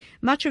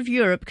Much of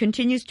Europe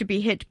continues to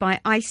be hit by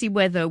icy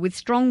weather with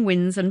strong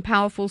winds and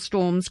powerful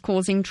storms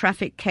causing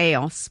traffic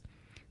chaos.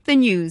 The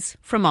news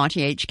from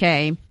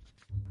RTHK.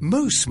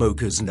 Most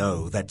smokers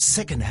know that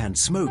secondhand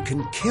smoke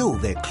can kill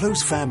their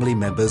close family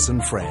members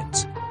and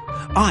friends.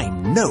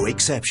 I'm no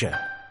exception.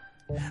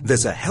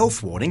 There's a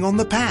health warning on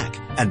the pack,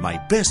 and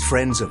my best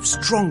friends have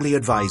strongly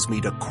advised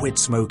me to quit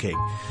smoking,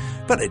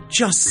 but it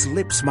just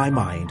slips my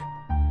mind.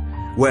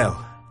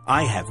 Well,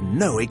 I have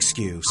no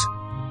excuse.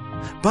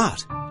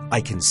 But I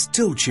can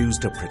still choose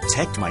to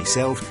protect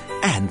myself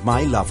and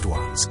my loved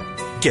ones.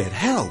 Get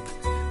help.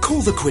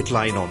 Call the Quit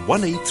line on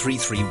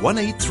 1833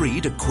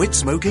 183 to quit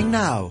smoking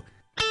now.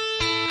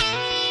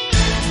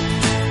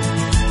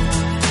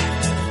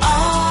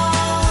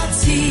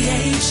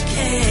 RTHK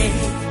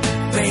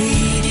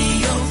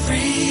Radio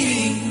 3.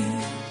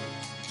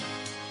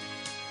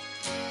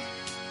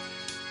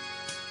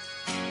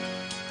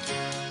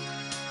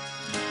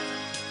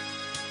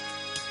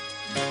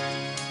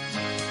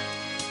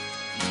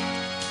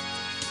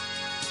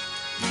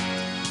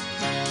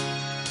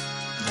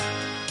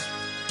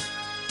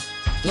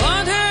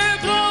 Blonde hair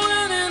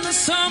blowing in the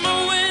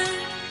summer wind,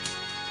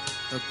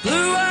 a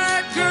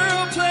blue-eyed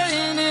girl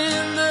playing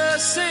in the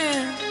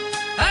sand.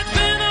 I'd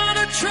been on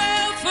a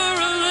trail for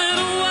a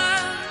little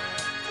while,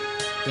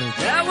 but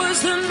that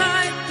was the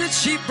night that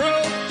she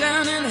broke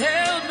down and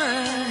held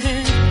my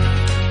hand.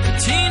 A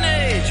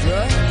teenage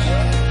rush,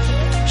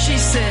 she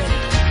said,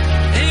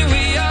 "Hey,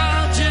 we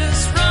all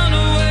just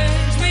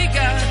runaways, we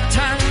got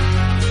time,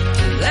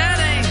 that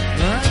ain't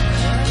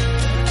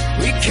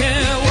much, we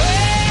can't wait."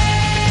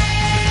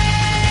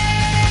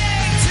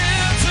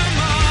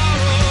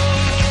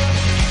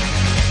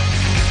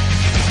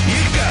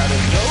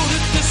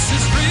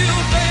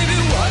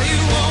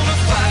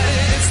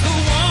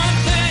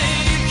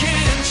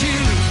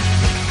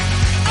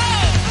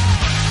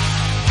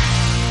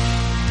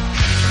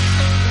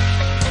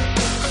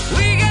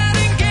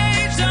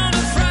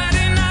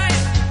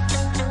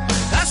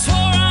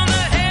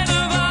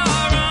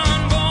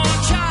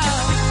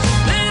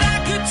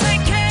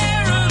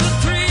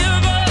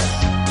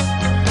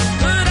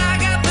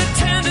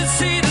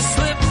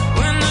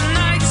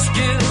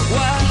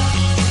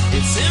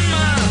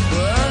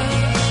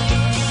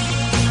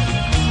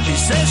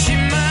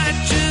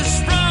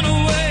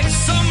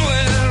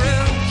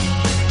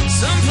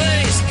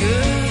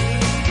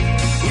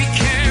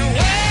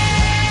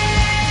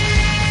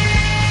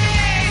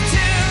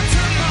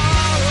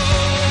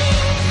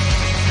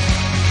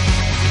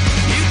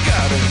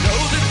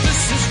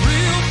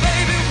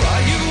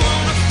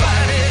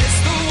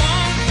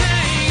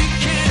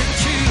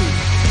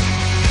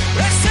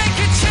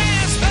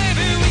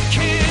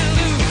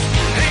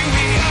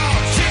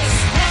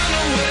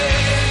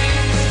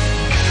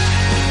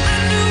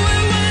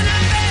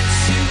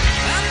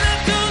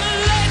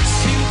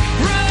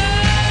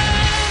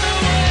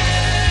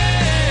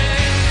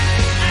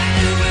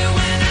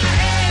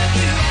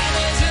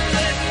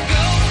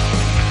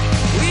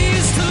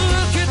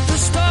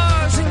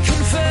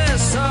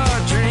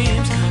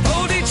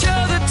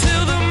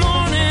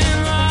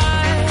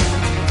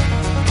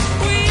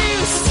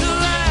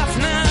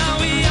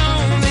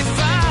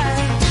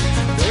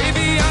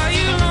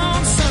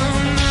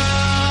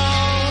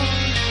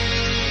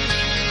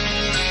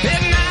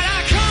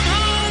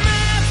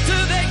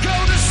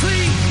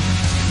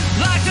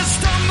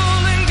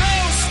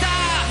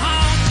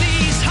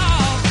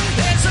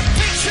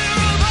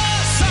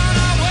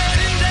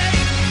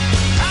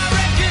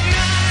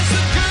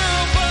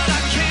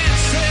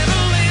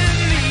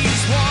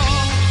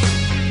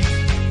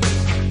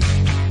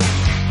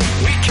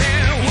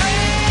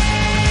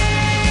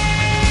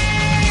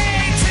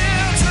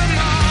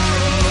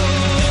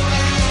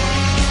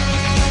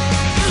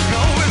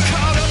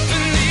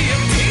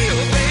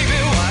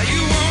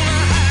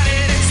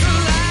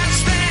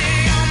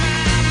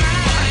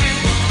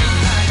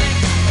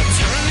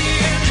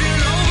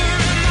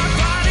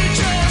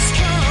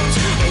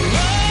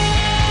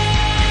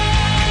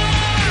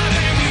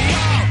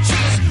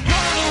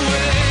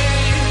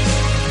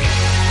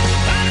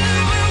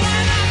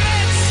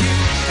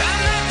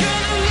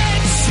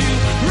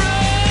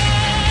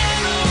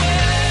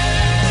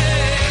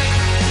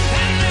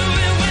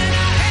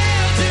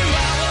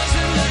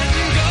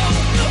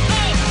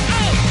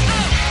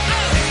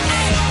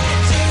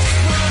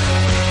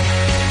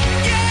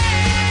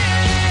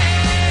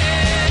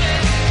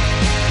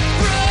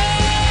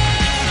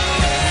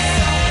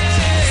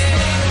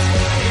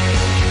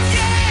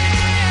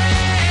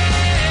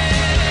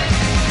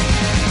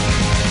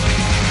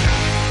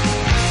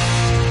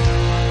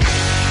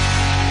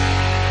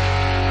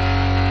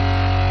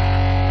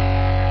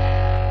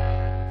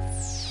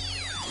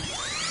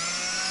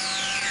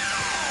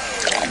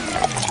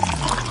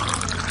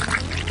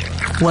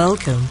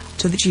 Welcome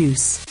to The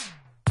Juice.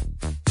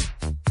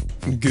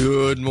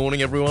 Good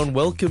morning, everyone.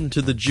 Welcome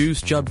to The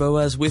Juice. Judd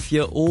Boaz with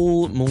you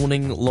all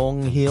morning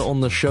long here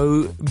on the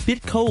show.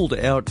 Bit cold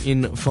out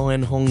in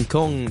fine Hong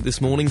Kong this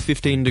morning,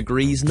 15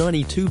 degrees,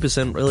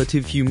 92%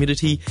 relative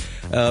humidity,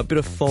 a bit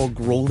of fog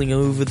rolling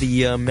over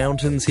the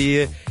mountains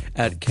here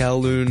at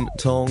Kowloon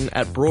Tong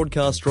at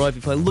Broadcast Drive.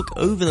 If I look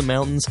over the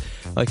mountains,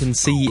 I can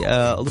see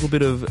a little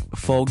bit of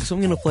fog, so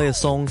I'm going to play a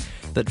song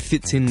that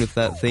fits in with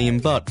that theme,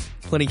 but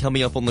plenty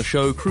coming up on the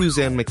show.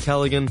 Cruzanne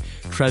McCalligan,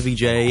 Travie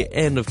J,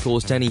 and of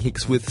course Danny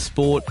Hicks with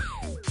sport,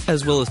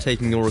 as well as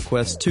taking your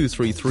requests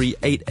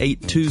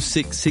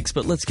 233-88266.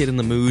 But let's get in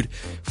the mood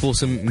for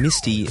some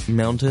misty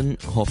mountain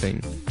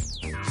hopping.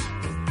 Be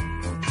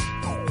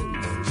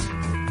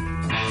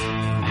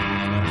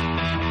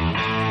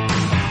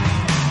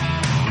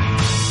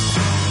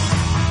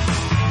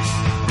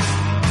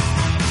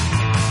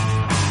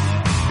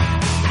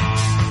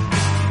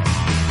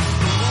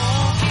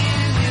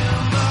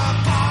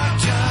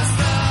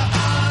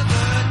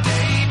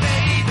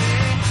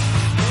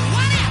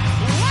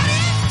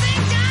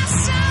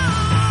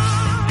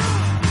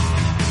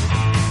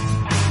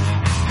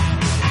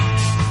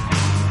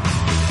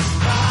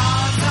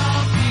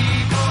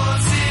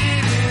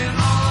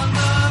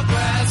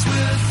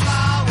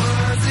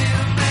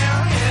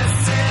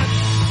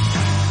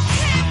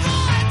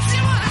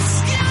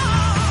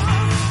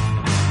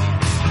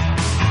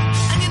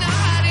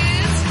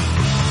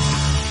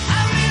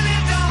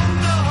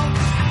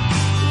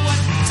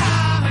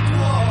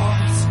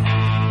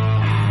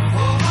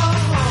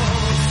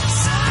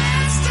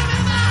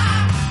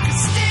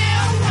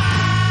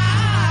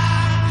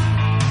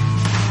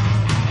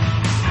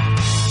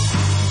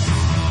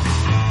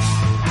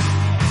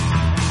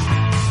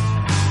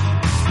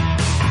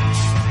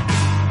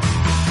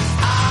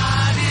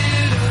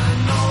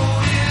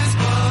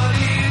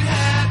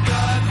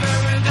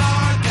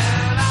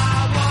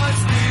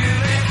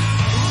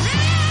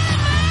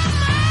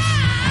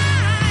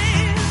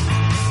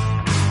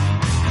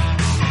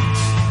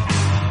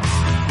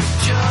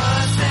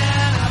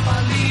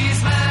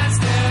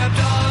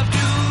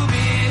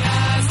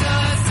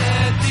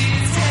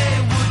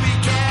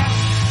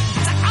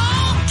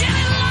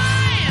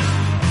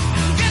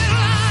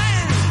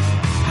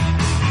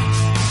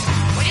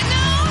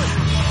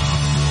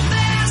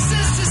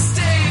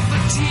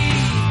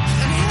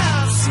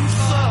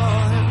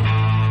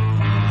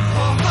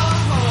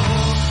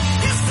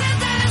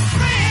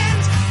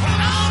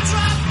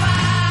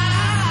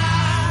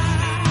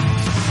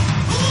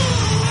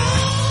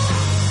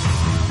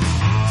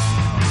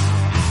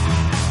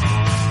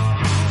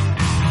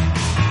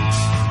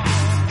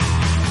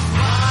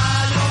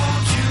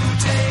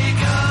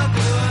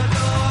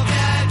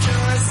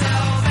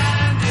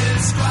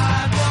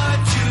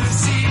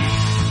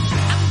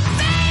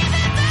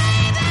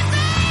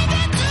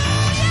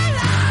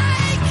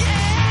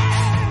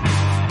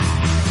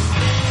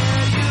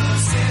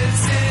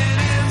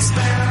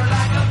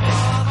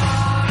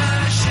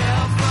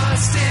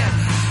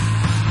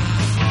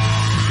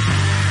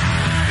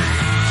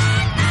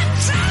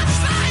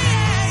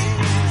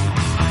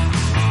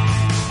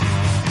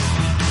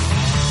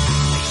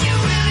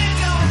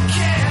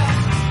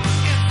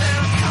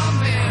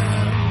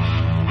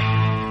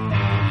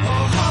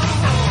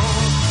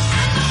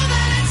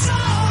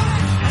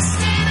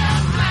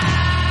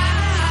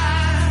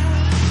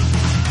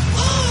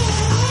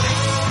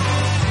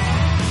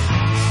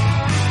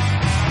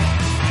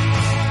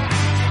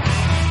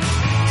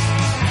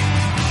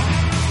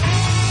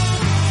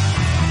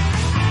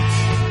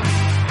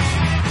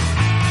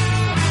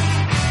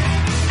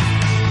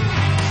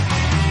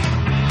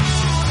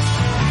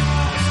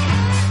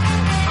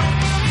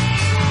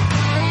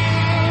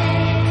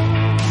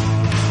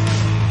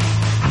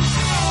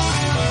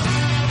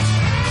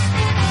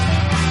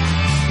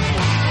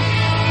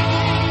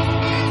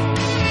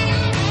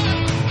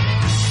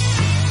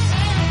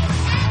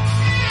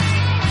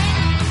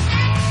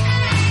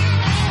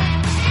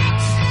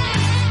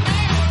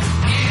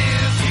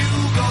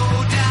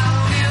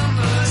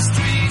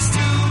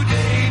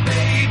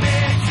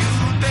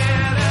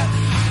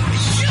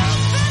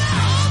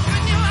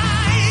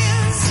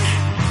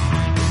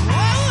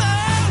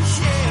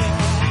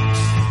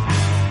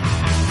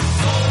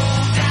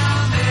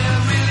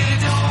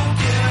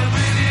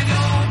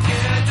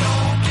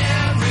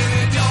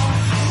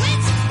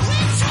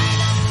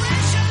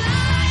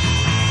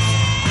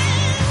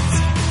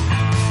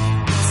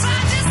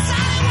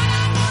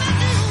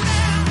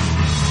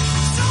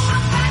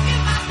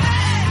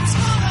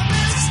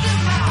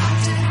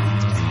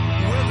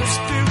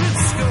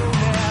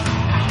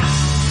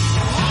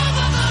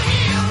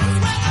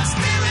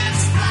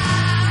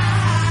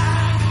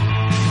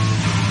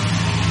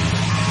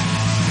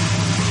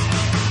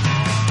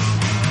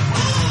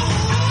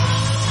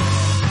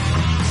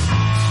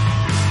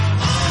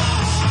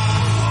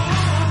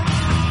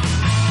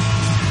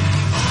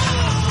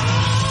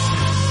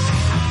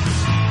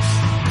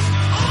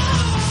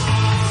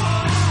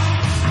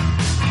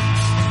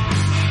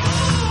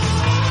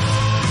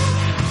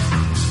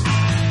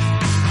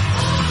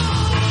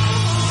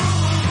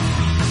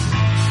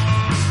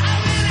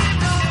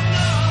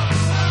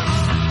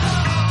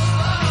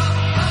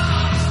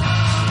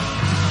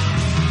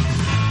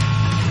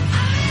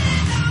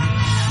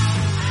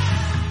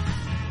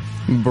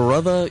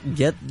Brother,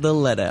 Get the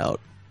Lead Out.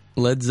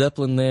 Led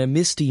Zeppelin there,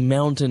 Misty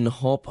Mountain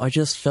Hop. I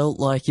just felt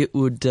like it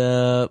would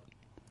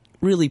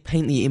really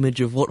paint the image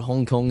of what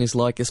Hong Kong is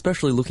like,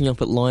 especially looking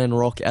up at Lion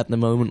Rock at the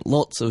moment.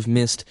 Lots of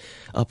mist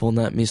up on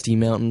that misty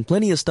mountain.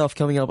 Plenty of stuff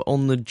coming up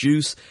on the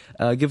Juice.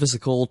 Give us a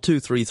call,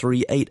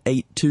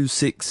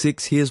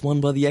 233-88266. Here's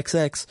one by the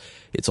XX.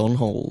 It's On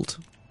Hold.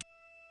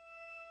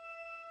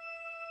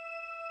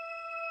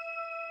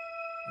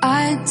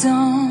 I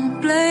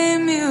don't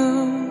blame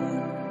you.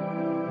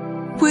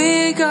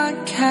 We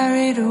got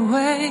carried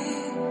away.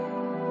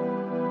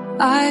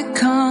 I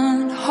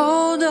can't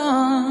hold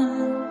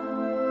on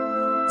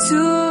to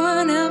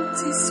an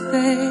empty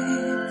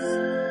space.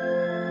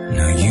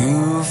 Now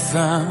you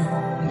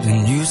found a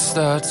new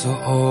star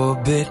to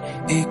orbit.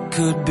 It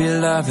could be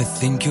love. I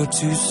think you're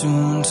too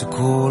soon to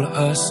call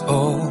us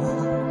old.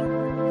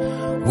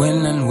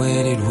 When and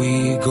where did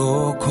we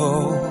go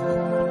cold?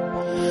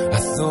 I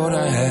thought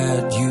I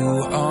had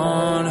you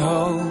on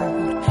hold,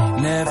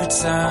 and every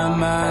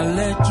time I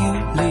let you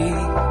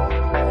leave,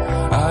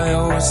 I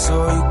always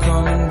saw you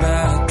coming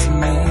back to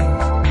me.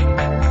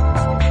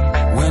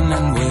 When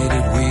and where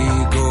did we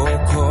go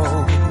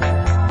cold?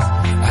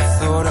 I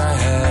thought I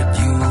had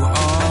you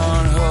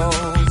on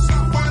hold.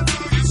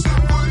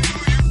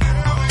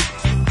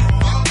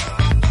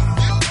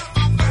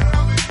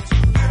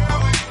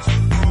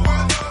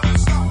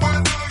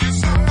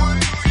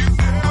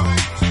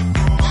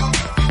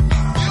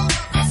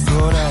 I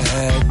thought I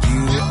had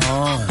you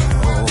on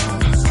hold.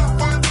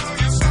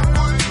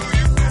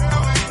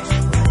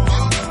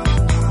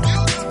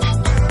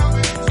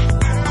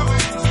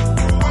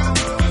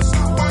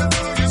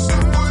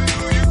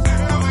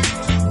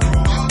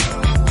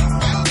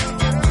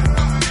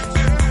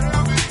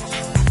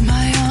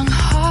 My young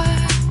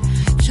heart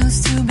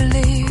chose to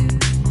believe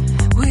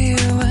we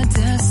were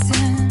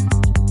destined.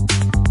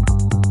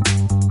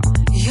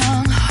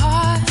 Young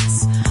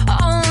hearts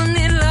all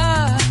need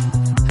love,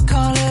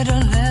 call it a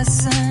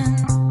lesson.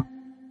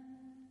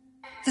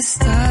 The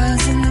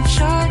stars and the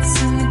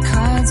charts and the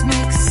cards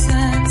make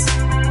sense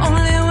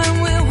only when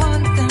we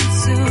want them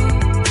to.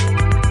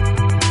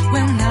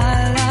 When I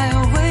lie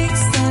awake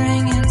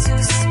staring into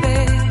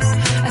space,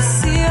 I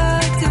see a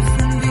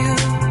different view.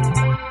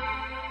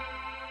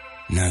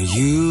 Now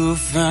you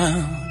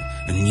found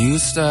a new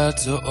star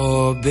to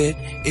orbit.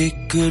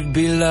 It could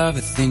be love.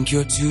 I think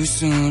you're too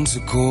soon to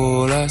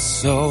call us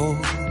so.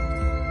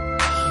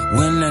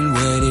 When and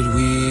where did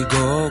we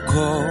go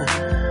cold?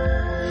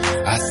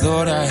 I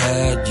thought I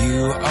had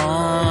you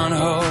on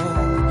hold,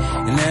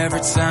 and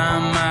every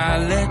time I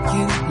let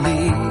you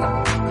leave,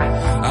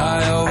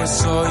 I always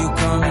saw you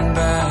coming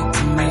back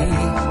to me.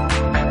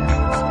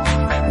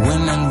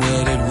 When and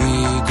where did we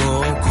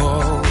go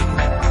cold?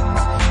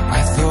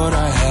 I thought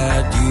I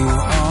had you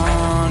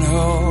on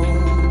hold.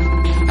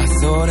 I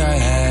thought I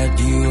had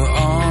you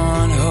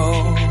on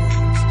hold.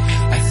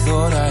 I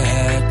thought I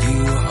had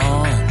you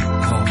on hold.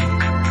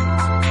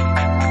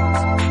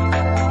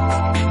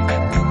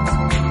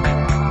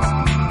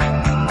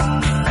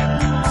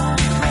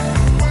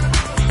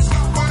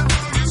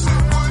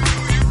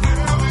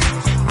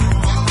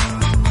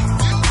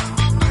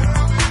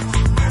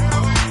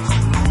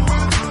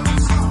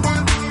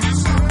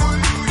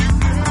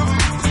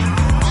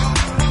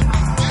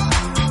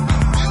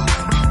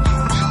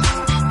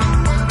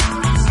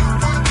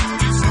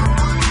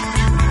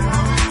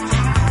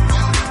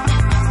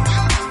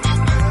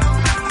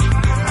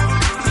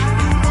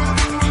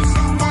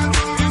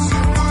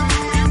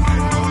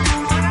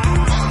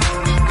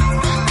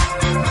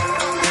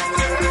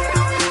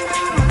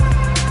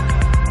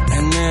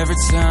 And every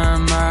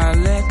time I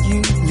let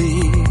you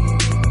leave,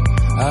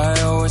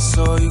 I always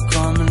saw you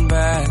coming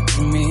back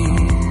to me.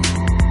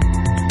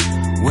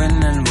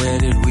 When and where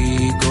did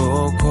we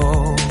go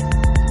cold?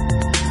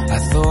 I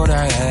thought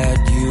I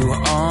had you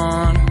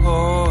on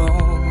hold.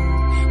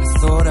 I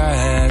thought I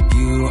had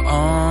you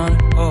on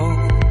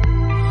hold.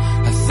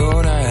 I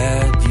thought I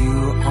had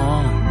you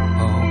on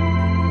hold.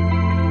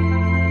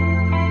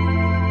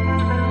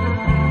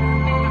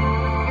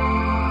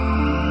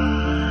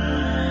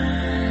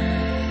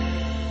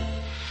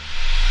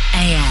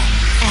 AM,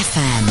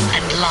 FM,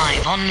 and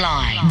live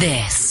online.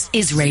 This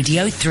is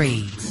Radio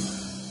 3.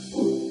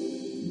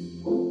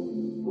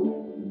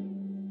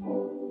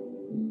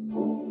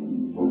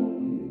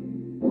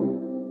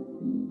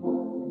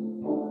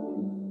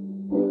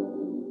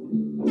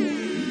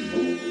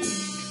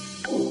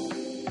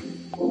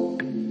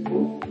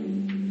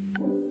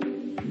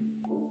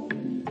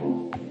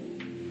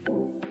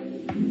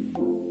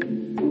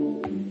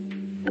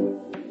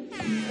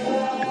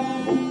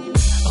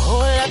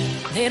 Hold up,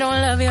 they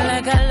don't love you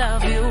like I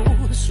love you.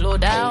 Slow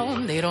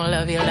down, they don't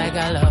love you like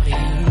I love you.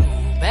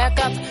 Back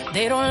up,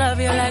 they don't love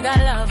you like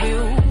I love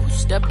you.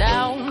 Step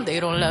down, they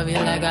don't love you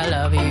like I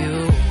love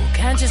you.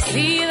 Can't you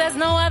see there's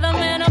no other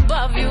man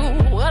above you?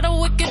 What a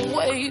wicked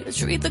way to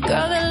treat the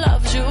girl that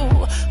loves you.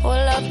 Hold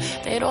up,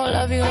 they don't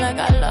love you like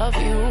I love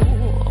you.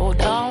 Hold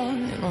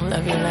down, they don't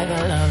love you like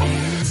I love you.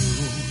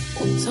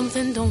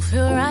 Something don't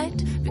feel right.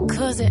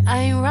 because it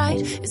ain't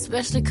right,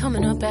 especially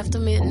coming up after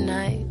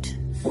midnight.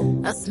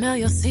 I smell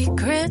your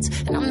secrets,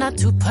 and I'm not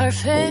too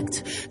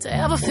perfect to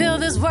ever feel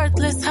this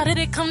worthless. How did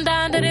it come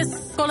down to this?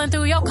 Scrolling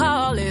through your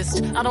call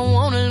list. I don't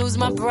wanna lose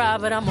my pride,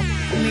 but I'ma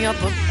me up.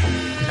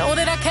 Know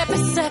that I kept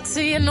it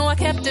sexy, and know I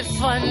kept it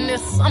fun.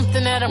 There's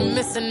something that I'm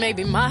missing,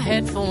 maybe my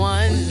head for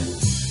one.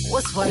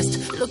 What's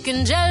worst,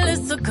 looking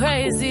jealous or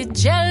crazy,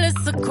 jealous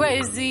or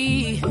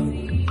crazy?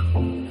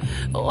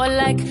 Or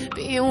like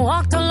being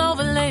walked all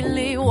over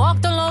lately,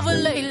 walked all over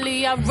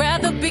lately. I'd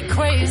rather be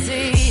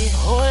crazy.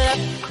 Hold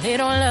up, they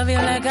don't love you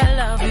like I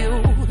love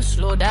you.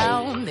 Slow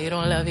down, they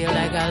don't love you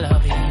like I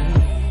love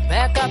you.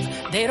 Back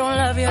up, they don't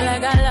love you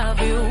like I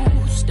love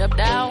you. Step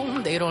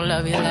down, they don't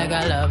love you like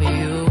I love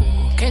you.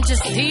 Can't you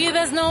see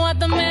there's no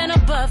other man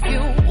above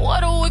you?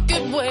 What a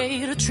wicked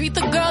way to treat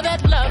the girl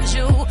that loves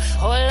you.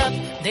 Hold up,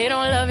 they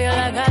don't love you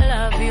like I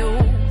love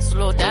you.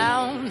 Slow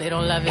down, they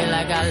don't love you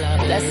like I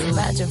love you. Let's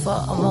imagine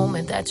for a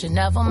moment that you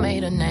never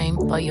made a name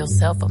for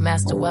yourself, a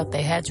master wealth.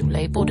 They had you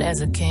labeled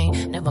as a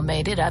king. Never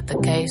made it out the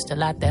cage,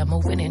 still out there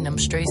moving in them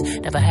streets.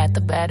 Never had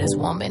the baddest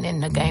woman in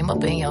the game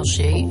up in your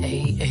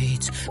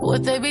sheets.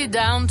 Would they be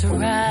down to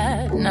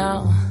ride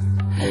now?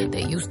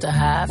 They used to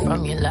hide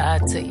from you, lie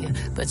to you,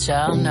 but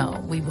y'all know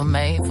we were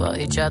made for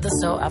each other,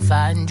 so I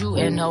find you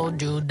and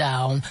hold you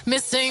down.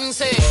 Missing,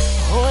 say,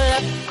 hold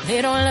up,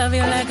 they don't love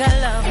you like I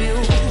love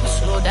you.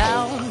 Slow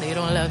down, they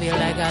don't love you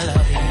like I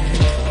love you.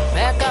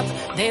 Back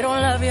up, they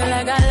don't love you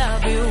like I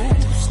love you.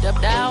 Step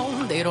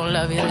down, they don't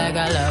love you like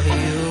I love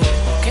you.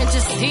 Can't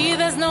you see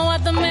there's no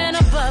other man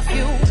above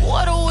you?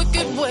 What a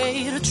wicked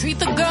way to treat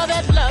the girl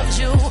that loves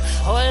you.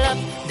 Hold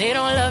up, they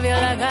don't love you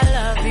like I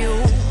love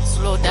you.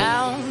 Slow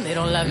down, they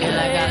don't love you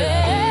like I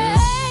love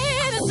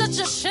you. It's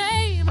such a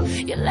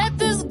shame you let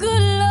this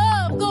good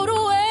love go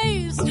to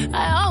waste.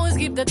 I always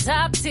keep the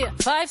top tier,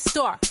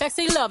 5-star,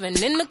 sexy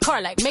loving in the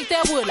car, like make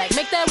that wood,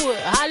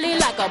 holly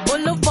like a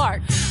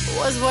boulevard.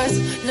 What's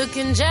worse,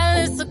 looking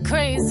jealous or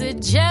crazy,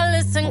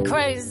 jealous and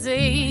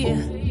crazy.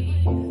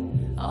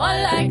 Or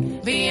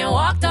like being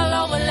walked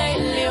all over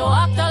lately,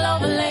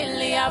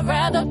 I'd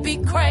rather be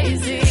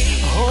crazy.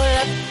 Hold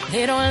up,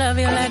 they don't love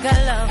you like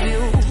I love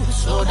you.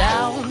 Slow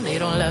down, they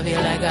don't love you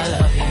like I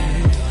love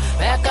you.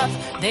 Back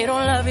up, they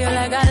don't love you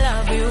like I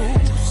love you.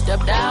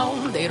 Step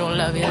down, they don't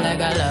love you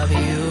like I love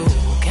you.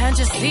 Can't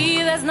you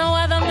see there's no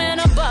other man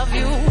above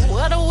you?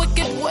 What a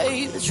wicked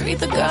way to treat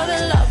the girl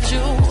that loves you.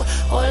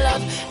 Hold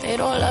up, they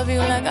don't love you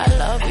like I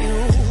love you.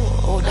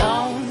 Hold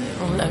down, they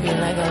don't love you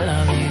like I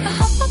love you. I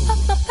hop up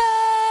my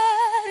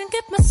bed and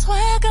get my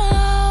swag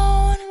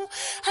on.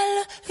 I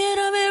look in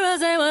the mirror,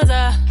 say what's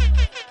up?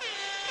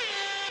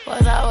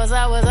 What's up, what's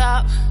up, what's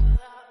up?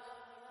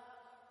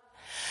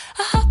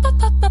 I hop up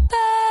my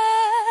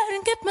bed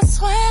and get my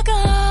swag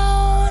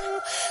on.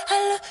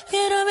 I look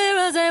in the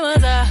mirror, say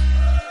what's up?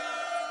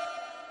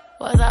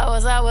 What's up,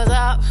 what's up, what's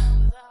up?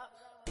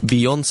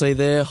 Beyonce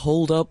there,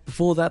 Hold Up.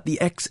 Before that, the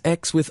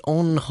XX with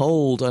On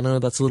Hold. I know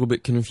that's a little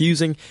bit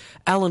confusing.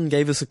 Alan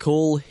gave us a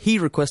call. He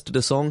requested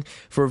a song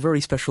for a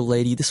very special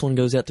lady. This one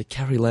goes out to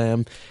Carrie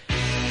Lamb.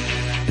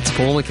 It's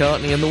Paul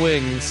McCartney and the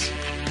Wings.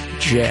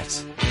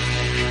 Jet.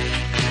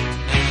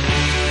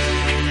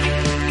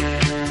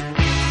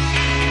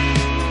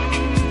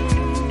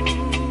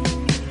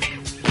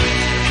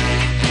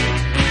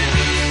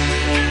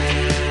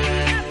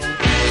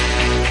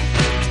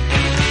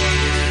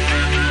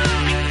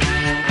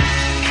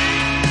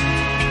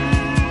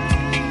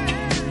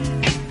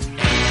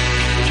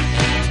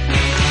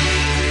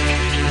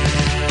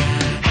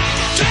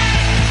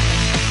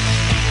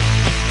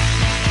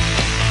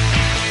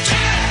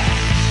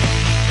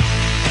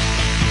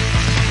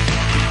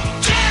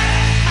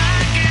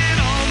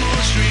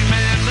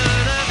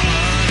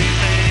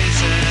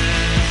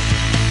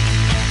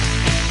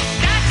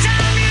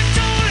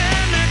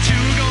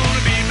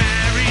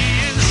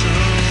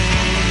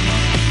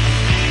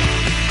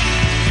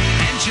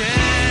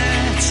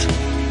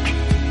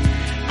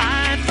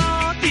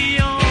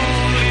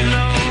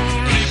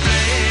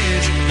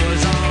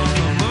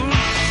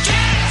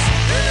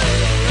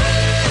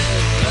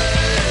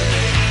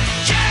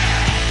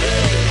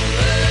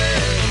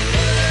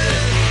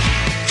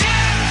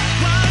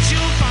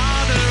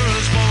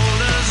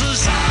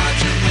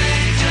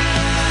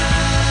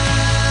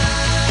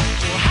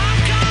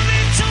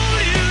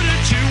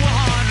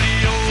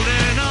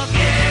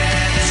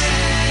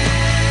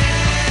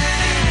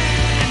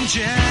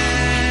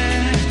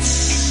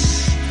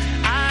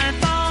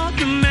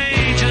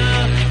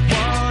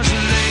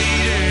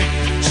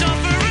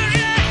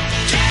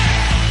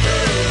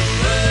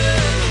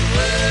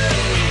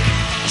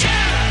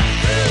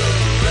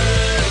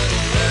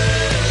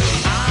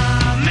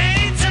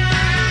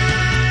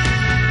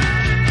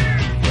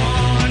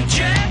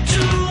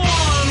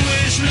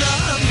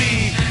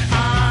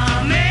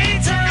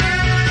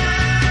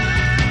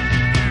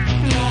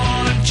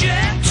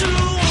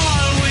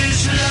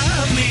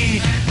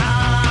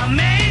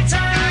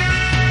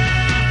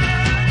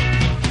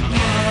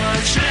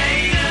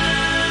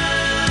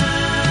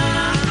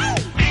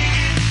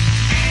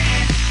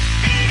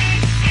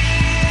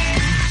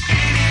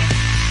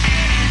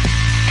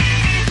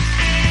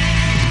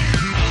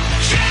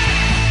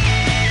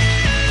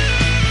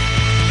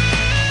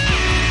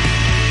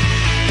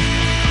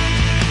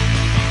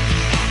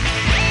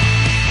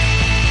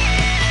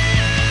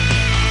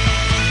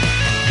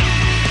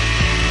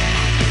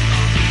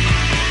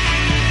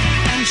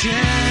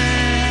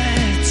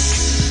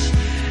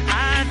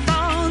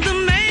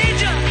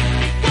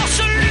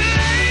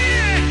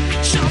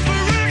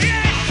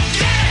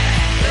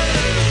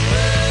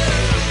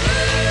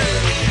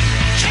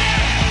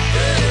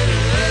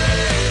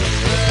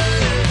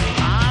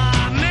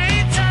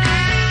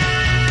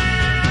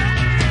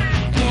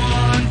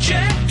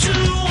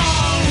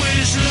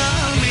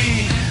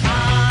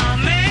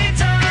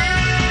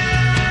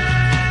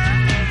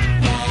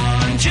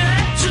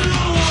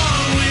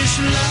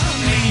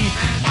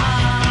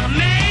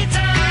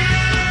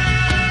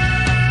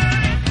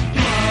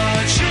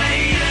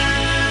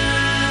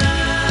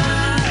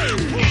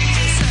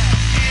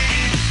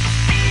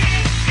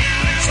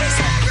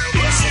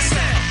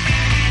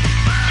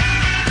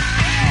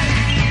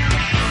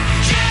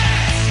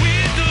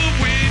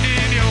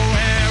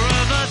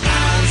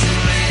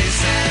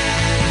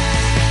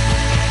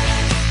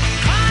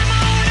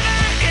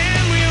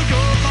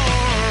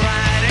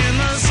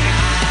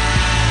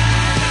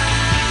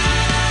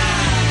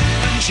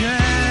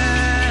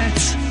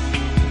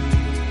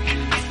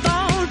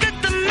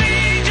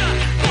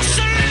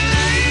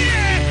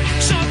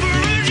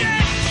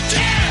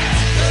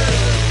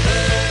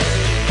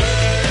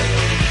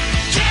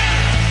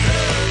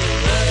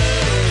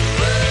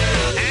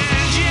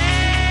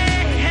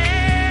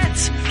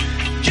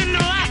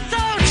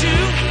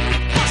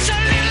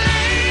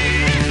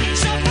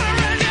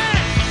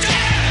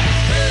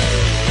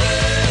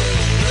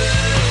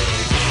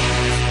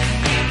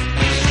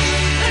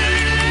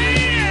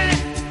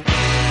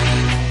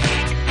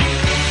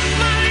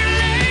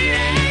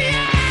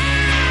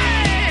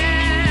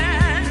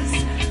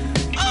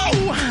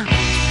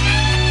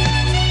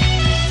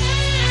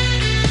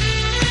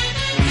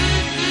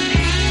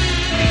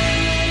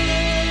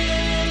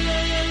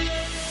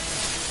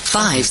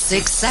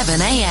 567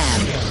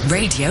 AM,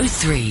 Radio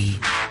 3.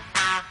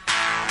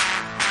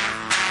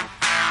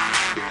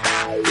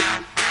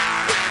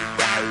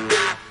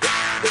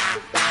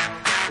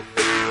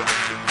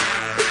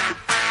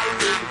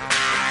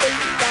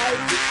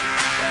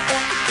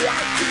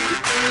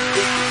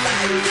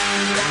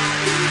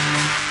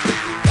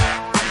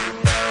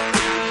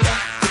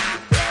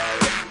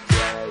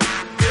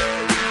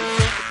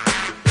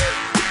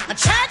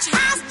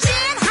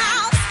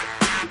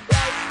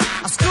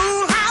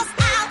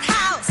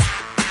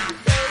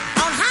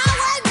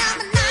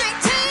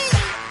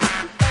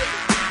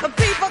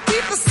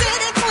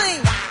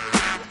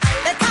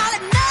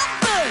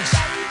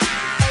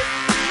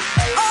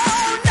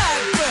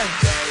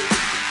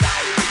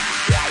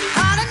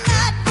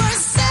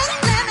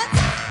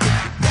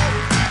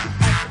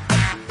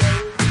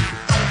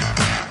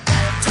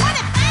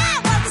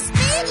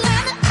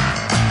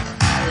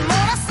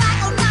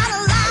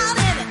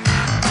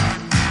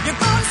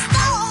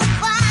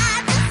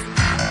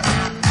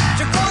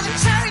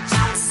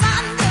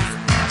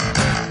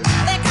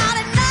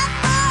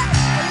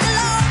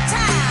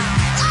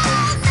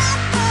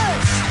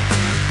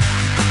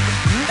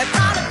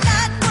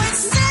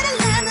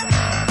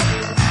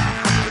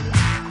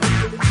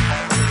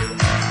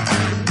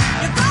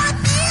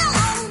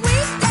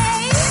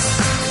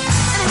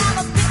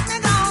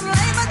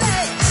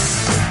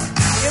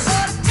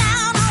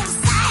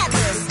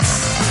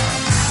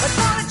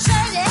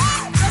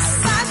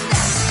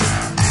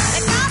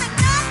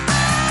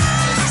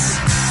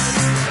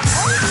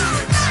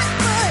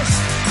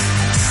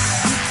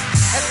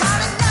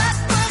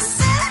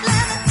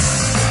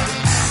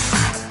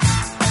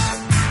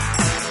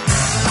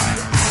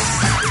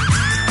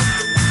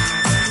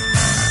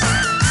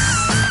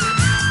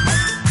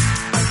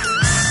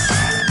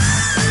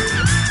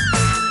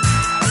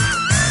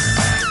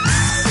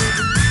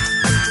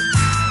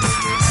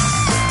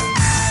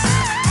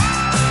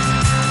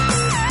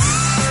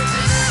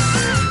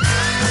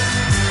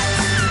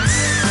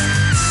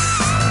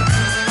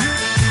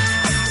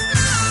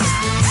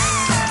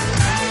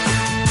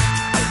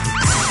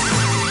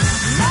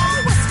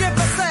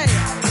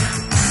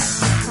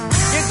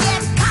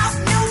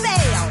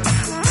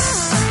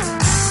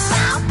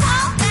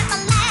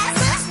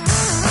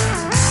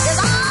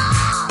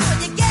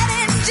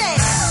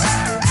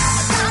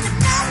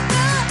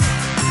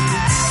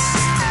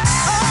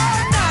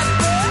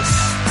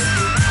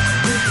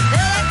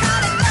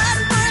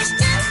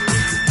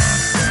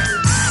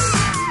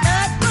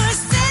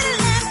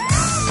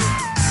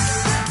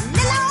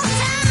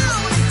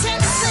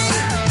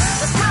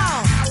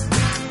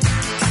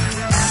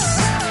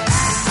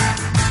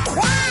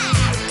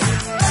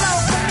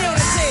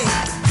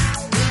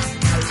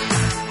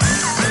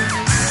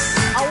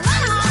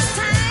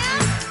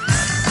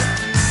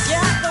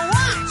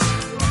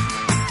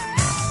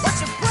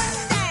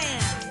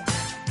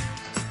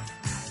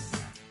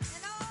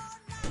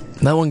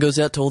 That one goes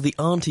out to all the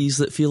aunties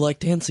that feel like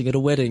dancing at a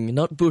wedding.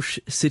 Not Bush,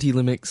 City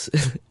Limits,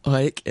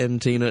 Ike and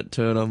Tina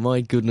Turner. My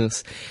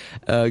goodness.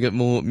 Got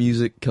more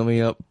music coming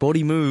up.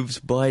 Body Moves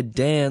by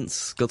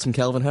Dance. Got some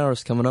Calvin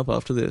Harris coming up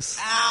after this.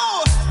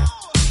 Ow!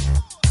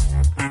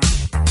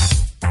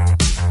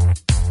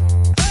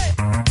 Hey!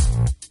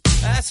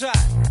 That's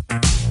right.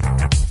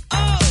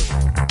 Oh!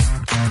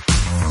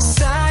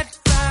 Side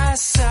by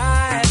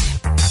side.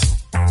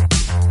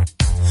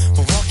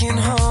 We're walking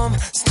home,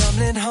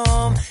 stumbling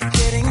home,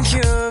 getting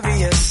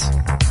curious.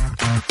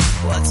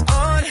 What's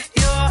on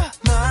your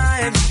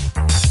mind?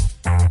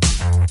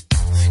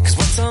 'Cause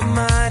what's on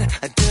mine?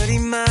 A dirty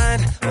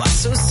mind. What's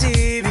so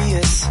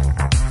serious?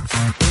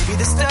 Maybe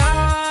the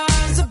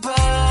stars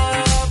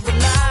above will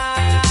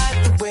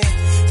light the way.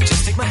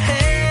 Just take my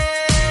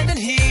hand and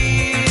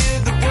hear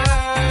the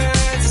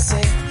words I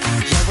say.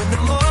 Yeah, when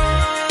the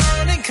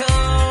morning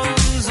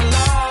comes,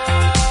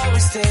 I'll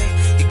always stay.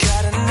 You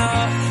gotta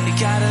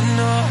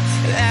know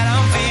that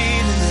I'm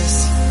feeling this.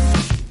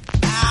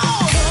 Ow!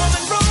 Come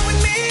and roll with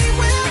me,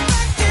 we're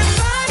rocking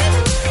body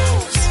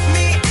moves.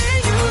 Me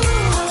and you,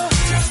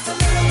 just a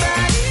little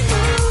body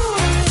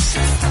moves.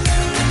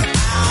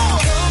 Ow!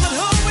 Come and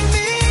hold with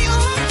me,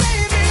 oh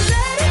baby,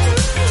 let it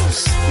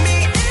loose. Me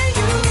and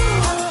you,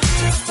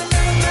 just a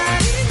little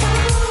body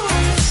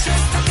moves. I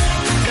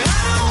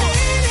don't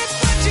need it,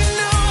 but you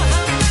know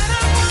how bad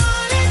I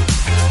want it.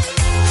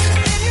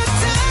 And your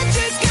touch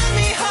has got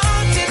me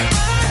haunted.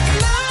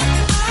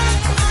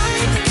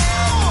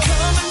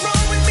 Come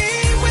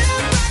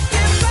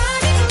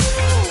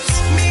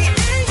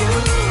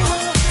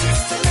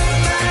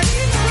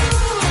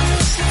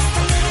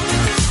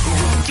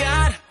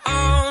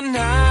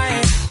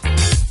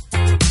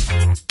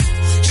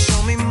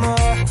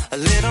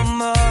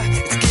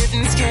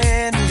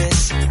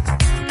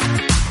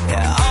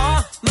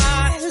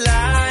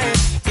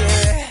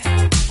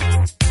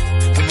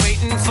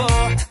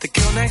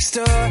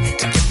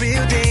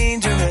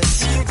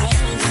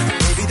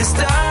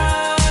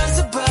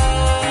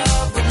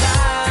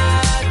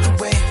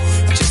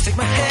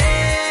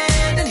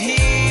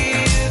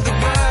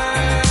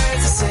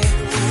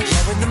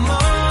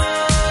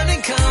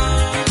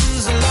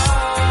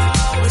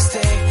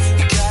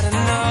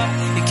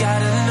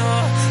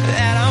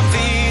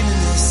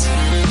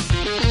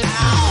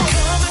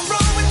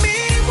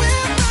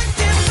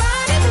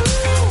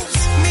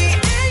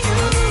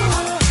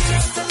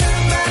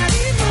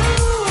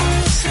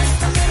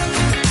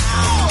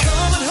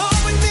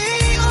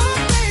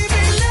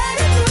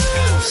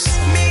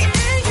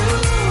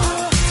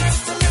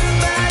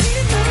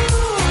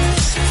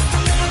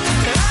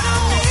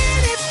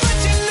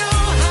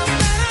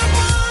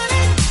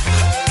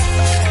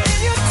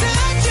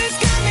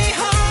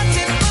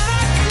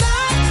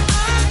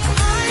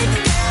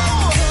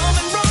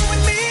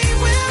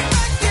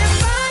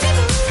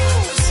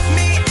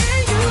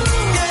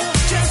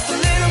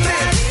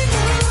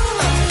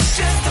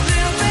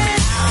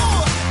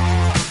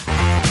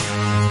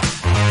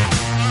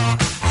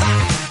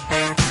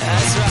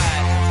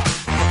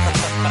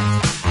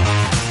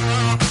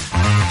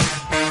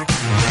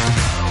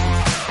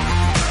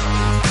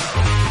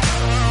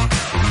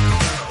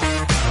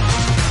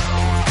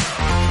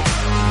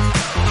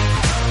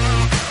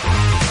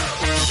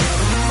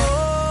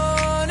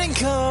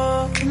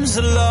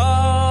it'll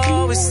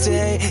always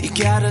stay. You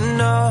gotta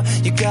know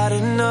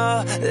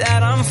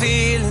that I'm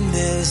feeling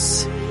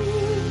this. Come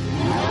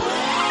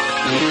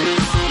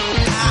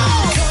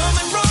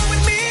and roll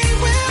with me,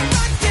 we'll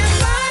rock your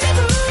body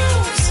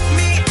moves.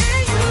 Me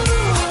and you,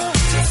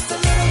 just a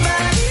little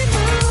body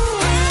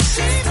move.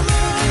 Shake the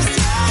moves,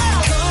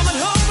 yeah. Come and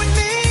hold with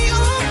me,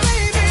 oh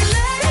baby,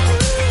 let it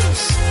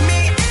loose. Me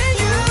and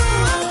you,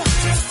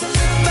 just a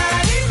little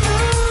body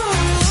move.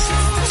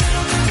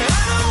 I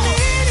don't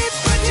need it,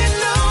 but you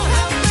know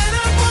how bad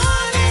I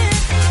want it.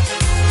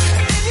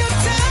 And your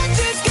touch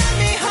has got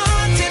me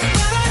haunted,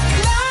 but I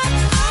love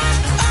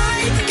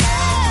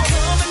yeah.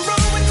 Come and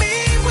roll with me,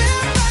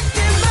 we'll rock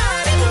your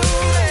body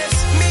moves.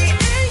 Me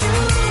and you,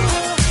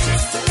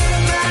 just a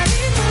little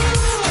body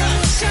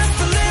move, just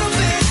a little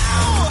bit.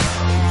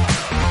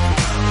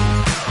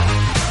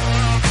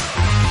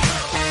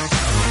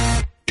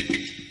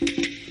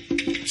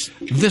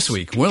 This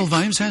week, World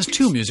Vibes has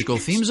two musical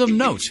themes of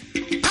note.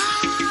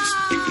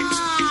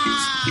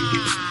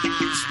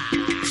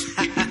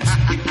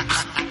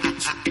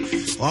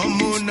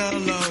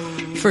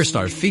 First,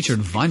 our featured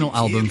vinyl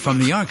album from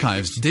the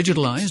archives,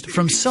 digitalized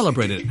from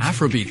celebrated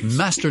Afrobeat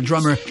master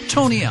drummer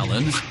Tony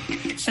Allen,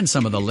 and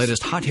some of the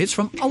latest hot hits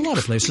from a lot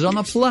of places on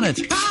the planet.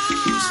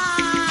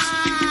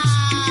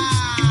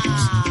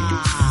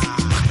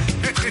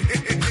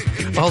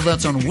 All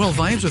that's on World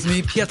Vibes with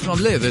me, Pierre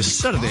Tremblay, this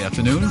Saturday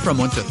afternoon from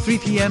 1 to 3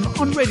 p.m.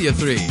 on Radio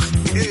 3.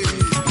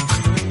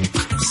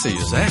 See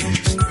you there.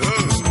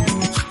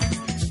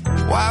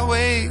 Why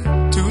wait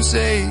to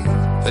say?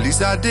 At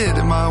least I did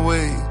it my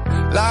way.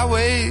 Lie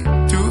way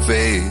too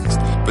faced,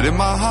 but in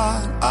my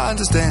heart I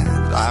understand.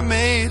 I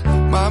made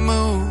my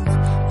move,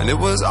 and it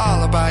was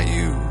all about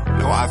you.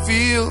 Now I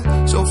feel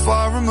so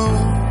far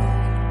removed.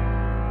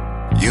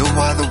 You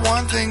are the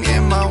one thing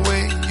in my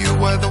way. You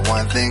were the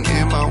one thing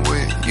in my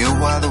way. You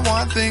are the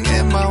one thing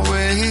in my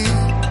way.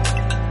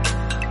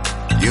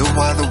 You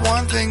are the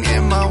one thing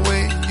in my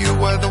way. You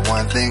were the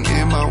one thing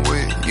in my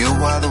way. You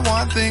are the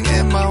one thing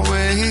in my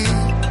way.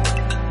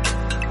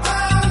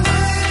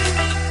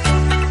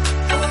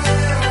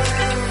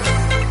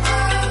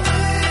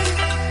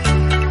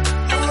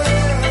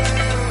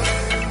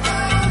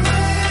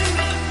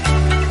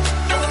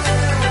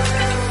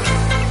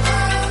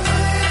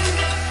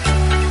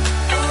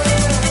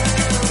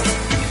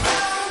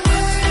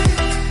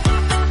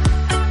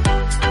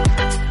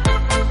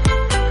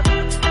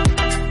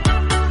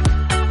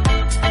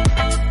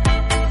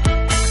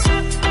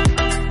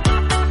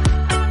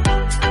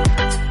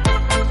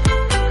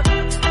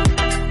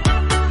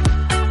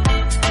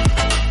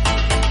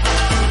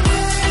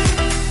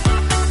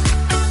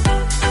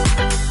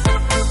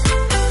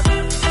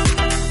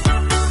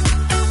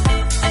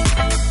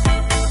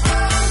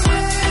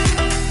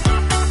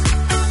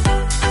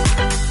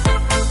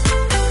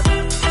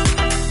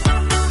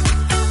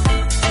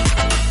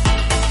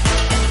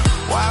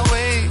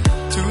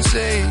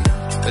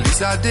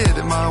 I did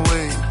it my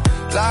way.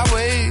 Lie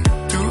way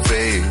too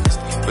faced,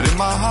 but in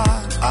my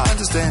heart I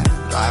understand.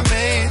 I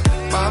made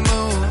my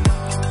move,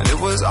 and it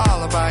was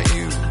all about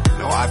you.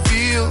 Now I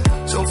feel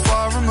so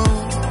far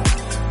removed.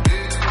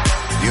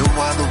 You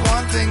are the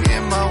one thing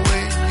in my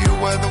way. You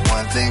are the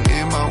one thing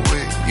in my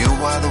way. You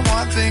are the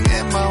one thing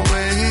in my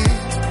way.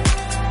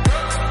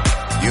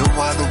 You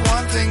are the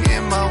one thing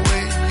in my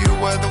way. You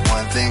are the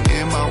one thing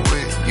in my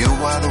way. You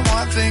are the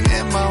one thing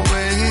in my way.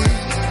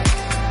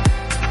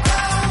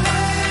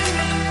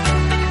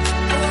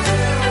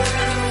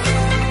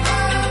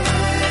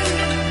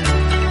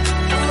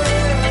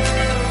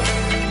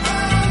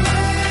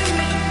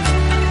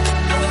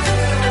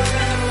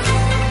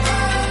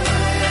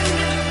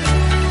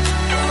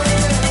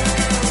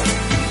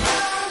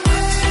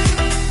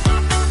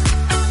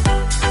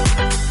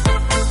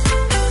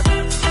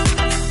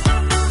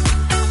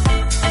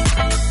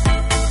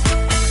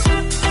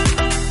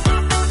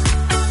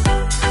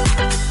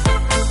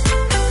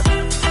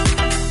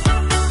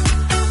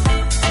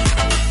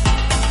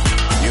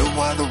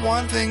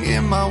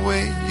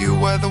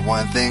 You are the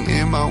one thing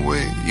in my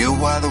way. You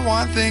are the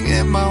one thing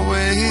in my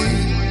way.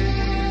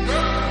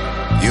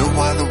 You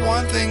are the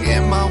one thing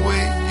in my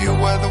way. You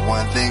are the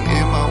one thing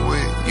in my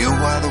way. You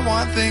are the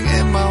one thing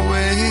in my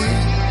way.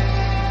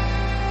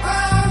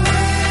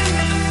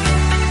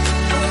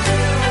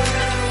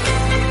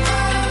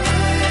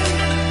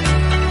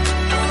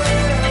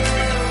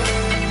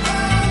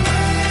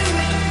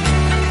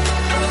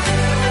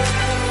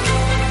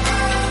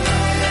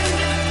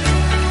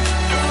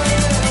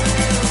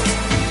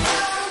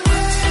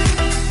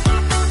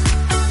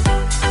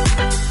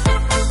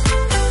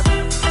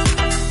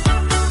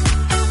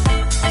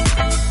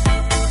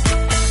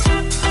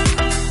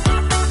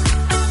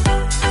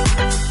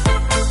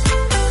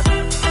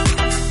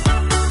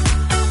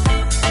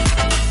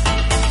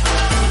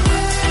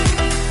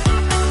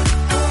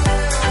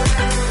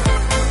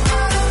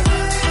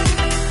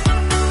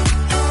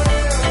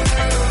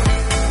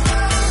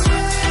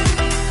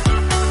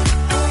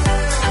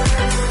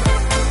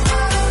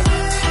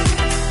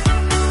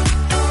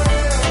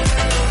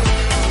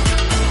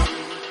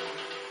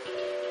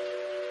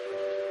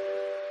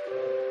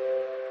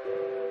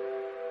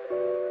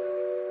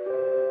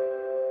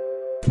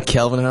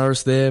 Calvin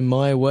Harris there,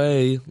 My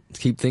Way. Let's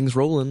keep things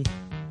rolling.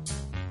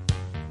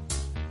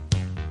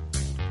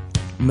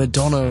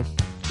 Madonna,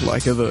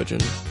 Like a Virgin.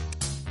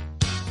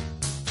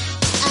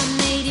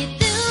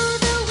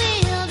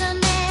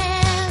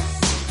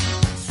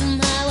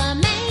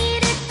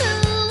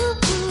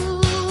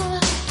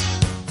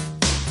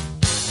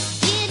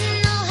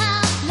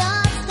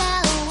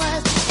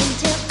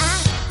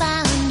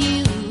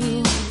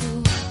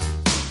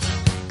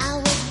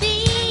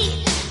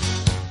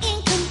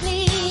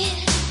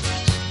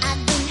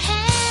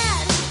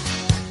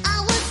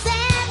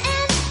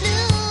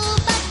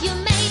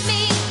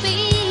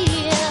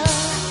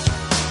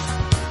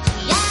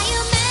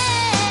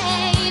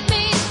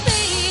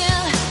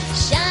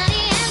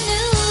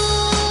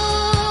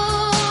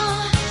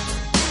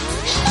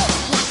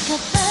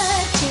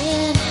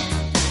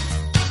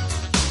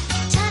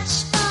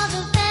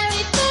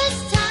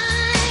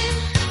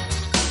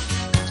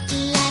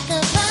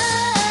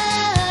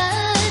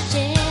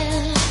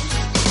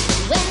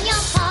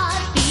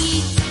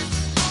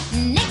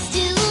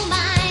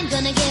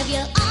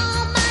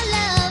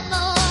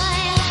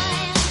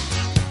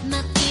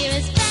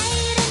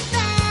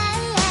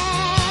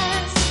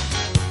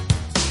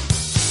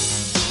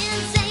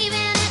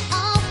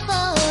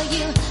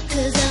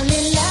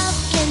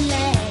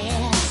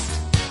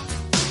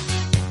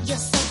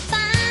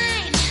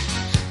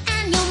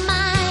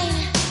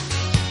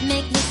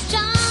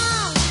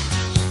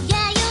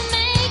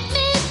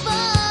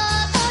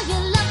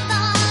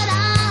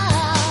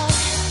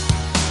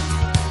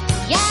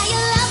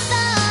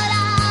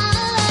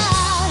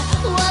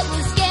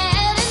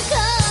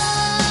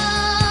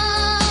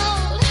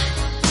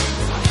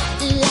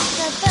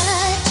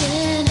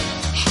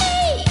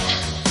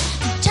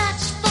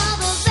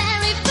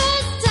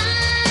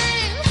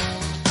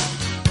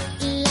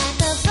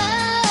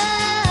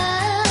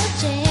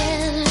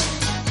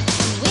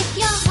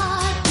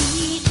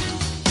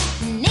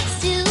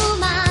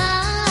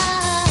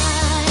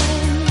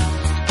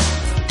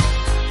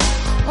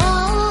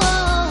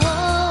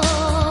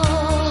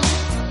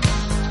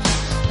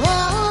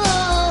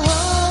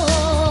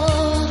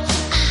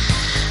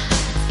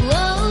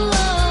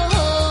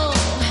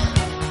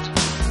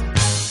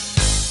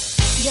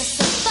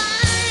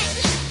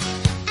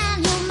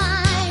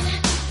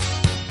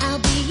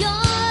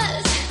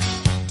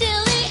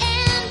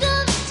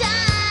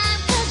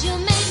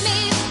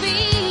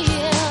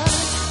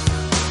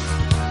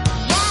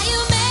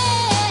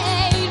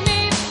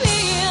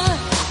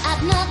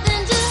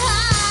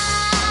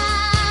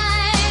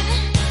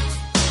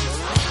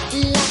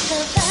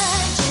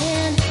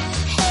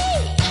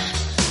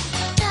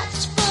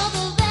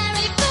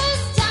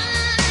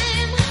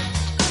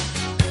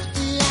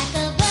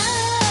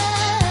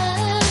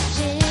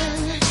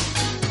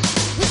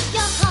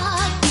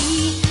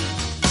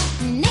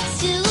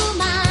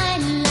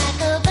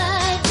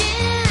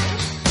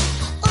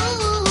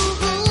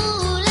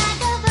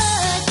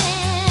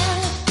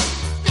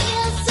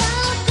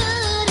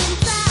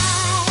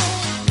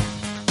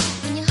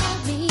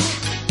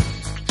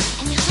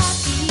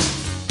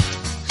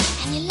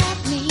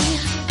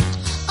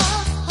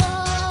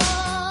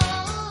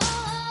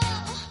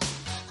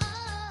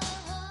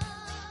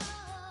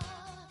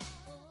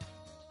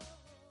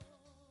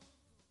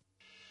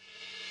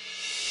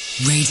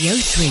 Radio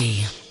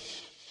 3.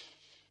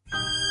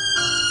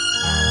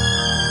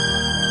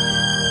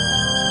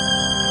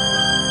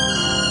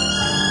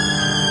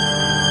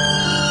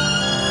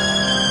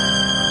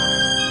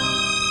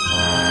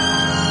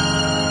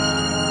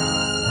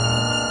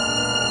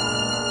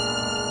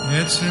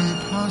 It's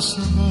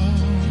impossible.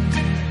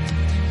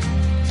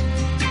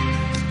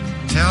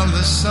 Tell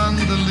the sun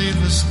to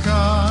leave the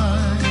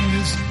sky.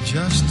 It's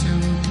just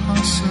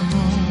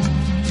impossible.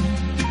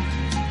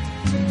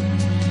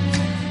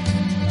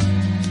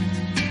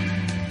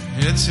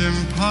 It's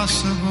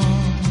impossible.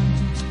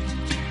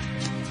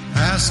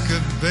 Ask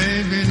a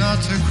baby not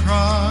to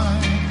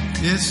cry.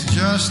 It's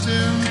just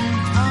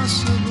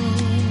impossible.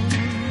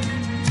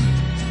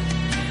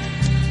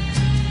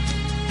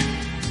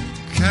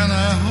 Can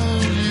I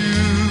hold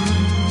you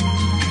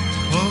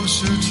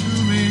closer to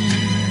me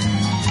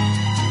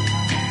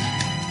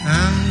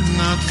and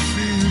not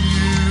feel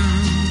you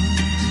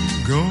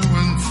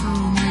going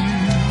through me?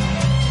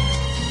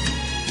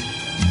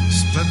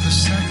 Split the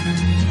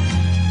second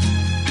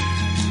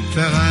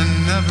that I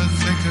never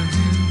think of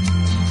you.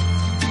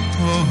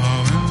 Oh, how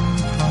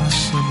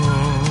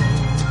impossible.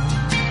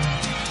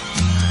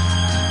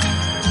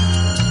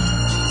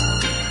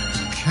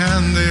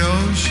 Can the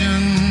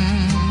ocean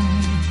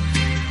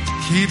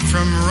keep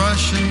from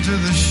rushing to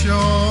the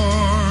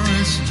shore?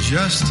 It's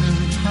just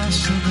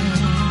impossible.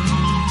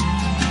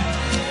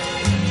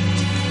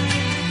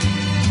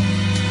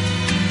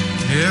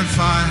 If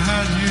I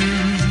had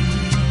you,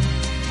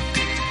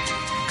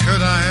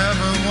 could I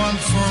ever want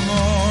for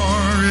more?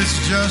 It's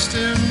just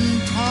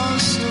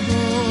impossible.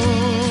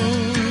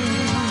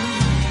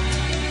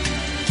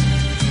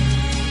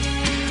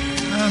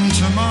 And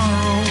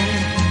tomorrow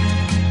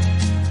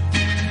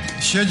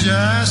Should you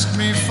ask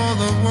me for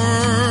the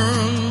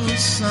world,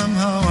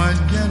 somehow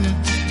I'd get it.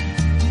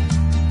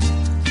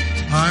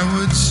 I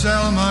would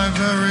sell my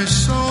very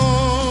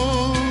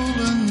soul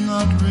and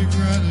not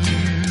regret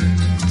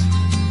it.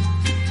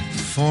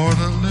 For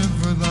to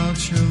live without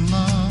your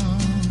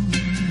love,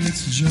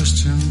 it's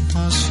just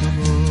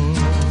impossible.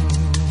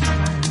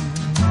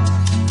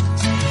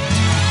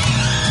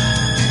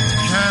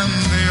 Can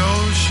the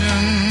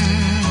ocean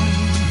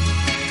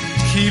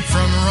keep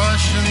from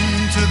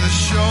rushing to the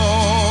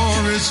shore?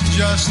 It's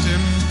just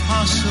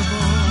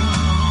impossible.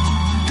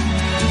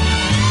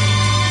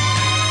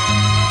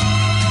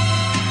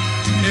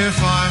 If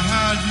I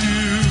had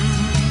you,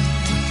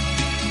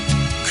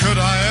 could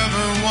I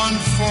ever want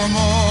for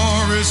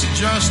more? It's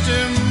just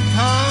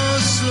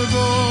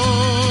impossible.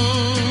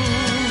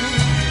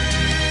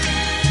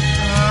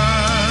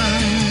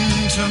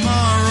 And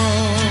tomorrow,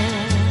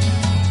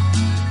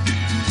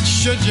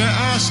 should you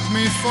ask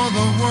me for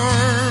the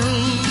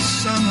world,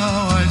 somehow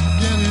I'd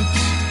get it.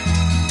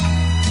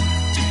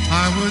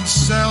 I would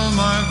sell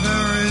my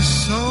very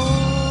soul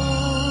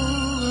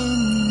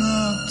and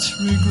not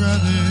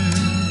regret it.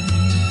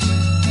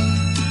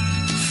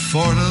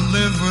 For to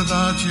live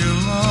without your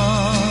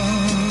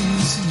love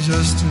is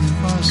just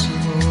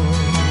impossible.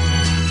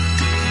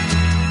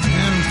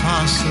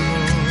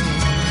 Impossible.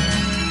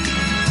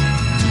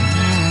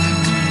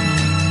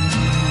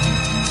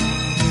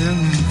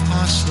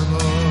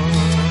 Impossible.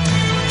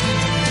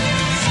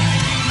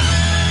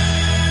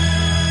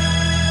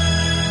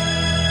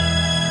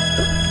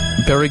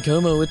 Perry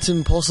Como, It's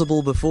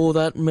Impossible. Before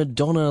that,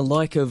 Madonna,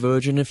 Like a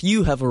Virgin. If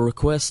you have a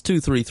request,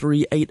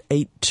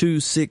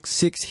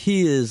 233-88266.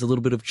 Here's a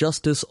little bit of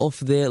Justice off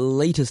their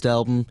latest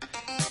album.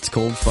 It's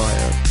called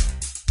Fire.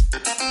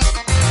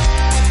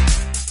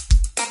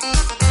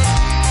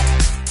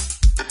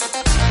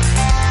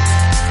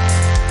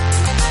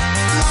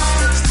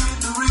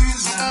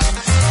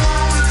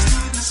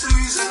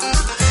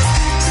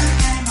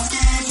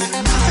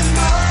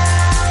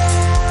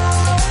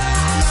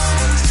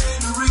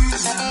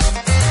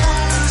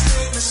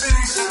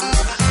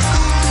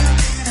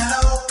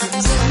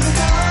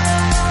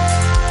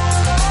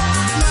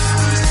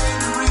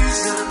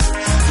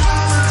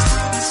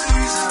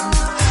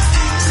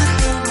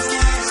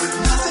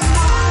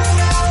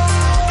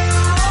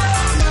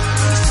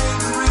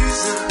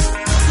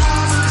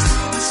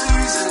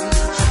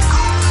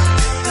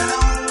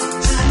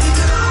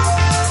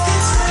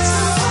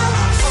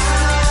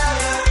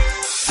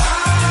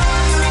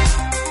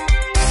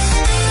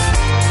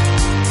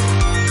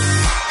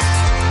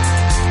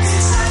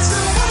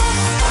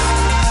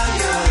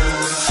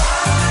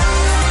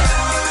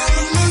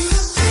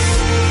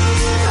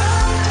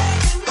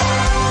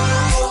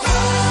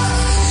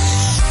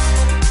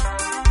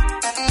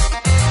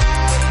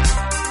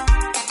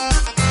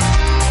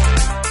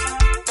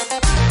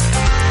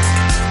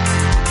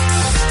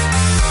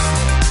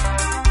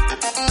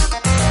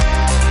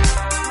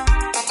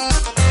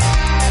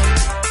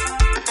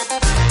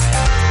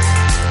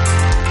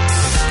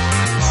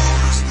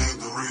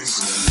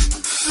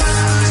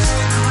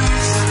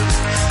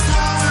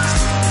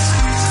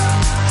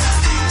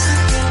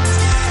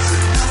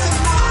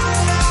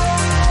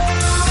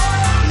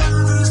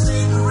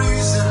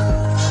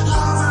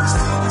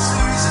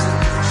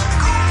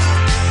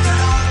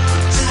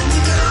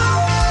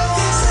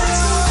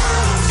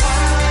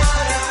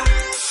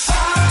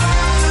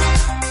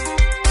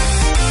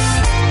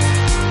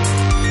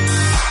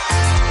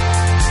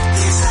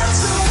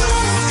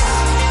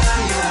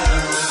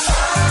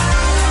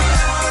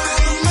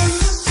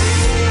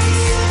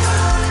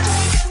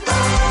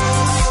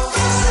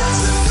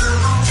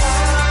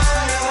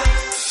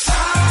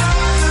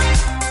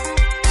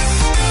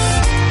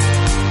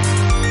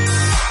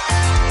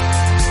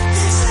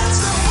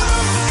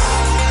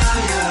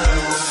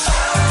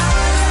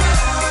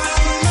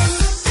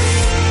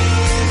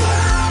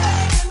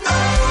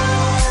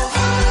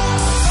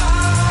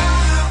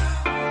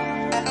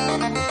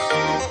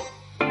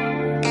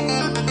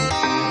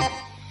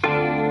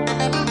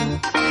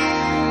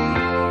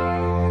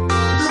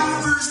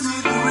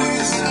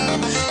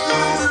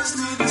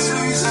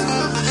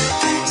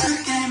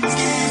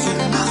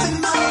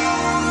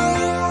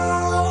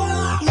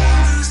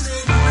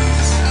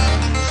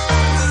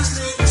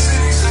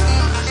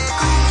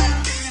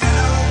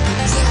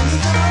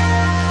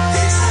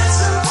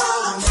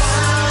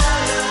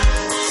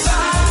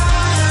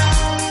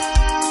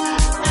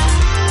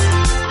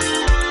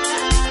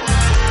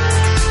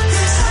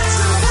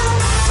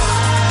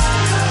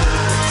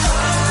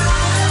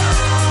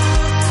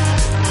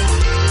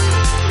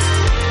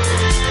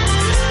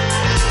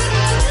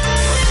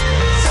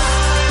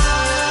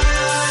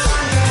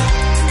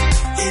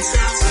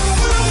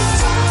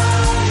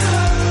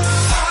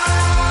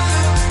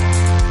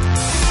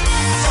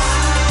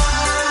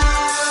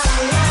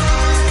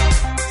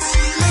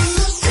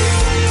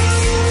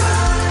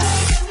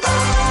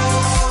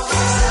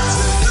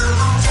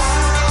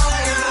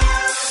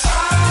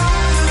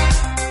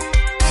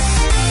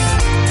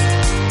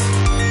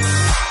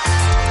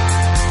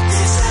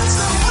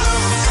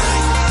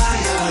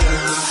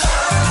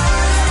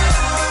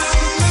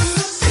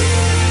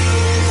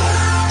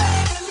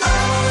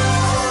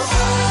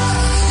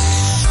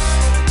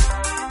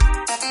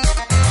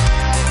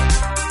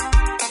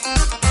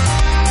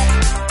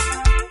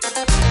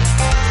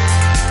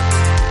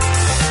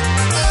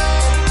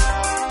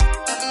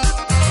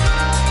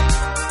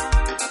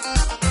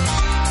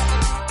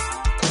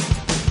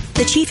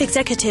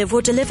 Executive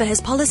will deliver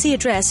his policy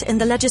address in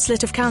the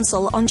Legislative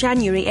Council on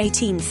January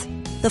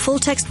 18th. The full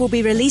text will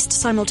be released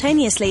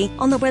simultaneously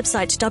on the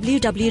website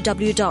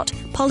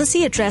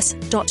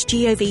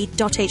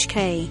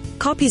www.policyaddress.gov.hk.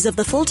 Copies of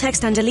the full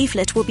text and a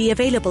leaflet will be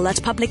available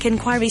at Public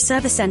Inquiry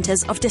Service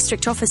Centres of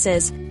district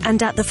offices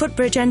and at the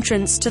footbridge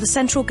entrance to the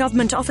central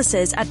government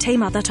offices at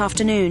Tamar that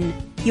afternoon.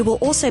 You will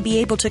also be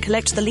able to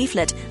collect the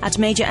leaflet at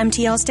major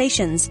MTR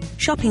stations,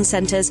 shopping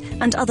centres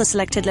and other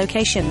selected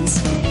locations.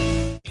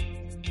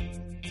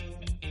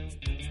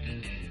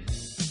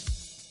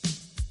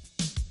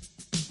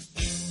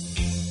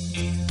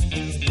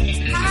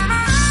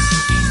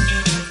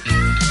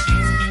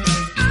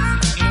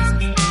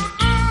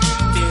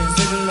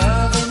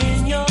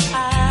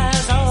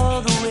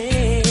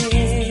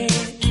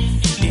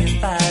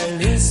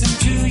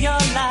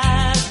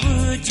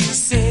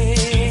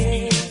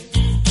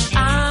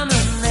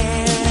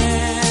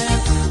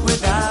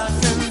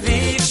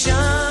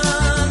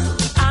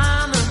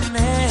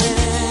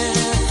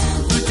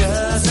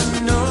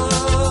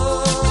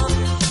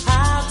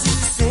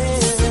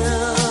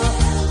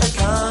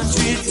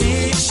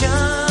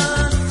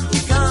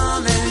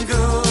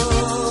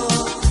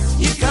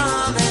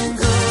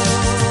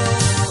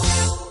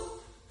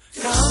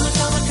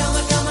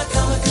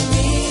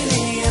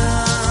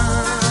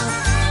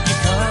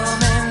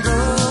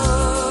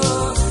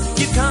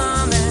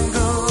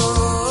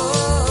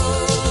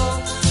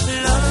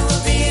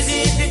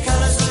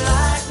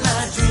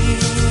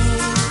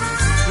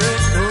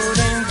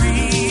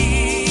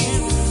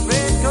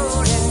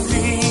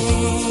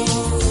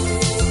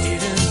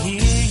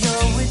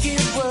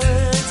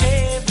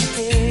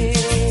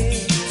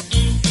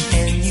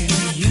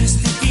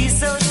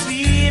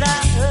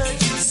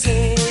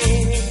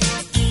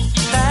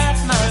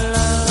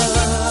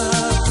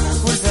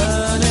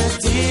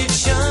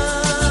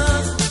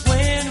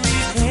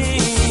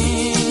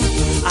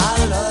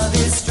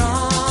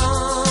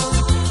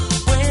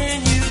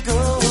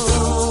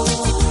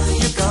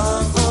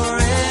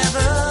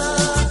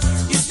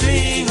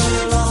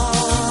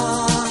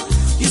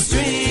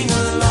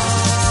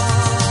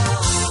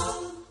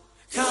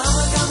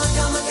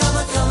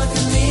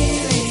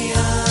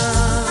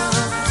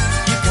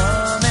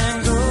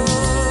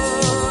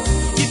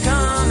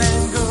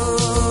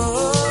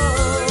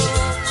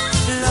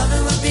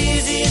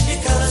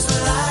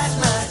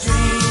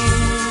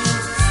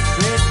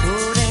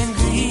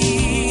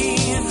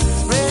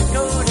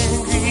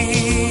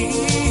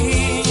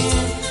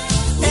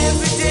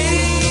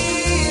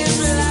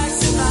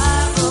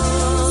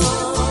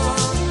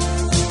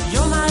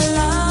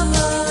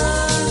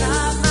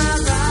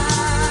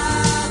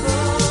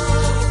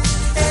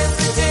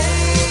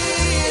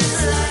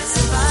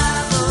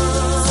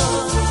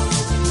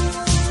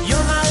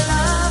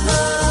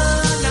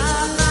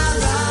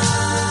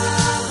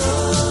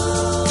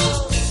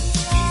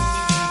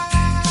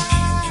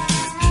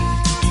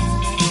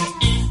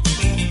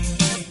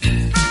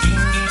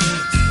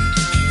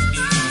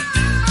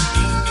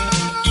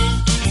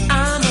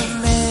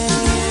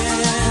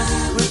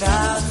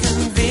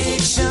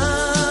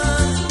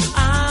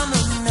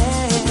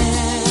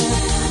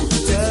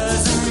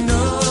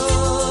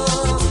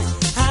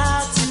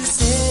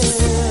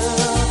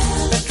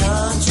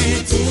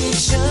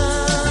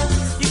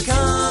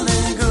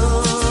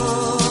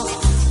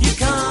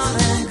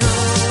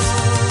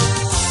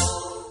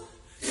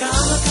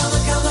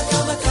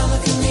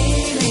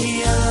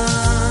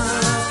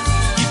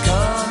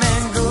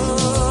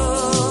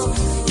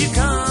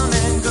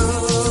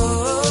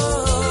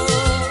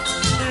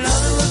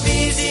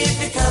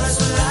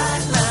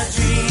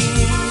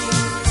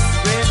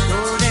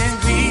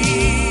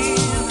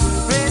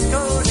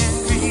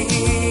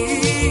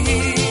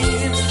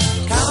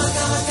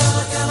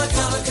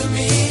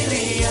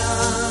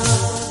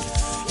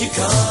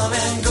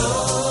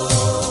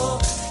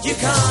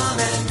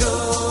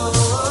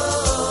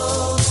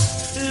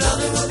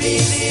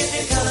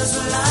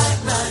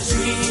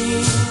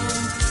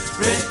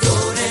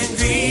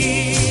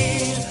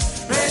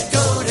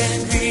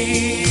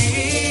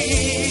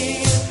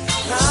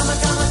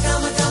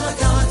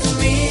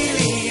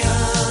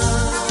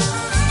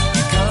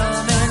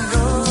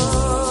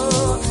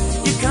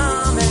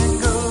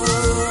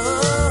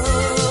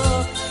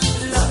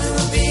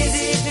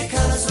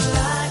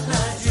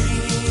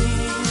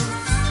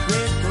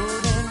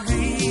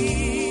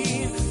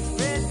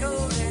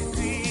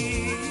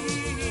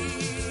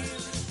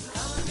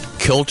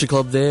 Culture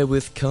Club there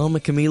with Karma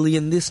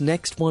Chameleon. This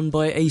next one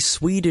by a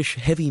Swedish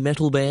heavy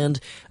metal band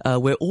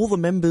where all the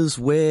members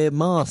wear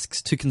masks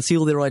to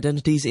conceal their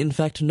identities. In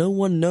fact, no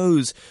one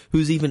knows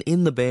who's even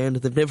in the band.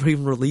 They've never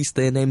even released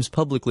their names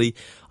publicly.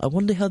 I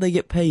wonder how they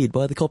get paid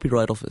by the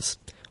Copyright Office.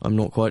 I'm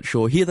not quite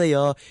sure. Here they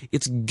are.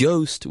 It's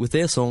Ghost with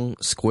their song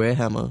Square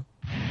Hammer.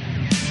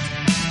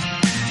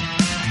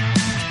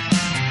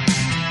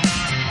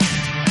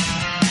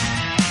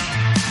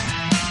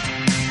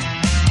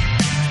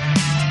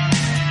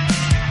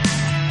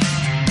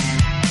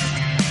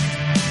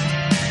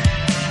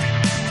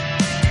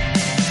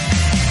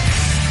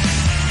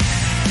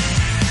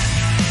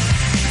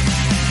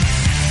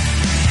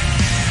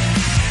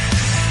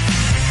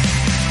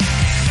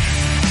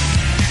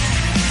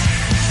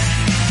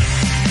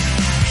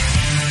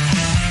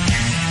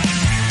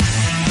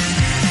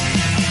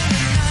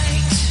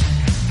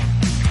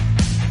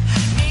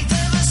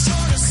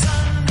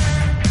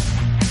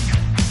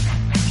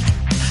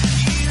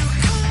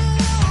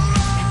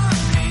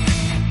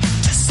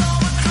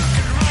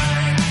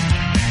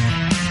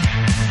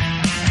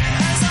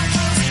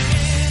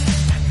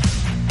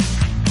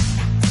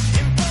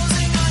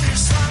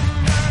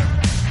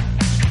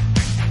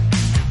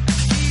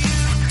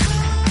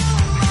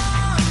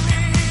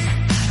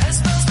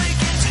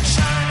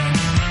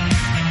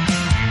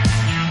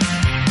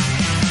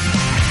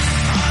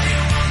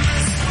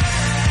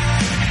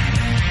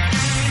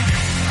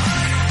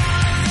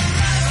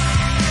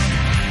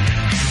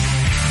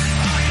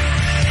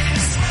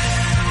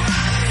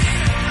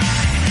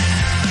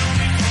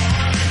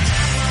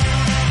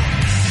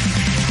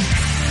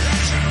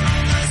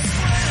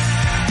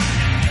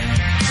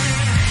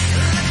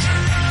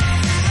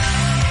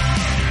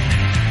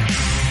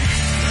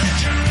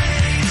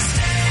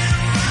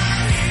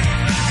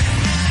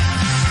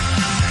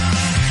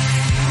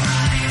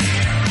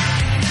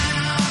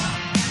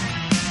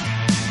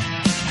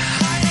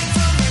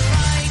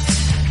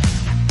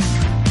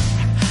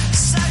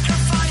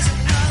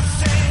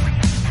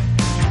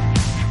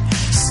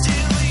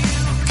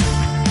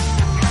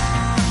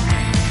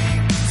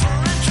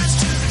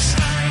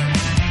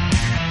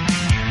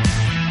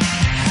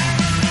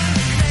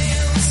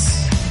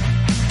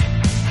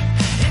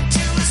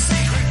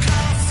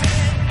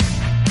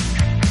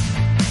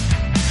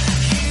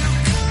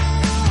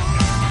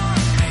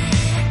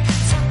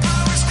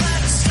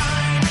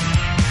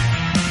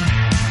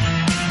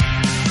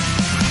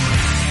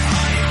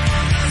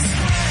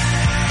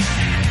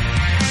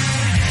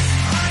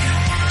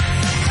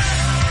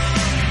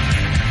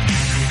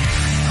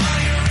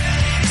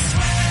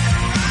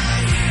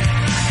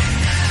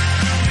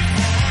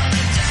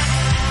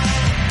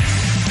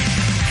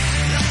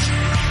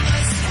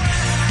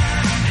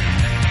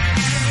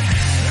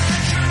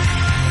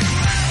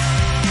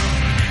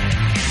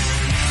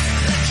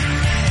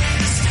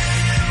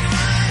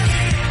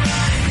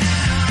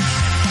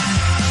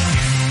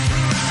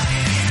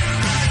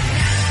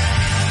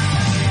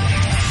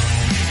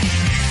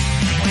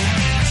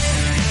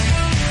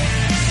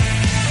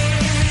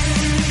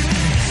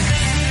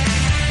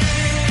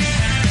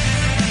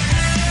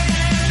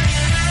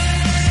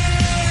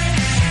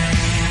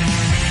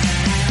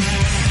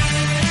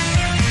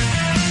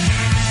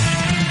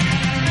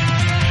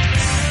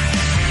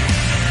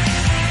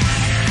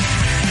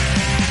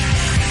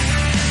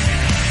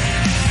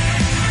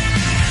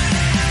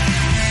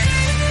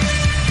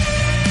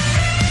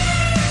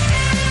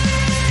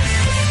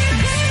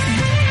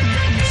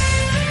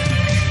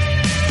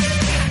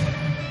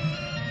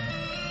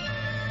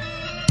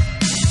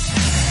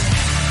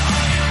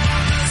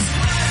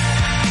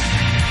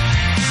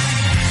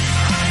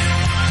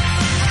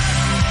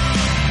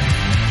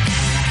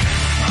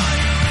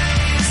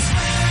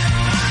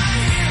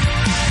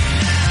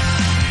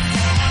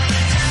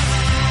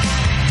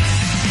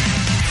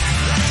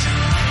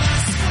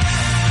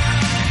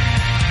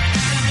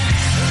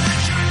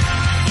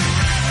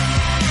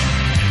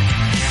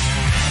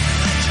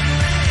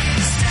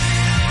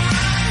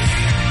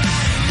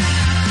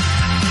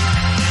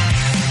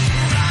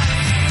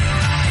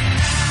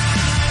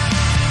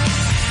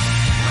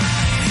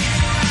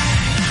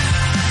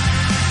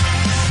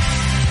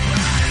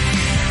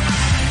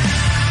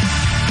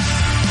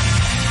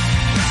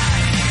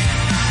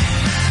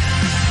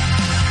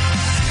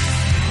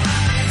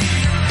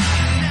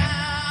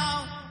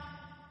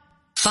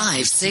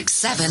 5, 6,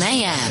 7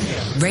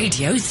 a.m.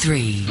 Radio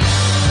 3.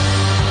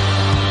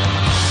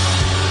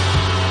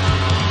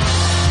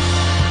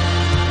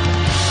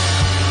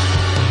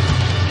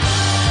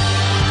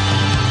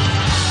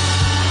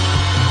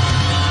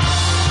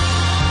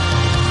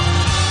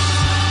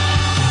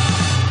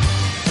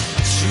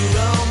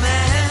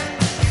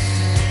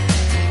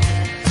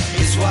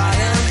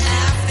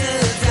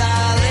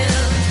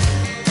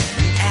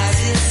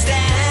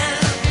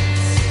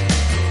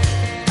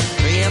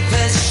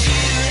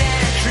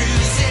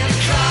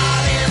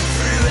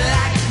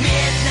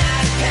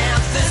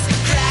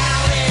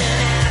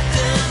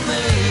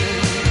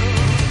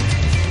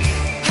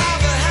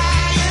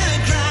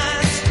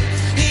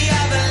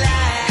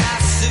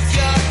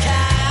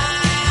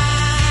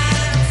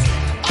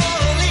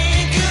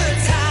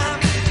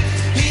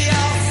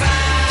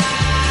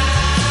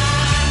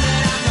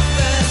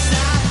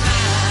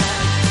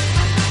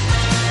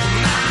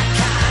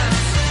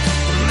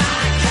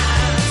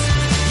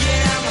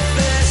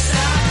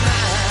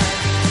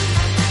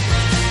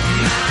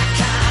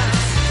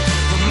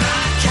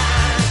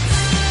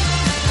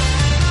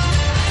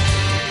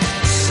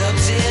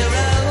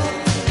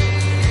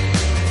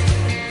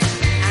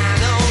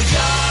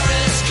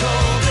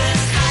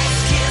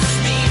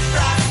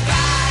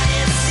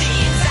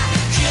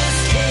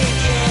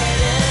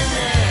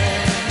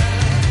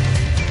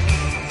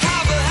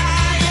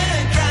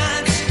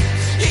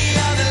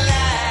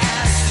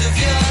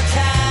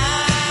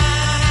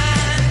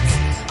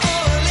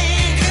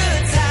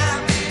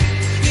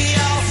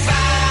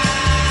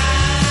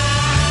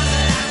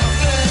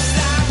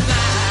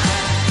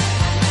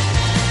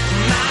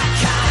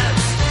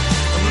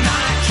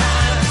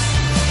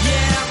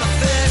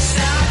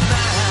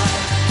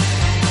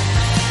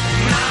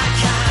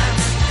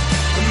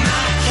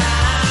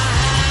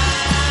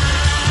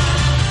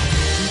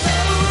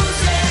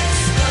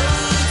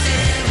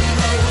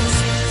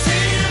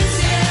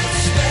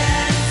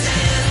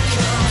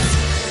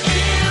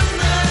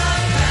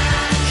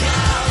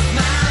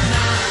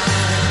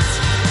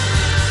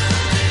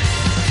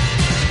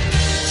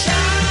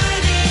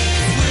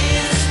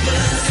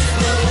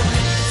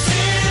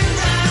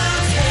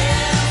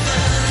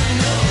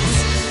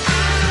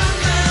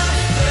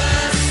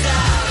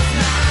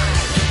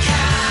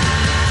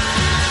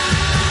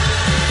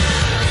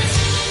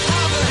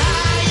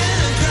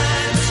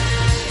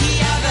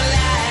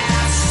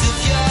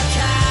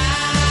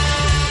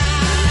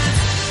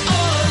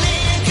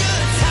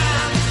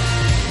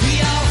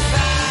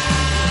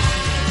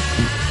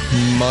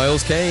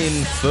 Miles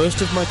Kane,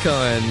 First of My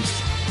Kind.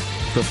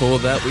 Before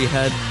that we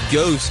had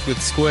Ghost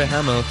with Square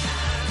Hammer.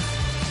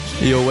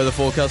 Your weather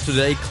forecast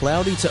today,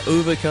 cloudy to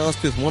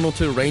overcast with 1 or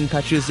 2 rain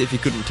patches if you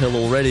couldn't tell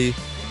already.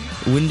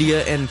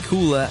 Windier and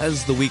cooler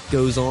as the week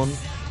goes on.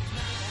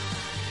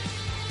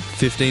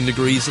 15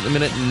 degrees at the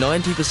minute,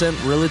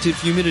 90%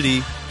 relative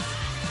humidity.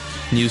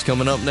 News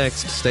coming up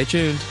next. Stay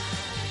tuned.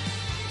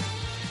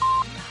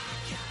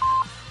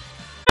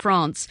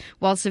 France,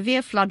 while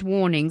severe flood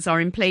warnings are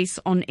in place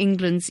on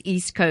England's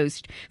east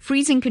coast,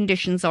 freezing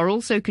conditions are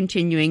also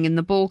continuing in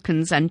the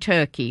Balkans and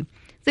Turkey.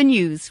 The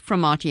news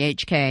from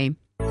RTHK.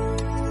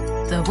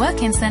 The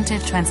Work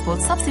Incentive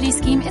Transport Subsidy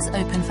Scheme is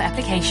open for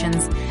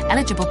applications.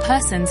 Eligible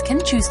persons can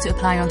choose to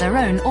apply on their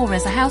own or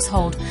as a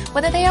household,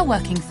 whether they are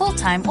working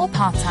full-time or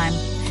part-time.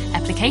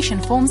 Application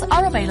forms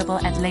are available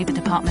at Labour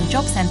Department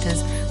job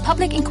centres,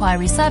 Public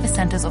Inquiry Service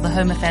Centres of the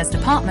Home Affairs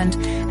Department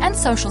and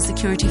Social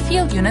Security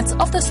field units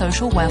of the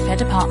Social Welfare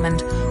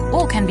Department.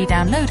 All can be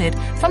downloaded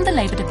from the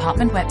Labour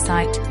Department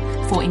website.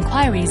 For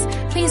inquiries,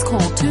 please call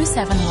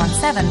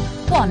 2717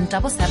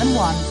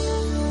 1771.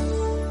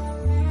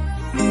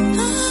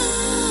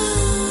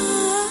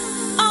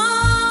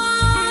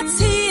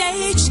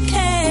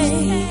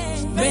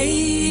 RTHK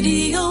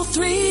Radio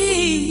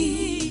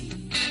 3.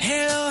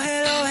 Hello,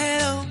 hello,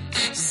 hello.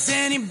 Is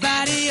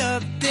anybody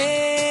up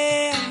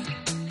there?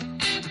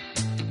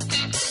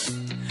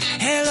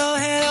 Hello,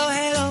 hello,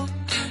 hello.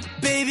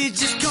 Baby,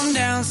 just come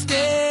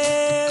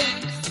downstairs.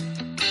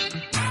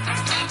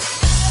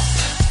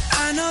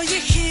 I know you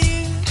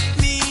hear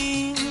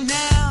me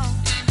now.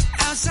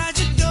 Outside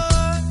your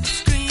door,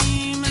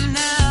 screaming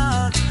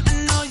out. I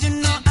know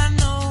you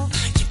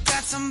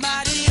got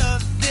somebody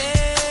up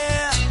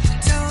there.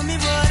 Tell me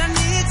what I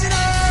need to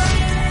know.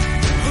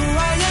 Who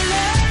are you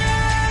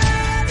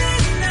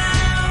loving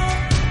now?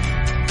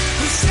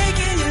 Who's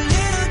shaking your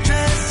little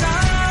dress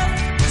off?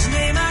 Whose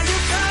name are you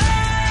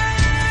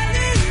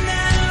calling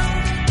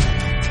now?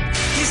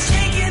 He's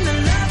shaking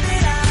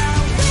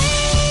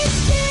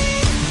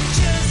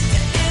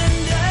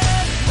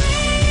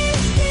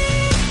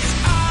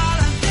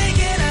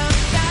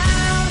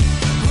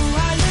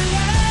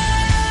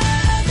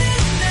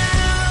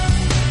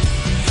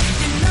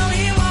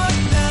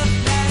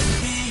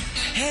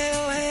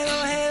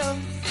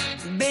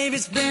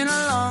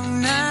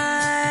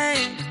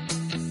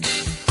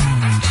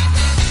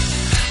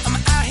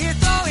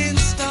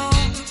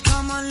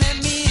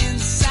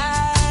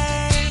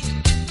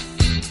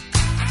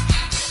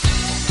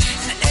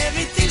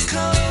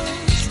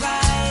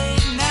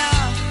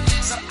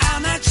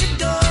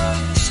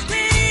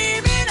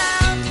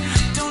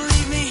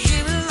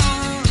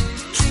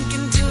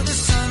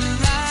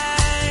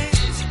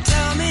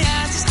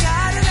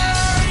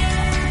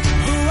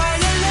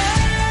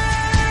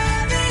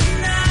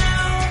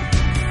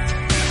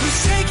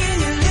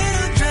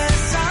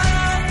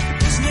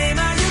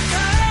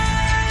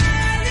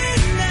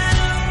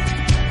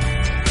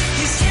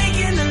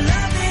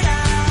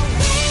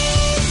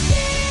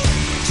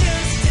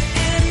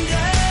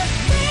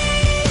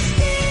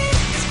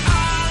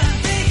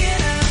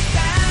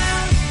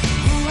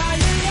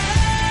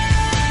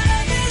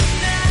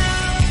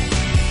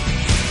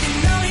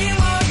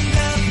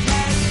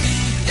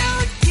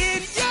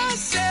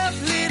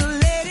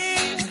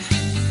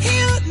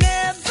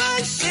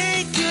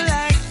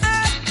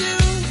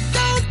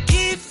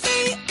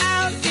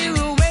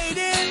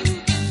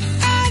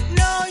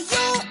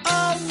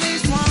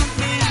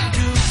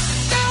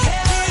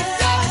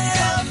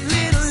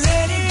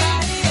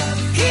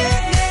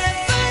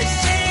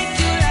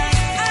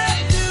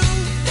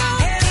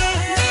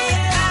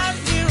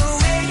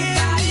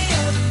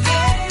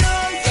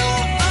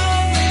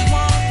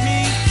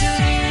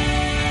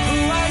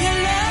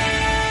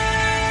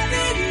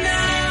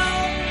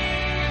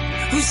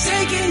Who's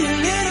taking your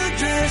little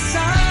dress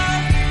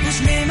off?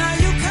 Whose name are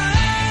you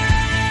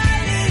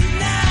calling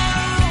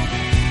now?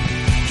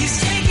 He's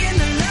taking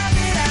the love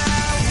it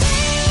out.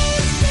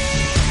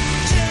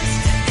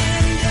 Just to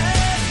end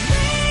up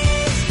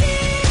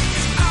wasted.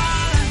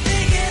 All I'm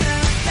thinking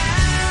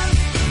about.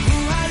 Who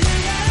are you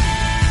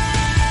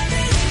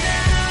loving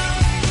now?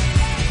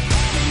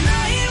 You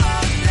know you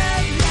won't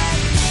love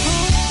like who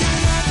you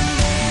loving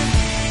with.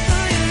 Who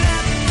you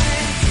loving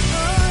with.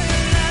 Who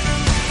you loving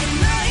with. You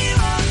know you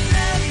won't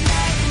love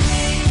like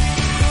me.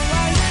 Who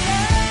are you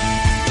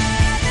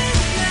loving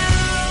now?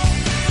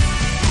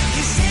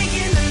 He's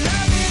taking the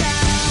love it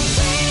out.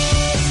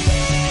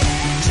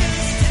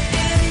 Just to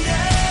end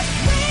up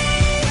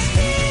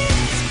wasted.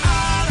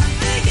 All I'm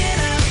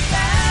thinking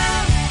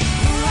about.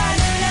 Who are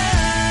you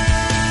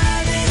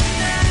loving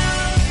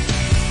now?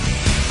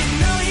 You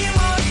know you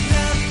won't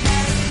love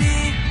like me.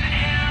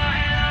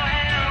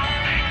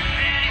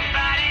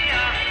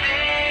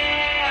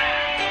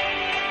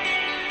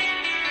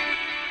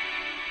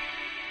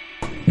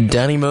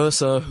 Danny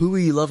Mercer, Who Are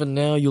You Lovin'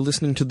 Now? You're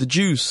listening to The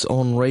Juice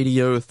on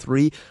Radio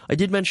 3. I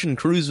did mention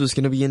Cruz was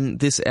going to be in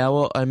this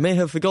hour. I may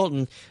have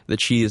forgotten that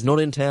she is not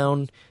in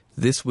town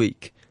this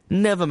week.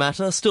 Never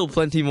matter, still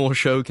plenty more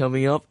show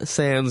coming up.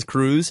 Sans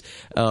Cruz.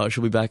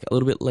 She'll be back a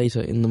little bit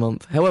later in the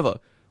month. However,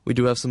 we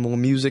do have some more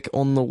music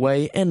on the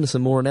way and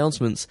some more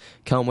announcements.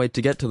 Can't wait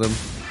to get to them.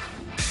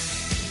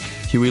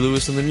 Huey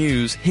Lewis and the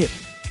News, hip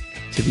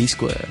to B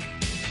Square.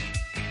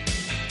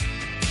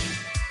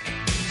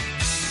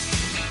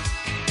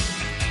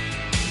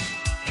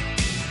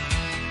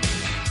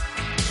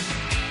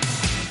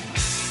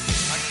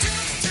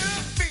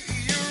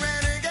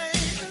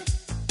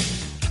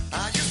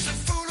 I used to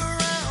fool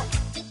around,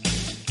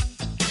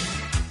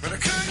 but I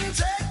couldn't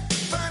take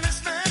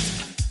punishment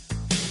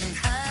and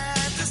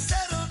had to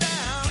settle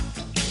down.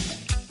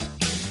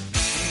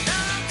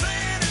 Now I'm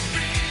playing it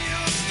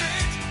real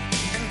straight,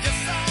 and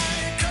guess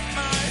I cut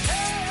my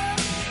hair.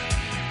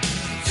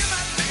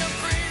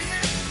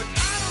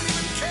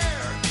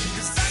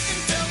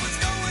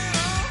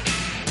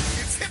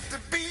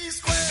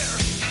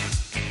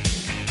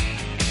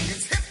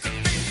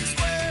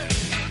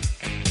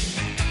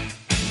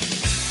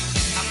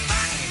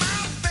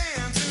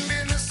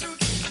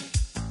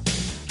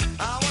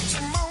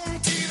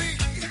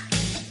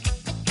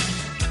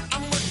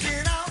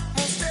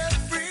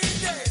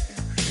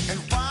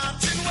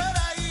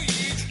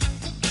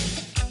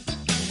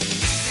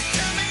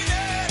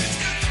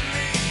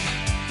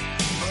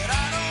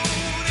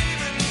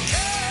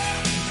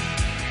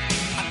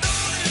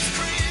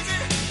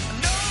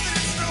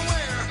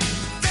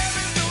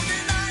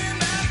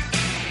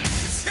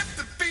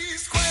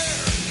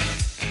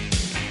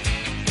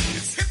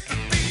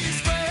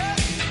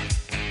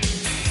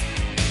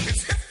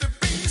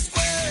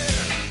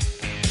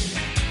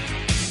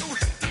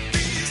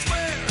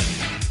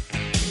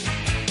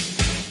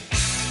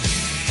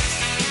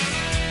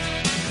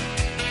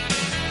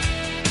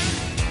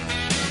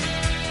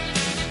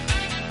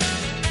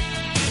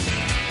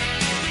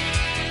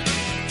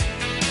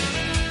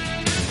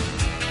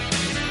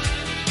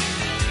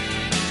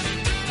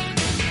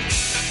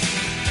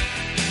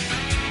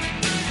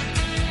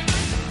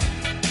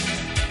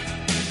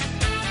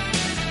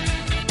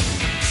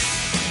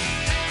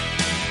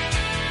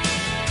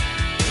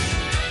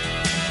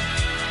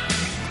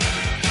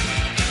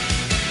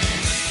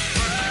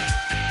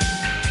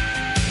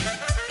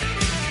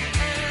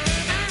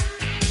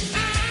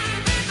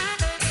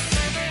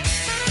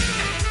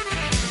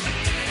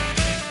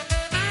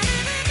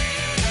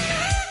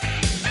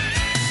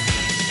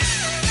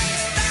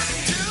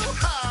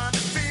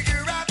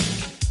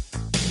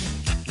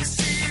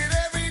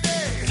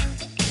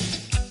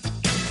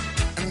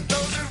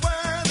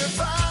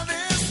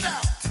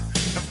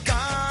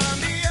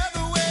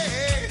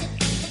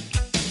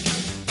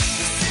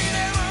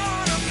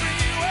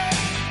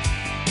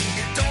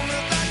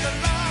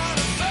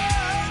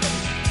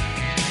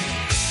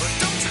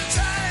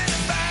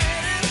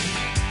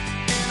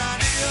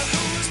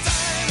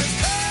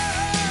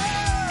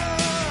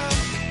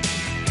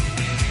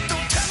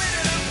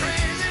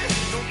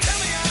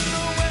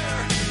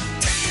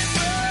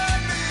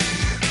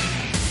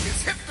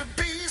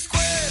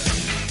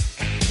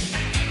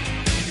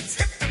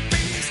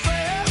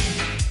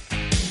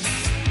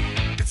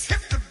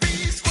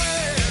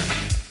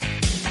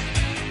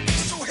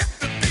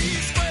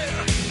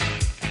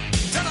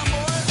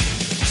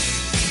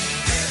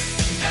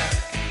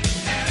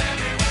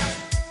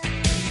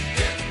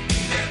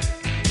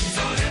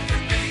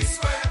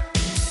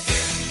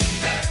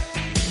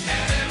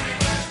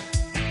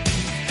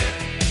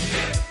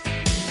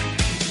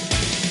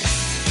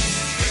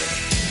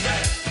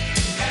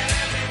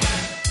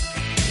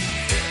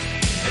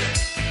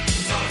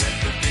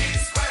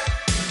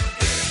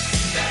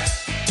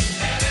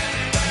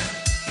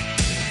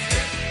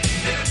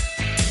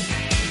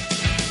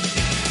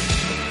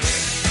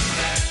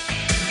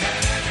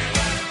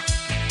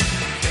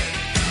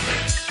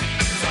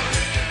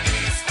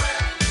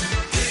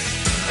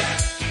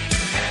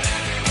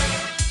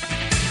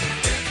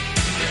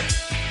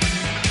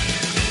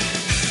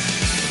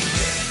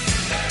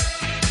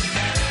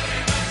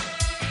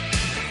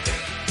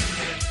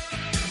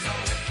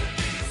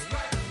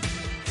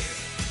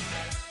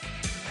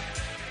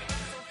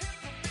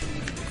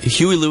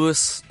 Huey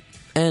Lewis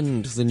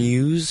and the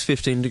news,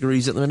 15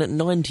 degrees at the minute,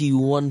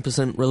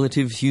 91%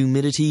 relative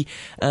humidity.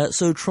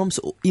 So Trump's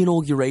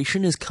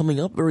inauguration is coming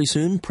up very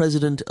soon,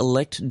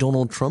 President-elect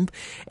Donald Trump,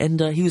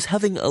 and he was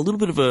having a little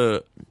bit of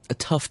a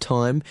tough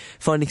time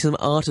finding some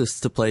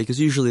artists to play, because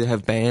usually they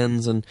have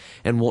bands and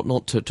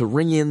whatnot to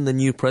ring in the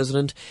new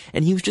president,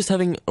 and he was just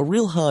having a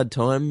real hard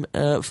time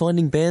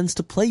finding bands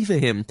to play for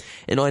him.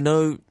 And I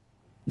know,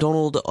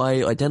 Donald,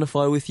 I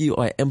identify with you,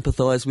 I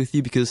empathise with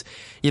you, because,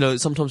 you know,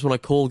 sometimes when I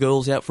call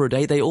girls out for a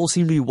date, they all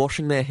seem to be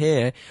washing their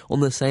hair on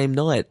the same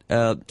night.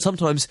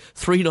 Sometimes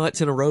 3 nights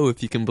in a row,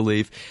 if you can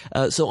believe.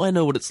 So I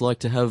know what it's like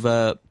to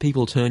have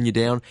people turn you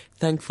down.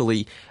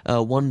 Thankfully,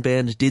 one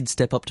band did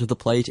step up to the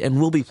plate and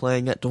will be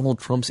playing at Donald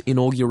Trump's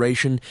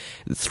inauguration.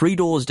 3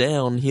 doors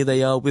down, here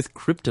they are with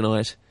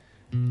Kryptonite.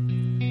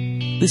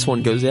 This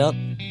one goes out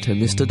to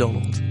Mr.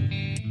 Donald.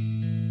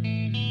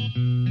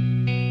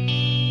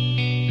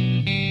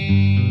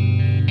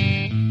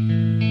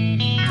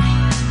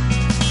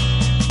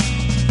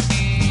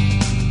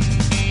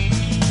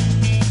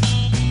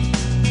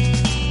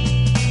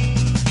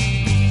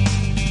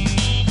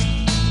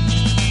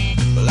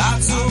 I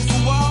took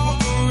a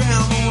walk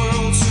around the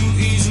world to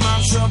ease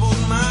my troubled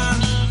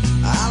mind.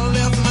 I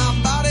left my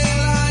body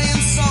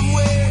lying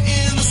somewhere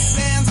in the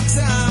sands of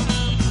time,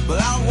 but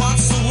I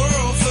watched the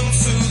world float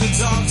to the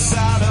dark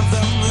side of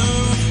the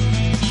moon.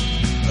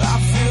 I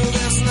feel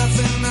there's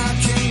nothing I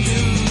can do.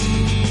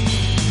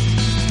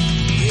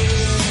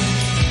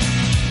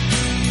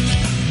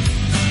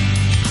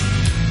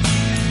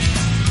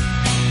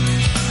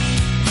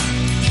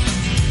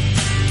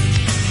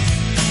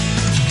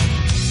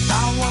 I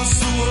watched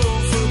the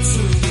world float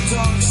to the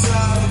dark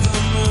side of the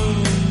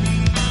moon.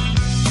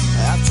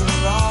 After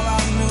all, I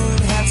knew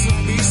it had to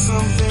be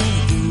something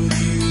to do with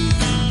you.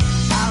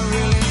 I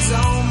really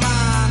don't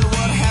mind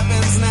what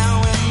happens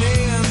now and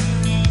then,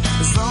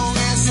 as long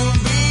as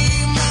you'll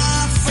be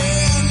my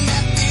friend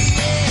at the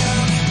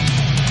end.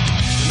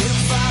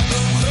 If I go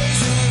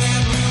crazy,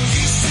 then will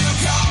you still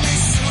call me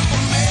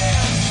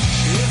Superman?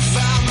 If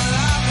I'm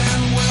alive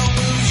and well,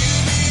 will you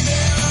be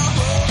there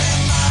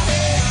holding my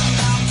hand?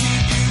 I'll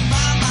keep you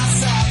by my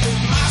side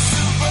with my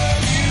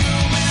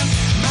superhuman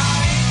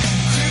might,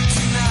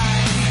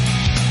 kryptonite.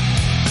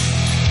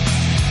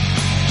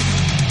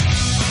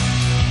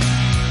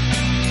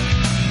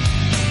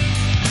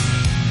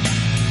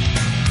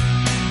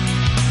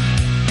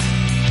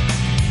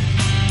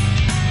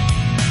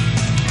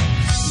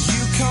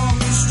 You call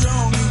me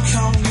strong, you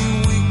call me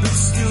weak, but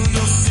still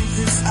your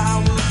secrets I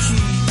will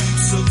keep. You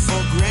took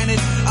for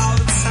granted all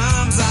the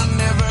times I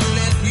never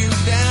let you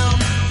down.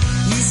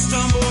 You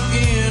stumbled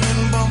in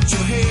and bumped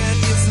your head.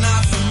 If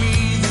not for me,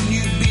 then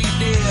you'd be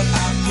dead.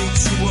 I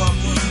picked you up,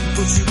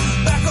 put you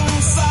back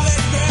on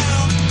solid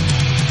ground.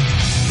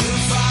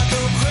 If I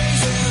go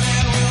crazy,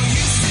 then will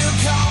you still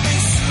call me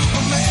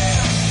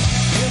Superman?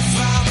 If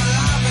I'm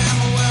alive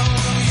and well,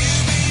 will you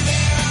be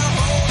there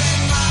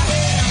holding my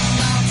hand?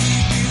 I'll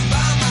keep you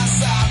by my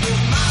side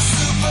with my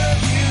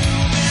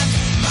superhuman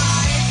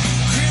might,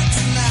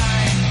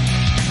 kryptonite.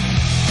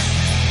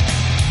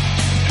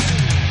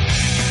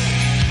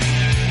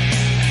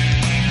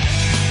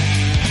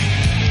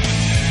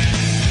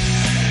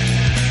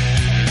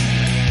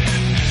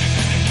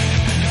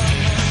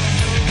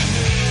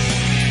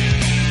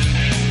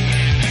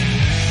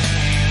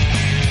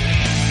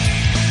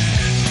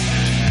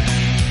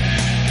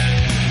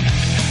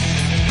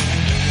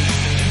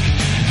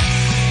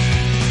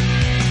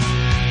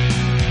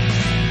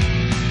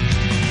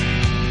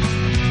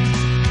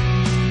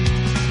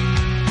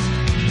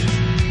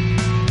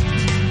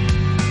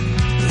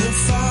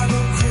 If I go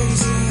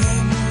crazy,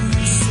 then will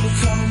you still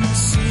call me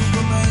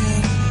Superman?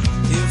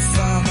 If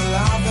I'm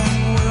alive and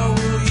well,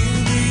 will you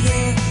be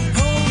there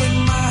holding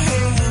my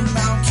hand?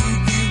 I'll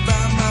keep you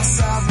by my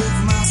side with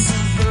my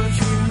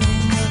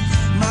superhuman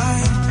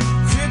might,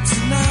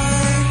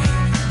 kryptonite.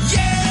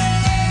 Yeah!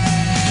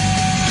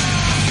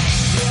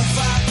 If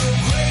I go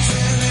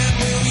crazy, then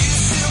will you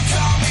still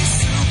call me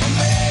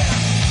Superman?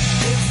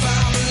 If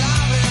I'm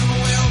alive and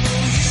well,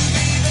 will you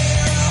be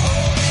there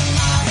holding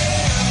my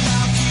hand?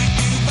 I'll keep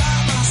you by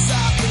my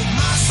side with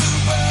my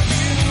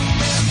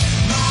superhuman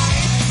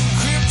might,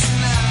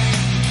 kryptonite.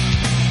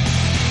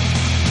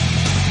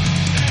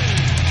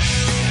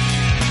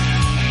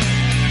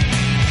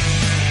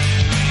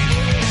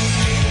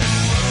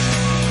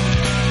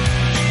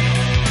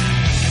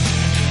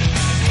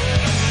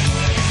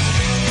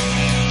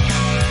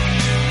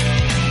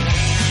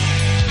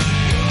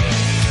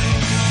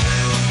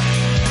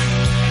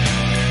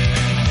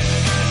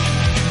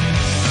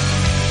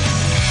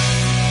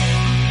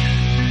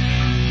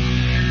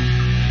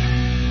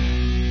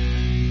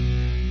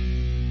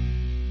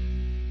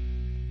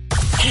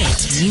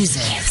 Hit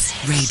music.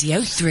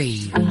 Radio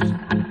 3.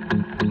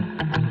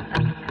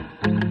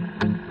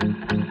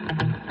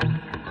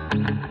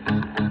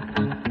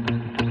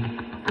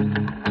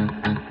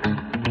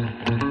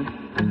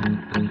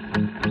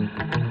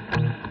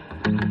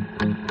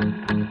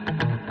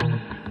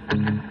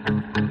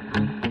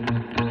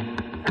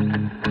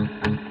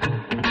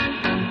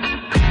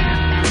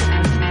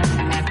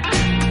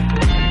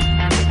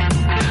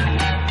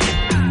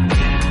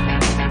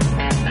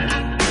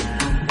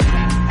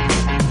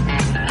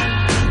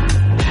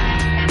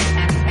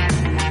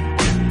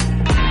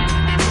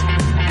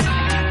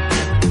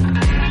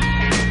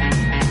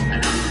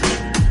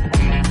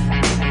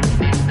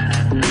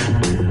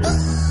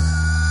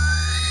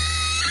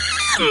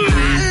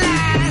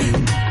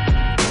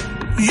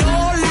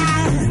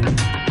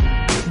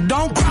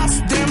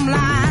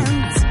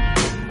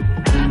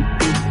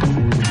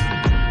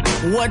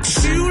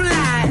 what you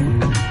like,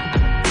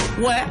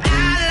 what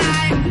I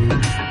like.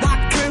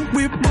 Why can't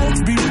we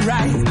both be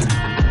right?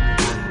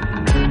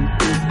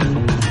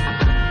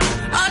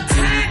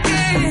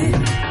 Attacking,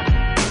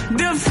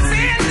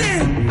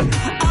 defending,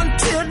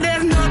 until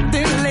there's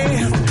nothing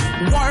left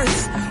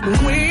worth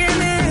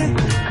winning.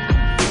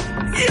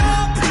 Your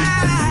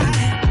pride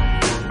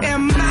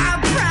and my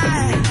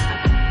pride.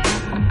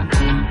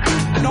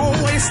 Don't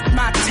waste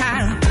my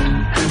time.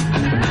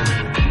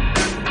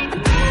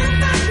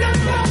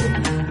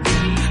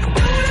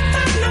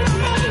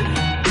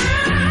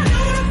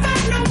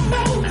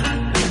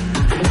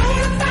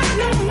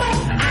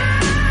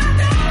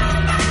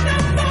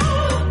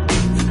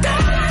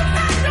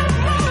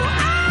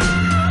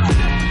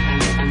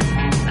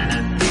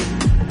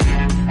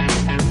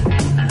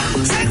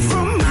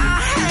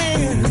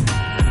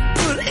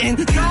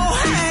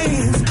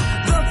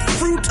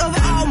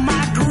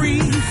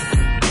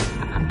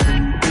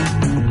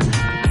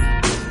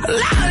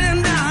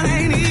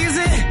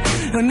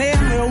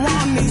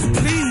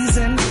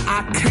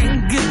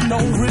 No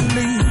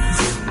relief.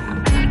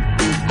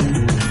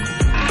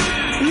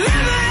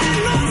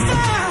 Living on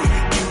fire,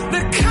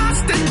 the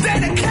constant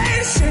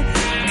dedication,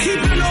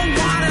 keeping the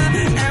water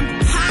and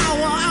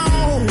power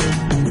on.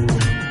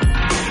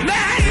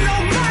 There ain't no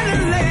money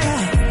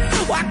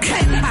left. Why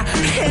can't I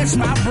catch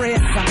my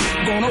breath?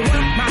 I'm gonna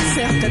work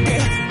myself to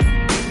death.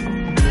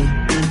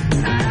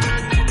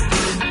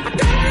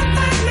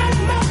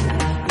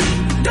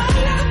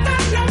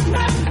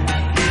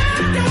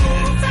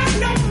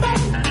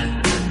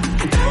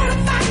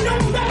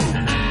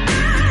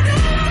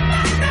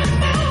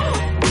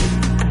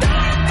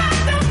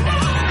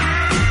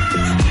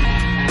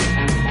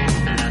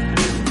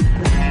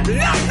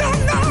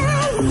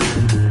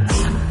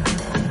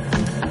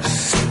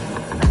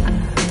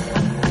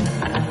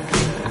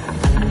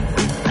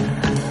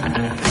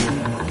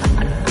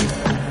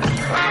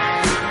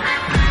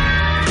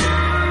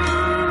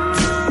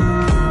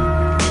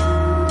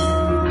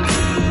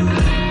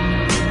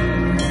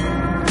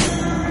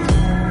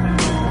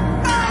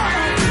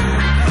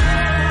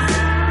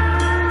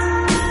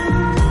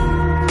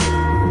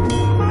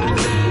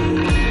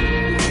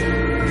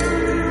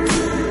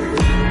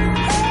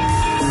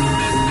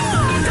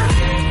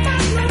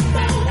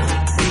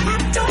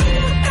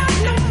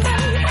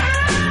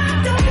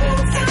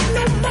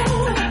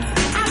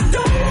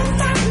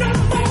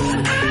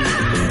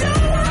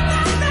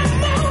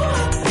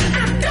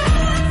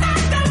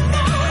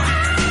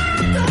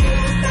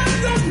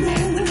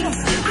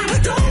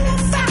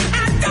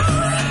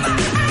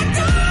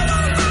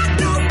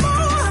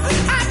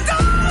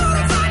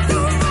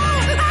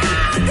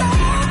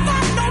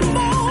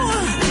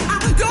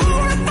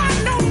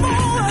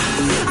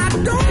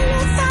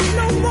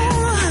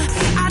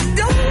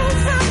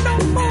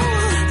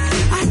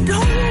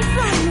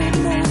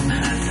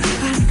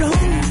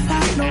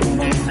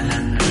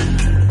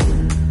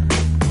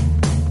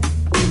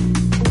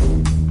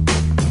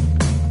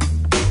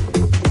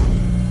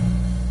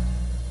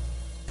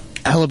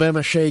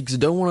 Alabama Shakes,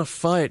 Don't Want to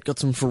Fight. Got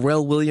some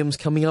Pharrell Williams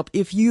coming up.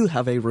 If you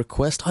have a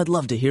request, I'd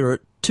love to hear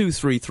it.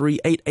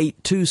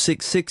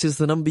 233-88266 is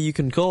the number you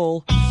can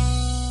call.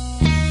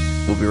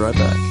 We'll be right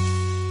back.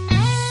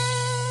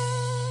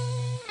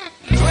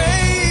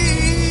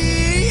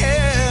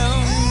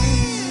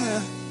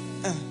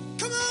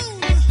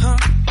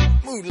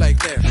 Move like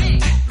that.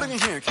 Look in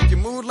here, can you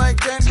move like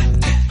that?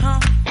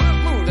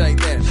 Move like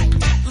that.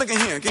 Look in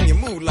here, can you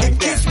move like that? It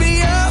keeps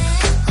me up,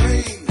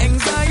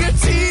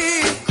 anxiety.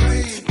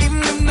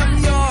 Even if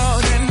I'm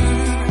yours,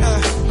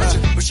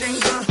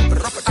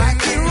 I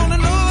keep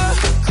rolling over.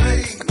 I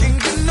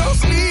can't get no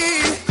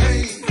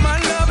sleep. My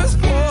love is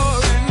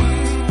pouring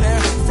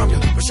from your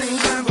machine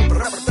gun.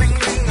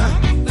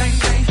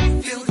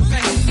 Feel the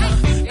pain.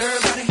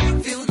 Everybody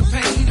feel the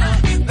pain.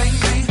 Bang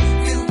bang,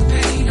 feel the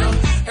pain.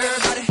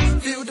 Everybody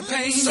feel the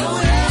pain. So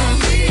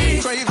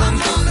heavy,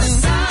 craving.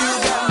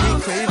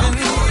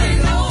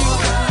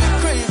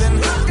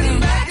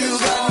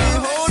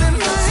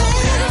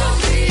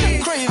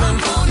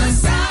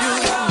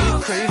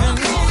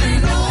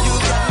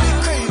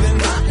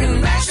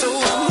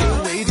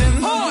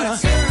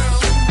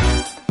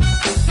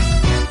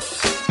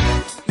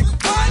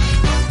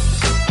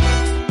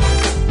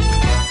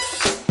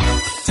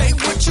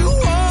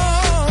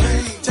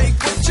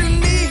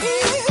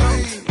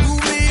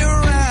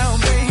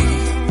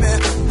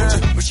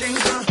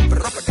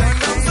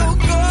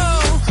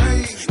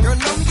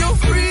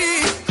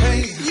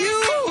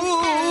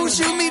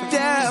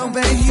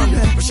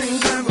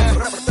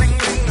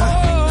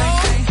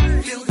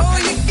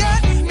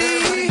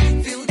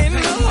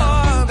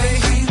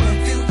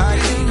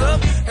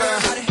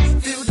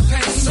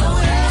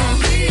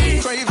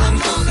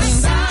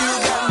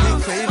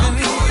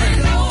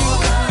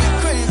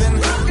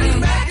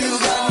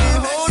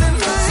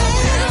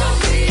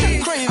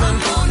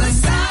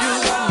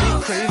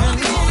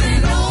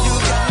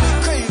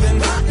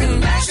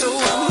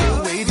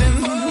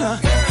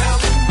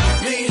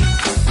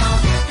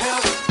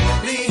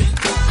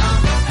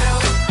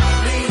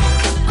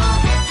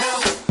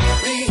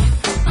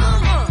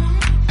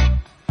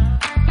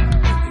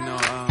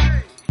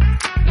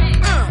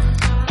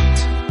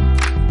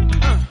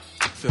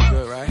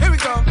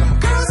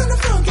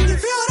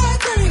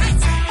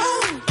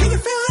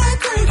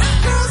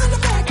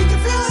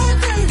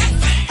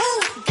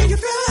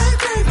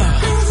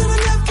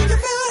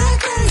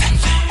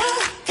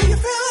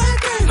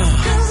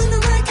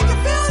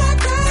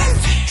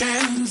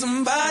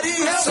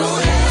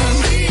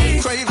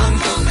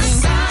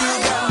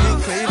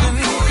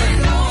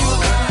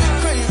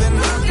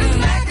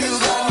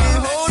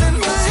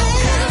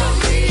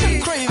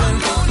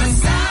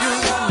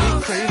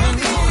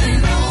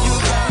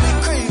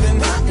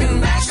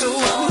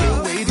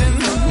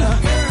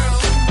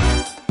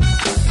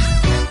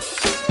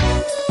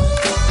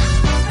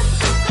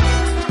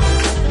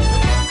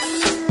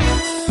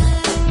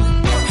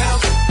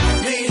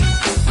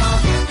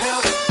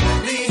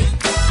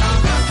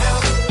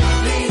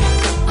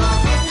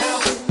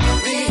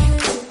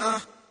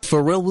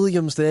 Pharrell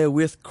Williams there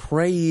with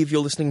Crave.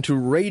 You're listening to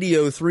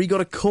Radio 3.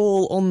 Got a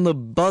call on the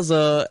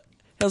buzzer.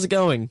 How's it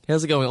going?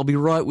 I'll be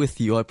right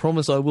with you. I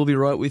promise I will be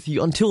right with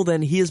you. Until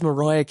then, here's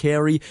Mariah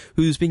Carey,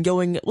 who's been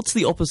going... What's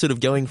the opposite of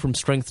going from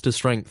strength to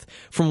strength?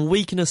 From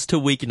weakness to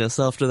weakness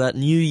after that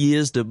New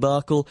Year's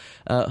debacle.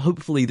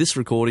 Hopefully this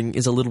recording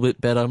is a little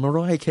bit better.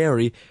 Mariah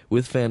Carey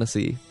with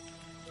Fantasy.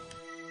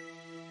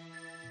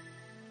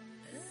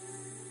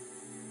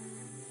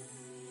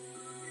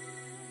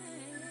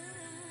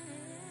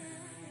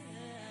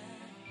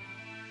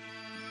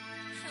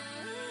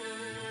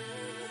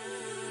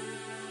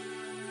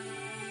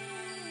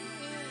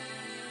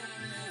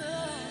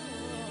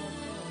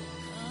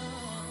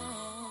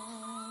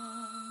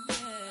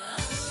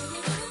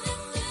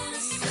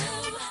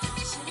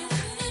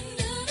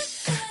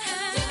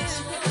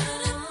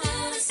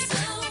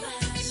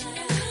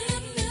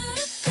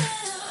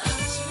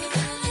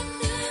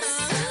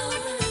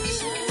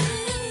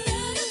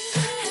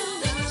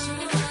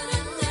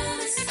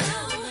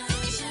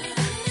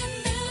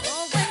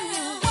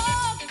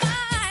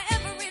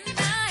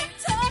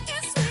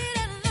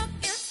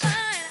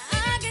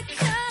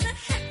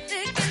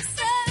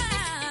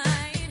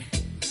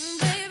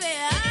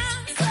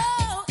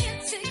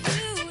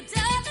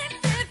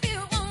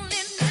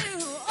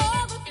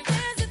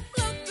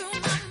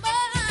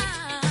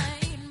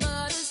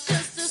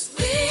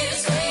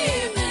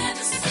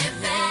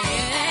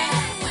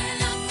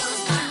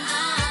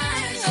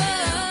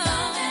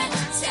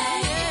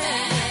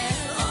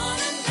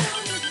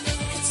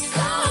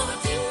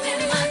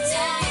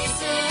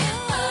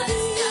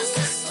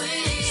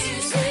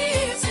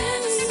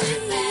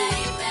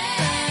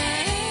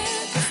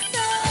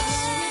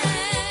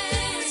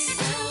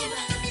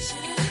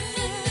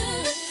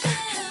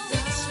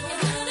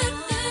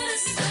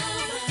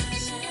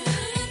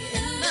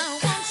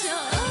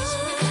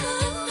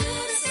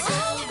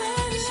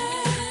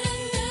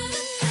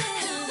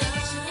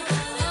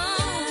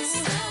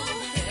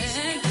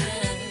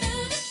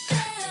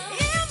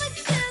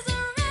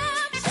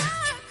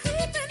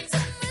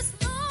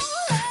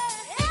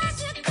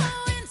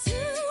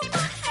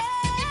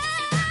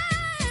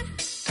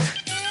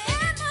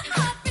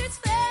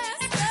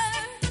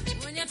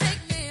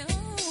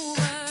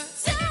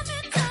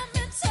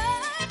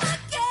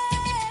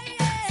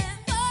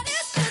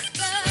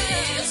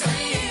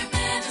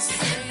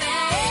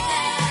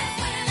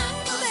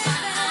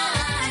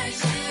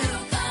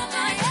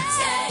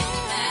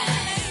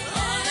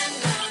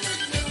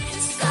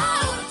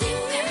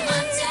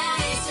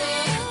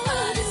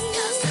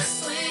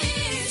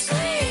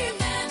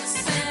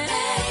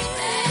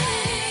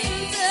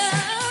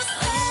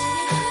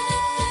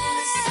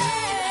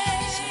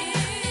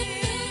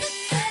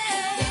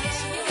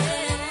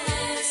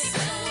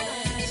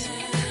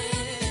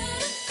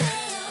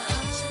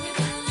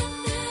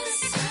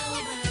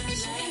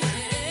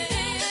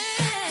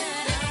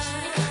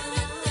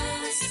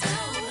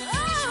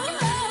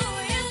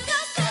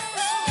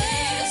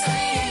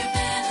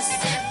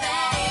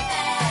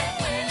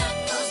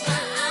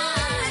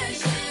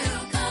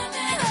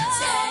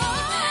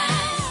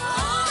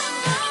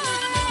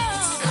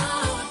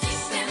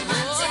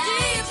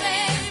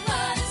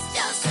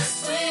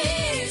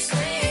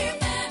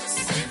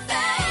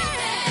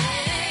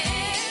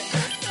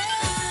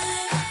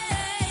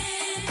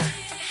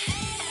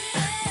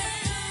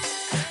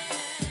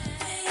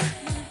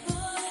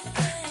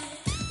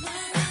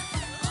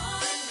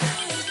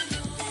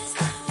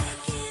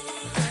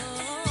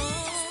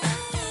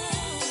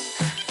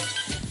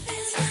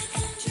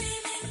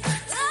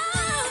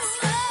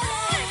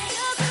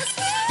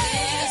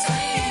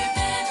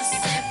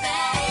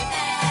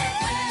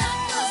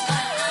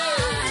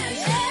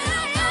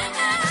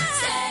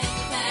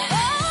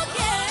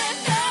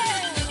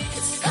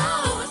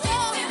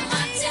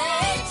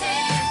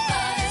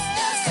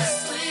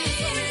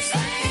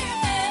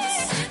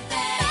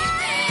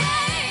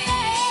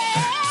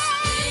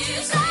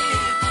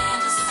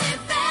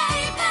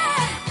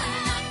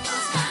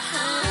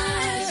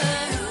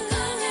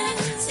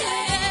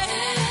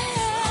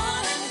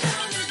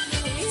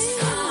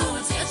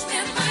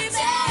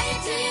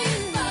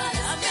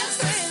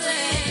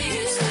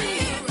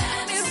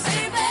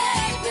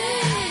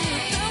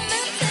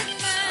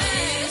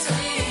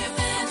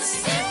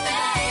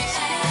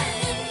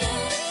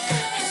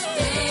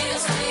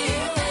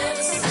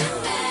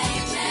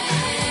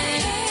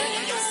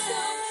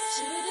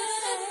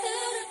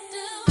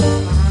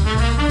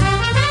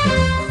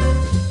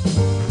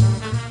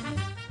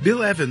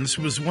 Bill Evans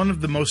was one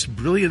of the most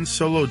brilliant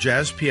solo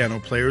jazz piano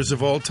players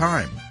of all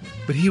time,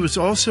 but he was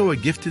also a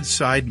gifted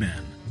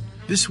sideman.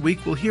 This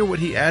week we'll hear what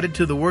he added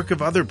to the work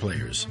of other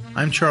players.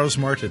 I'm Charles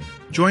Martin.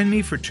 Join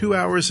me for 2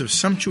 hours of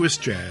sumptuous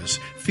jazz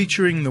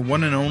featuring the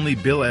one and only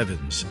Bill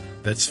Evans.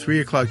 That's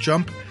 3 o'clock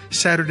Jump,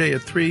 Saturday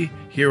at 3,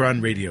 here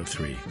on Radio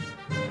 3.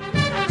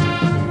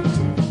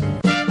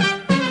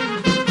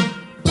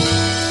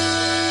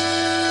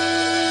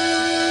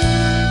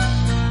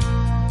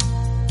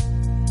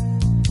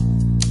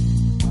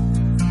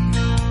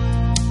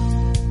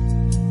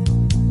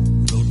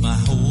 Wrote my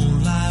whole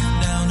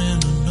life down in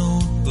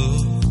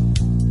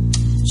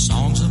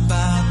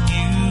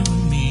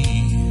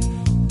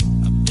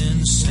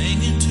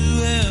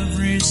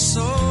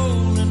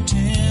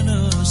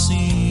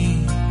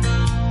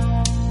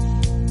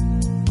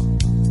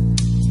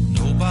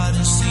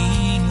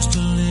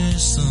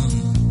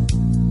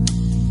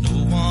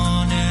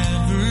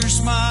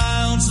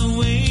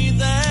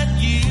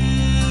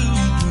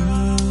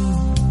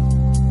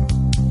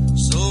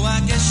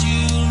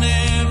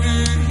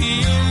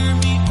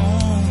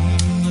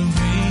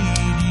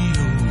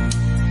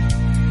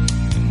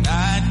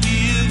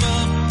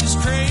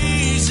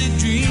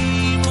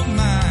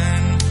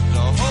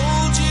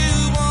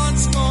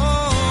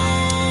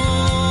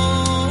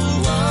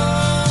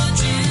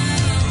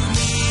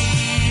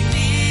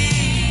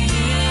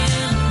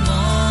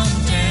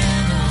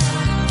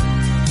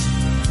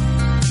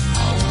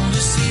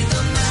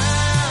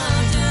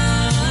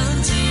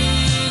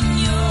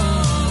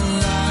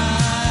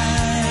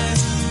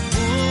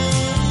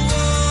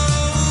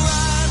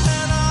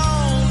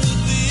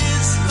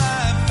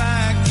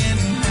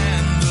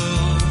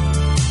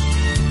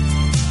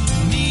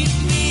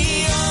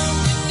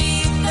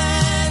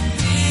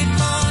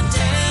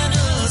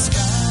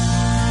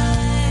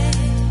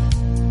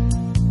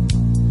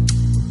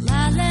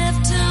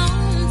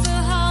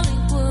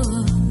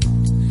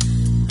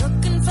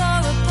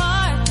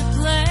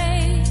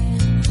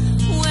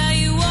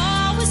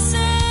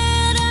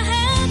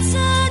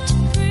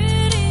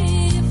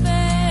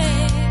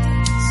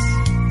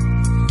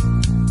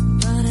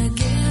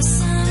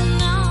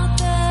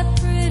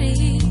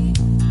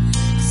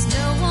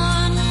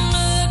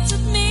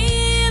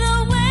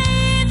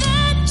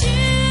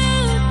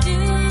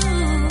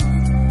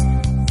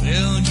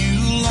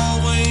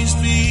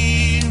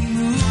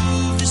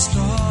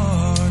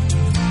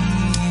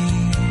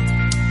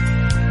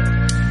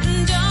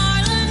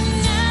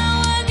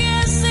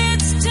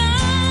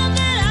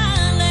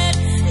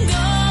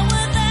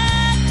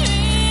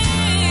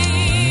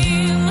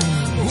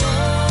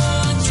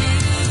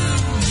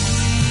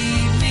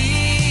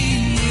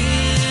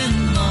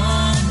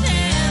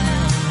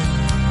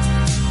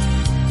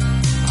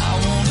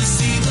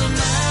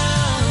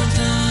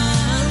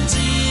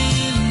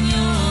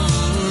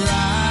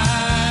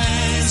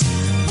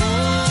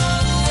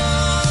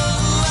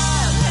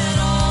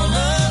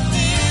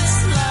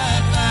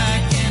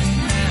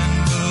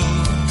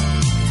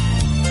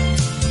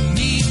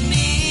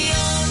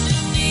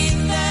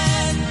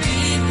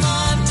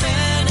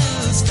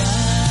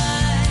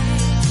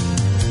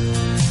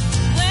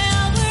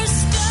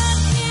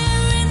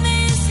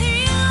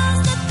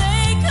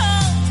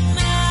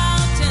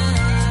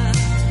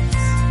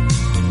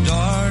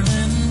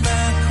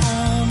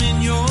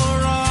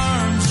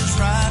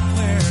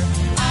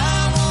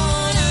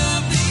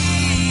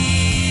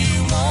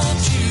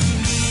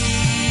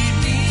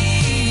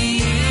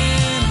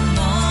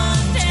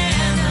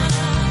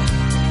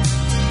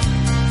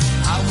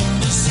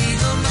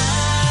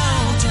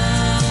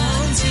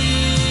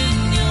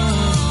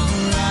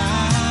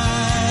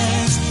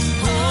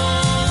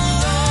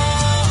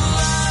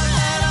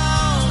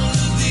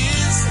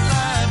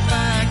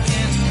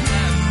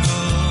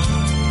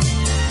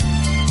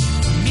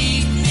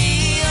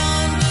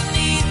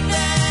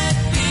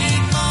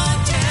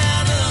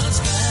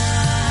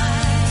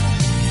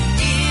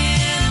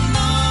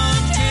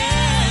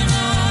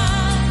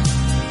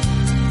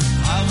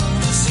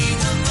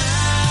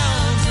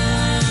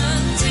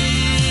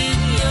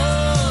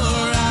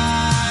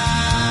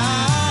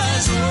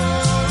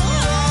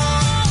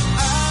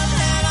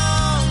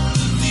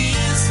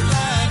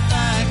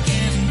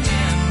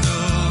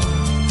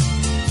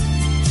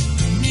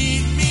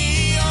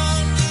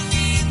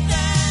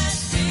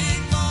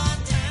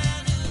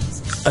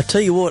I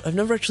tell you what, I've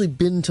never actually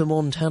been to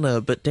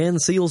Montana, but Dan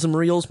Seals and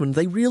Marie Osmond,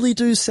 they really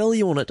do sell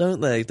you on it, don't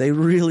they? They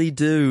really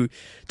do.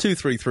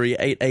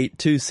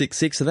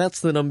 233-88266, so that's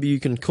the number you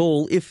can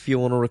call if you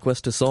want to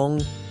request a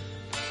song.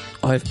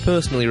 I've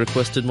personally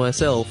requested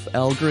myself,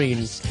 Al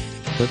Green,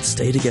 Let's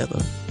Stay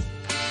Together.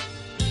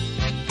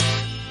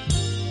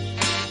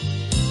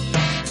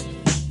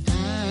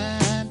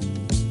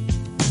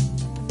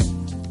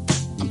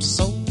 I'm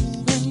so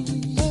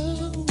in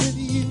love with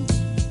you.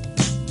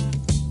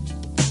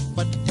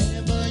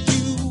 Whatever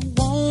you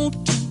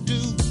want to do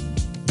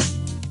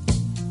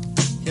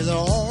is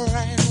all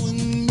right with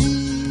me.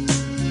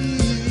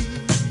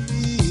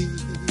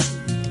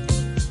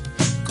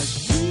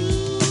 'Cause you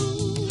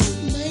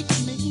make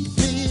me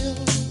feel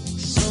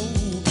so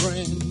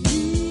brand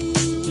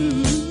new.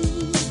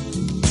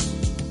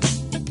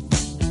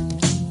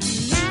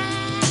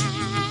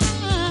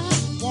 I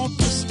want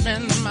to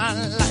spend my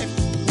life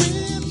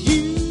with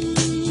you.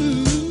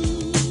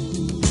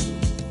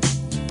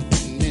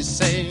 And they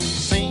say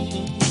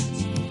things,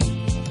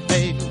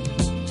 baby,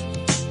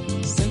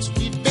 since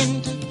we've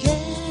been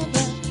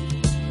together.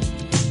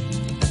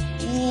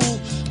 Ooh,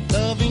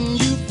 loving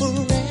you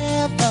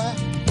forever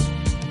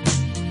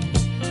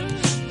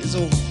is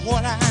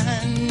what I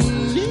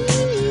need.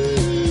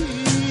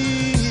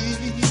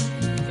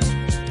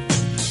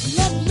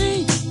 Let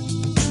me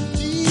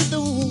be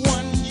the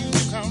one you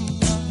come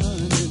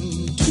running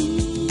to.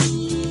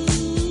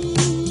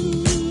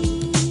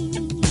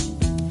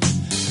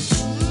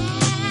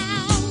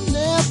 I'll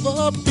never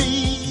be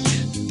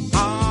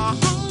untrue.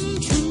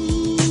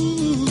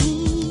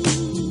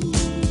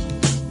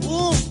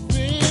 Oh,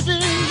 baby,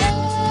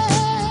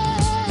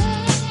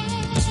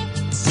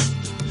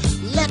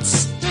 let's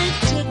stay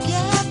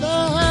together.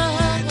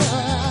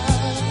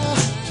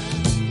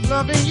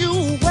 Loving you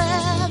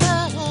weather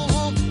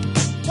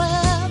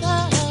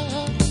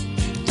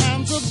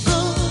times are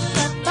good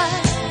and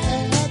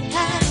bad,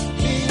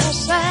 happy or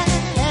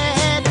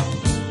sad.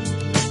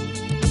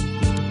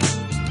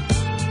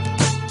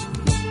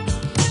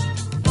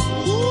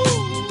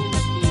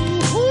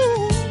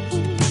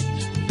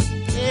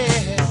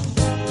 Yeah.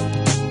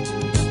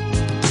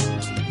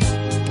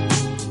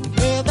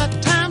 Whether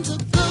times are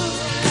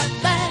good,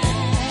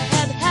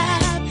 bad,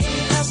 happy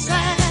or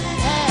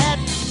sad.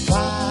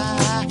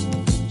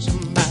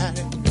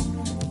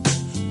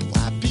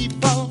 Why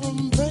people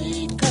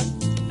break up?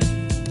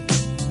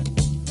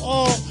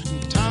 Oh,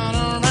 and turn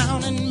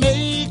around and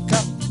make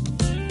up.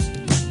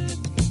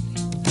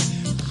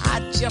 I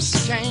just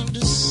came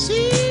to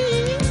see.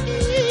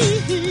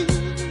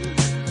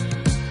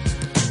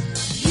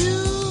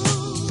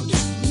 You'd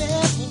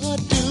never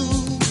do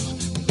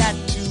that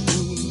to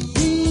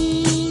me,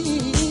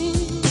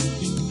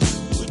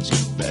 would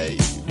you,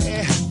 baby?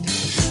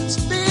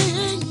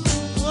 Spinning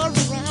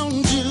around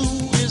you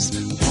is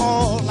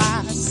all I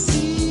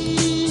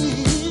see.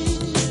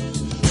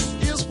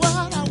 Is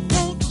what I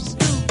want to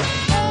do.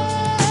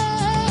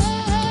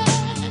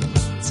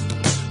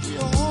 We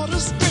ought to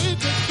stay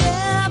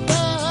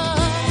together.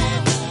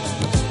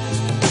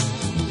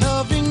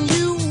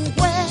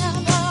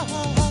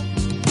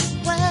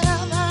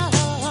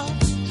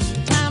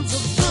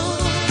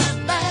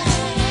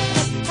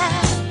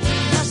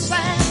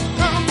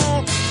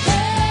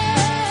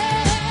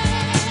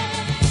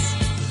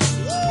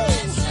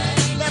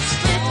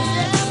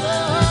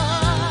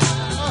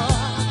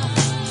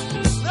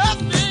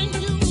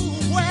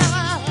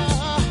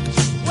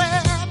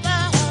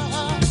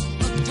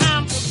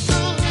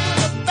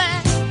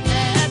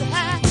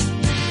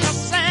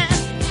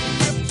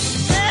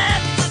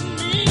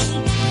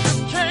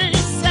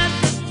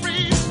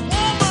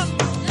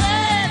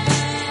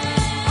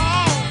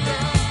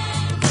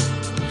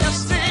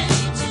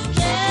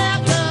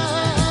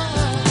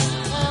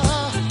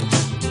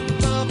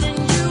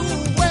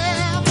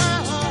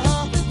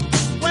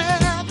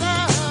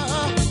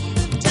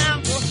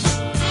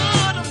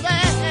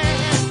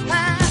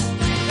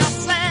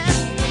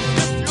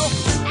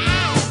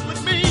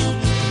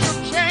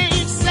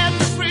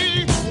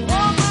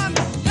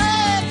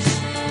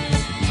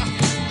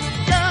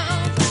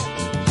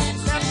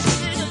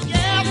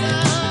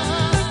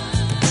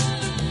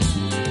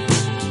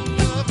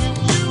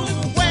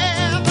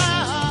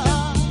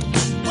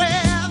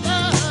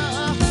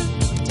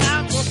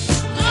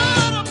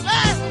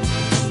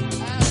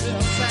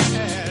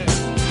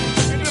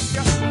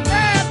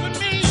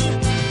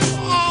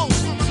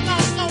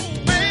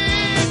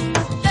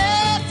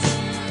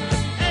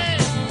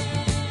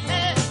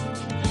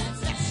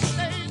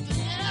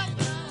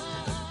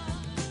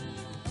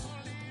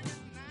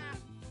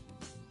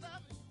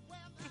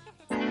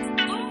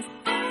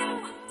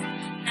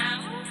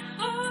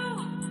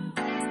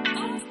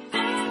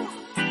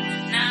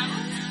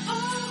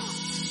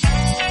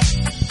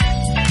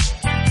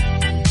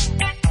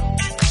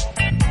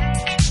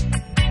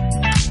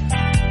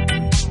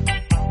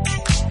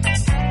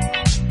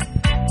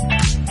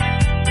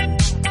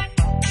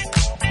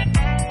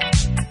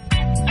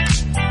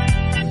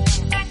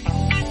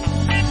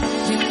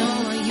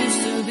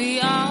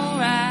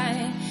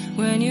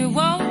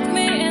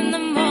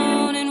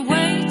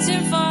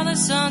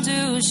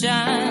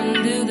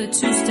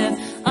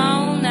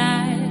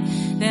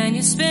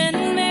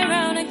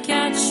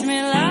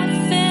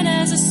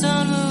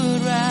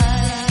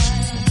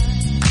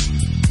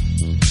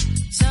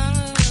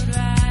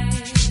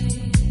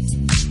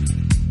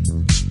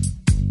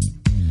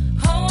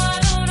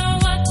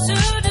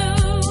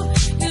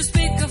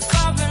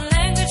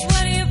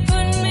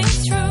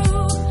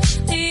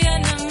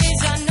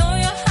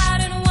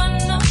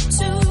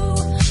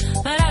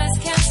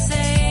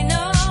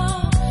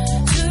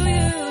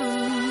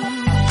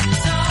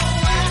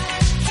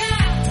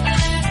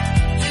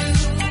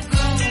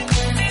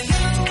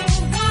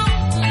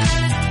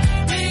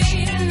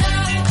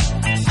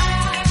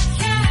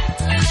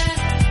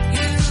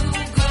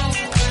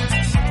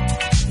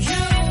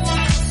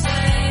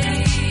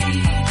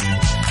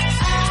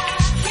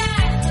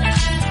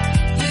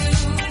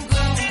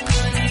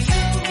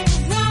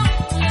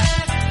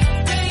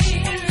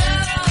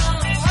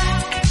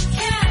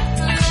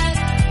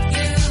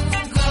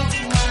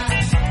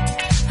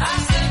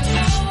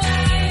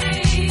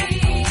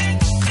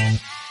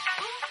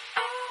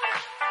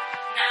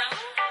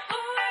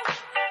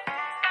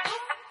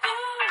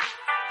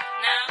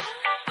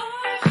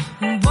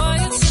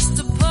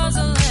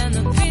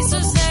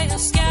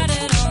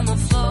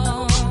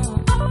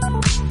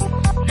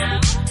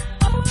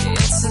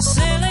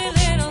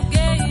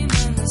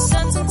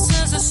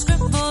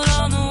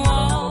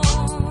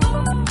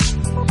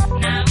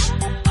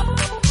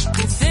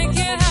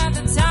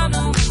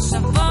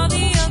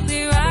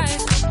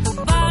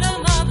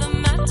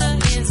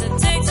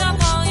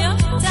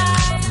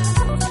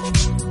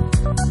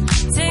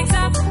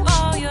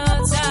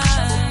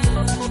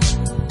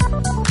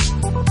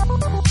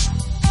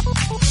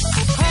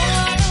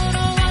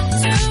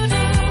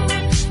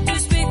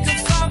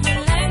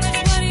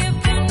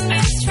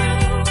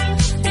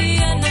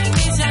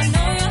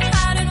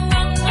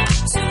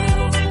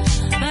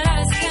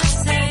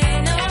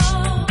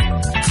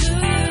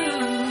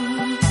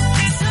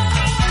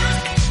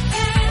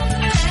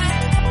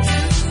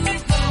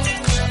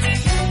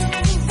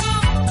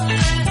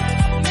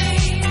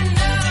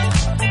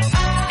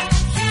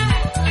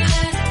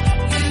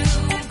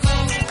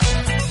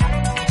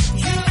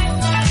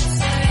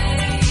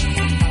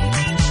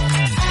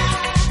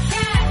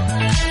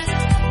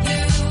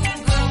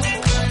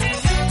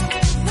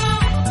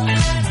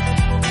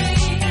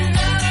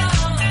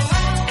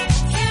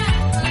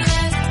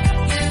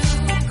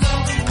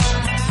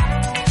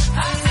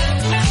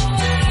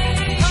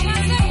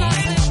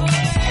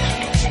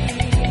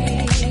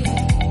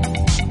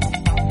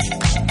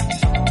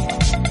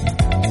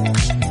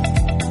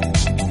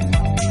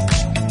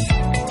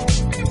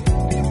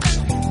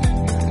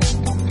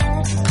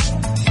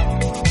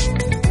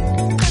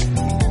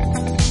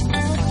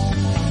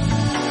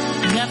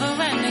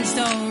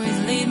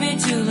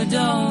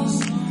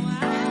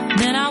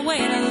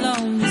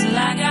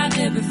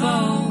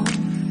 unfold.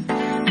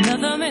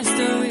 Another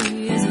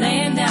mystery is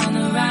laying down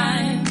the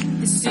rhyme.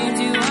 It seems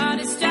you are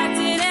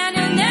distracted and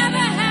you'll never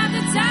have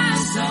the time.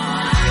 So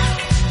I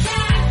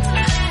can't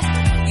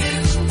let you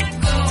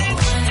go,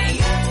 and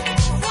you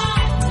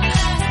won't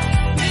let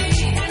me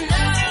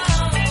know.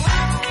 I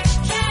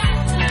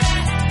can't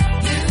let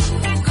you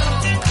go,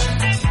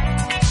 and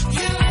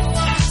you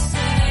won't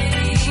stay. I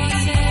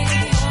can't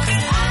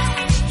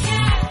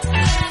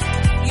let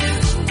you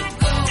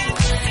go,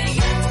 and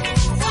you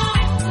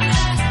won't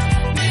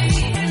let me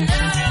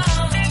know.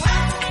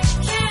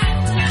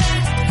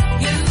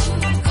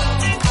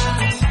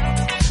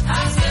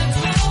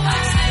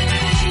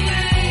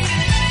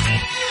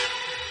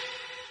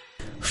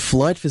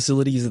 Flight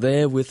Facilities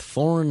there with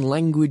Foreign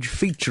Language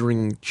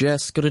featuring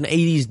Jess. Got an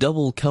 80s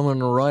double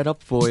coming right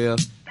up for you.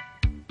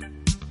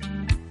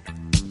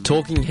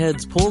 Talking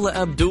Heads, Paula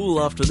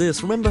Abdul after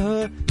this. Remember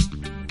her?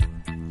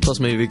 Plus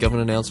maybe a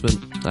government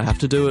announcement. I have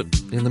to do it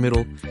in the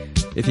middle.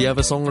 If you have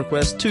a song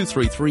request,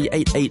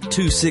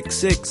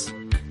 233-88266.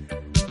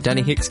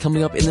 Danny Hicks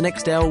coming up in the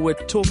next hour. We're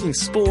talking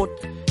sport.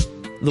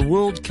 The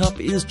World Cup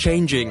is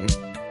changing.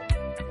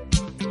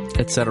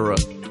 Etc.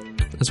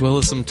 As well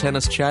as some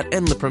tennis chat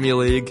and the Premier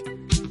League.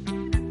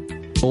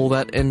 All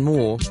that and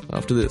more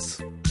after this.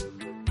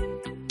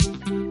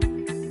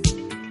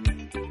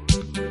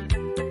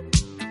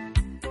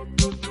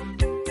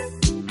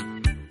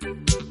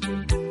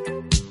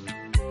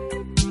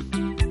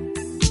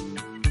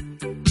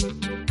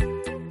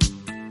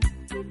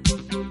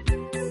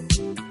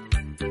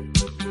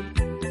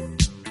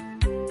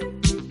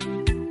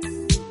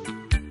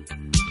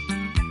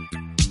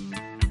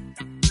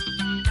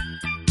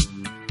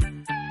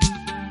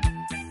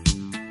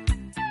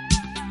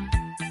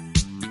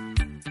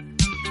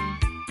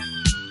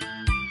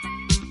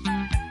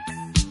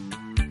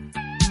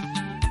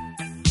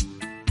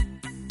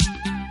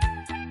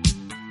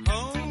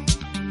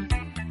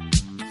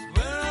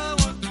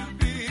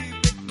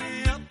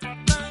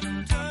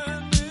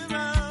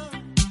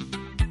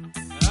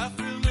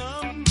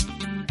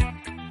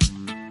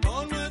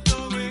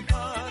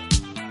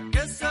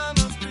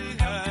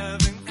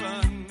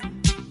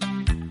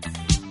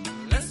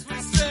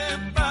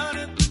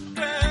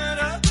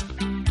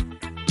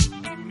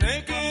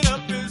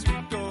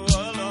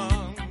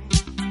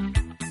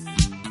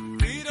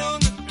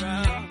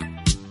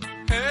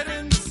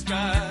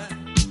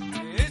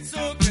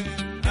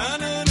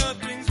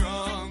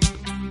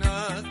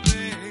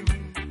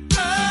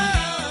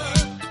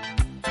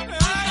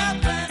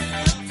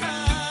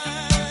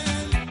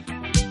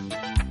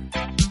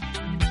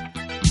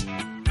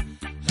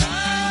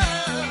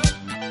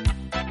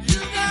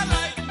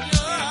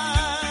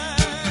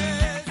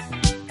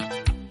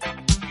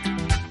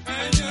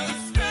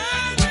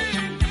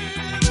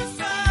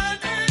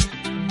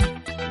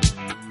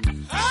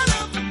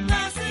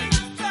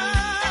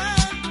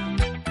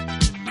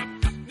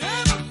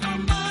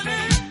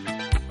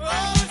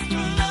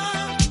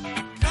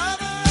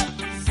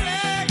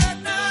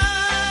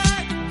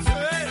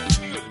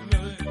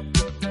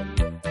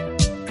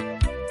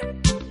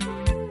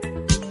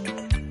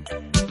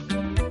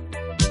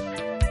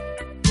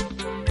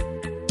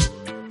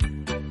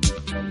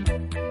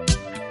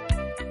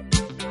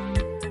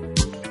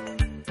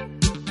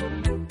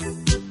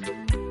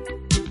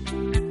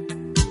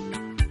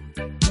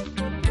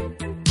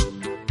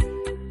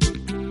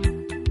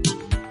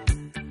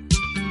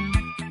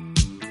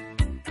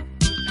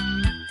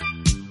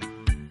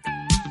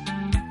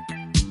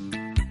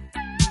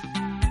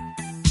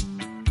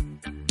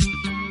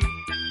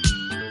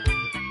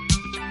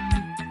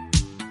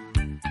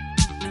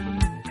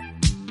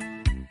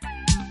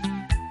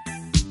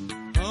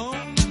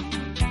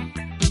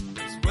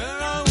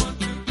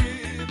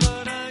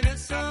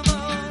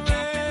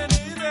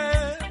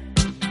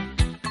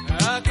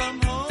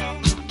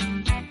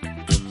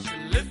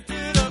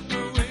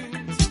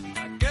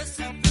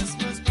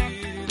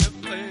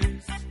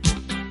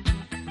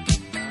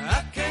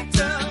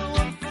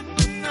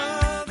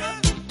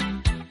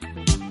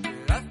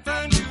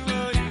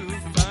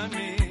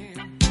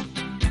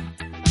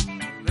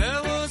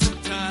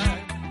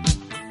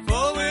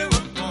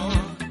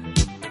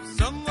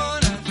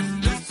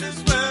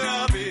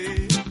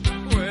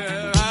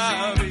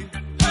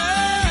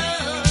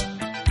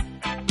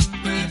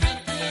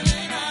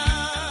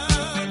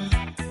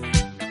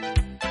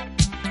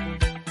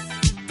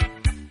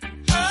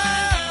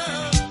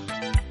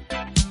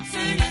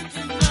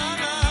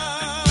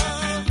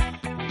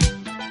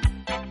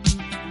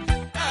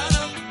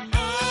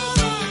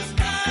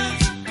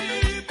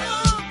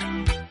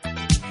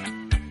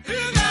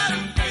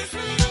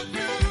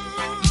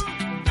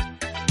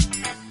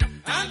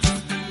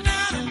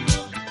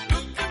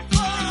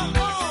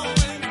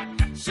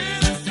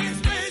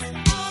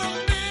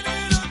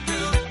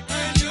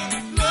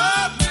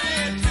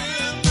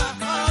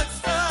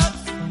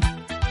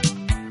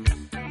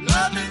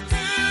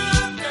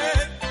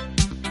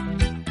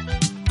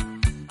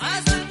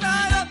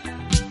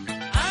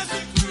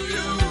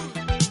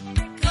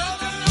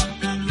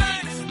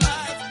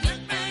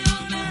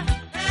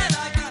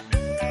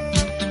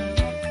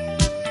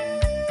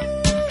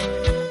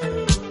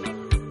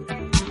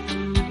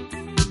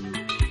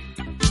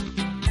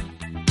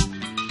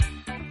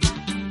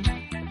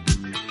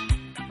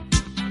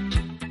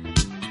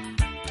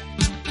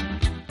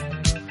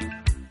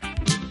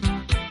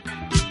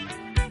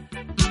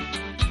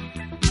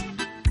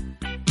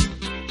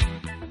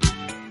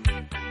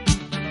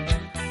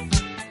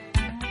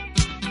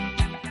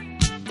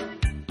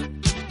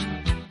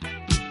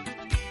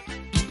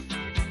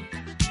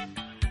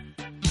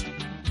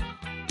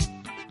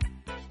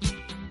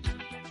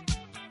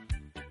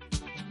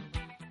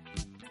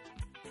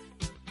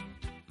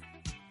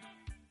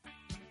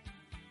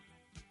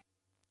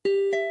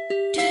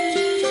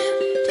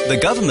 The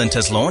government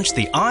has launched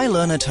the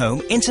iLearn at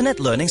Home Internet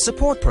Learning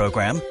Support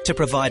Program to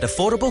provide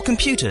affordable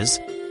computers,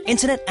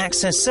 internet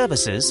access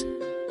services,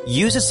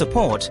 user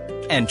support,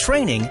 and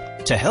training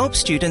to help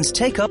students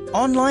take up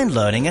online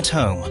learning at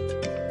home.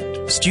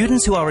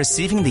 Students who are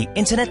receiving the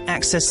Internet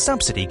Access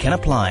Subsidy can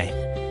apply.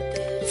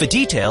 For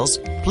details,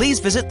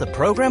 please visit the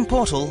program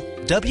portal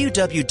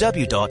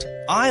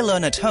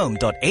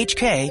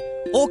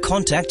www.ilearnathome.hk or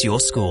contact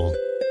your school.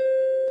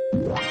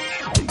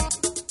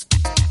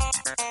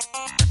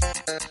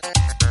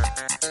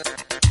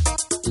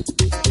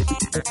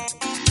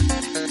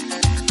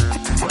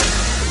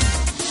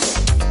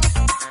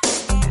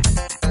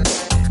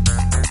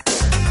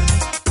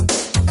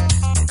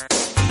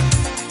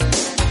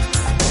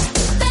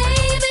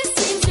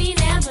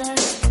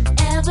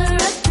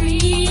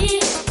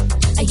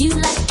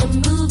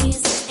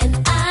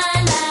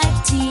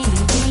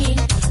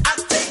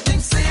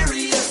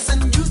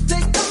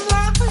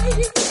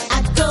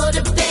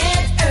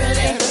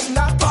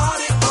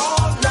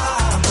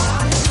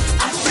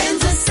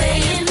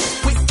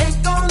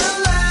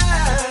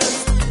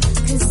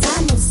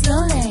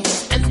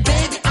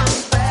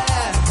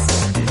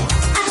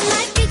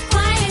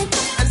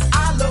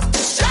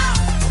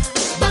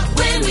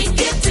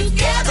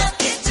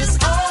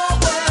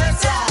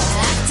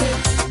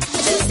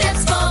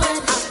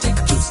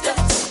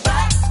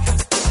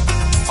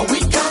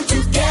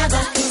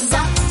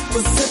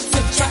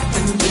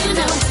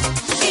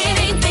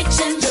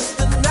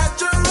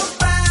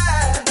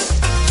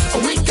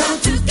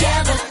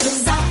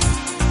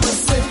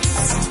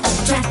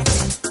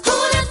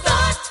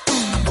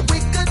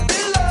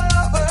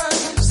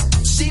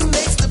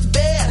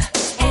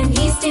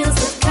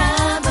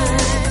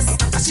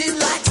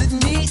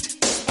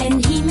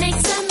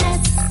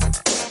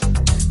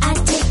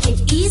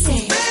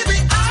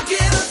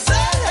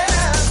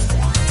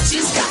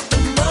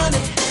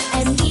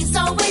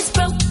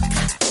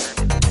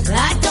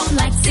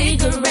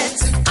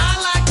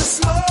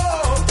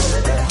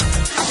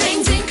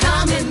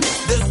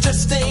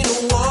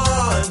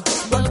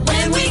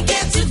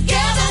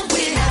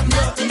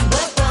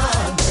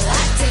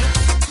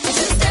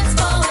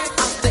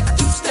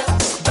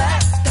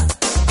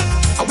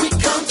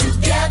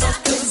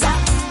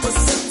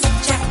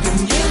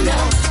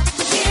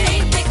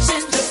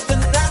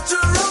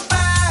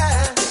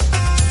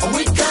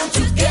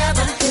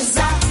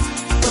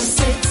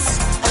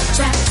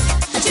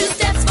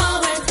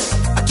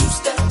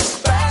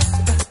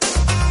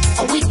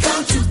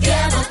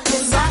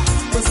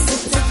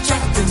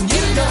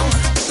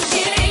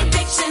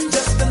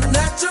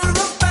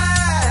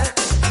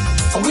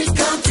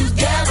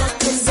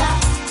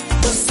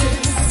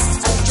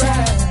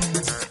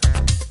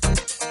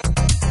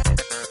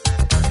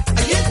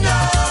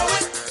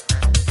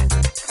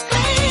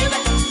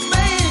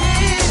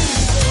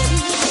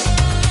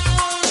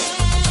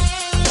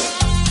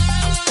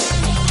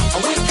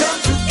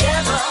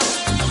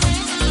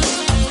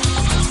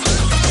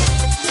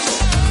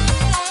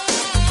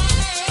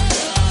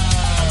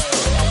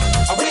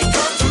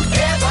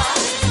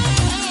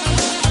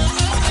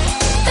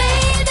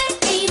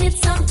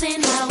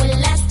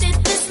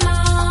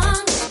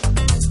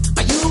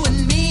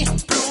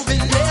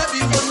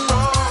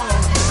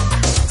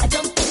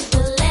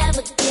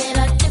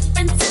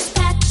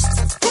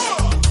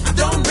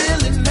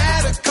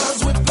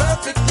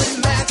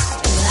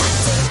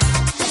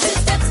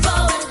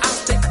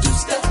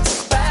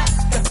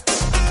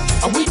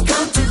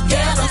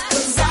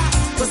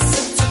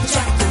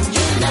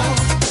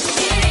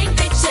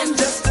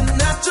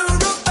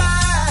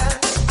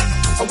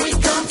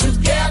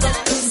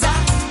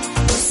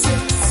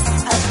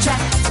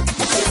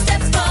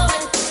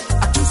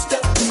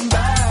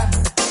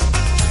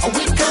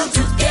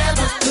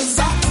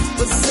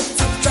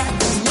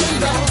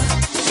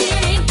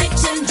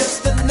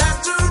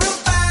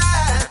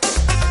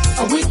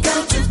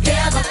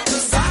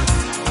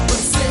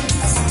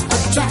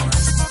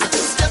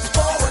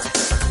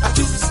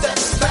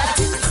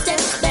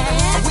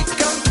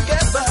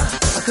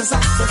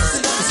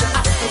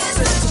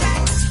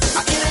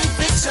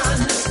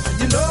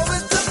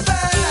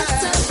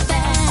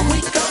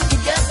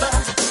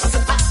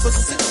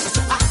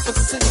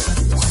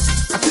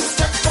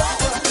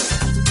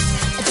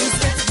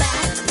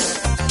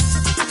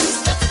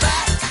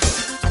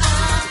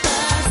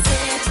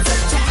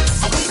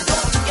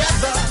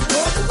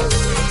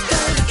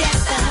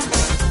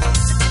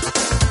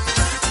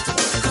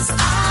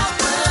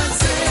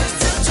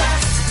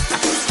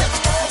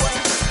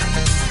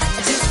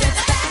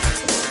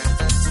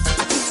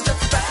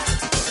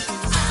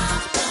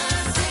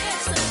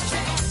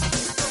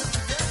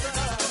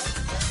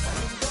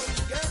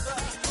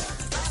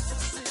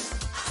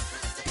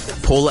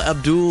 Paula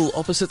Abdul,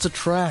 Opposites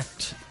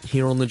Attract,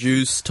 here on The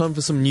Juice. Time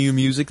for some new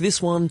music.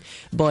 This one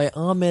by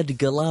Ahmed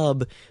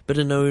Galab,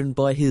 better known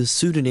by his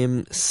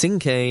pseudonym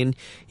Sinkane.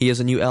 He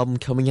has a new album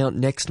coming out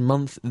next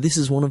month. This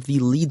is one of the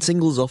lead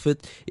singles off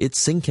it.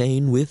 It's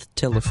Sinkane with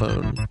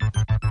Telephone.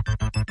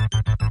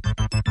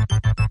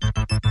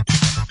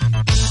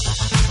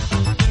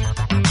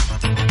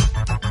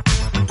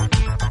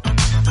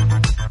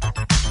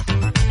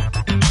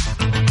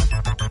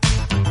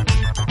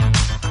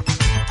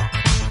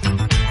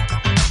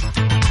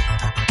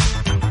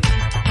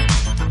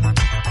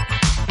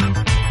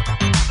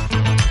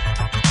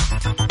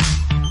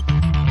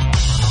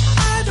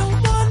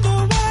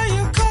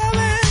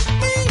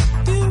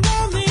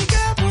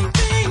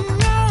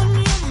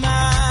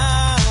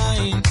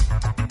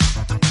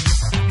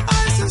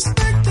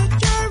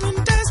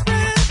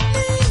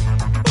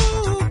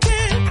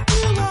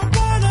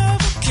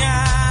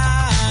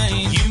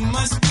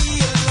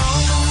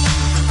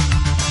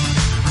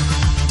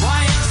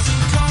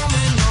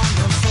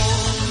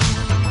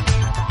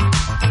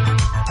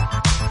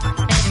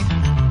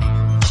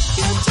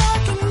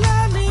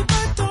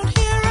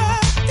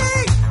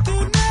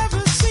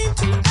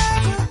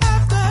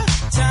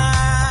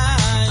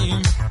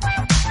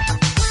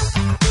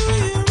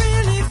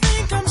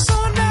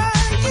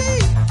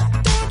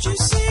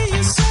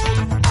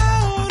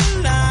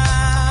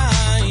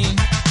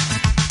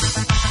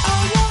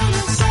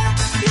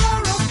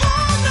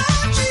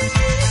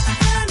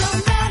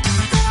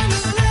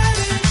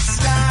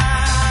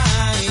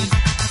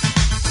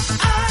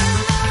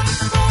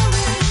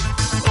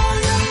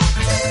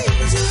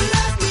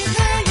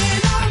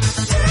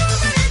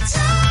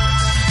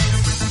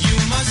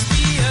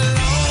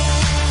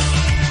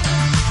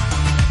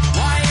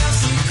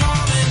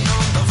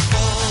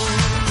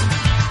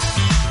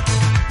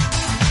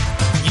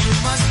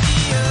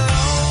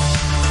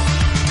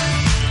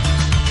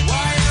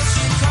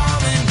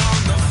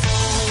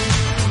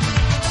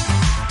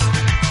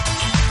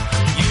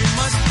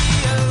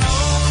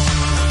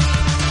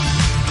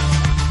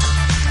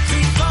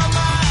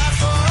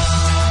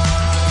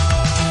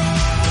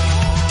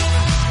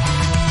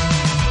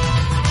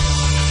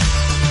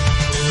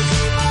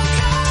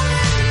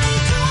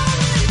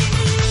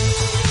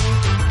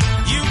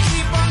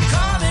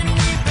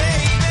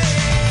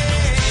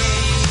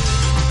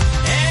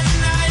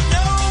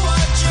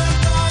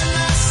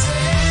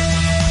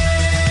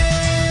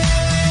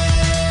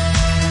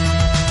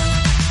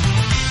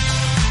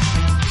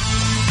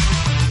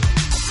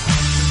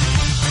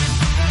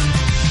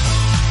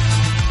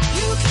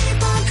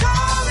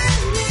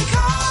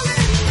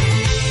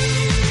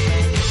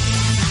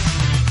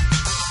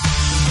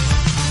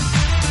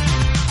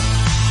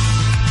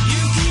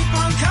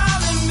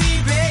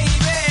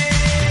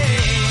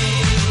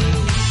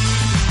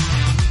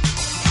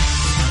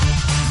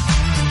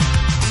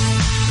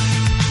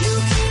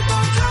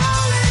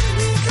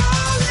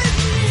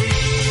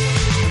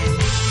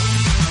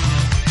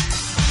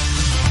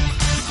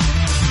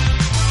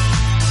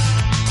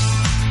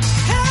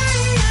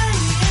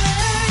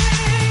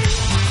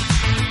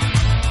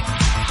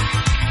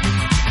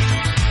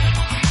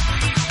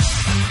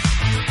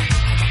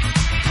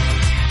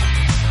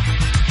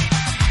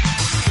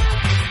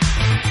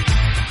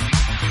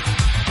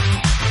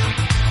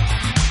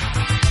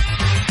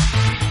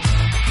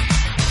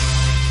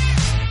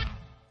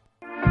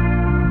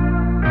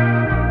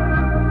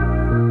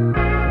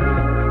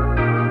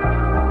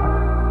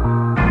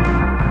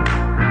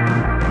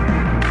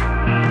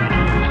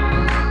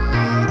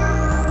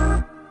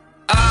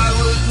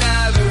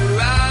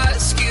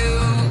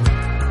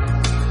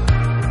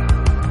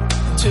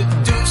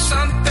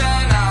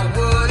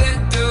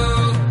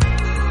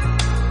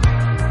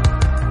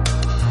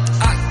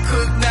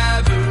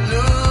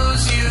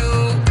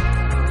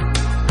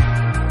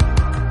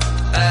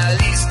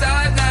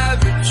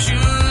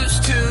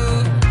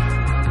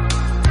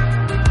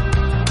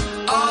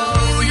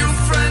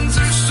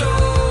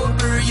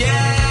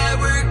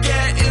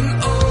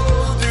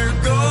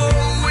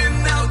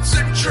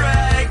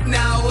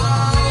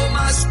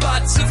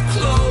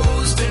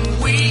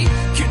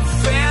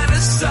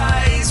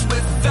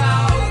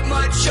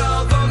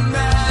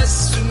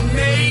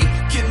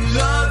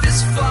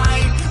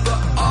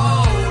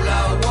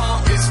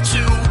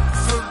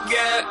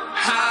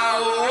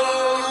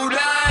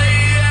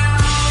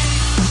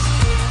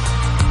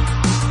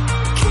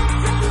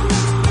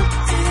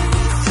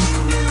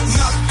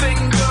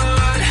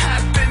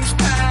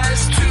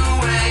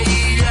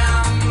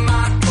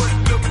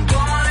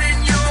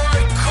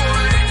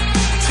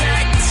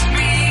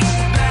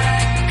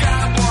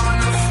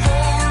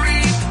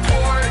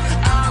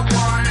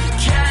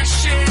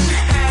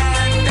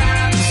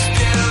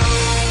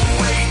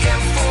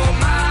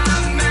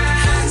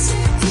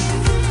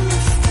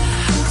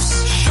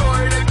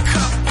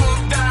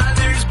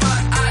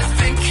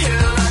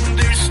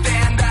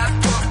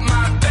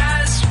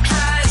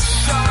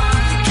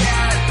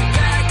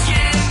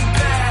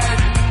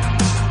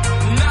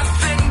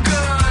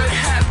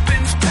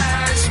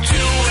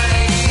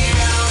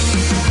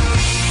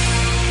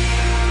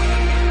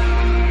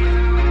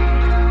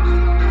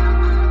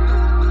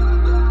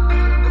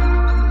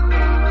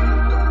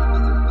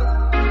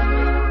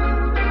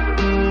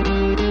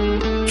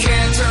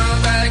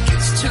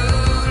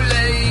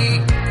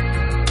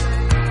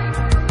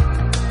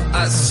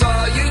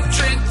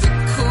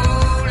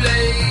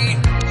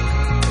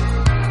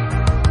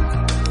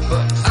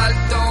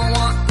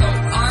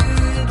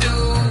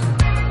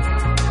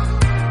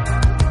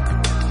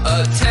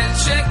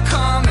 check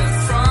coming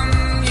from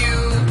you.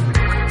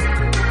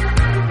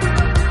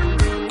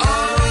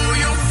 Oh,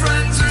 your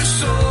friends are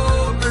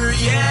sober,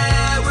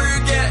 yeah,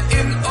 we're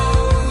getting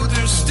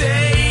older.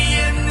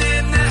 Staying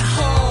in at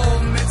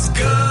home, it's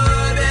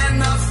good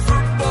enough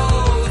for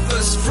both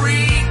us.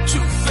 Free to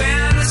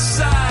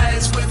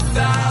fantasize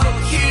without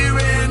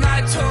hearing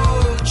I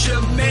told you.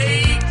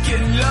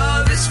 Making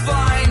love is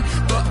fine,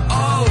 but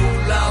all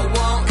I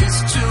want is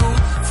to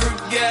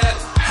forget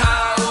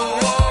how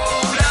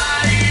old I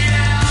am.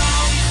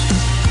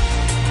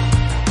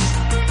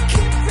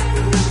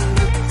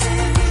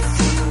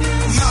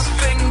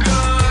 Nothing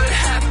good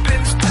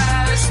happens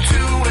past 2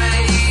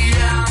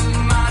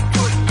 a.m. I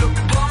put the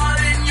ball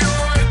in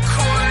your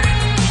court.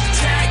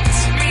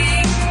 Text me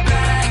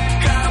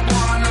back. I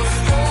want a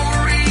full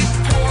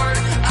report.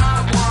 I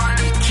want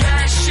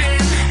cash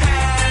in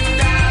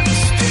hand. I'm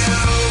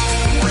still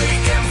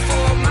waiting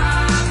for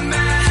my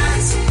man.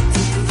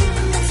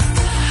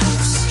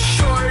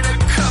 Short a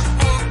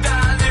couple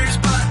dollars,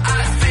 but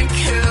I think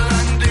he'll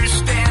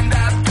understand. I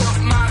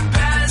put my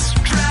best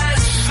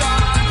dress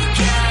on.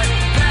 Get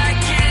back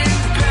in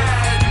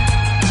bed.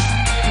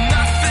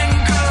 Nothing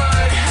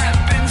good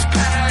happens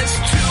past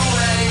 2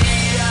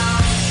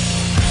 a.m.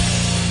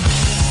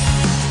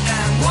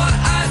 And what I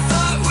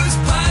thought was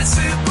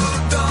possible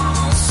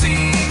don't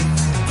seem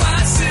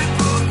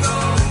possible no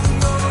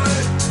more.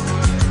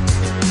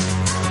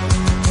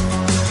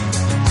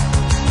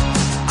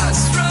 I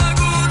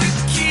struggle to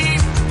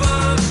keep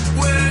up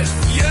with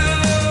you.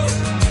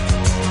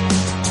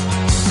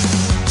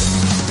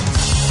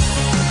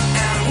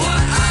 And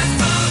what I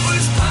thought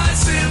was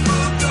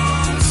possible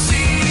don't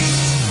seem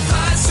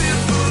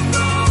possible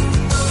no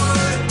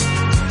more.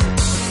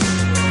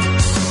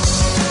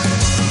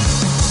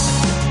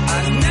 I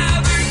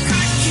never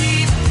could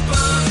keep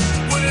up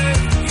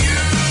with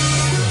you.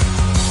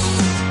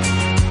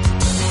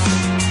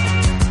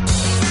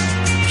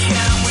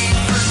 Can we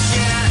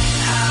forget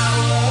how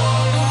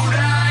old I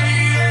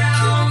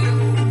am?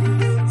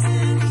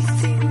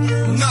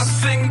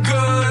 Nothing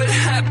good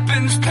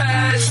happens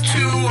past 2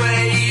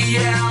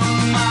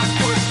 a.m. I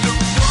put the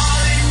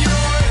ball in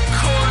your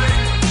court.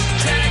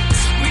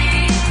 Text me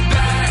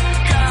back.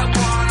 I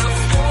want a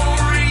full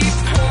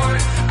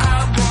report. I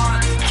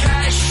want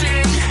cash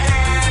in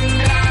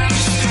hand. I'm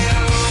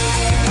still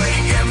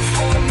waiting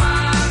for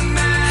my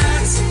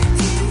man.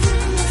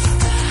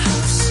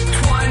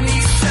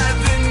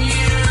 27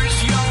 years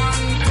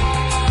young,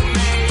 don't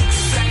make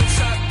sense.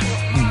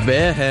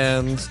 Bare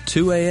Hands,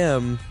 2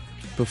 a.m.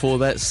 Before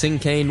that,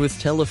 Syncane with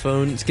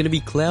Telephone. It's going to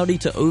be cloudy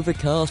to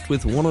overcast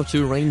with 1 or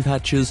 2 rain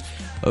patches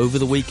over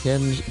the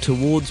weekend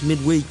towards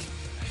midweek.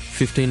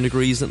 15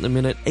 degrees at the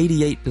minute,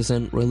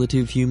 88%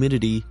 relative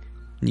humidity.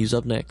 News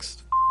up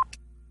next.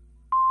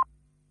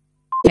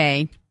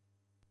 Okay.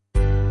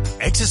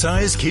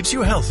 Exercise keeps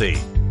you healthy.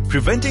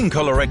 Preventing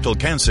colorectal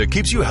cancer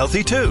keeps you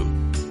healthy too.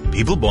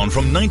 People born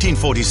from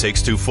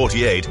 1946 to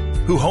 48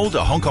 who hold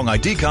a Hong Kong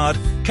ID card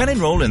can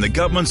enroll in the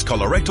government's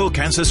colorectal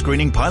cancer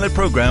screening pilot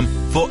program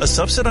for a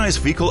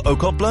subsidized fecal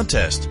occult blood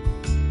test.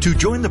 To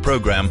join the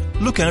program,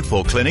 look out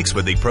for clinics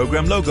with the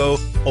program logo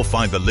or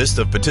find the list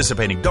of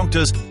participating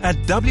doctors at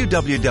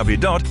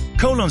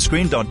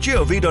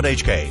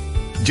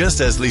www.colonscreen.gov.hk.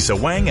 Just as Lisa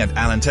Wang and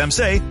Alan Tam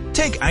say,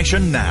 take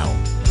action now.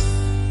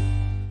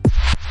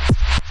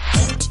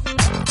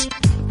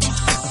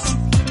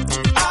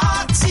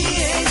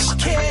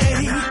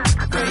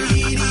 RTHK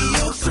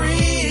Radio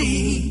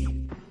 3.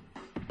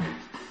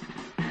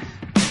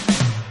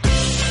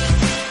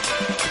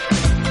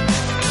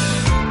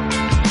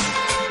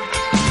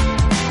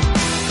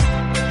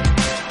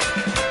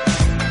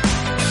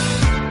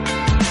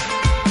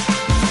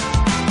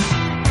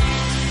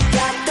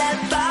 Got that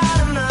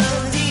bottom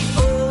of the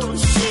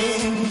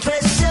ocean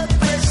pressure,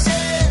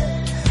 pressure,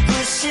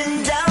 push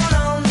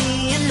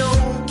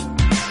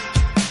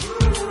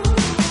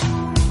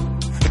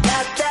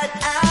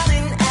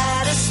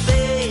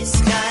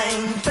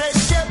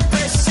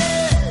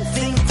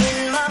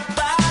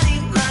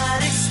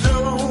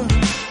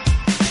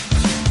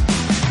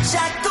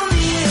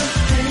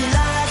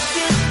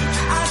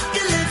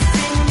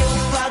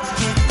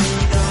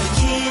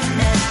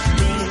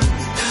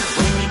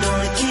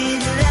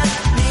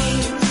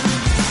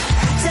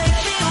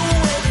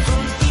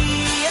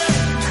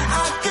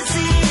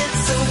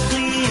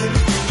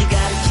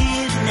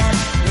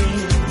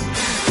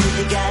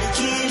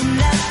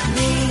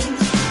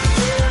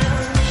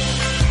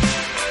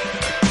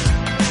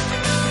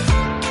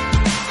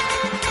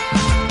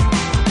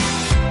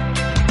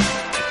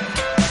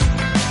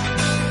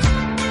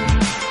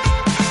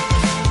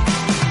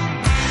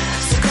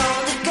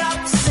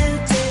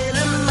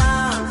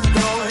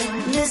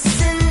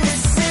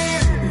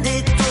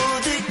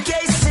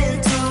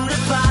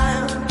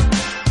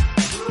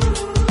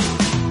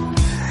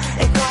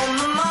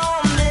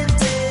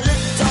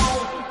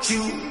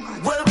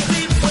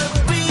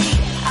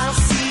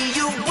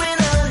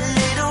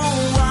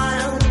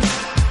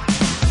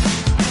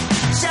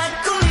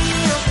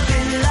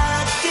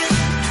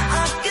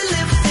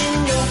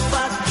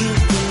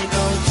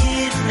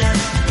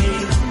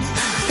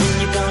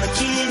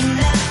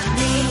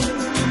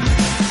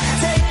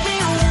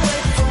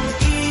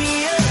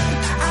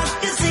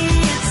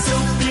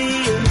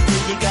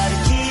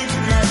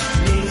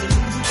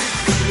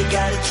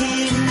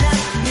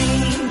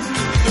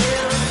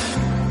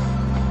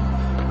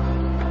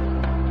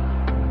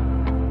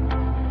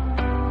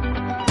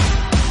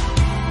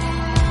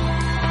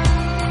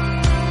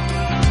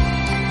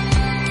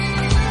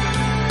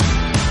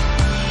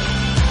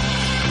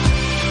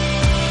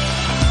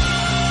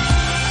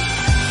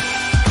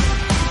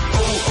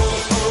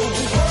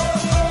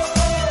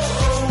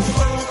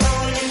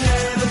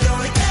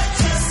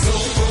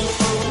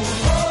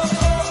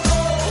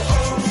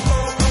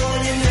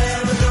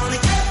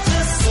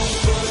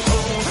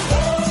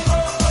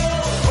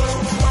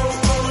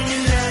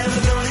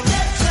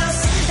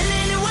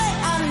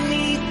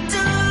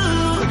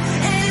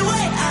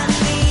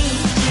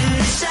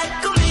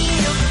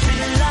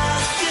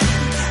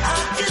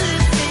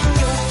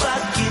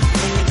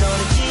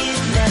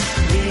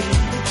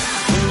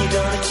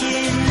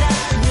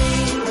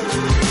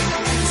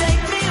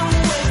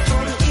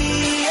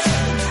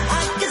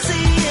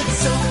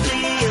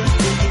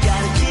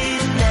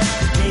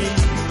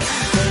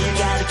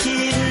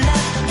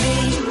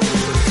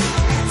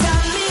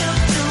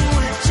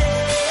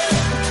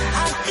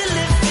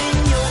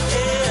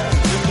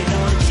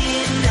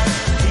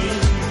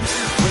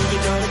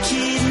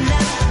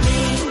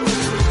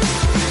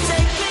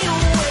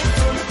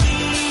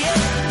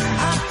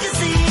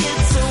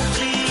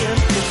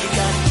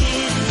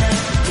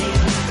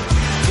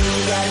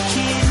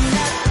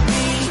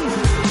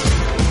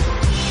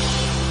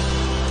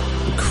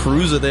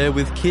Cruiser there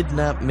with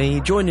Kidnap Me,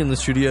 joined in the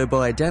studio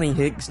by Danny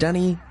Higgs.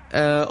 Danny,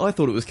 I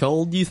thought it was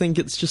cold. You think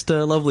it's just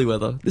lovely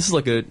weather? This is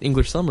like an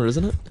English summer,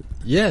 isn't it?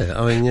 Yeah,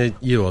 I mean,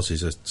 you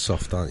Aussies are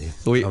soft, aren't you?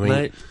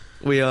 Mate,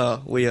 we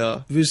are.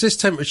 If it was this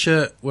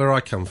temperature where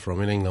I come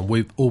from in England,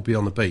 we'd all be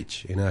on the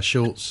beach in our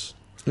shorts.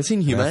 It's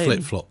inhumane. Our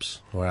flip-flops,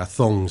 or our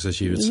thongs,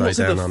 as you would say, What's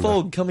down the under.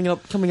 fog coming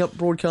up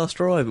Broadcast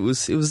Drive? It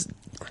was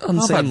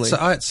unseemly.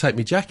 I had to take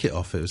my jacket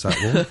off, it was that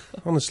warm.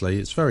 Honestly,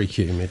 it's very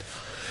humid.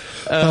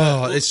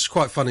 It's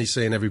quite funny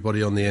seeing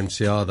everybody on the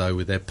MCR, though,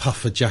 with their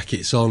puffer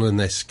jackets on and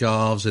their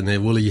scarves and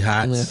their woolly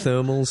hats. And their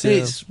thermals,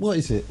 It's, what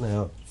is it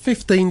now?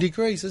 15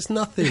 degrees, that's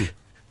nothing.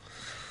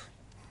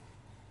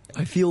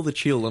 I feel the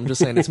chill. I'm just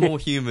saying it's more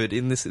humid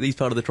in these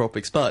part of the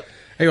tropics. But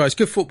anyway, it's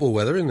good football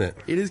weather, isn't it?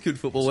 It is good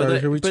football So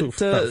weather. shall we talk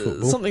about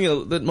football?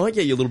 Something that might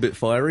get you a little bit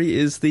fiery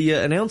is the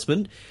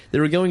announcement.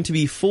 There are going to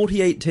be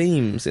 48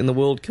 teams in the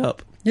World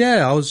Cup.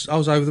 Yeah, I was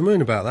over the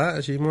moon about that,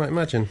 as you might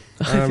imagine.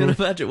 I can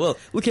imagine. Well,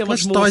 look how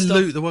much let's more dilute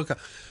stuff, the World Cup.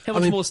 How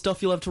much more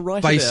stuff you'll have to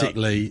write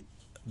basically,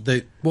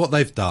 about. What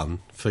they've done,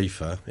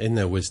 FIFA, in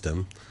their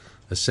wisdom,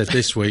 has said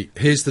this week,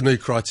 here's the new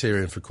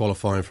criterion for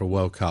qualifying for a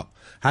World Cup.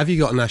 Have you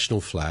got a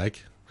national flag?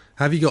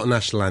 Have you got a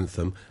national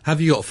anthem?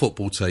 Have you got a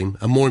football team?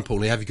 And more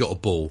importantly, have you got a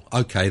ball?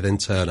 OK, then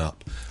turn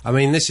up. I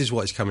mean, this is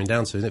what it's coming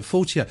down to, isn't it?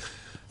 48.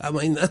 I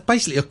mean,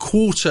 basically a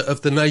quarter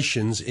of the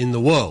nations in the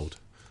world,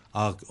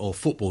 or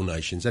football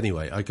nations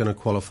anyway, are going to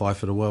qualify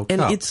for the World Cup.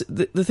 And it's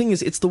the thing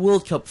is, it's the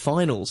World Cup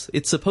finals.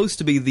 It's supposed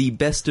to be the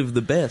best of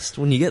the best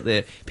when you get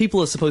there.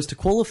 People are supposed to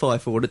qualify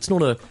for it. It's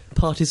not a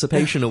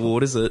participation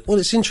award, is it? Well,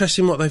 it's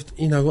interesting what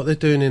they're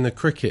doing in the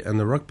cricket and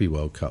the rugby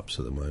World Cups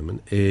at the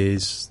moment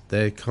is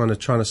they're kind of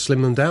trying to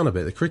slim them down a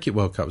bit. The Cricket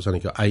World Cup has only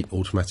got 8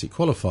 automatic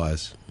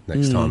qualifiers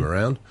next time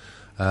around.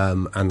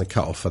 And the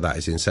cut-off for that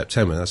is in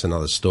September. That's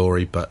another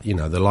story. But,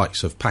 the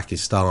likes of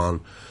Pakistan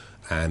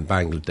and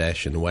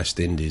Bangladesh and the West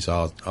Indies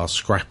are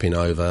scrapping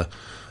over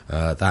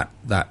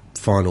that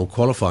final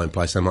qualifying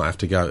place. They might have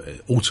to go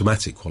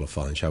automatic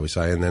qualifying, shall we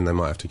say, and then they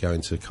might have to go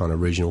into kind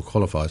of regional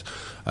qualifiers.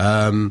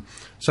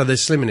 So they're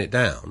slimming it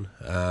down,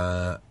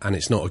 and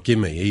it's not a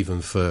gimme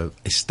even for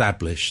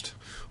established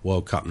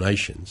World Cup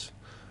nations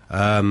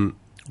that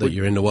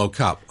you're in the World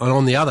Cup. And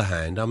on the other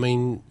hand, I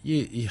mean,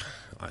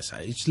 I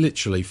say it's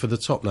literally for the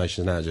top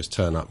nations now just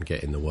turn up and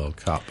get in the World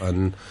Cup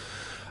and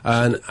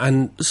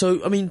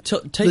so I mean,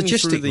 take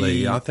logistically,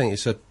 me through I think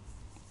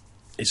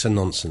it's a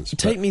nonsense.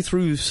 Take me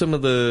through some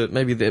of the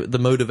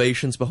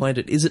motivations behind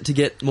it. Is it to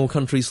get more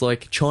countries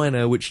like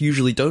China, which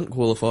usually don't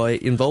qualify,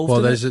 involved?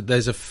 Well, in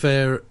there's a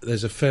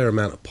fair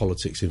amount of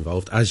politics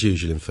involved, as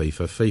usual in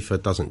FIFA.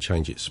 FIFA doesn't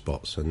change its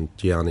spots, and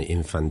Gianni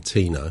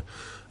Infantino.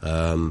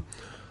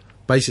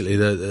 Basically,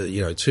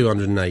 the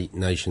 208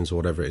 nations or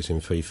whatever it is in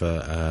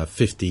FIFA,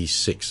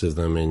 56 of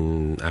them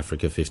in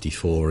Africa,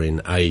 54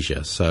 in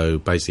Asia. So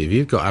basically, if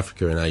you've got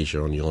Africa and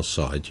Asia on your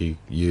side,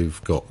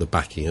 you've got the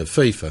backing of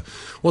FIFA.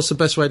 What's the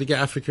best way to get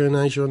Africa and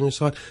Asia on your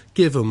side?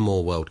 Give them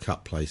more World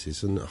Cup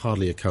places, and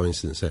hardly a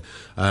coincidence there.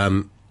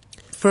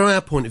 From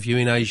our point of view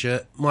in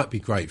Asia, might be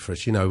great for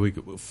us. We've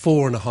got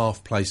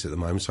 4.5 place at the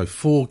moment, so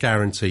 4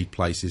 guaranteed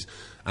places,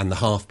 and the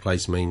half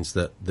place means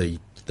that the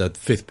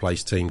 5th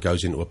place team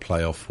goes into a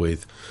playoff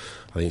with,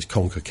 I think it's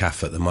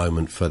CONCACAF at the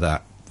moment for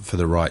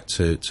the right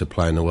to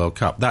play in the World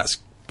Cup. That's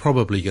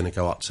probably going to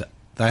go up to.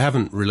 They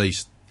haven't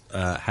released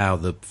how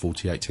the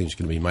 48 teams are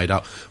going to be made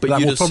up, but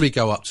that will probably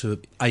go up to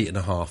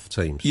 8.5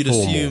 teams. You'd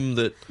assume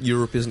that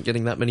Europe isn't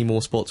getting that many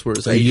more spots,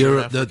 whereas Asia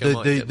Europe. and Africa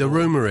might get The more.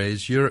 rumour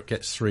is Europe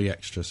gets 3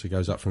 extra, so it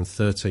goes up from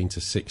 13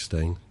 to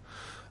 16.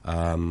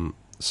 Same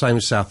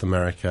as South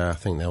America. I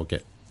think they'll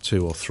get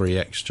 2 or 3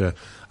 extra.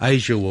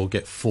 Asia will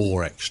get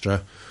 4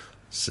 extra.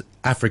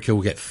 Africa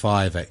will get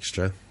 5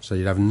 extra. So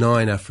you'd have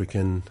 9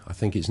 African, I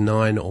think it's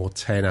 9 or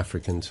 10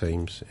 African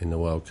teams in the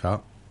World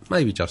Cup.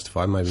 Maybe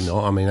justified, maybe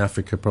not. I mean,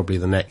 Africa probably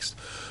the next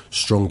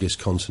strongest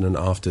continent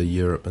after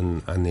Europe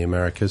and the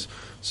Americas.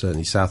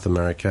 Certainly South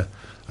America.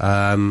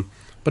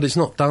 But it's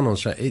not done on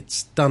straight.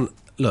 It's done.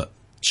 Look,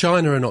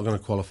 China are not going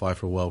to qualify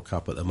for a World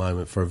Cup at the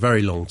moment for a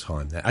very long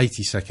time. They're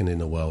 82nd in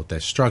the world. They're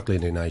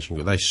struggling in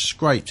Asian. They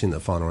scraped in the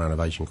final round of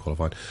Asian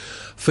qualifying.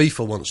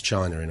 FIFA wants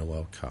China in a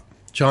World Cup.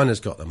 China's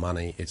got the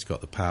money. It's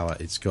got the power.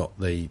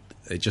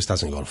 It just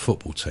hasn't got a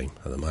football team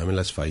at the moment.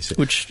 Let's face it.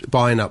 Which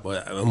buying up,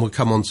 and we'll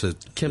come on to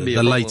the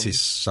a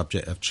latest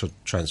subject of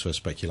transfer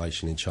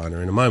speculation in China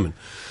in a moment.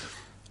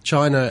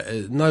 China,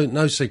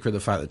 no secret the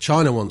fact that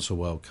China wants a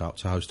World Cup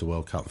to host a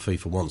World Cup, and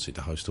FIFA wants it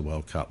to host a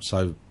World Cup.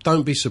 So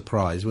don't be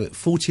surprised. With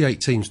 48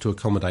 teams to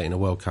accommodate in a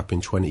World Cup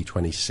in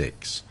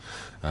 2026.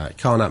 It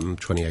can't happen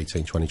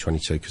 2018,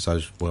 2022 because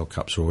those World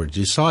Cups are already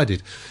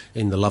decided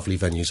in the lovely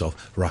venues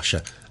of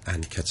Russia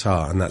and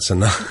Qatar, and that's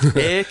another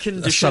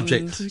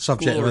air-conditioned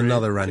subject of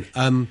another rant.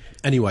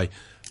 Anyway,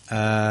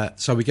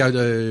 so we go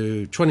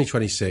to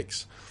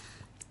 2026.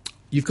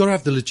 You've got to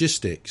have the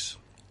logistics.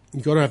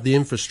 You've got to have the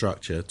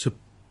infrastructure to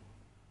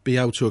be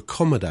able to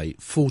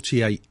accommodate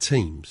 48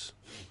 teams.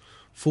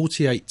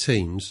 48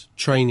 teams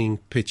training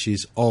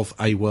pitches of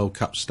a World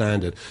Cup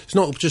standard. It's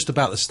not just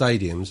about the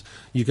stadiums.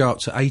 You go up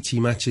to 80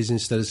 matches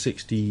instead of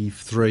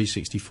 63,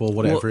 64,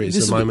 whatever it is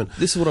at the moment.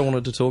 This is what I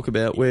wanted to talk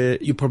about, where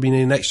you probably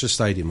need an extra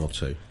stadium or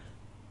two.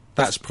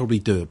 That's probably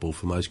doable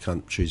for most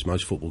countries,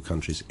 most football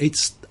countries.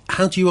 It's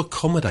how do you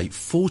accommodate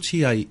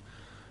 48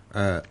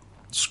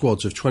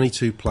 squads of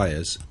 22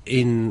 players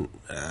in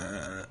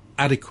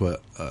adequate,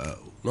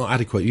 not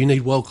adequate, you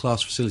need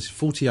world-class facilities,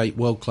 48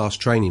 world-class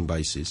training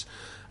bases,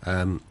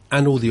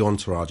 and all the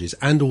entourages,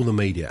 and all the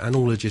media, and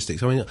all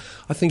logistics. I mean,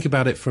 I think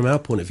about it from our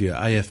point of view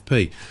at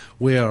AFP.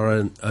 We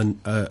are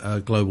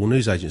a global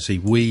news agency.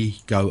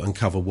 We go and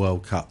cover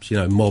World Cups,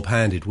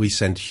 mob-handed. We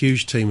send a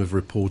huge team of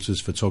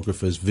reporters,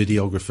 photographers,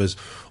 videographers,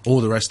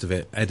 all the rest of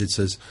it,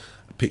 editors,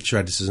 picture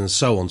editors and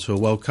so on to a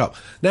World Cup.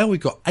 Now we've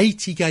got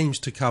 80 games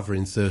to cover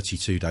in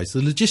 32 days.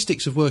 The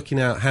logistics of working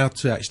out how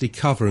to actually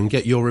cover and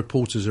get your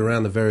reporters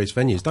around the various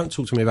venues. Don't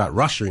talk to me about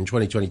Russia in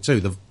 2022.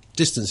 The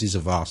distances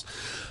are vast,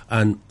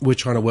 and we're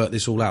trying to work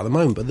this all out at the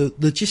moment. But the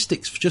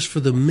logistics just for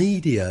the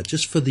media,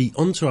 just for the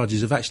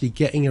entourages of actually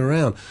getting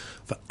around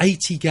for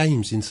 80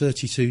 games in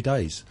 32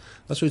 days.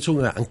 That's what we're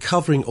talking about, and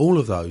covering all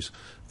of those,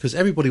 because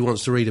everybody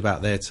wants to read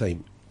about their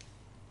team.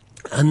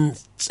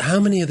 And how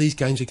many of these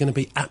games are going to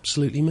be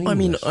absolutely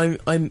meaningless? I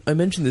mean, I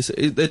mentioned this.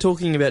 They're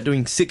talking about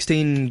doing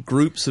 16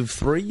 groups of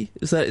 3.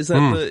 Is that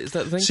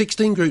the thing?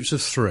 16 groups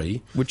of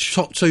 3, which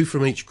top 2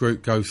 from each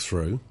group go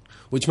through.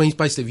 Which means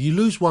basically, if you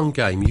lose one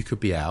game, you could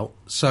be out.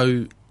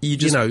 So you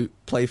just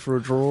play for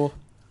a draw.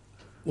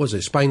 Was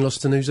it Spain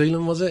lost to New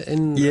Zealand? Was it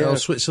or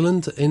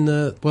Switzerland in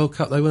the World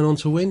Cup? They went on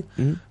to win.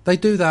 Mm-hmm. They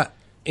do that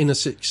in a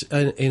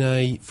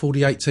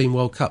 48-team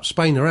World Cup.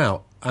 Spain are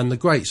out. And the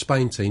great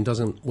Spain team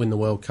doesn't win the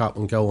World Cup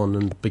and go on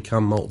and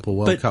become multiple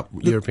World Cup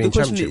European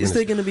Championship winners. Is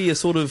there going to be a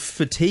sort of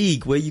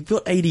fatigue where you've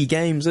got 80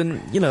 games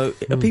and, are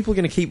people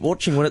going to keep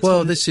watching when it's...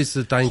 Well, this is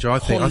the danger, I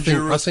think. I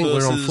think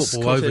we're on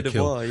football Cote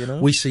overkill. d'Ivoire,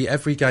 We see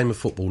every game of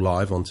football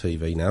live on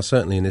TV now,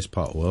 certainly in this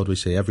part of the world. We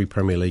see every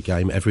Premier League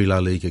game, every La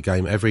Liga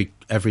game, every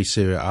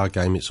Serie A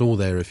game. It's all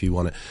there if you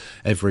want it.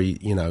 Every,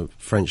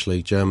 French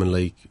League, German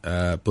League,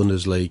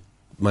 Bundesliga,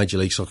 Major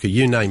League Soccer,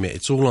 you name it.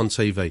 It's all on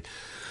TV.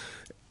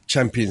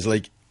 Champions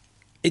League.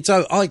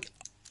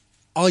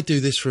 I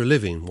do this for a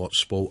living, watch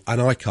sport, and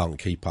I can't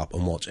keep up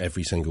and watch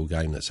every single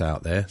game that's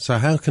out there. So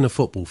how can a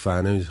football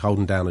fan who's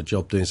holding down a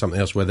job doing something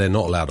else where they're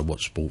not allowed to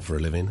watch sport for a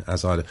living,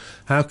 as I do,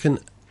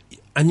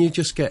 and you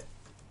just get,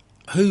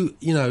 who's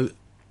going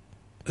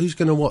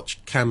to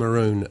watch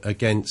Cameroon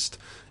against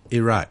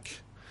Iraq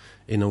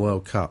in a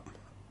World Cup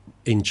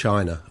in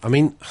China? I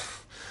mean...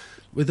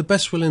 With the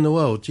best will in the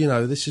world,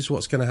 this is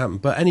what's going to happen.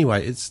 But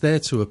anyway, it's there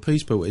to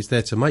appease people. It's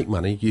there to make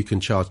money. You can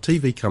charge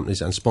TV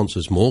companies and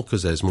sponsors more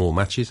because there's more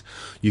matches.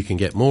 You can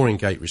get more in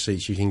gate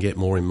receipts. You can get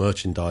more in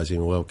merchandising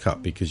in the World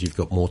Cup because you've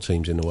got more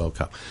teams in the World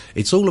Cup.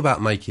 It's all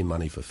about making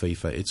money for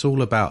FIFA. It's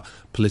all about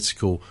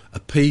political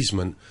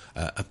appeasement,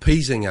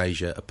 appeasing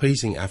Asia,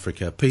 appeasing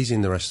Africa,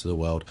 appeasing the rest of the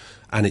world.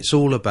 And it's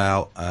all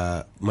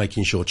about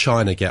making sure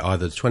China get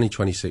either the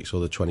 2026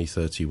 or the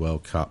 2030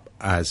 World Cup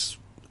as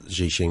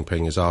Xi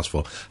Jinping has asked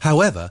for.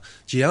 However,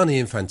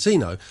 Gianni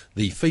Infantino,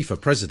 the FIFA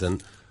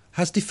president,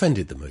 has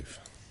defended the move.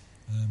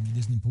 It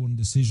is an important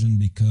decision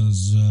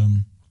because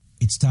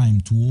it's time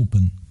to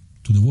open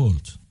to the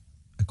world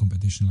a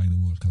competition like the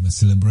World Cup, a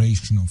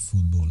celebration of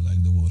football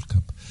like the World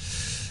Cup.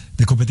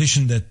 The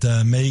competition that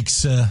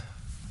makes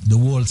the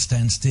world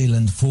stand still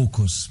and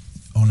focus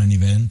on an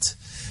event.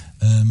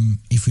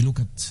 If we look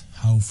at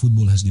how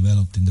football has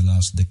developed in the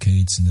last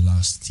decades, in the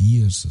last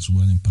years as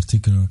well in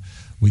particular,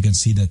 we can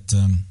see that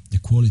the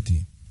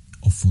quality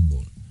of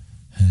football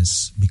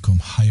has become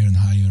higher and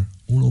higher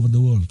all over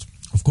the world.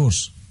 Of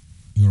course,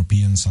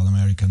 European, South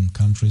American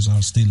countries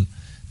are still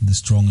the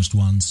strongest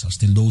ones, are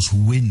still those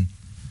who win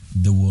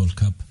the World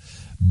Cup.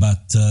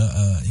 But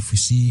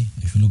if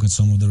you look at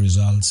some of the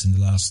results in the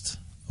last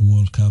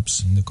World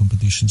Cups, in the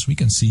competitions, we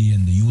can see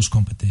in the youth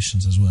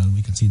competitions as well,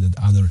 we can see that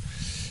other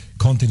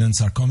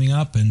continents are coming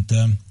up, and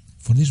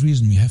for this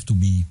reason we have to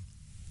be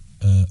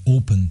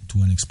open to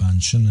an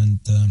expansion,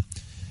 and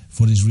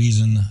for this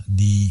reason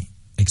the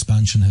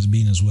expansion has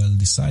been as well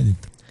decided.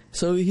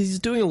 So he's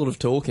doing a lot of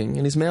talking,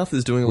 and his mouth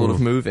is doing a lot of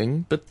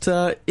moving, but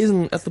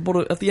isn't at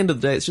the end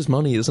of the day it's just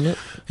money, isn't it?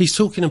 He's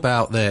talking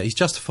about he's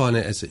justifying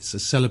it as it's a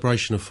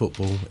celebration of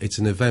football. It's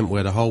an event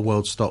where the whole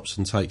world stops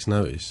and takes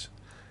notice.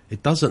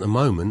 It does at the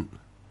moment,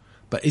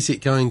 but is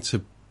it going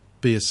to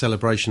be a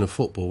celebration of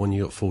football when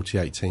you've got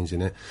 48 teams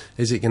in it?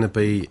 Is it going to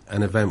be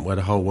an event where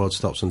the whole world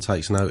stops and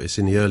takes notice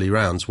in the early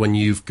rounds when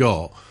you've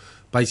got,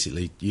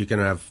 basically, you're going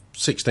to have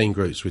 16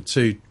 groups with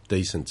 2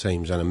 decent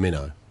teams and a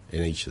minnow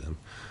in each of them?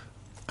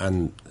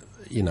 And,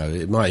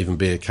 it might even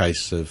be a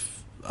case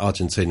of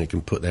Argentina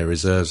can put their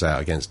reserves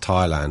out against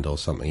Thailand or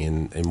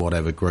something in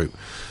whatever group,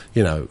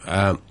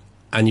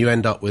 and you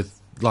end up with,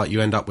 like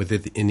you end up with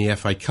it in the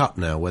FA Cup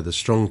now, where the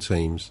strong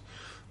teams,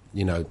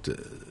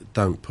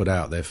 don't put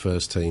out their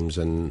first teams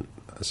and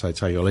say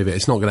take it or leave it.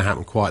 It's not going to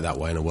happen quite that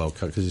way in a World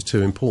Cup because it's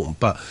too important.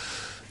 But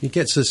you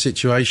get to a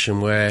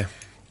situation where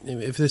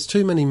if there's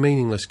too many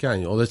meaningless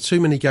games, or there's too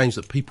many games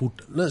that people,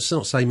 let's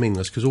not say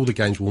meaningless, because all the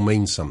games will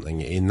mean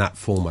something in that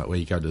format where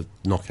you go to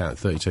knockout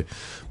 32,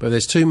 but if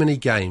there's too many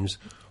games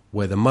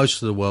where the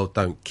most of the world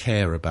don't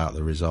care about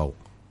the result,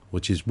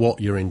 which is what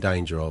you're in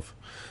danger of,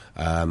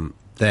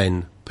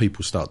 then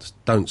people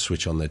don't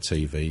switch on their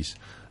TVs,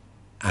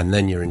 and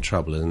then you're in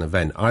trouble at an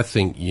event. I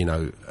think,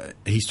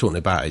 he's talking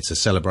about it's a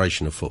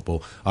celebration of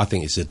football. I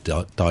think it's a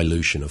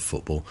dilution of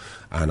football,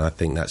 and I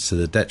think that's to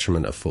the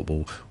detriment of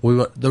football.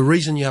 The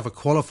reason you have a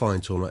qualifying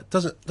tournament,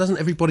 doesn't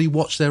everybody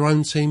watch their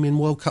own team in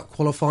World Cup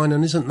qualifying,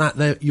 and isn't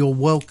that your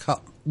World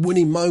Cup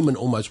winning moment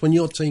almost when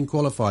your team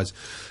qualifies?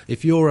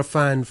 If you're a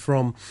fan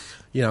from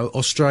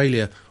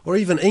Australia or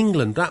even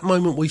England, that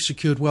moment we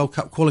secured World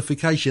Cup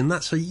qualification,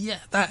 that's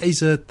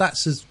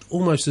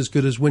almost as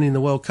good as winning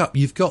the World Cup.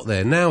 You've got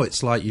there. Now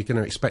it's like you're going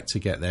to expect to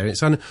get there.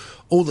 It's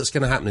all that's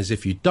going to happen is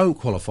if you don't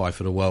qualify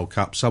for the World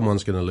Cup,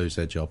 someone's going to lose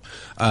their job.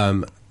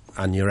 And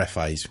your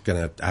FA's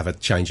going to have a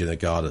change in the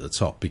guard at the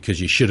top, because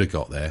you should have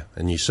got there,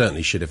 and you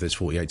certainly should if there's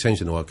 48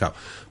 teams in the World Cup.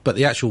 But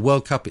the actual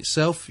World Cup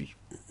itself,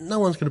 no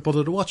one's going to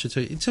bother to watch it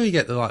until you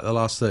get to the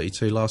last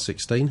 32, last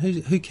 16.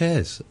 Who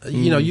cares?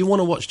 You want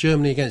to watch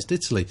Germany against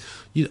Italy.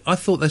 I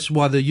thought that's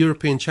why the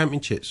European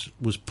Championships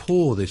was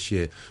poor this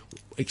year,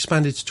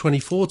 expanded to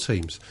 24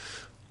 teams.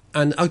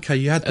 And okay,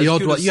 you had the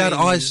odd one. You had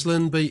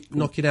Iceland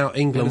knocking out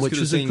England, which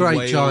was a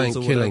great giant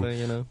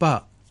killing.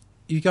 But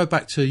you go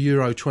back to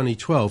Euro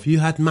 2012, you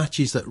had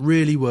matches that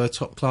really were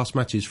top class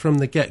matches from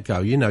the get go.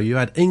 You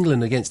had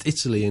England against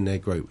Italy in their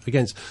group,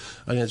 against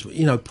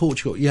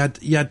Portugal. You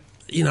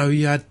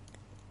had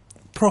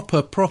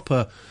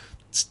proper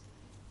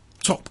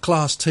top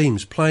class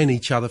teams playing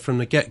each other from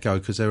the get go,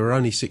 because there were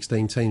only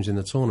 16 teams in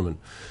the tournament,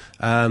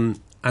 and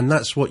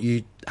that's what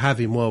you have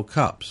in World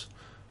Cups.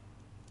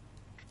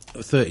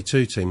 A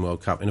 32 team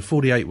World Cup, in a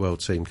 48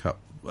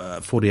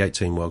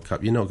 team World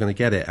Cup, you're not going to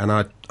get it. And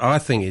I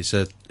think it's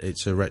a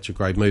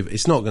retrograde move.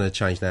 It's not going to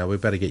change now. We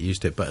better get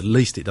used to it, but at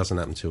least it doesn't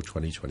happen until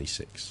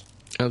 2026.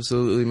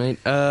 Absolutely, mate.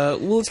 Well,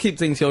 let's keep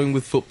things going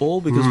with football,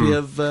 because we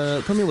have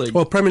Premier League.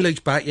 Well, Premier League's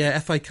back,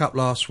 FA Cup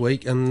last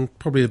week, and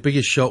probably the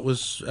biggest shot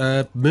was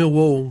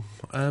Millwall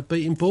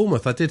beating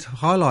Bournemouth. I did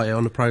highlight it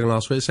on the programme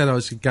last week. I said it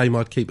was a game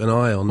I'd keep an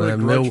eye on.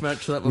 Millwall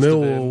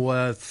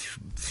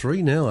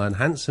 3-0, and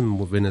handsome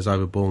winners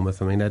over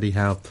Bournemouth. I mean, Eddie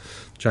Howe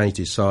changed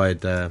his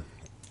side,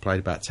 played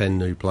about 10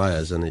 new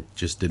players, and it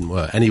just didn't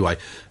work. Anyway,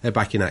 they're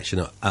back in action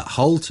at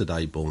Hull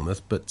today,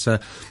 Bournemouth. But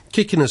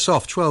kicking us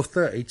off,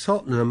 12:30,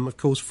 Tottenham, of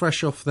course,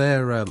 fresh off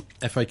their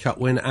FA Cup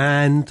win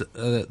and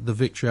the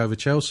victory over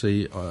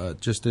Chelsea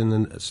just in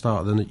the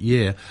start of the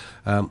year,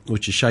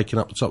 which is shaking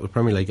up the top of the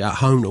Premier League, at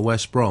home to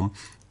West Brom,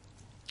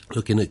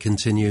 looking to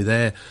continue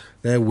their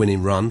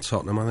winning run.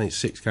 Tottenham, I think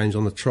 6 games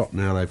on the trot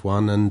now they've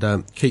won,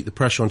 and keep the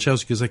pressure on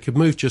Chelsea, because they could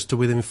move just to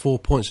within 4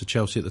 points of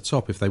Chelsea at the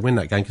top if they win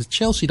that game, because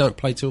Chelsea don't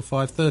play till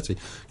 5:30.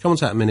 Come on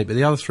to that in a minute, but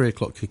the other 3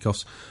 o'clock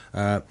kickoffs,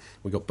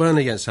 we've got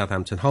Burnley against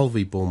Southampton, Hull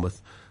v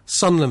Bournemouth,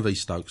 Sunderland v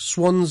Stoke,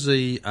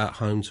 Swansea at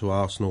home to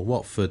Arsenal,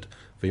 Watford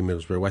v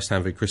Middlesbrough, West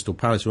Ham v Crystal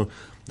Palace. Well,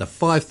 the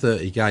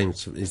 5:30 game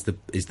is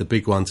the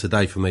big one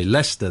today for me.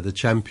 Leicester, the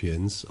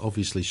champions,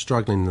 obviously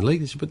struggling in the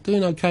league, but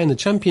doing okay in the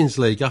Champions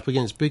League, up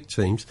against big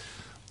teams,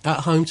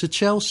 at home to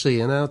Chelsea.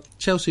 And now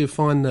Chelsea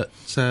find that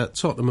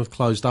Tottenham have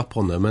closed up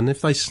on them, and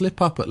if they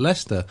slip up at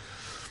Leicester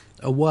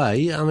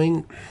away, I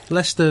mean,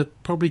 Leicester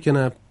probably going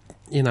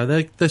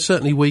to, they're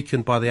certainly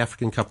weakened by the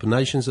African Cup of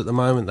Nations at the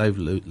moment. They've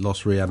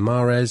lost Riyad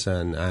Mahrez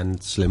and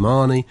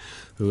Slimani,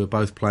 who are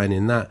both playing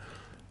in that.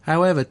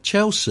 However,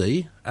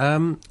 Chelsea are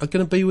going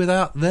to be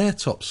without their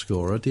top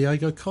scorer,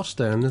 Diego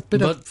Costa, and a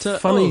bit of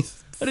funny.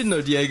 I didn't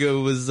know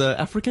Diego was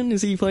African.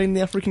 Is he playing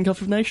the African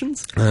Cup of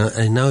Nations?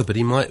 No, but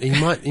he might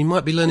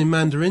be learning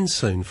Mandarin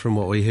soon, from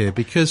what we hear,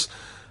 because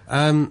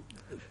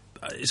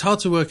it's hard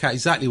to work out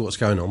exactly what's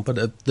going on.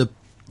 But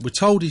we're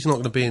told he's not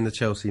going to be in the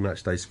Chelsea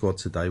matchday squad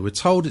today. We're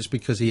told it's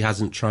because he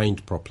hasn't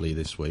trained properly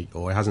this week,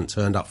 or he hasn't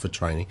turned up for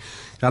training.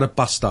 He had a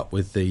bust up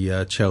with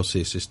the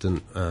Chelsea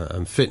assistant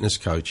and fitness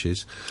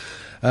coaches.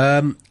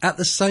 At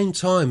the same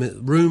time,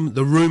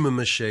 the rumour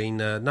machine,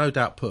 no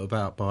doubt put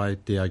about by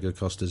Diego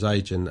Costa's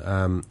agent,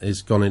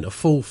 is gone into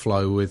full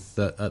flow with,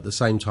 at the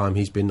same time,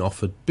 he's been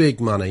offered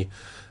big money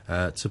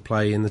to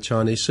play in the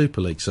Chinese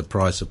Super League.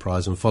 Surprise,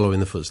 surprise, and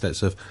following the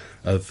footsteps of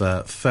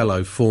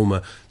fellow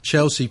former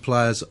Chelsea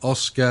players,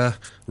 Oscar,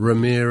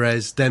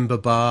 Ramirez, Demba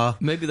Ba,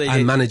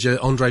 and manager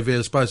Andre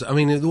Villas-Boas. I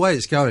mean, the way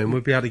it's going,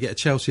 we'll be able to get a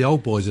Chelsea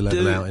old boys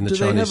 11 out in the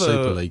Chinese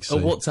Super League. A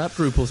WhatsApp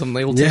group or something?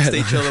 They all text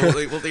each other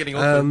what they're getting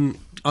offered.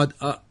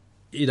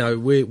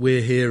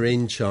 We're here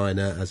in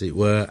China, as it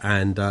were,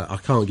 and I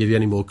can't give you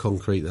any more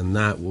concrete than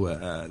that.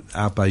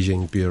 Our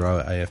Beijing bureau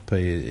at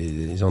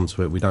AFP is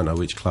onto it. We don't know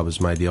which club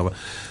has made the offer.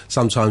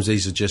 Sometimes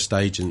these are just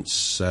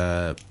agents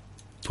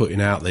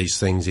putting out these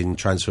things in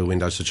transfer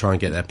windows to try and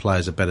get their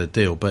players a better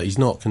deal, but he's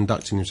not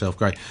conducting himself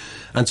great.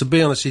 And to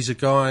be honest, he's a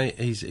guy,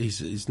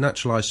 he's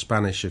naturalised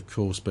Spanish, of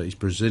course, but he's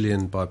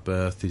Brazilian by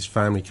birth. His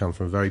family come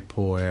from a very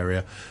poor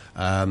area.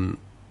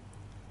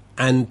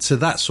 And to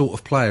that sort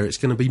of player, it's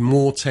going to be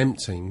more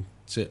tempting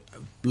to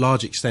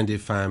large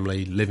extended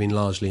family, living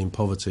largely in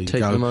poverty.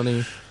 Take the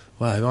money.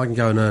 Well, if I can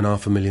go and earn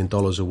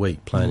 $500,000 a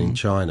week playing in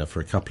China for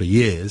a couple of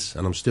years,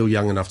 and I'm still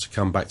young enough to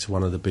come back to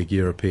one of the big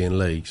European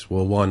leagues,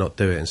 well, why not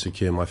do it and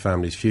secure my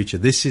family's future?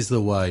 This is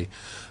the way,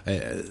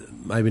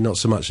 maybe not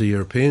so much the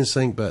Europeans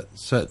think, but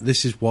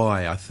this is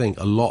why I think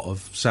a lot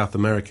of South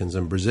Americans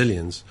and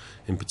Brazilians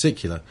in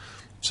particular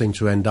seem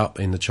to end up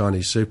in the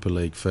Chinese Super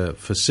League for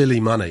silly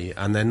money,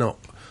 and they're not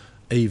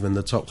even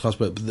the top class.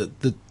 But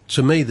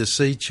to me, the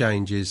sea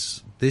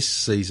changes this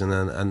season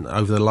and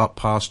over the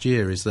past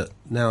year is that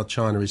now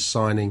China is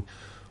signing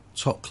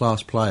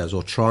top-class players,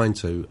 or trying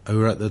to,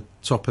 who are at the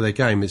top of their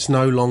game. It's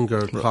no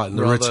longer like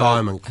the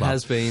retirement club.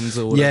 Has-beens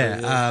or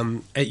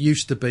whatever. It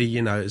used to be,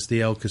 it's the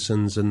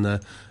Elkersons and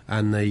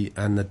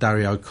the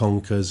Dario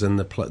Conkas and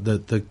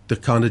the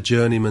kind of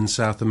journeyman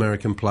South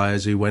American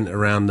players who went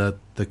around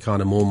the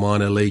kind of more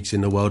minor leagues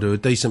in the world, who were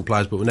decent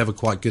players but were never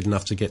quite good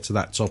enough to get to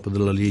that top of the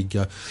La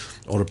Liga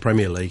or the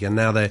Premier League. And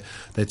now they're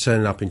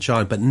turning up in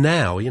China. But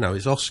now,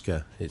 it's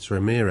Oscar, it's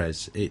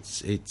Ramirez,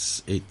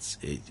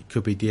 it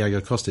could be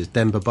Diego Costa, it's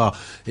Demba Ba,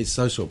 it's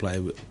those sort of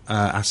players.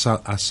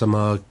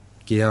 Asamoah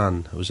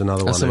Gyan was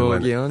another one.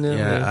 Asamoah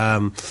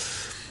Gyan,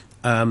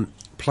 yeah.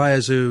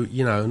 Players who,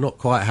 not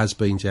quite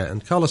has-beens yet.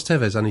 And Carlos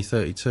Tevez, only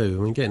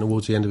 32. Getting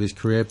towards the end of his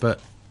career,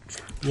 but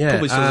yeah.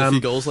 Probably still a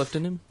few goals left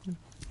in him.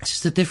 It's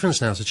just the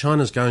difference now. So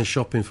China's going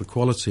shopping for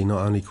quality,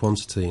 not only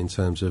quantity, in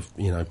terms of,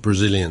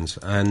 Brazilians.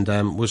 And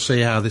we'll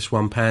see how this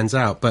one pans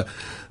out. But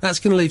that's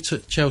going to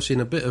leave Chelsea in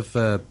a bit of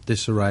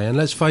disarray. And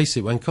let's face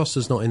it, when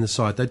Costa's not in the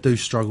side, they do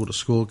struggle to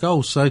score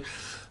goals. So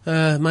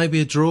maybe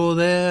a draw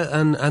there,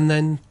 and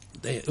then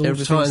it all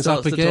tightens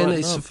up again.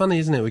 It's funny,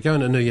 isn't it? We're going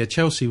to a new year.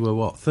 Chelsea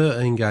were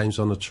 13 games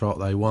on the trot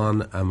they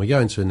won, and we're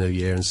going to a new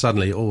year, and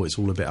suddenly it's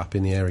all a bit up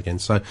in the air again.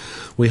 So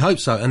we hope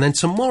so. And then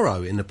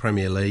tomorrow in the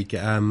Premier League,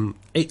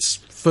 it's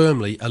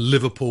firmly a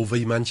Liverpool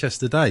v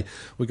Manchester day.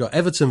 We've got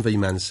Everton v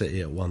Man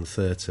City at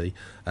 1:30.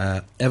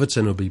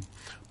 Everton will be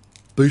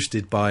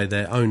boosted by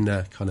their own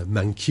kind of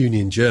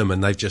Mancunian German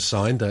they've just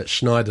signed,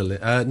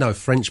 Schneiderlin,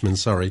 Frenchman,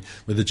 sorry,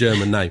 with a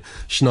German name,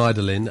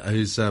 Schneiderlin,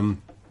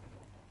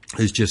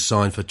 who's just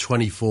signed for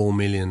 £24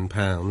 million.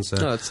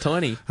 It's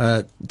tiny.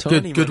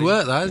 Good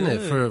work, though, isn't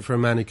it, for a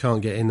man who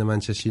can't get in the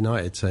Manchester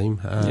United team,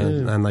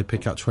 and they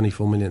pick up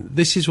 £24 million.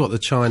 This is what the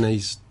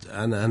Chinese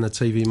and the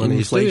TV money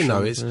is doing,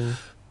 though. It's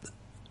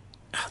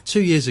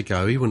 2 years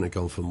ago, he wouldn't have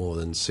gone for more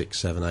than 6,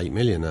 7, 8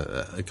 million.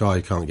 A guy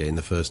who can't get in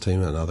the first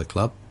team at another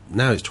club.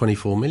 Now it's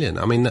 24 million.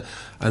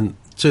 And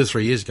 2 or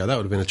 3 years ago, that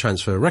would have been a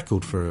transfer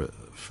record for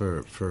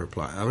a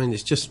player.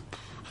 It's just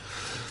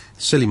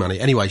silly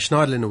money. Anyway,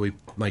 Schneiderlin will be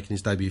making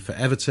his debut for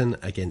Everton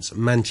against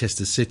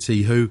Manchester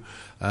City, who,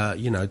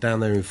 down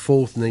there in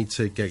 4th, need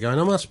to get going.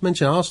 I must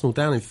mention Arsenal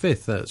down in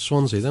 5th at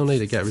Swansea. They'll need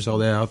to get a result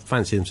there. I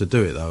fancy them to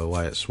do it, though,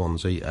 away at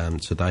Swansea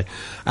today.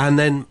 And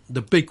then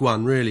the big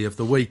one, really, of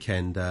the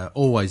weekend,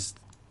 always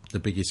the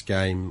biggest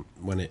game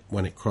when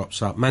it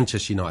crops up,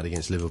 Manchester United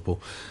against Liverpool.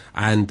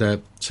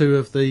 And two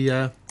of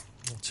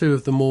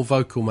the more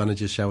vocal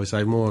managers, shall we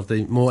say, more of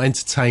the more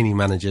entertaining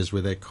managers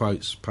with their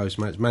quotes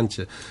post-match.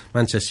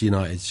 Manchester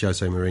United's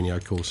Jose Mourinho,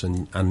 of course,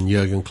 and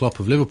Jurgen Klopp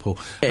of Liverpool,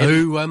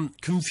 who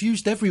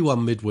confused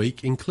everyone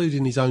midweek,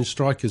 including his own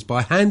strikers,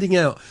 by handing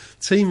out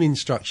team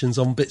instructions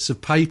on bits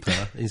of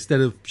paper instead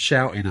of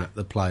shouting at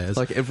the players.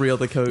 Like every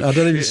other coach. I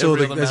don't know if you saw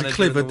there's a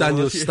clip of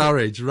Daniel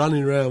Sturridge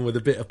running around with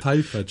a bit of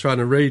paper, trying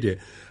to read it,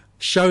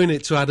 showing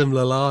it to Adam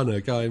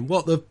Lallana, going,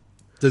 what the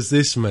does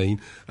this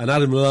mean? And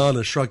Adam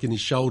Lallana shrugging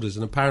his shoulders,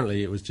 and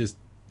apparently it was just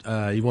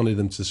he wanted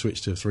them to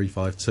switch to a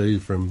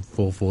 3-5-2 from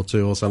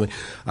 4-4-2 or something.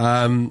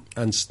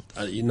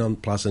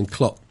 Nonplus, and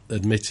Klopp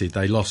admitted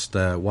they lost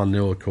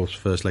 1-0, of course,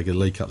 first leg of the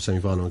League Cup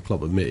semi-final, and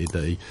Klopp admitted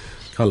that he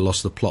kind of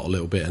lost the plot a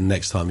little bit, and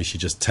next time he should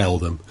just tell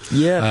them.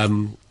 Yeah.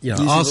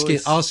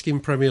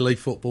 Asking Premier League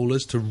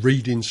footballers to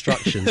read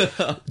instructions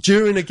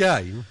during a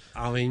game.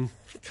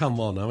 Come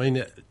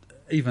on.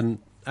 Even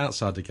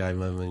outside the game,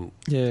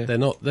 they're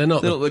not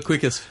the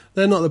quickest.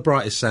 They're not the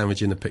brightest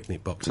sandwich in the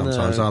picnic box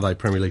sometimes, are they,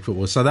 Premier League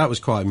football? So that was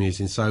quite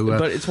amusing. So,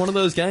 but it's one of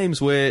those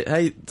games where,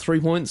 hey, 3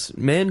 points,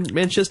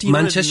 Manchester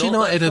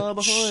United are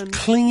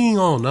clinging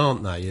on,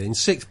 aren't they? In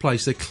 6th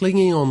place, they're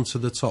clinging on to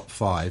the top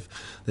 5.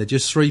 They're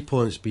just 3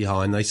 points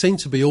behind. They seem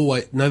to be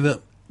always...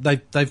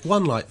 They've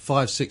won like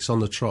 5-6 on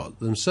the trot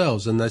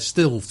themselves, and they're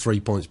still 3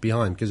 points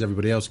behind because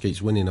everybody else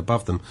keeps winning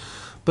above them.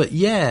 But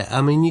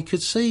yeah, you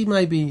could see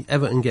maybe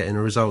Everton getting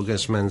a result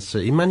against Man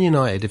City. Man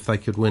United, if they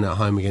could win at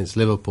home against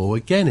Liverpool,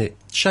 again, it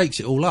shakes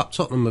it all up.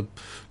 Tottenham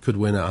could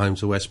win at home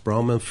to West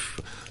Brom, and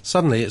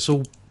suddenly it's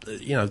all,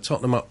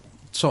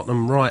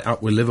 Tottenham right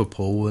up with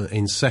Liverpool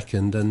in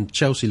 2nd, and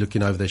Chelsea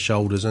looking over their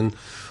shoulders, and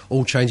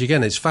all change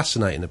again. It's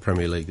fascinating, the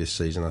Premier League this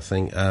season, I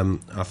think.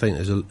 I think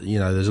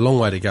there's a long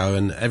way to go,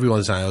 and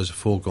everyone's saying it was a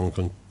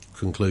foregone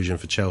conclusion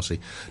for Chelsea.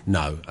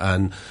 No.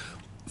 And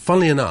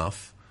funnily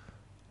enough,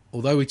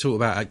 although we talk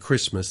about at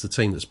Christmas, the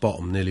team that's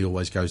bottom nearly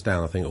always goes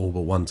down, I think all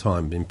but one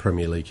time in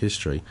Premier League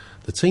history,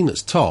 the team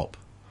that's top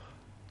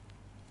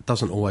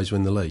doesn't always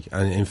win the league,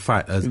 and in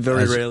fact,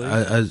 Very rarely.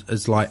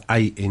 as like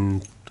 8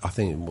 in, I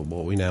think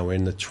we're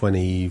in the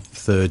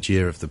 23rd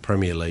year of the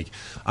Premier League.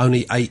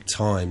 Only 8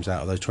 times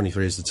out of those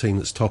 23 is the team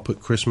that's top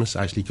at Christmas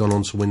actually gone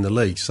on to win the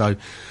league. So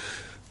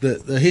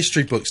the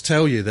history books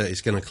tell you that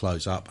it's going to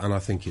close up, and I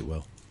think it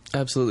will.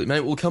 Absolutely,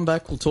 mate. We'll come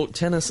back. We'll talk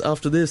tennis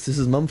after this. This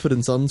is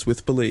Mumford & Sons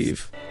with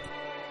Believe.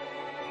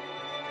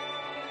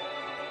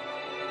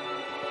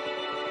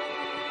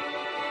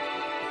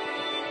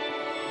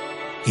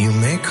 You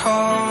may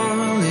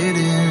call it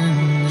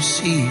in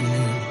this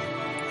evening,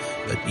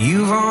 but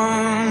you've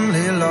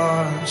only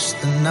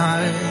lost the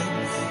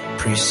night.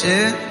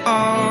 Preset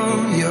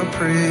all your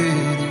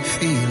pretty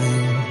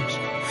feelings,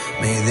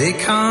 may they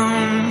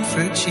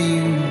comfort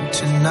you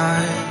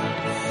tonight.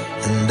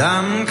 And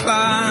I'm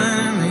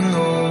climbing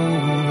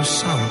over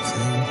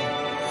something,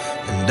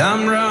 and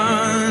I'm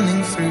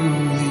running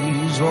through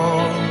these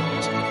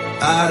walls.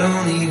 I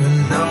don't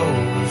even know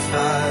if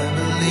I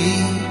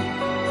believe,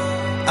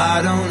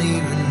 I don't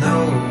even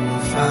know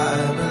if I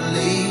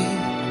believe,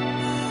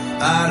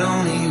 I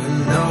don't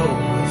even know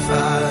if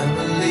I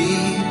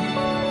believe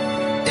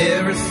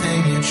everything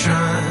you're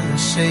trying to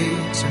say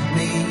to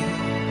me.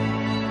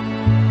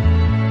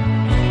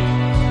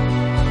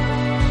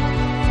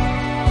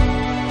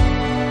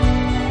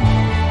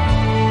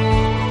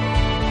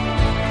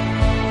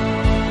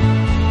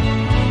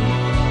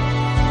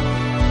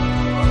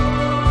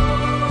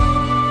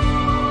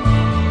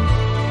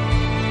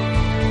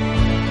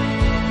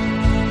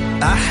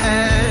 I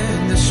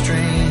had the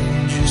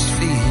strangest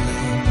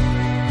feeling,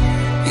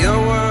 your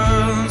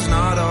world's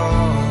not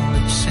all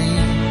it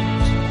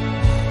seems.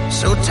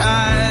 So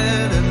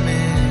tired of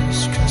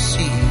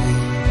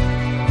misconceiving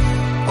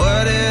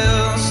what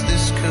else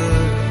this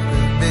could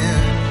have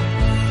been.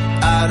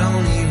 I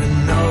don't even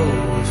know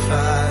if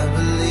I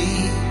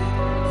believe,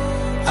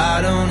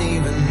 I don't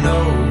even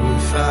know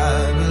if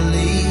I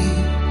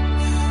believe,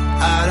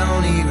 I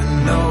don't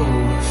even know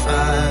if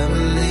I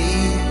believe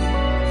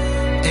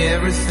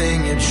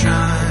everything you're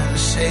trying to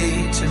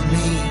say to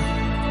me.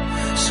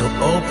 So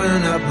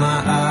open up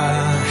my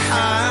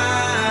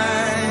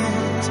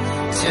eyes,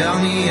 tell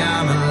me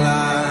I'm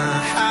alive.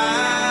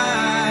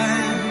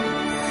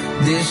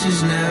 This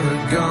is never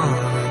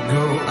gonna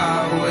go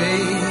our way.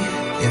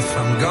 If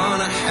I'm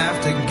gonna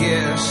have to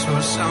guess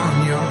what's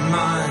on your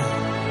mind.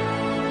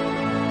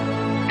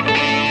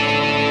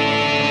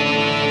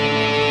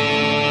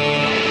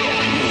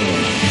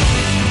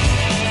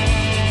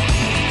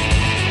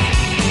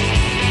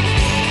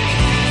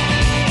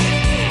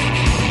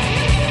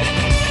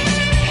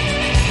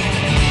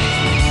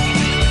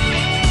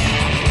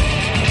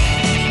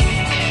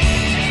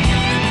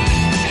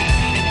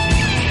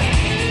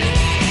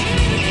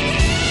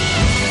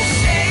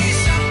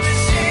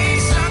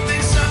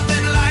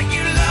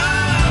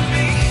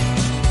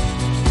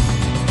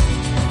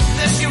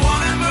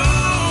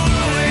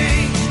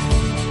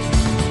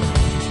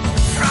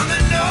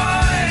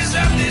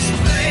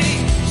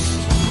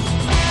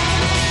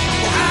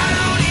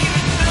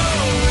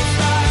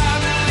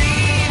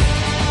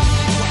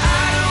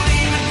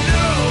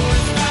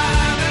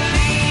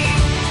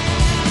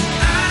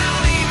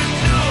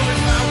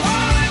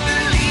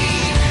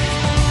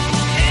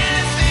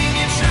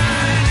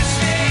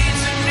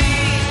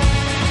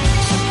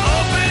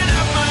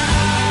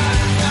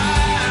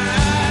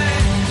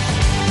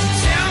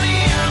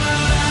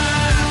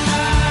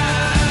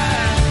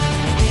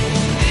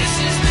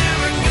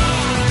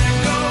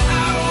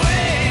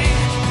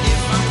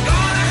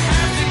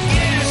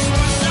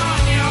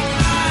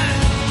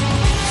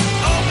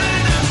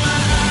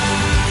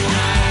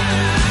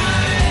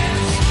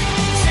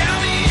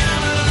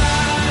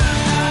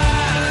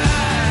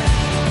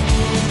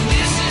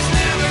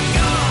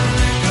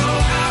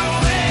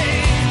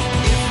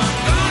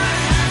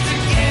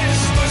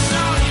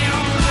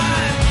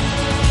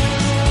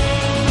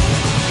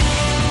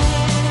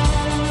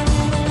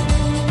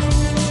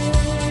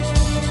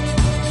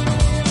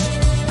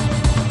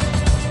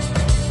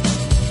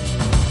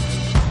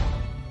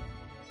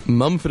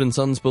 Mumford &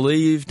 Sons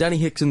Believe. Danny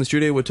Hicks in the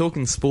studio. We're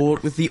talking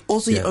sport with the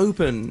Aussie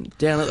Open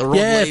down at the Rod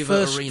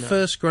Laver Arena.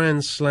 First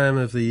Grand Slam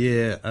of the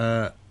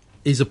year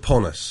is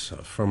upon us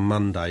from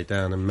Monday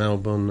down in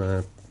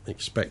Melbourne.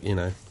 Expect,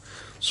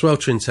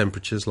 sweltering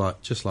temperatures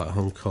just like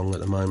Hong Kong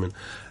at the moment,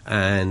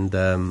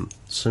 and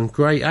some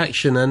great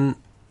action. And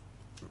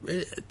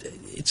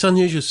it's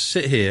unusual to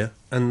sit here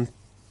and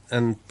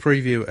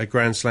preview a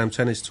Grand Slam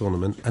tennis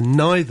tournament, and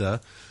neither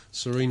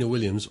Serena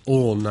Williams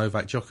or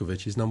Novak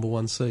Djokovic is number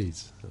one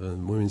seeds,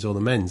 women's or the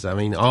men's. I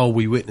mean, are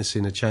we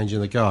witnessing a change in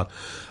the guard?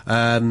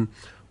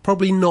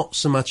 Probably not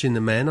so much in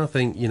the men. I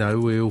think,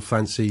 we all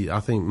fancy,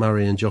 I think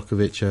Murray and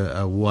Djokovic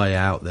are way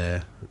out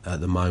there at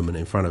the moment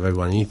in front of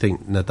everyone. And you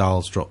think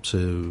Nadal's dropped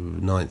to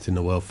 9th in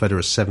the world,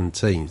 Federer's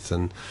 17th,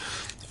 and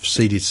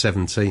seeded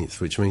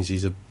 17th, which means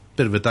he's a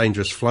bit of a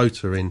dangerous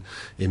floater in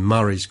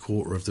Murray's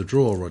quarter of the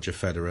draw, Roger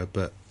Federer,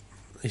 but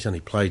he's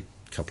only played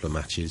couple of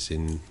matches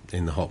in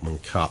the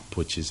Hopman Cup,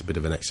 which is a bit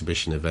of an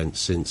exhibition event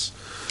since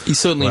he's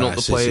certainly not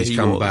the player he's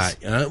come back.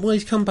 Well,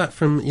 he's come back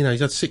from,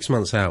 he's had 6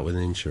 months out with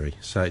an injury,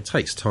 so it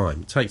takes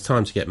time. It takes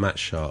time to get match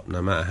sharp,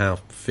 no matter how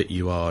fit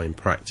you are in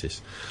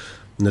practice.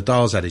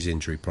 Nadal's had his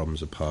injury problems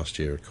the past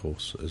year, of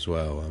course, as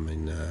well. I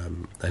mean,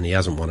 and he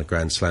hasn't won a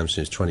Grand Slam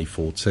since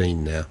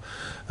 2014 now.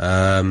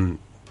 And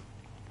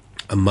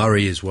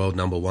Murray is world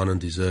number one,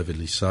 and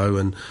deservedly so.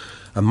 And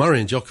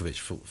Murray and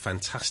Djokovic,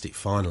 fantastic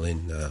final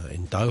in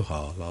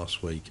Doha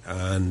last week,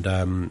 and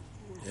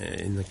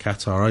in the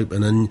Qatar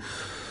Open. And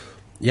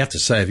you have to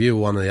say, if you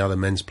were one of the other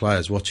men's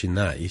players watching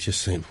that, you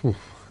just think,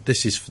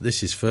 this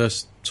is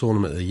first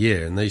tournament of the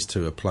year, and these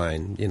two are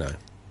playing,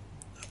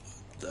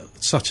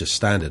 such a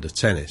standard of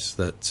tennis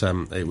that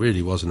it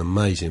really was an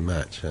amazing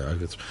match.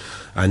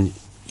 And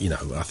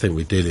I think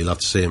we'd dearly love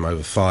to see him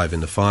over 5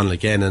 in the final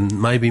again,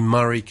 and maybe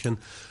Murray can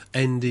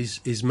end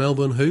his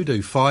Melbourne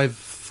hoodoo. 5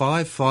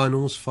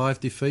 finals, 5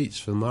 defeats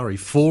for Murray,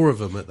 4 of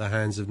them at the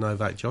hands of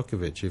Novak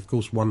Djokovic, who of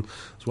course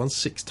has won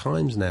 6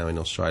 times now in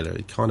Australia.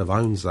 He kind of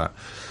owns that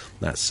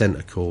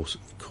centre court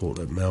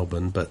at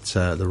Melbourne, but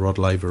the Rod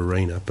Laver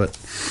Arena. But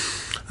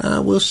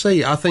we'll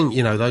see. I think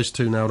those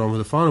two nailed on for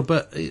the final,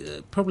 but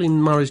probably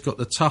Murray's got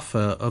the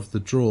tougher of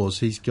the draws.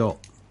 He's got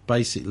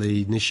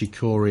basically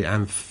Nishikori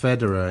and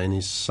Federer in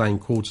his same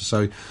quarter,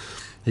 so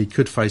he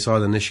could face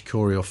either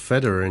Nishikori or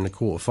Federer in the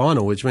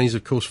quarter-final, which means,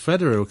 of course,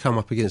 Federer will come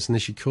up against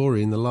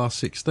Nishikori in the last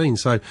 16.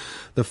 So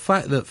the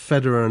fact that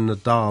Federer and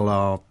Nadal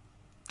are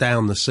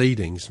down the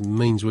seedings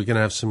means we're going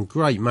to have some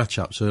great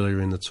matchups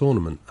earlier in the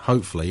tournament,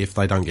 hopefully, if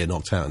they don't get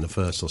knocked out in the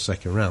first or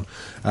second round.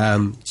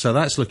 So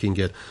that's looking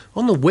good.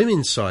 On the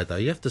women's side, though,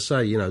 you have to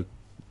say,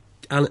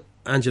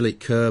 Angelique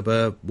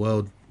Kerber,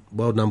 world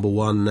number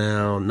one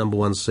now, number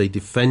 1 seed,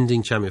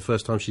 defending champion,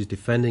 first time she's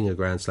defending a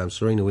Grand Slam.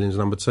 Serena Williams,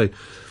 number 2.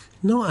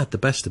 Not had the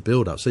best of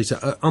build-up.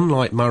 So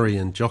unlike Murray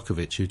and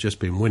Djokovic, who've just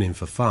been winning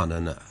for fun,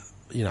 and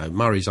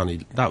Murray's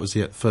that was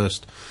the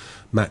first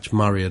match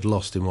Murray had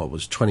lost in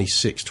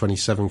 26,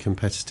 27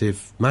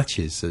 competitive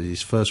matches. So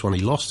his first one he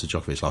lost to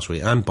Djokovic last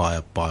week, and by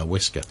a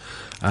whisker.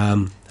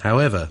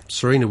 However,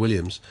 Serena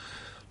Williams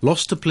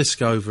lost to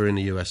Pliskova in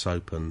the US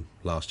Open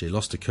last year,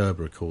 lost to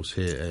Kerber, of course,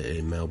 here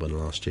in Melbourne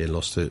last year,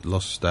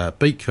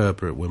 beat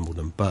Kerber at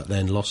Wimbledon, but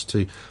then lost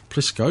to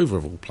Pliskova,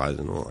 of all players,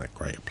 and not that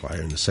great a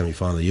player, in the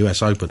semi-final of the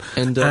US Open,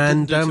 and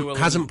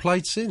hasn't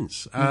played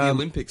since. The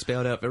Olympics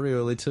bowed out very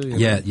early too.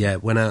 Yeah,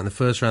 went out in the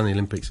first round of the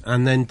Olympics,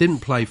 and then didn't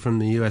play from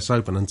the US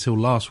Open until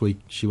last week.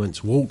 She went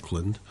to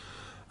Auckland,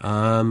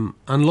 and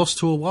lost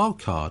to a wild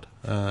card,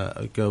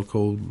 a girl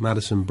called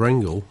Madison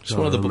Brengle.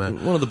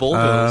 One of the ball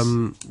girls.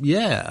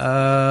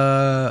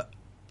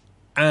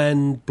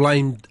 And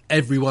blamed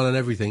everyone and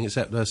everything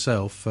except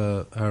herself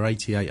for her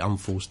 88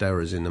 unforced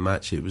errors in the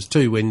match. It was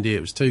too windy,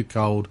 it was too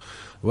cold,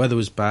 the weather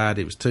was bad,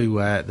 it was too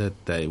wet,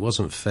 that it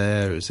wasn't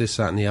fair, it was this,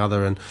 that and the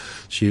other, and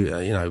she,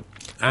 and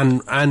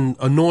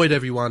annoyed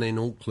everyone in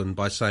Auckland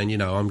by saying,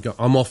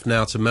 I'm off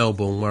now to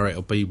Melbourne where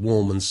it'll be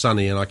warm and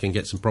sunny and I can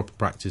get some proper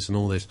practice and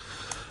all this.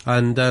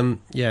 And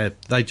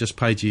they just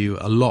paid you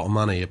a lot of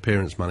money,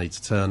 appearance money,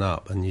 to turn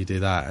up, and you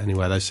do that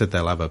anyway. They said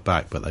they'll have her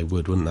back, but they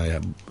would, wouldn't they?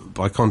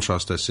 By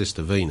contrast, her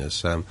sister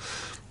Venus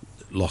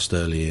lost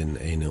early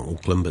in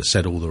Auckland, but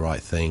said all the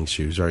right things.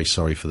 She was very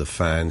sorry for the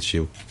fans.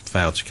 She'll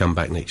vow to come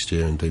back next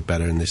year and do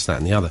better in this,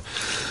 that and the other.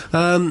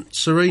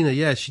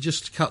 Serena, she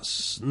just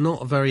cuts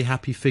not a very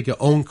happy figure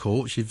on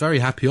court. She's very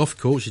happy off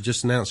court. She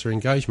just announced her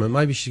engagement.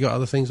 Maybe she's got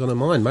other things on her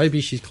mind.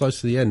 Maybe she's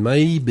close to the end.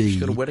 Maybe she's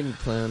got a wedding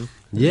plan.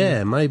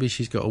 Yeah, maybe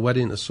she's got a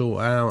wedding to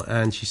sort out,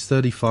 and she's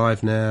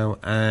 35 now,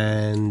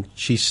 and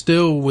she's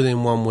still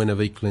within 1 win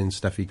of equaling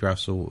Steffi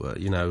Grassel,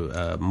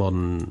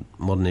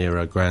 modern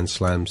era Grand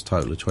Slams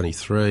total of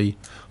 23,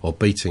 or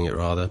beating it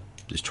rather.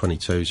 It's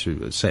 22,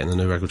 she's setting the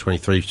new record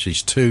 23.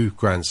 She's 2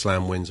 Grand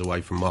Slam wins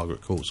away from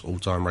Margaret Court's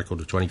all-time record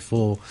of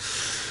 24.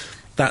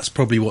 That's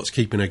probably what's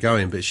keeping her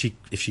going, but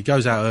if she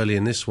goes out early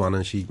in this one,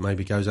 and she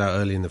maybe goes out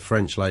early in the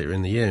French later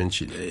in the year, and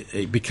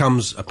it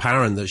becomes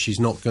apparent that she's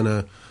not going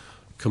to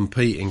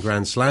compete in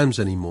Grand Slams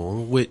anymore,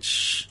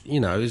 which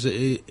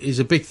is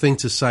a big thing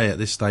to say at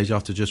this stage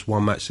after just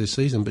 1 match this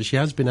season, but she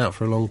has been out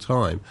for a long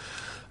time.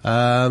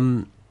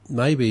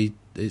 Maybe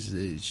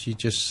she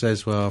just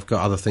says, well, I've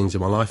got other things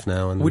in my life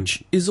now, and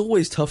which is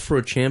always tough for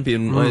a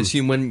champion, I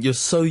assume, when you're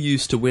so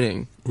used to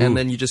winning and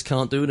then you just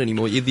can't do it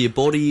anymore. Either your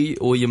body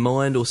or your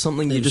mind or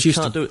something, you just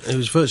can't do it. It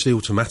was virtually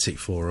automatic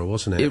for her,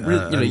 wasn't it? It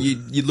really,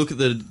 you look at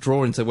the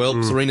draw and say,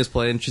 well, Serena's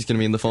playing, she's going to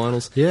be in the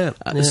finals. Yeah.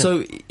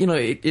 So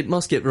it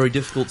must get very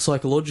difficult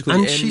psychologically,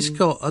 and she's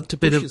got a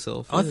bit of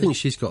yourself. I think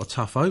she's got a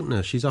tough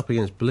opener. She's up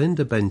against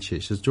Belinda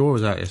Bencic. The draw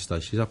was out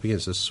yesterday. She's up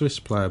against a Swiss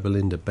player,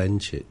 Belinda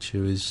Bencic,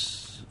 who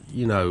is,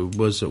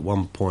 was at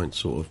one point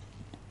sort of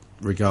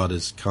regarded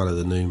as kind of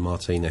the new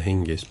Martina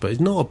Hingis, but is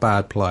not a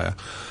bad player.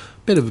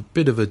 Bit of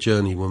a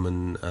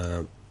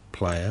journeywoman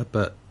player,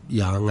 but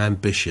young,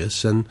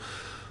 ambitious, and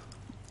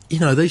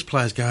these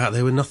players go out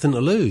there with nothing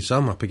to lose.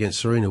 I'm up against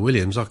Serena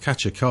Williams. I'll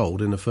catch a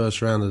cold in the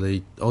first round of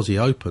the Aussie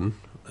Open.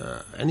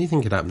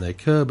 anything could happen there.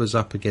 Kerber's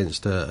up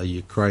against a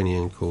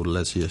Ukrainian called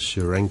Lesia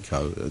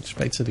Shurenko.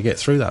 Expected to get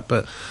through that,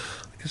 but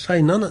like I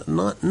say, none of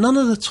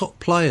the top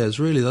players,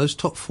 really, those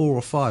top 4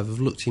 or 5, have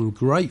looked in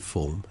great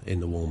form in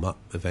the warm-up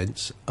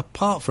events.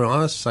 Apart from,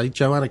 I say,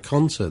 Joanna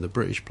Konta, the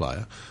British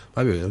player.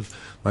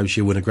 Maybe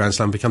she'll win a Grand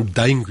Slam, become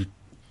Dame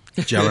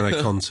Joanna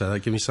Konta.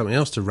 That give me something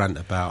else to rant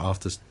about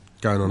after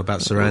going on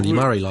about Sir Andy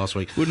Murray last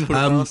week. Wouldn't put it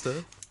past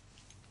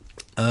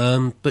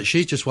her. But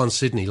she just won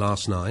Sydney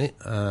last night,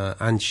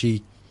 and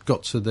she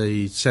got to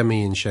the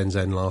semi in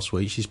Shenzhen last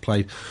week. She's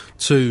played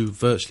 2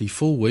 virtually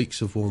full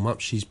weeks of warm-up.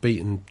 She's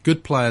beaten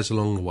good players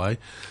along the way.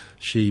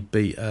 She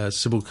beat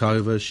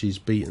Sibylkova. She's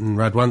beaten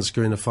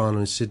Radwanska in the final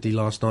in Sydney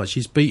last night.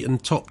 She's beaten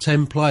top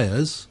 10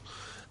 players,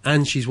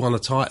 and she's won a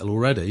title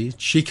already.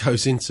 She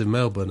goes into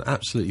Melbourne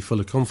absolutely full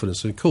of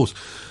confidence. And of course,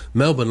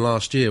 Melbourne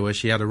last year, where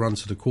she had a run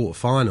to the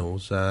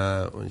quarterfinals,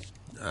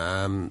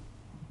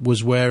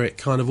 was where it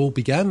kind of all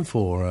began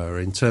for her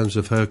in terms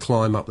of her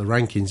climb up the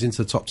rankings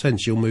into the top 10.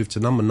 She'll move to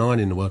number 9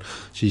 in the world.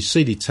 She's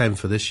seeded 10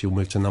 for this. She'll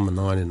move to number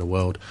 9 in the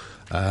world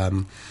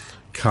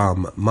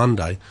come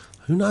Monday.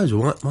 Who knows?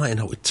 We might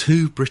end up with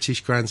 2 British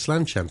Grand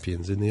Slam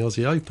champions in the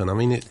Aussie Open. I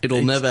mean,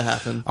 it'll never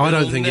happen. I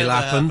don't think it'll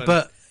happen,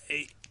 but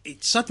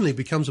it suddenly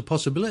becomes a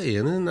possibility,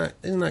 and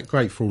isn't that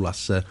great for all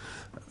us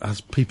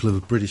as people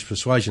of British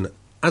persuasion?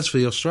 As for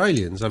the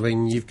Australians, I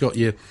mean, you've got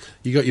your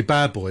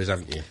bad boys,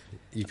 haven't you?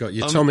 You've got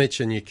your Tomic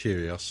and your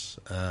Kyrgios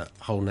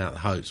holding out the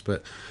hopes,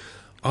 but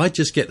I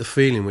just get the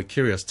feeling with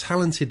Kyrgios,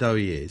 talented though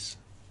he is,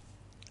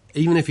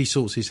 even if he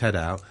sorts his head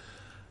out,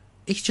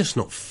 he's just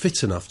not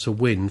fit enough to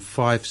win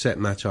 5-set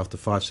match after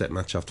 5-set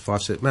match after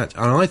 5-set match.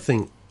 And I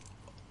think,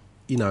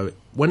 you know,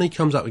 when he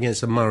comes up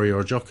against a Murray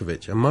or a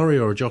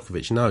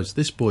Djokovic knows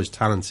this boy's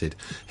talented.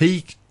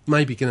 He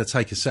may be going to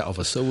take a set off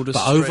us, but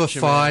over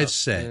 5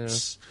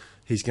 sets,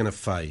 he's going to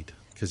fade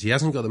because he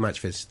hasn't got the match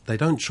fit. They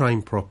don't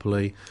train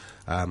properly.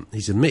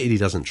 He's admitted he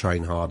doesn't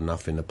train hard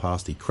enough in the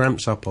past. He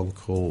cramps up on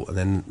court,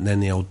 and then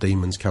the old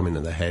demons come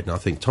into the head. And I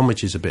think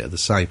Tomic is a bit of the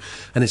same.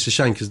 And it's a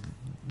shame because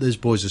those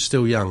boys are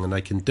still young and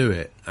they can do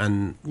it.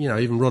 And, you know,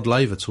 even Rod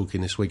Laver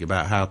talking this week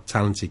about how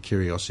talented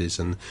Kyrgios is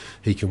and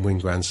he can win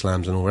Grand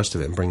Slams and all the rest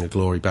of it and bring the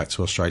glory back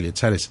to Australian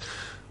tennis.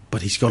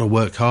 But he's got to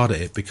work hard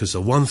at it because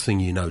the one thing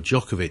you know,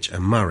 Djokovic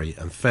and Murray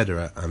and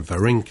Federer and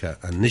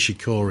Wawrinka and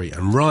Nishikori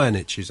and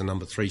Raonic, who's a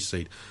number 3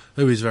 seed,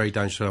 who is very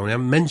dangerous. I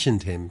haven't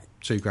mentioned him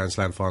 2 Grand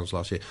Slam finals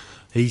last year.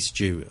 He's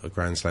due a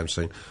Grand Slam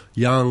soon.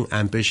 Young,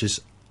 ambitious,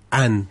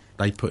 and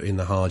they put in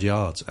the hard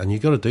yards. And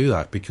you've got to do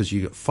that because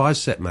you've got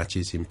 5-set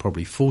matches in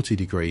probably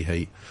 40-degree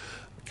heat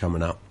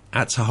coming up.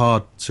 That's a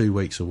hard 2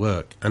 weeks of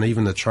work. And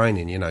even the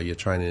training, you know, you're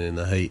training in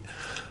the heat.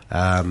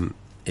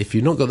 If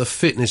you've not got the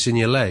fitness in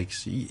your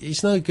legs,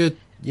 it's no good,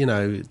 you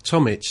know,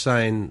 Tomic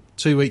saying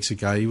 2 weeks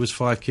ago he was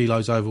 5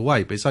 kilos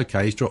overweight, but it's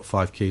okay, he's dropped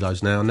 5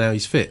 kilos now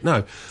he's fit.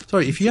 No,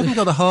 sorry, if you haven't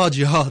got the hard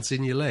yards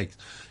in your legs,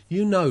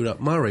 you know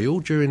that Murray, all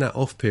during that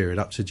off period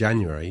up to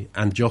January,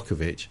 and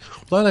Djokovic,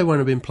 although they won't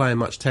have been playing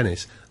much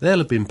tennis, they'll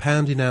have been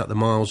pounding out the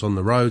miles on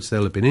the roads,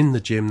 they'll have been in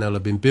the gym, they'll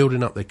have been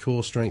building up their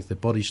core strength, their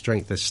body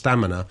strength, their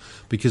stamina,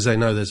 because they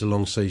know there's a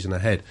long season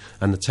ahead,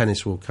 and the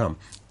tennis will come.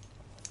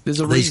 There's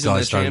a reason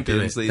they're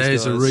champions, these guys.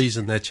 There's a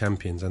reason they're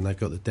champions, and they've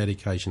got the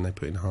dedication, they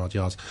put in hard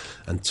yards.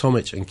 And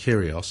Tomic and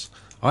Kyrgios,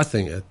 I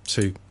think, are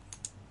 2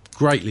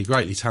 greatly,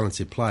 greatly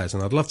talented players,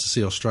 and I'd love to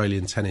see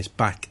Australian tennis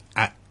back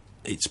at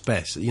its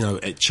best, you know,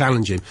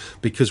 challenging,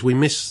 because we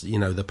miss, you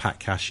know, the Pat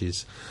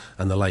Cashes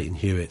and the Leighton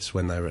Hewitts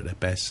when they were at their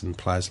best, and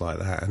players like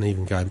that, and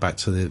even going back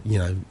to the, you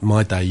know,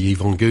 my day,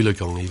 Yvonne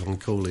Goolagong, Yvonne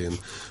Cooley, and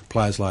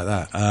players like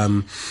that.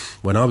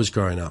 When I was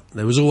growing up,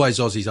 there was always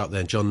Aussies up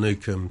there, John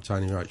Newcombe,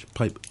 Tony Roach.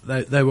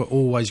 They were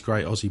always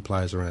great Aussie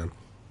players around.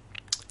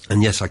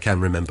 And yes, I can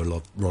remember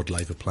Rod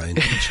Laver playing.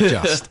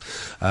 Just,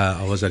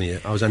 I was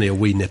only a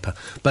wee nipper,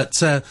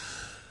 but.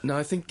 No,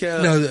 I think...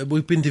 No,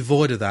 we've been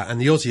devoid of that, and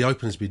the Aussie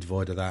Open's been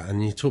devoid of that.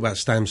 And you talk about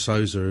Stam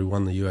Souza, who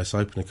won the US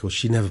Open, of course,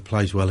 she never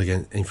plays well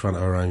again in front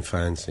of her own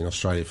fans in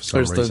Australia for some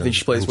reason. I don't think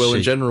she plays well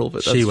in general,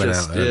 but that's she went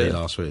out early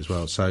last week as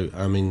well. So,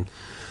 I mean,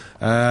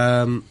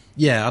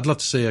 yeah, I'd love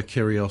to see a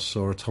Kyrgios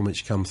or a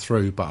Tomic come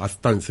through, but I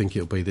don't think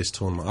it'll be this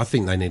tournament. I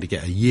think they need to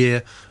get a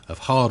year of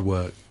hard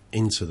work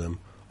into them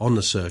on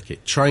the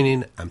circuit,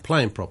 training and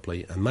playing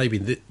properly, and maybe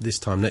this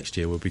time next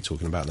year we'll be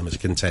talking about them as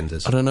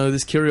contenders. I don't know,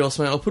 this Kyrgios,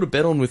 mate, I'll put a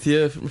bet on with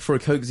you for a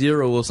Coke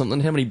Zero or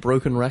something. How many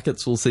broken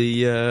rackets we'll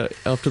see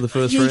after the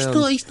first round?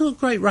 He's not a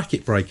great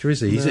racket breaker,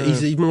 is he? No.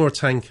 He's more a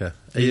tanker.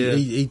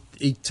 He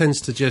tends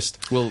to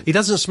just... he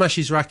doesn't smash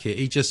his racket,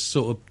 he just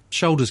sort of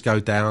shoulders go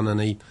down and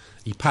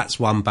he pats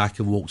one back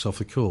and walks off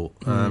the court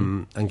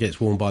and gets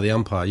warned by the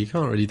umpire. You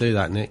can't really do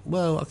that, Nick.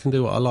 Well, I can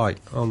do what I like.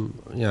 You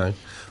know,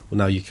 well,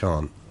 no, you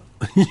can't.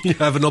 You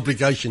have an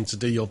obligation to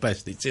do your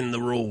best. It's in the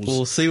rules.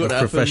 We'll see what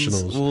happens.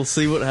 Professionals. We'll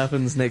see what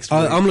happens next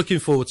week. I'm looking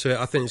forward to it.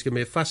 I think it's going to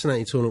be a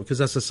fascinating tournament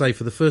because, as I say,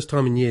 for the first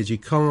time in years, you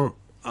can't,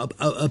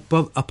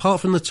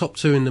 apart from the top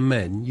 2 in the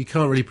men, you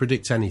can't really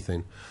predict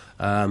anything.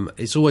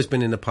 It's always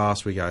been in the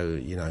past. We go,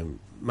 you know,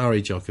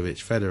 Murray,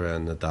 Djokovic, Federer,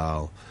 and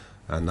Nadal,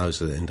 and those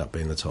that end up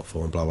being the top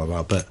 4 and blah blah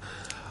blah. But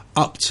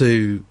up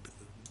to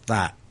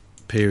that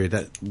period,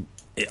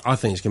 I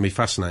think it's going to be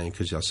fascinating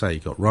because, like I say,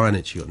 you've got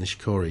Raonic, you've got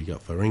Nishikori, you've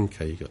got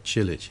Wawrinka, you've got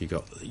Cilic, you've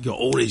got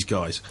all these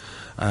guys.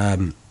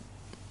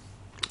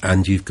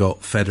 And you've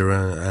got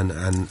Federer and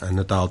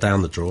Nadal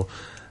down the draw.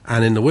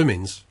 And in the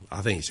women's,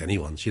 I think it's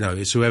anyone's. You know,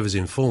 it's whoever's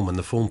in form, and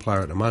the form player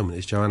at the moment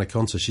is Johanna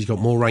Konta. She's got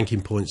more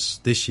ranking points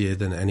this year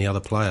than any other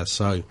player,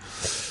 so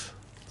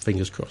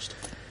fingers crossed.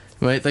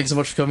 Mate, thanks so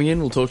much for coming in.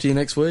 We'll talk to you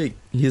next week.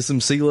 Here's some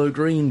CeeLo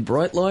Green,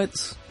 Bright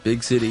Lights,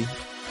 Big City.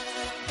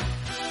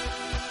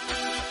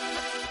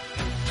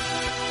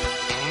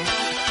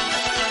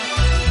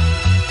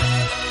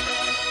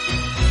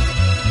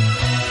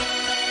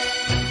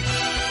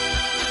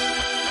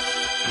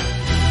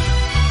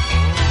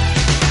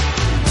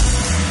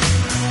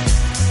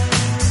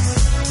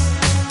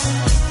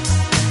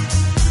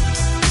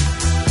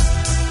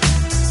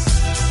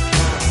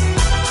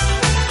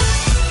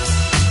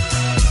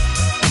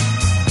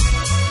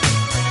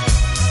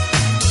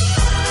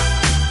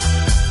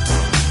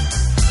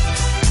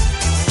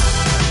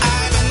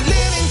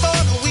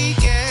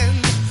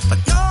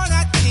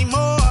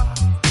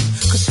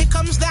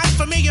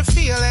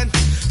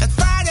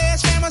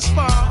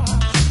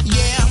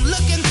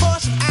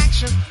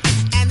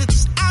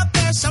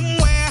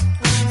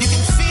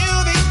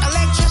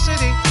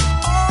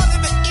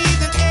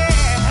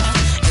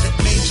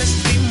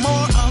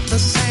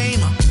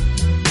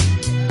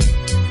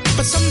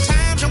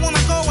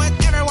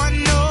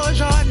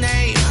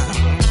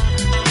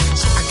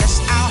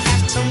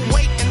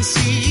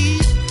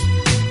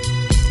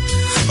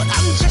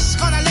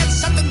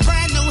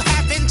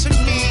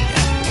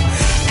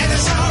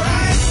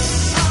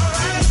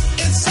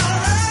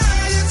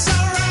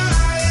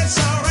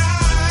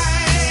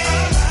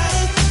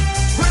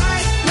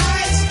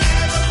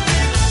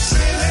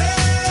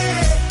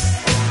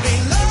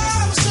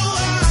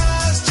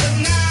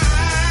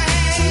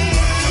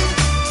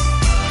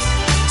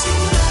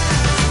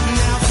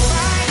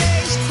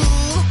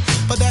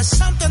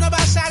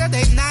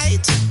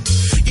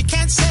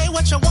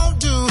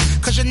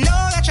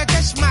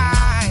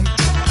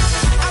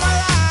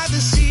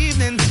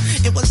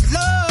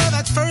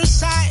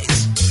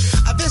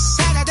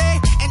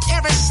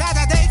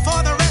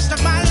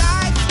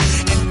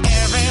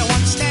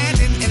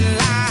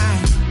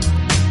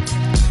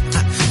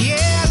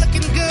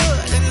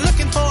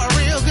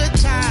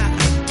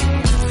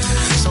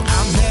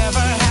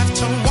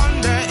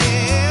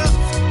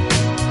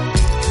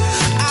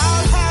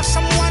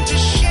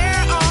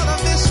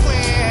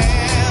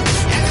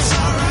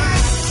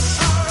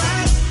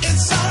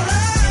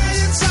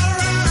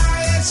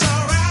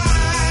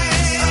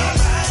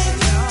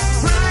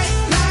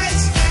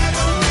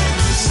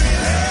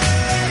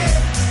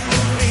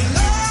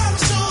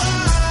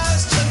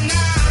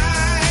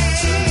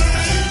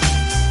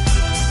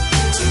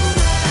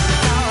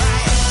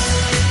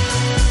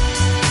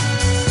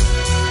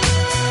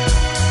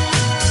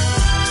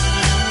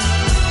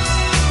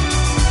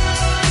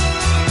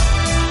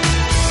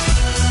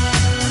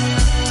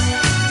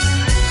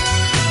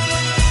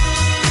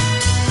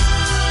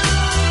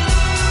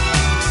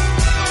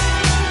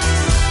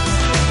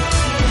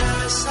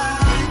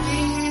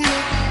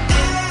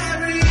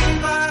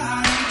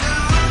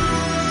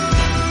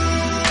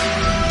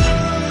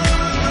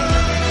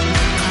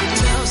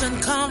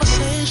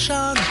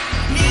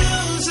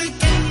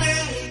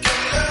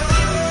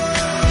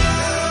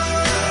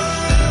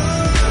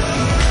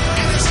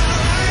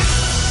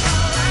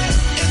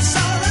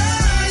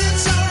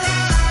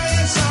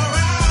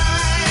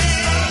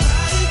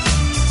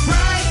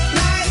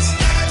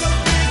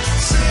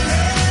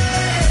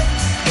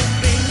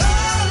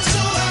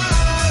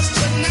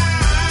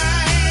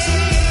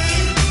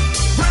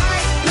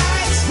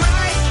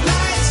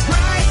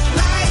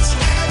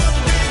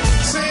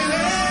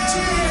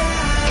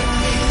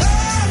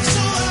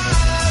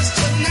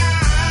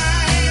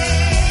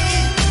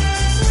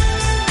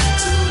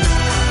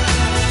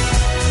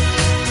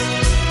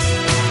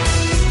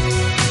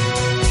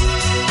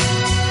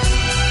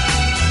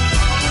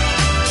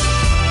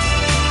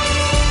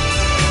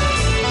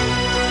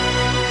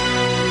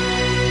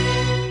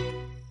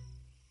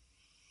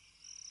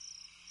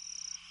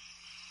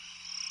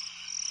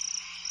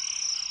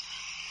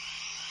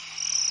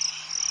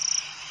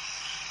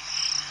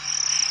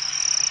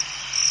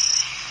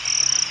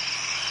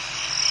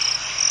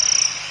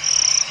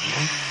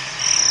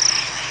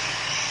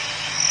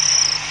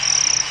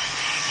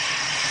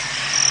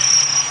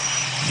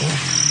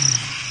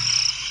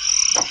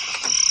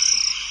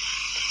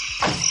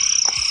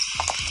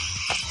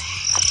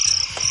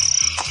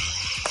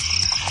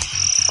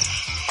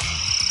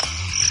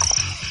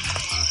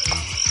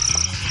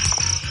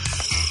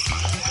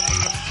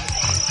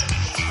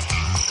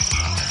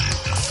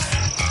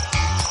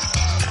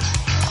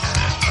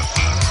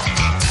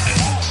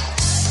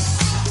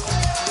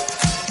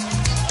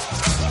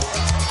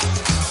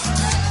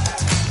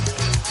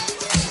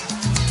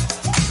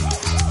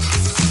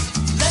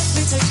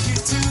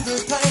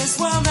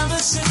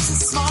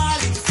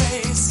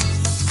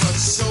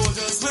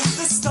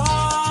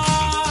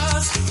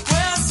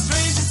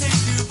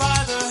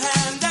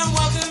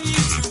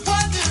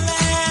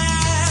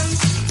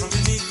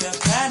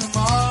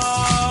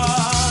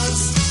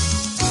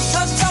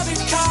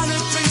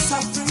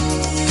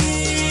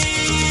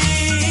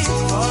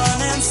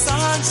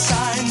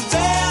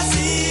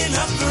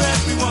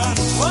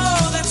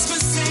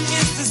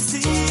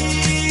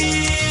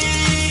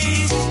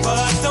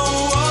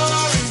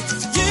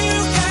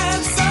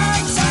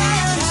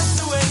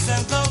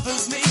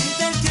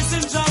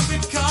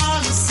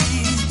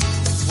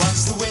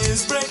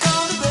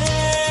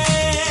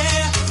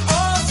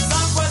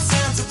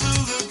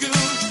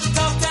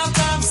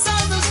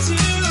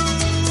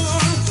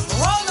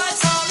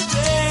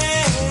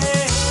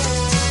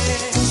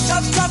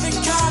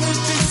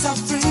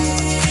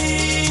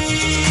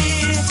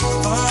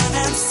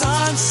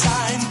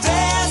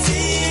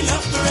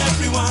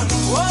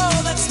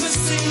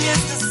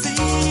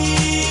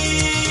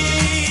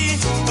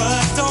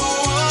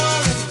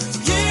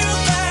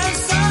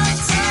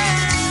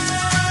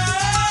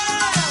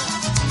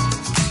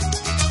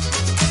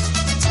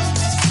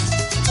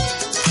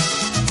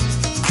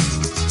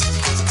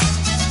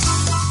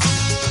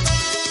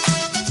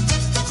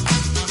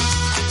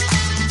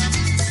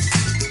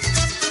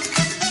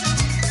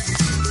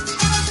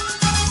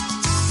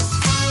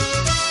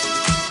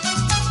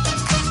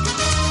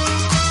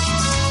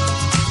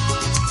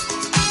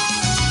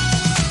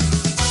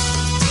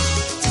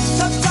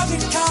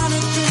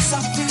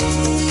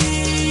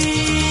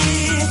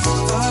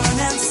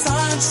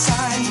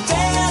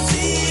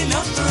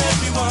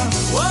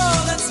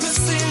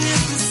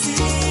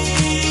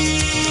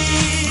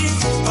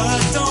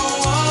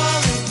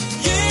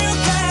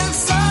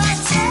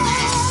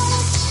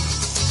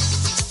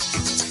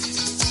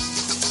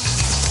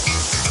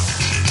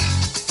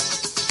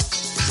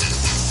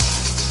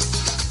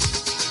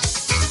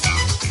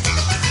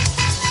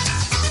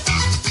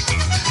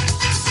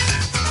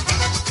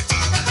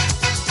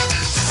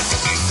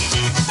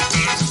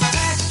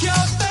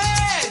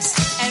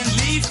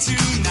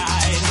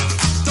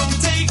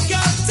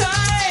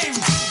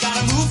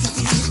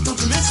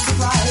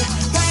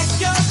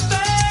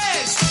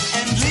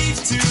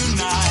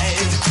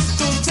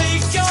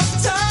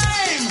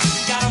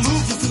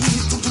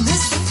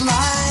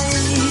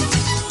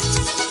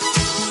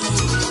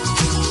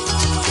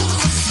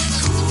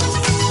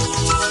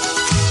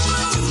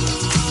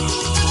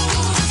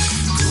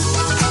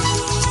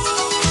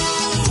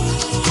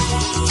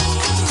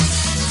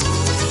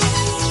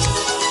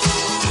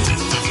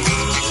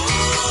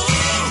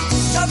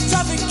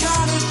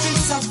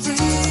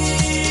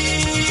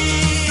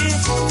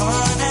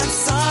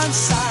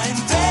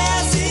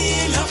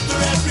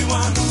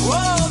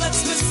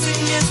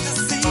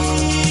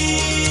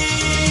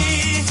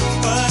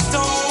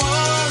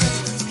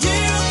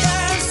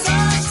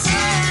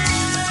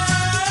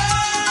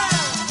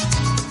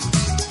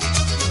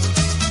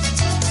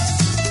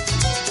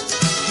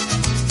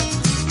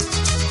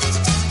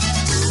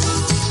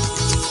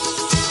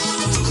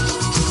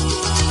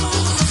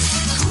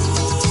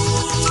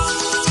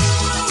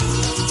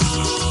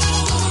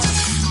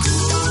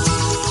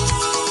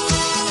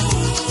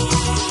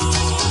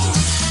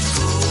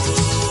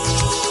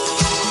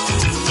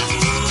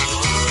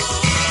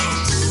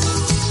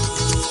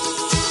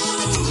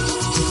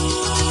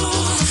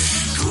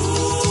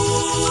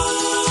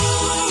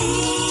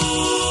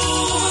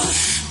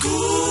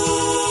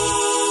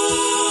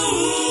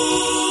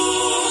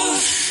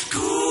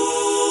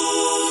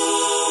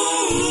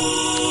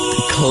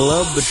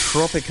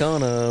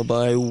 Subtropicana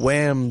by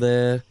Wham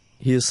there.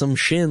 Here's some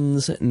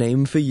Shins,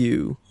 Name for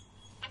You.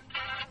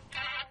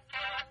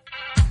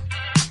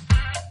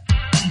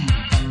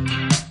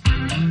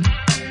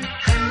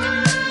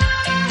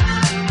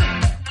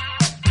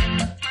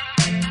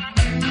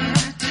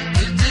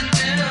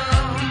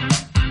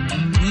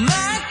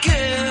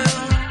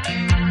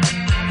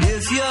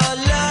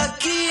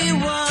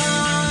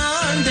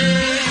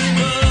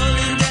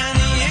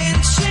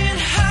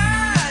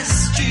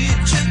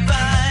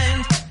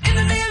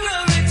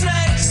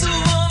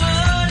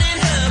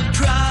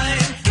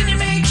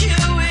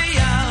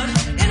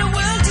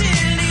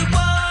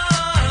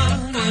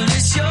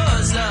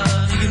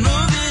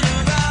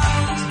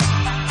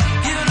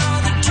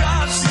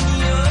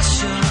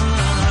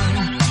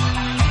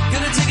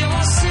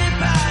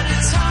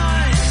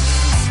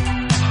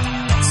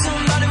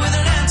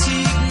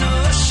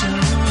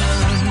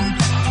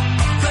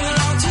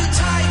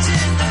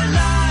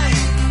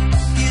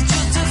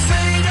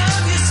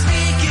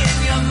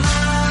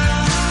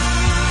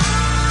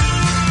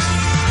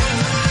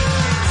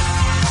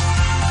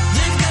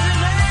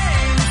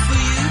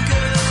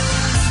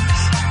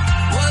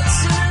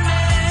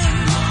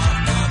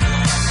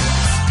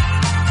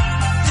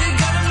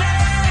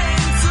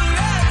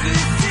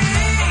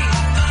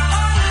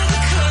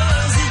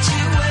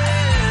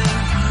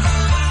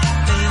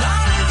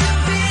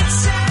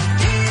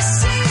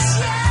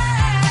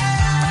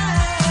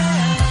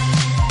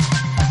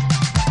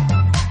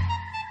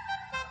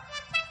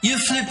 You're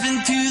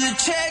flipping through the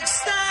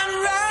text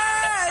and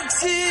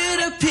rags,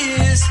 it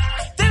appears.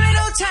 There ain't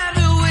no time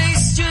to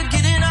waste, you're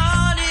getting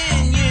on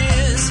in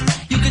years.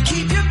 You could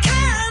keep your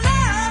can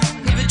up,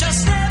 if it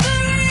just never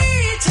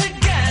eats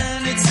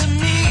again. It's a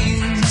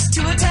means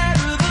to a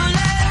terrible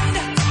end,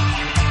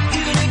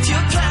 even if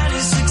your plan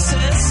is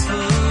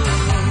successful.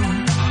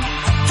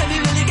 Have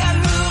you really got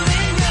room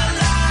in your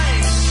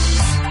life?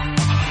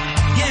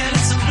 Yeah,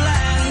 it's a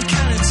bland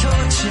kind of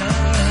torture.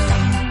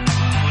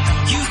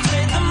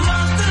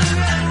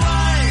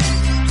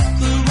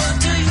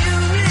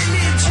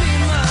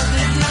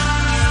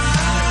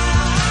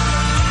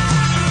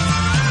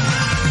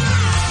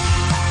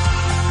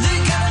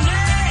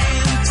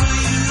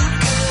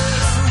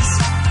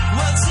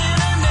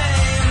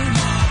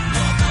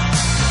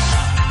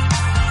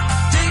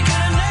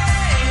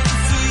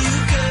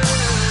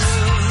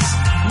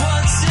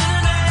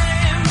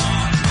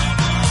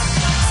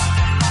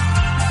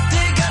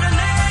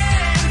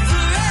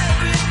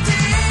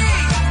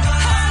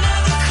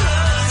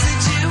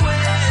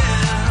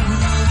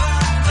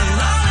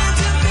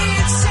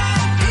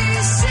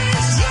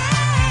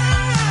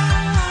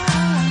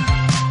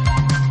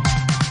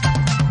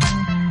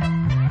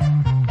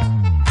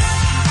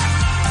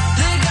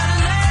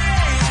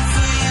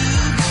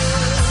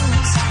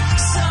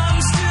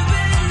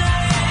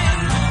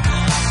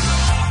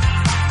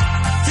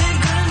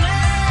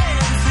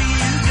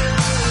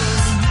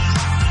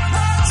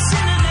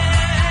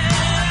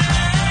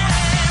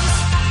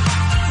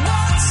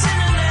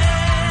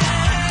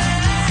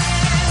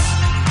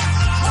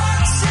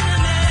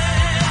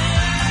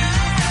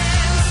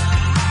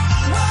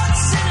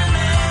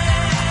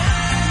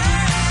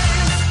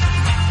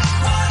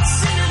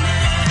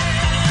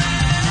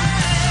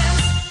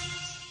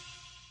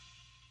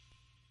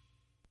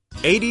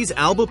 Aedes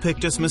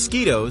albopictus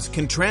mosquitoes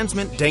can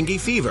transmit dengue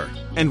fever,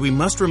 and we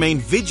must remain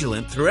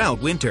vigilant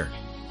throughout winter.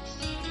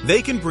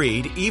 They can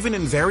breed even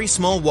in very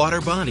small water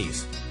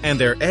bodies, and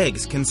their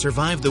eggs can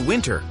survive the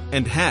winter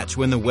and hatch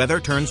when the weather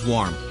turns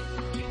warm.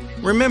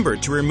 Remember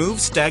to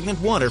remove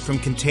stagnant water from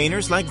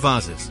containers like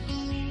vases.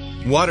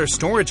 Water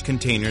storage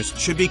containers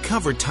should be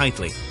covered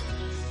tightly.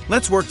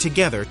 Let's work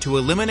together to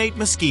eliminate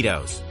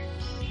mosquitoes.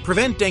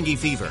 Prevent dengue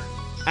fever.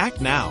 Act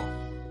now.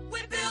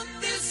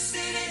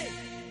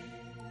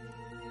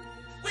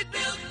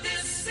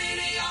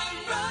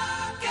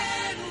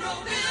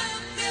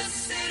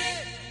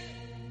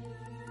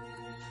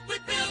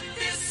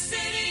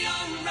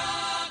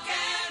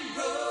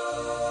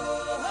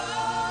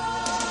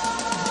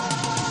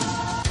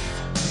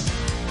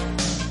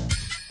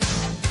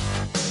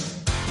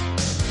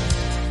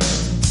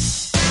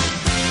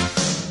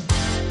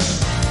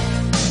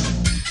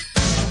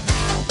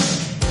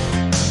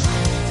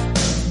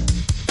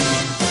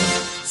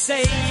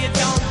 Say you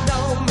don't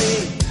know me,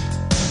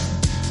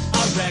 I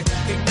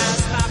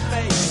recognize my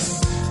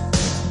face.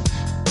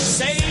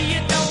 Say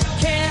you don't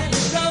care who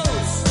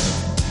goes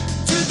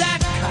to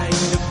that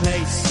kind of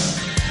place.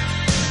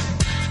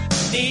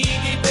 Knee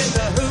deep in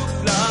the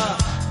hoopla,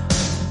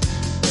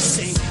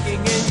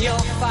 sinking in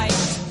your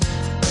fight.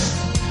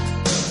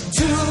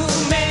 Too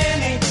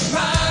many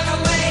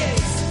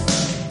runaways,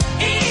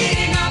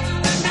 eating up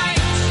the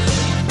night.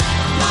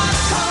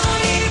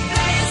 Marconi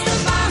plays the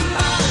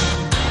mambo.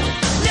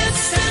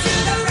 Listen to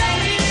the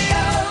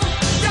radio.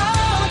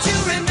 Don't you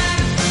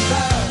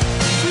remember?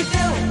 We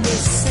built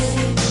this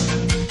city.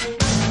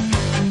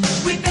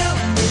 We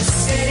built this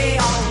city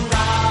on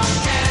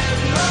rock and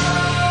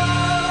roll.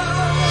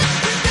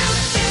 We built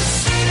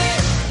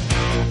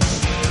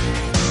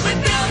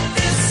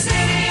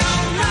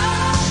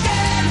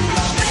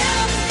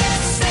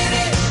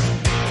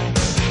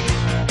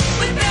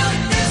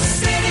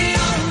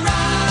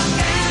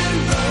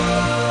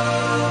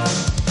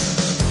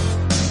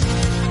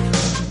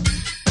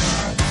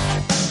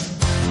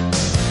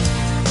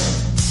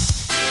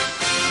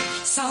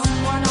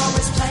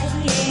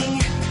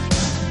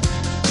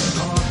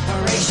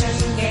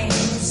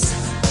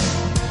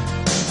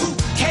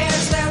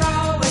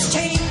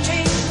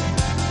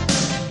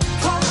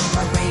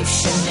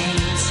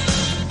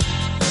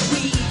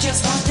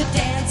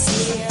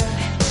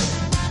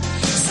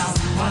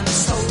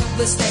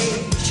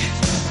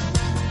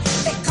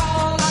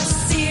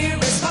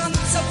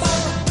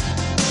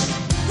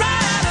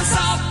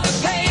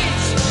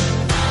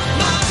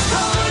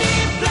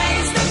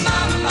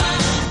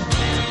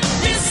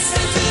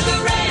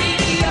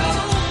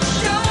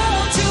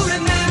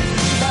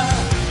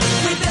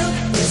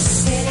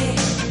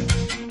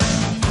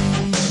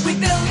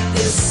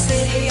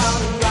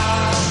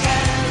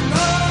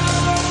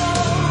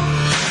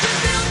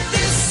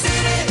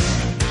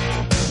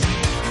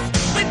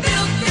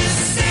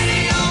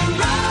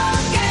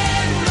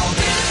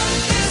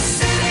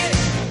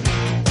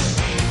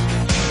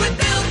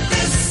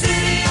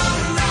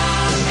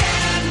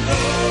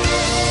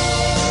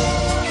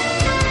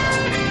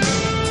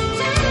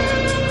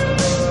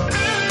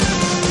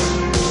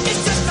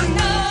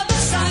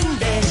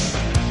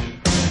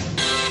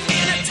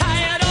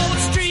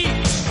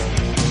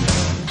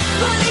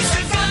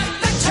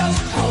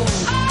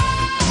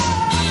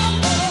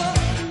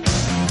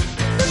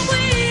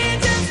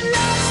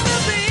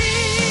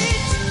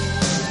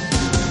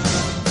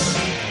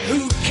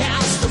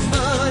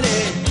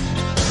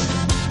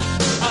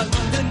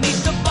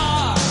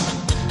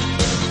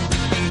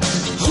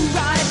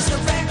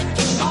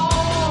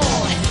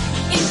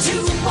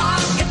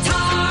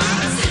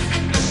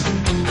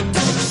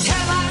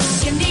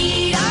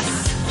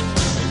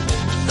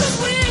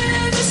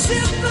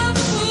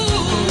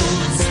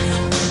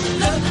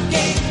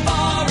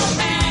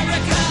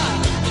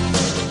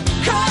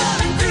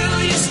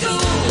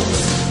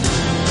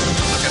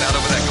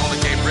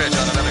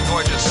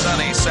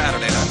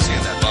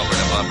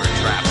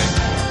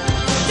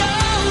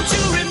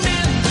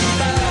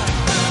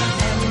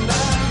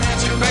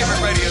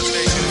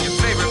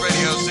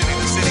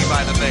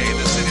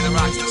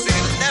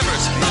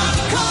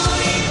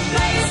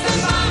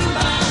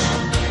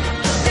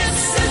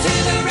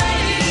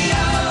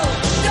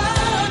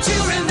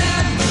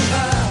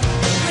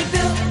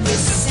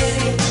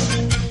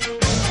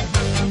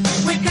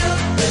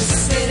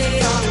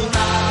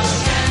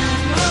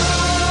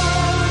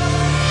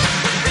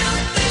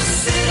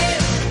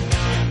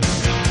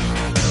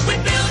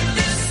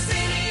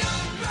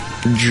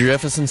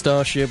Jefferson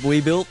Starship,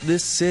 we built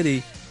this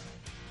city.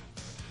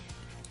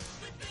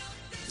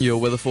 Your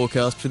weather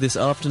forecast for this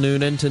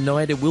afternoon and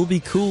tonight: it will be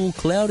cool,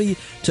 cloudy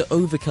to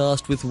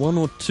overcast with one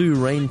or two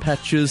rain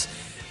patches.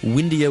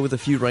 Windier with a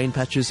few rain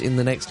patches in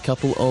the next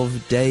couple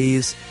of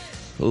days.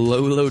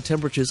 Low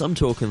temperatures, I'm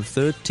talking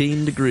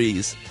 13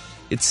 degrees.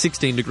 It's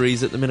 16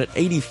 degrees at the minute,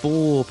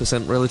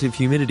 84% relative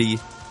humidity.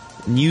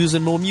 News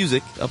and more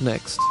music up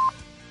next.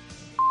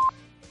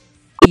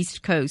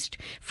 East Coast.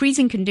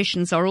 Freezing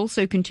conditions are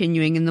also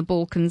continuing in the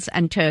Balkans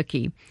and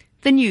Turkey.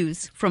 The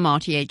news from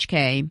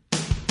RTHK.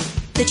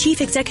 The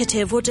Chief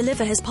Executive will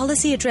deliver his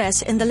policy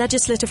address in the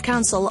Legislative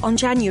Council on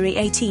January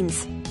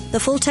 18th. The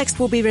full text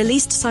will be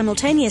released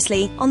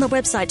simultaneously on the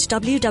website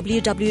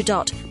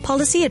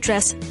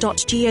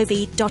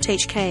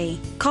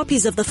www.policyaddress.gov.hk.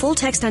 Copies of the full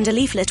text and a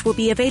leaflet will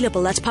be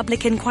available at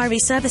Public Inquiry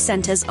Service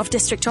Centres of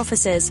district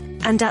offices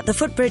and at the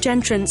footbridge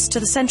entrance to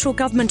the central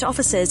government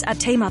offices at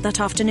Tamar that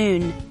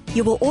afternoon.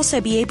 You will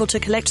also be able to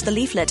collect the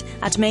leaflet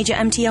at major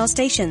MTR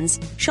stations,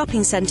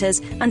 shopping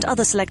centres and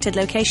other selected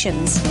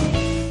locations.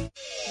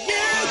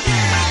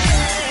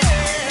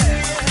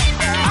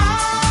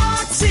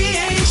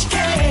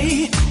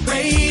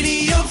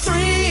 Radio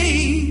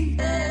 3.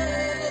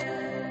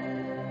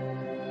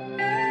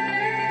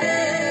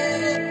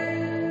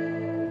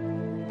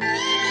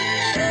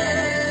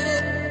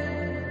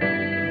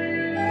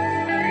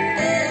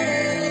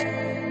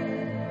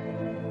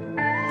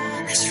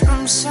 This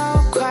room's so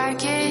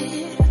quiet, I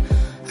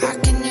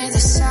can hear the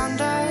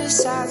sound of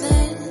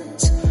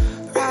silence.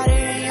 Right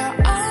here in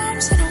your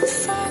arms, and I'm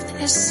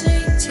falling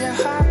asleep to your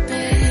heartbeat.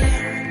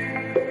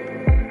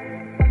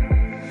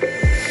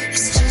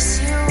 It's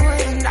just you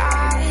and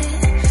I,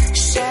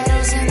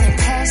 shadows in the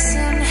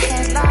passing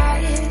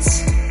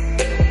headlights.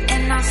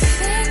 And I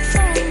think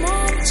for a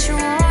moment you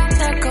won't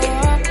let go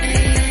of me.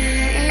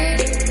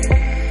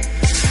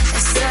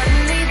 And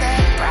suddenly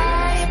that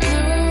bright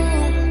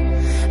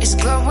blue is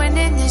glowing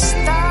in this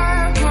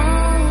dark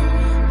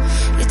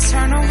room. You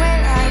turn away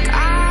like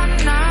I'm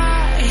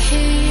not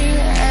here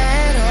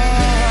at all.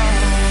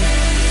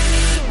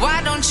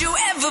 Why don't you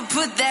ever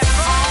put that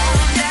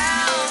phone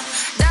down,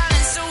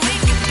 darling, so we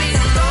can be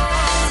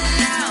alone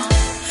now?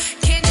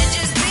 Can't you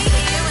just be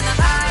here when the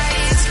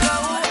lights go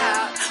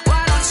out?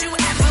 Why don't you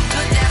ever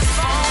put that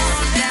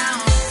phone down?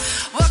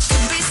 What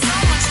could be so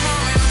much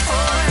more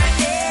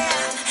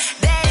important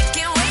that it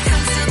can wait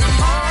until the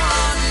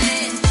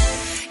morning?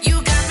 You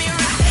got me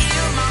right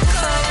here, my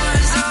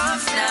clothes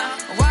off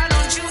now. Why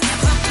don't you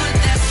ever put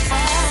that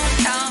phone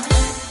down?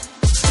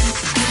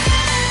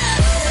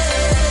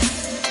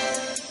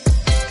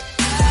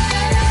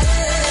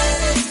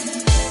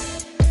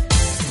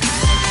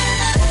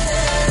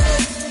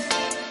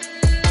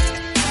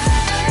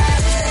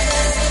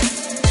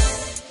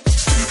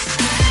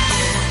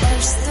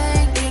 First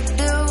thing you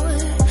do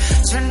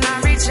is when I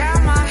reach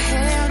out my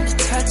hand to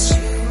touch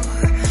you.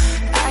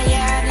 Are you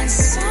adding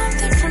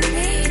something for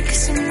me?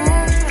 'Cause you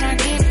move when I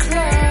get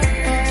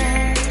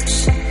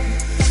close.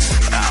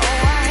 Oh,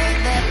 I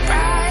hate that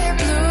bright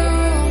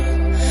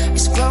blue.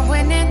 It's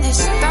glowing in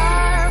this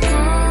dark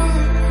room.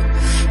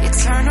 You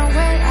turn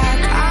away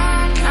like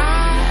I'm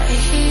not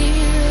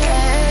here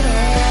at all.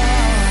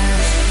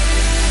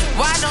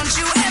 Why don't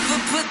you ever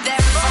put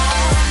that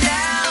phone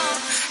down,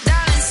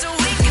 darling, so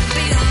we can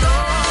be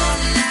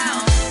alone now?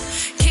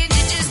 Can't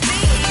you just be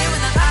here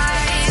when the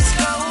lights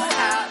go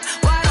out?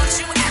 Why don't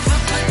you ever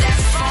put that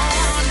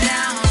phone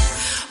down?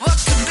 What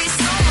could be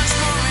so much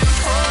more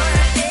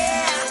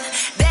important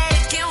that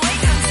it can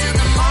wait until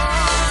the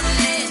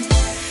morning?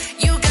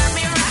 You got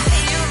me right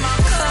here, my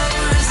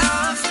clothes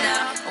off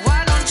now. Why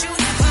don't you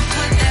ever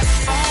put that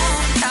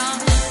phone down?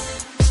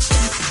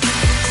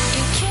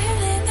 You're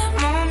killing the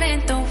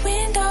moment, the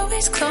window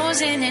is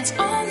closing. It's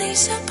only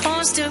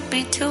supposed to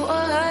be two of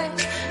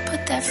us.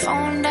 Put that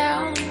phone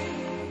down,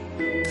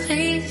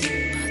 please.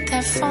 Put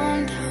that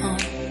phone down.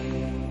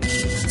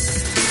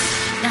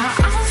 Now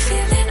I'm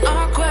feeling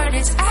awkward.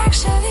 It's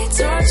actually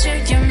torture.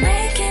 You're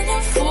making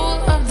a fool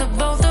of the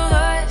both of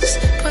us.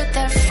 Put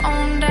that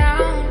phone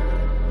down,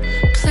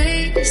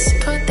 please.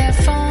 Put that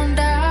phone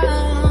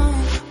down.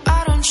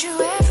 Why don't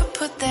you ever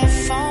put that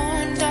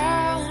phone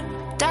down,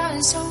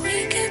 darling, so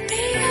we could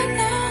be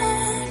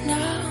alone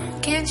now?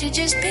 Can't you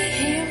just be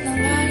here when the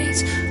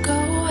lights go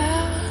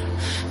out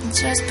and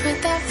just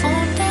put that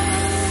phone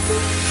down?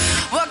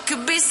 What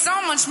could be so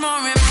much more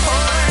important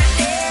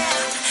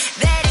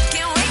that it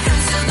can wait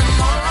until the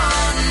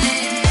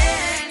morning?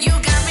 You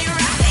got me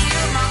right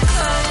here, my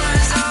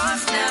clothes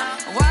off now.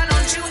 Why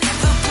don't you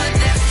ever put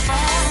that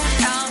phone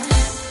down?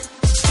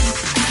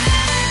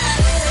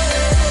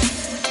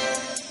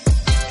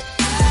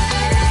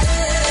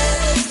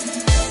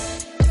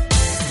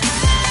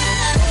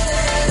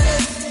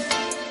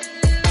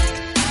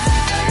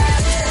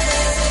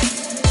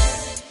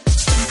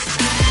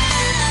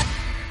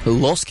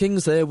 Lost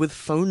Kings there with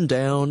Phone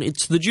Down.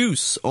 It's The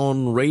Juice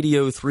on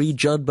Radio 3.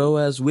 Judd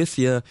Boaz with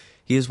you.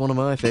 Here's one of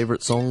my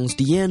favourite songs,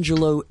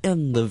 D'Angelo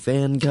and the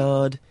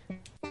Vanguard.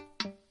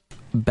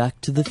 Back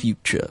to the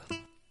Future.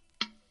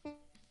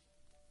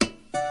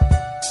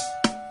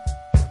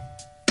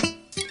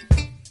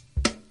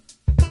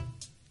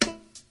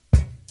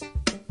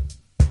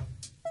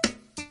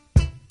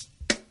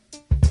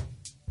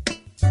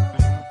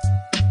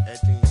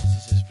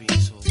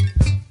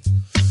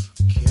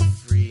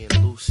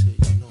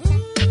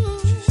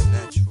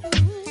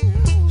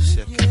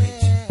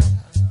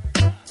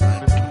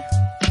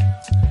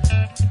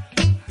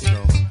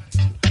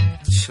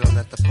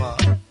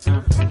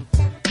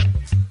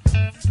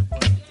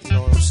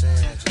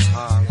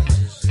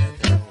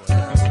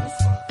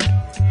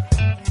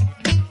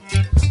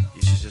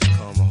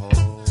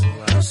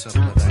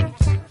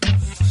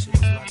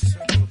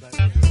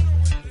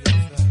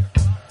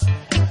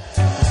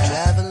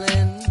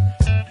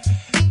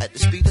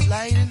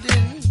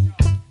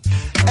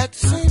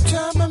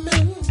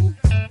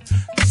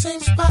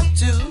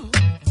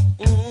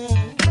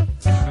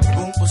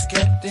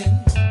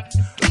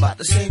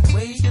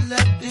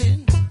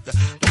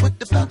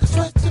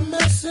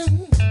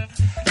 missing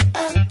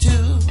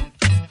attitude.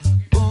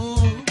 Ooh,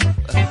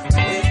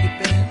 where you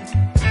been?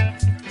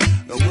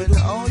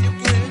 Where all you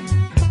been?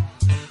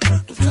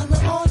 Don't tell me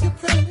all you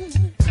been.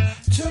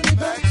 Turn me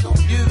back on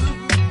you.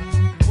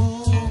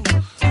 Ooh,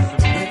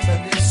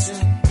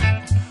 reminiscing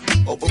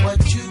over what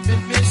you've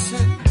been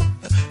missing.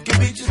 Can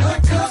be just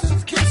like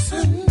cousins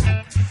kissing.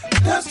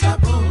 That's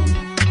taboo.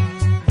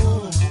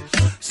 Ooh,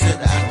 said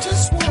I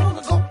just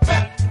wanna go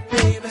back,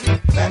 baby,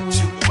 back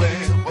to the way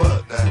it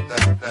was.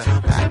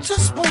 I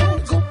just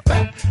wanna go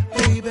back,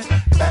 baby,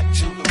 back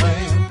to the way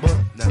it was.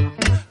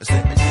 I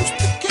said I used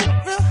to get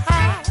real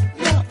high,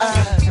 now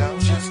I'm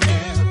just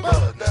getting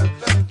above.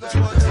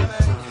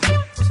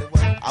 Said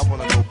well, I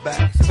wanna go back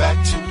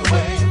to the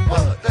way it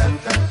was.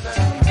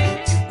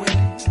 If you win,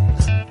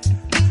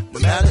 no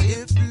matter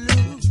if you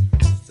lose,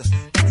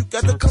 you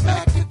got to come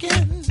back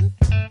again.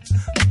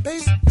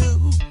 Basic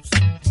news,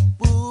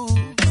 woo,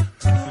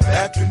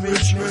 back in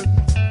Richmond.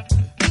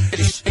 It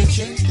ain't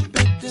changed a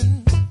bit then.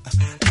 I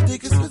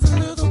think it's with a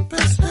little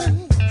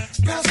piston.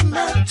 Got some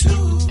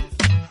attitude.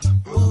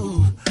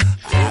 Ooh,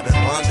 I've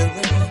been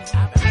wondering.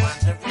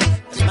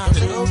 I'm not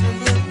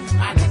opening.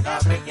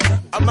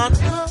 I'm not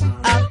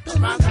I've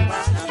been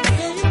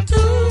wondering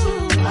too.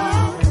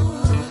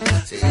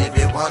 See if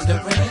you're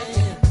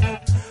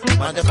wondering,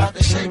 wonder about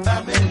the shape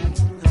I'm in.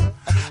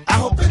 I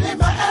hope it ain't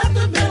my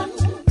abdomen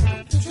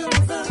that you're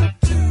referring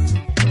to.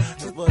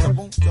 That's what I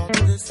want y'all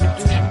to listen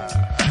to.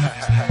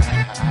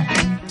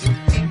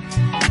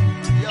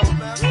 Yo,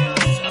 man,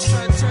 I'm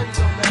trying to tell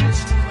you, man, this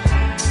shit,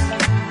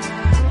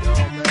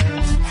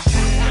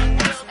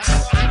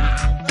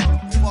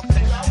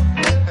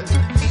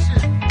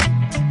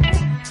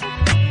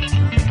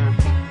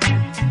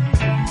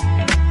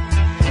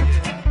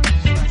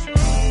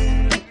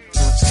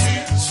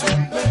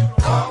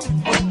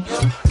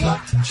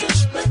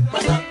 just make my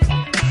love,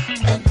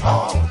 and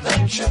all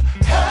that you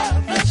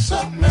have is a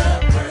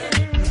memory.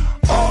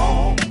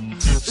 All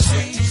the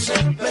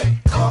season may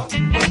come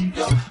with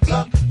your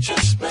luck.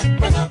 Just make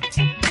my love,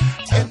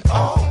 and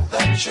all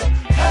that you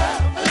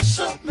have is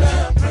a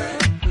memory.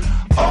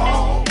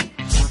 All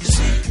the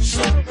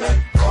season may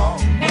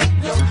come with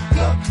your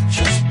luck.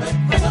 Just make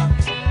my love,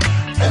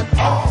 and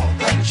all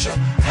that you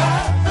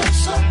have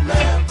is a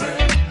memory.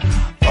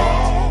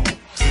 All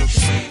the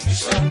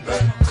season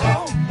may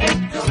come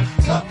with your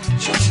luck.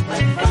 Just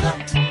make me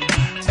laugh,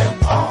 and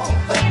all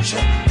that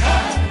you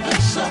have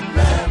is a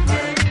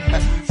memory.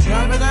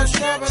 Shabba-da,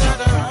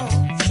 shabba-da-da,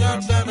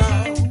 shabba-da-da,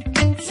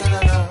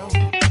 shabba-da-da.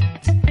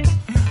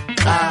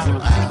 Ow,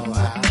 ow,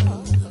 ow.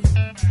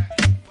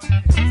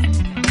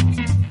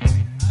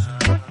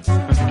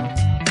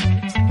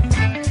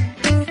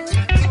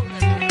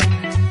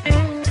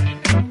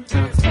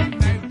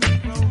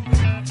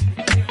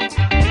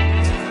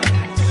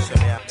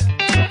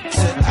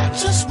 Said I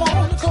just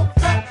wanna go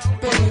back,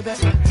 baby,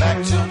 back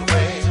to the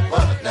way it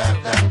was.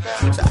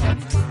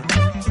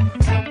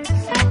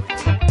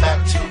 Back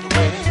to the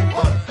way it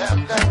was.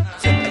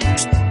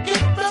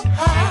 Get real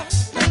high,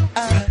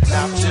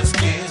 now I'm just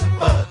getting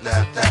buzzed.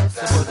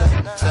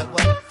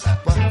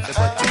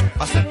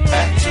 I said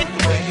back to the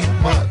way it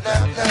was.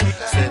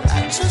 Said I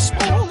just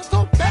wanna go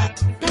back,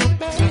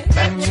 baby,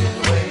 back to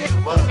the way it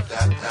was.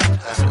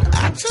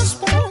 I just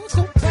wanna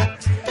go back,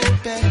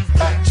 baby,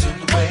 back to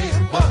the way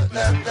it was.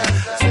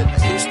 Said I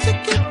used to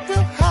get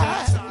real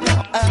high,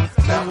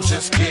 now I'm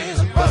just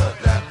getting buzzed.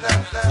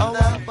 Oh,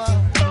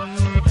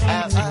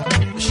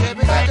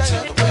 back to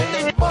the way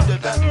it was.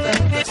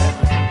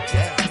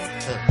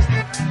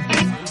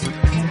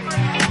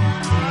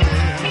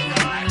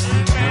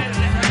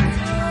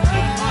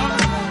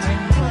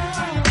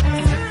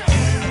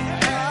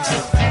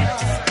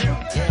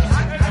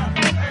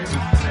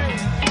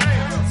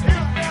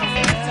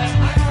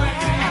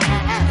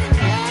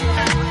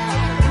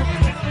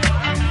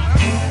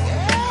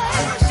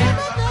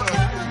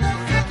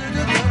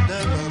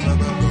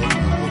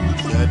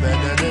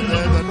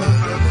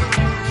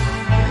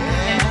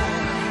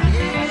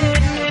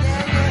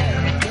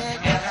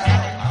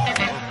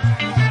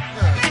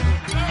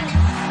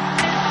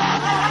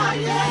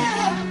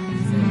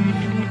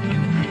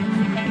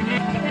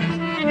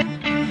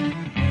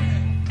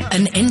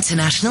 An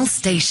international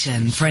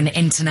station for an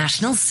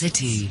international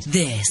city.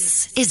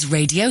 This is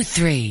Radio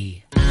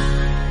 3.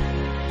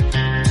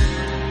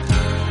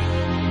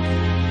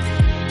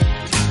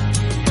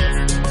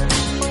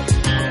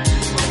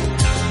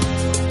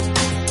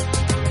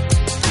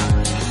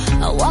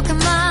 I walk a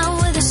mile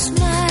with a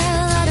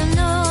smile. I don't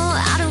know,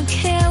 I don't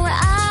care where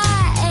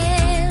I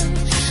am,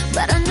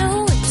 but I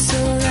know it's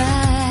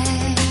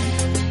alright.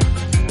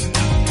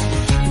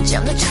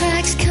 Jump the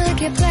tracks, can't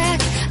get back.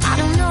 I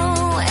don't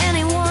know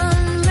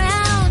anyone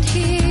round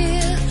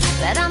here,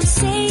 but I'm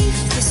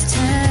safe this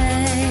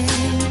time.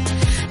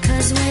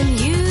 'Cause when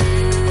you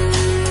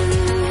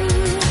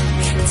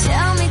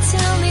tell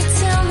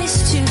me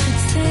stupid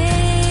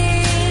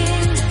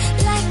things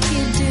like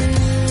you do,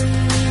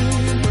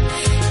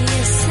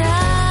 yes, I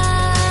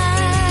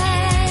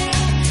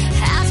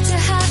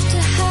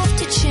have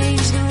to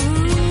change the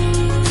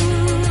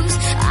rules.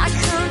 I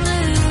can't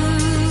lose.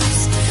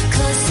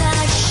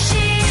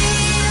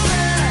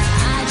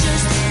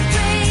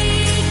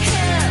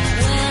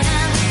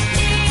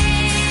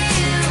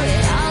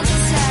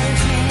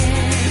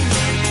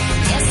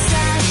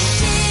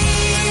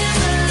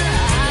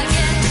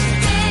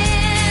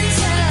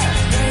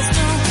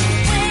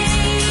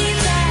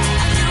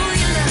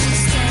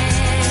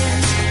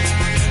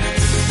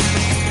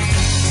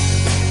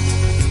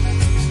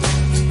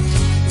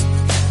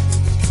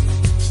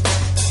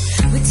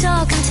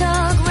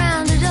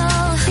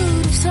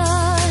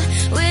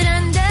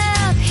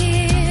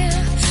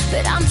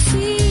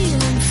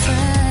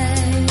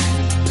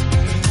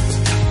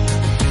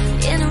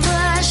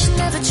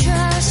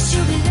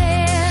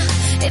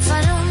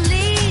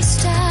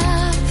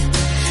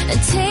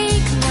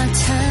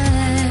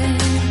 time.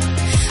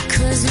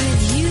 'Cause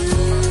with you,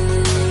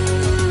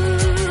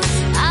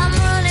 I'm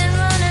running,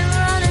 running,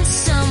 running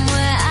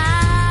somewhere I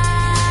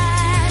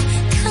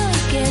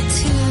can't get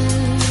to.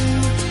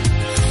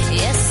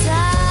 Yes, I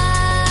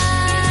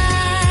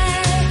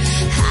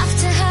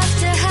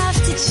have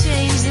to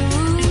change the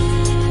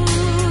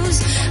rules.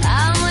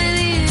 I'm with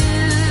you,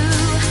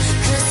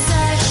 'cause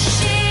I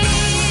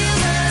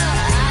shiver,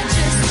 I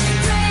just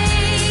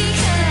break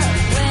up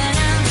when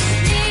I'm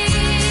near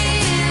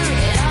you.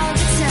 It all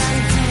gets out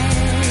of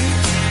hand.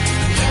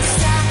 Yes,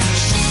 I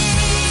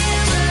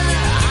shiver,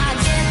 I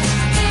get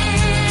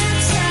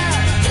bent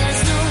up.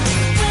 There's no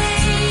way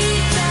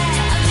back.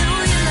 I know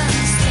you'll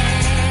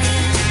understand.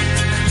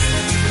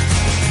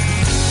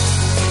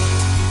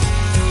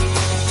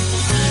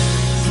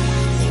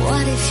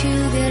 What if you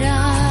get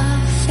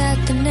off at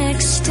the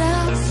next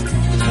stop?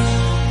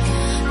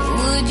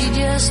 Would you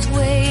just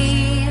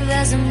wave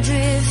as I'm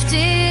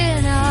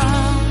drifting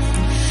off?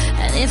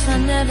 And if I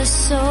never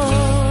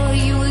saw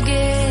you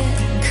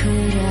again,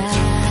 could I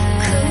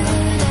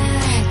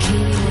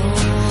keep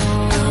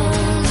all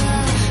of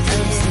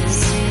this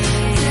inside?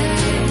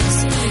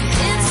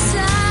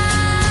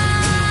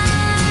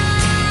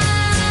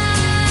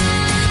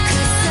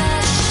 'Cause I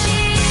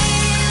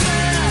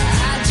shiver,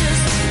 I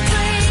just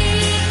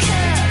break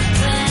up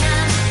when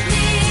I'm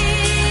near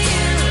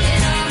you.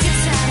 It all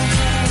gets out of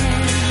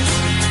hand.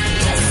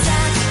 Yes,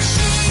 I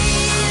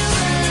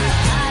shiver,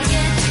 I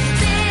get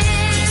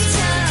bent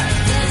up.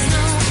 There's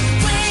no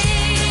way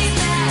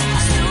back.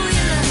 I know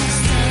you'll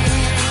understand.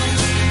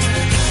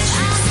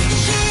 I shiver,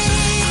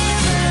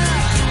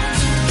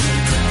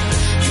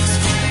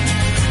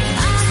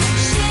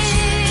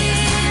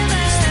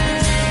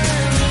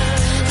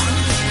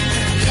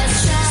 yes,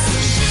 I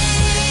shiver,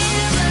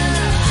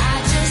 I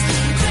just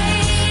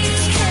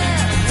break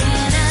up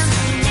when I'm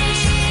near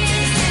you.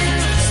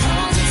 It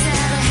all gets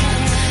out of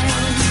hand.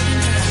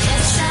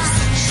 Yes, I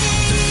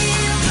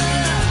shiver,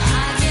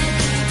 I get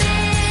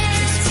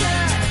bent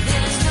up.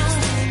 There's no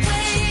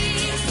way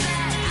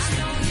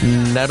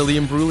back. Natalie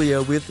Imbruglia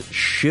with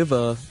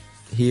Shiver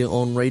here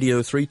on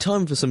Radio 3.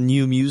 Time for some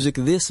new music.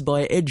 This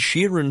by Ed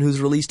Sheeran,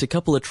 who's released a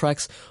couple of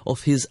tracks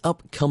off his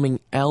upcoming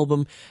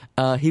album.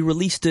 He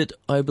released it,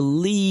 I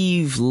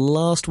believe,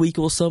 last week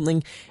or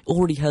something.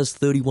 Already has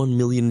 31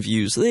 million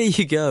views. There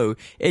you go.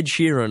 Ed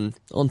Sheeran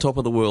on top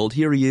of the world.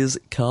 Here he is,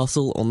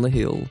 Castle on the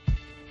Hill.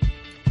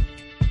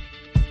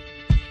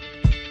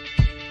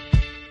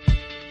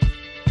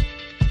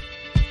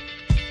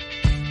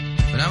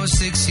 When I was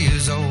 6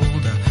 years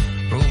old, I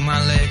broke my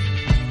leg.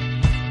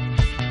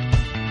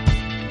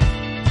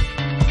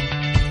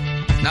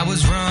 And I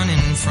was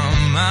running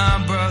from my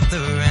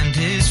brother and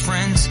his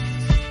friends,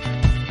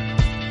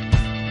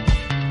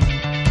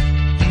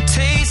 and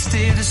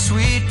tasted the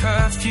sweet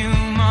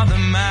perfume of the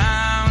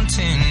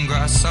mountain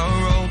grass I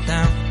rolled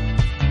down.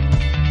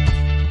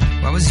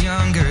 I was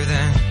younger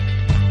then.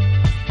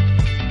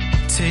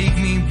 Take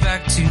me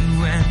back to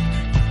when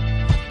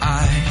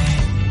I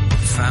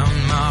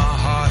found my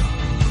heart,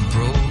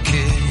 broke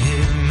it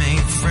here,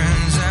 made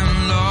friends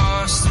and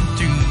lost them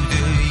through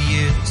the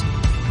years.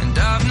 And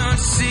I've not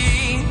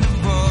seen the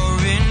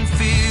boring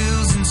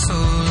fields in so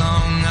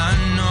long. I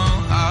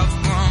know I've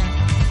grown,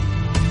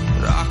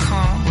 but I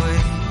can't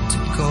wait to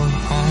go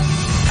home.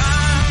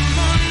 I'm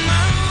on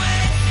my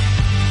way,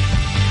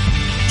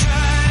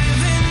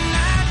 driving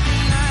at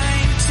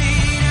 90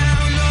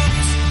 down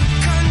those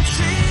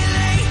country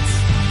lanes,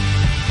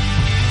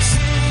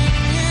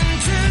 singing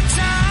to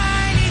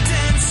Tiny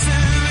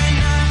Dancer, and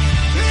I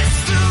miss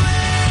the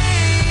way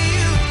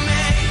you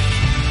make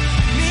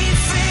me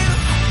feel.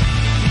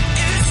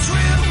 It's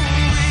real.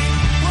 We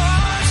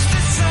watch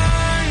the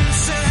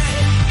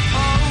sunset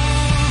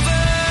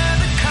over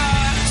the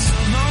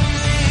castle on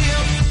the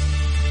hill.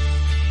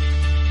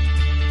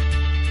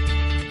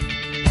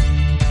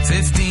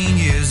 15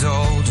 years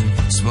old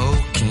and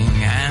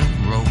smoking and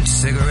rolled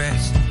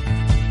cigarettes,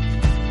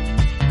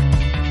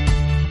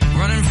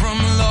 running from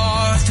the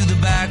law through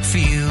the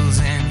backfields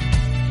and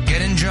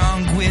getting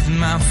drunk with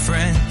my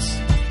friends.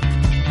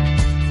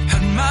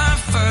 Had my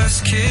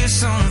first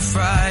kiss on a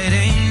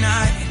Friday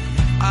night.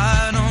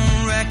 I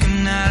don't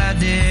reckon that I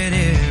did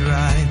it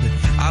right, but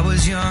I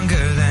was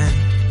younger then.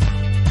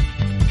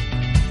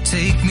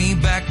 Take me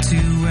back to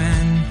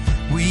when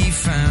we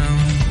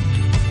found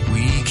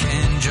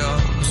weekend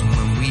jobs, and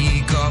when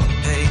we got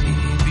paid,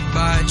 we'd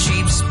buy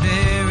cheap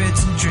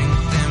spirits and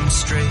drink them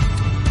straight.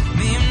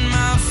 Me and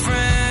my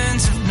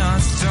friends have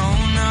not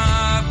thrown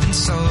up in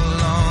so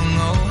long.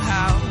 Oh,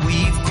 how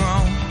we've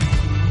grown,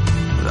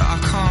 but I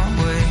can't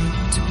wait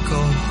to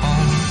go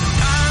home.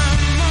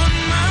 I'm on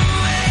my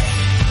way,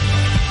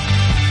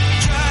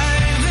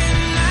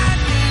 driving at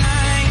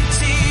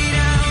 90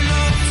 down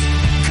those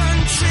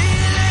country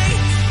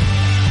lanes,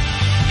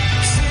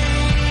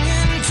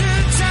 singing to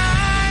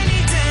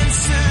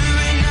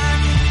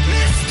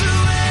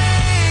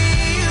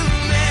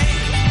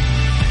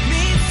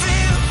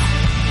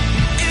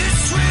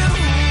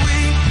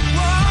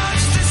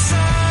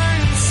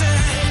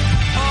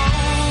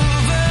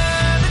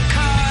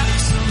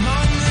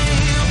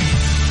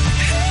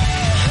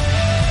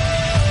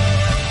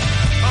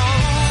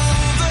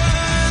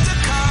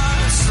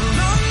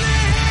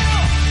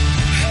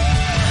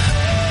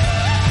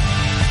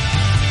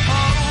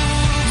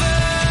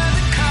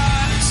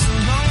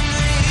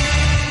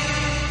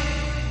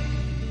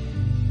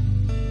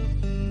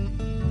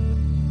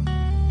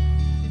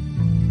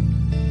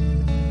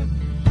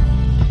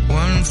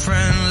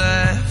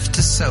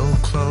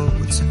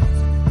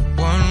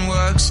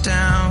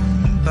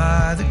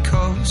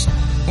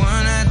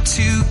One had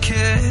 2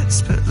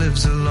 kids but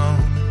lives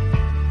alone.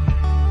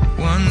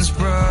 One's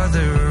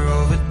brother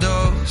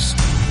overdosed.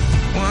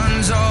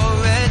 One's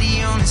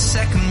already on his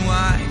 2nd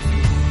wife.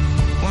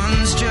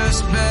 One's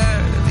just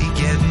barely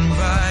getting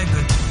by.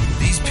 But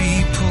these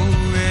people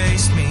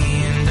raised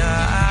me and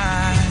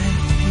I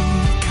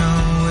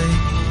can't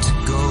wait to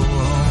go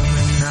home.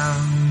 And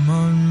I'm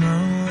on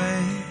my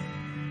way.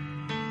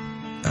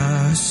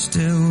 I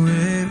still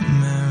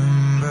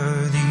remember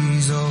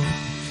these old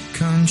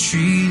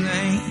country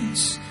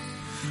lanes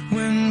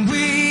when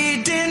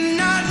we did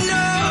not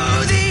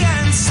know the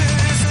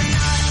answers. And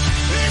I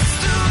miss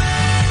the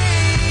way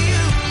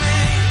you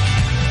make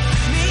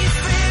me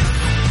feel.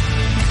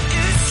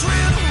 It's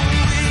real when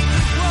we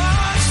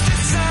watch the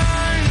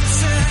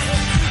sunset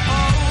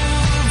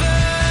over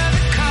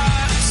the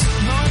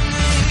castle on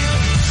the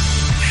hill.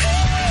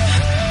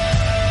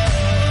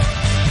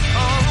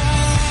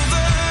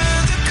 Over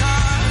the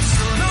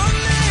castle on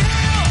the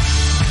hill.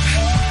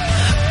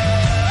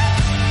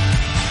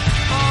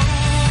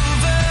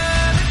 Over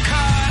the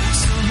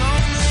castle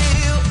on the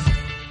hill.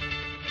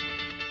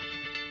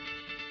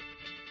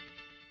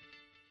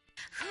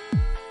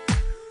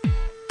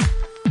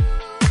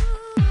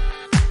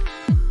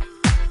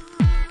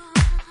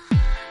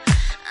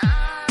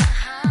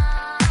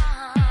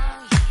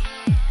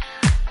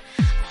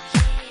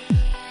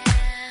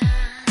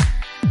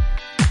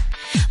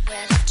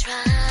 Well, I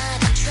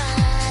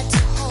tried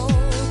to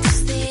hold this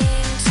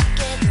thing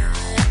together,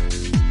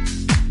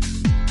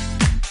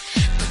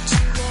 but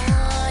you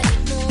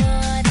wanted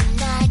more than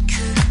I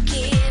could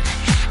give.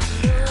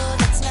 I know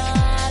that's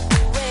not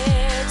the way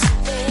to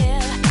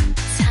live.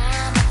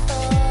 Time I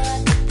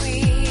thought that we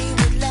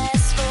would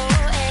last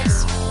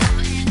forever,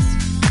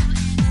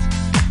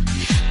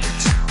 but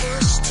you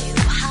push too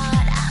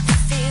hard. I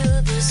feel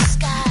the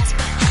skies,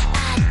 but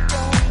I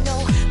don't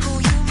know who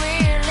you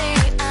really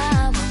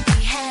are. What we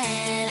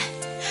had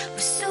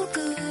was so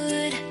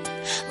good.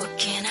 What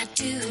can I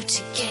do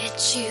to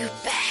get you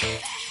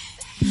back?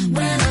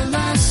 When I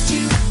lost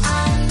you, I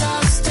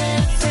lost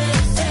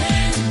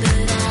everything,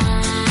 but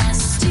I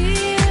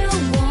still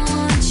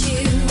want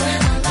you.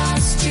 When I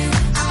lost you,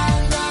 I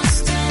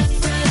lost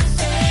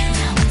everything.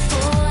 Now I'm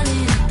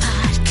falling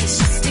apart 'cause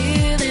you're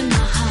still in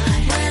my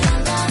heart. When I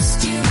lost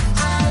you,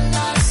 I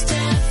lost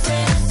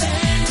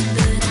everything,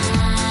 but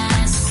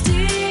I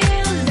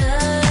still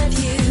love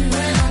you.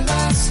 When I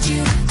lost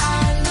you,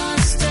 I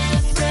lost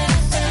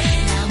everything.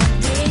 Now I'm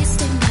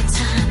wasting my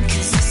time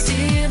 'cause you're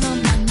still on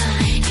my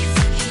mind. If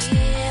you're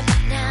here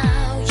but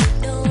now, you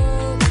know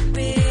it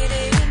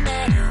really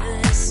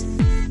matters.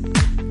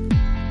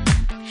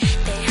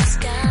 There's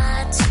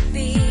got to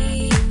be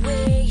a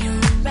way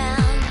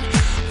around.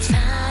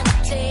 Find a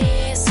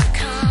place of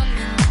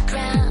common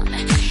ground.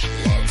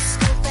 Let's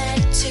go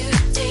back to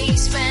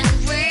days when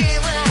we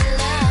were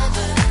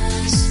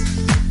lovers.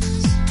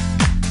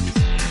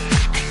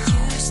 I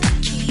used to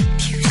keep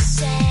you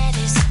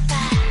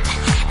satisfied.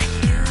 I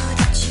knew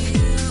that you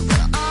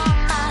were on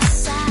my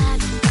side.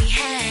 What we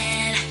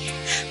had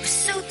was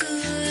so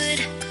good.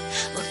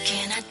 What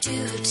can I do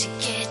to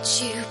get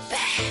you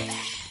back?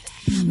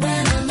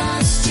 When I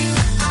lost you,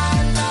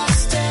 I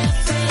lost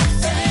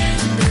everything,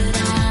 but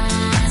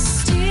I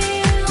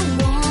still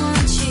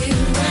want you.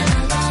 When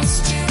I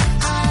lost you,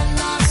 I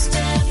lost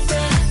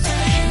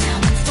everything. Now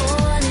I'm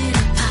falling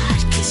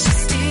apart 'cause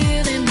you're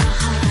still in my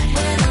heart.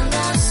 When I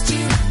lost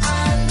you,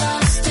 I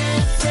lost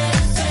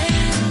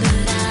everything,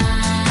 but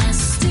I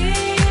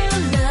still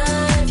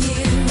love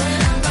you. When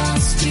I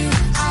lost you,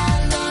 I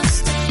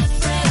lost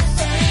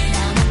everything.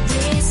 Now I'm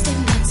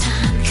wasting my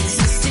time 'cause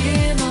you're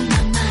still on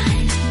my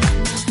mind.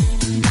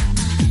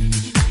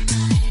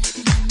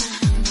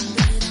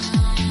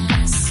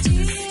 I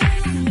still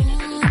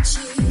want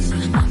you.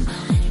 My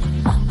mind,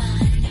 my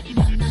mind,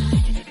 my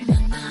mind, my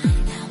mind.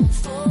 Now I'm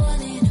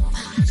falling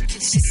apart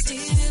 'cause you're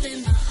still in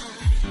my heart.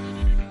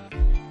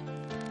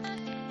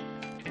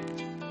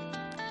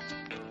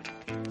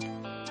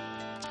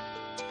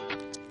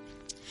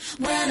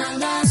 When I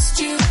lost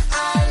you,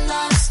 I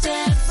lost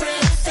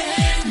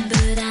everything,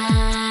 but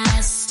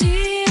I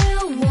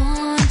still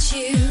want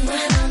you.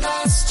 When I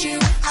lost you,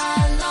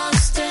 I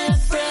lost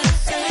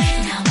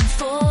everything. Now I'm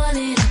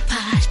falling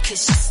apart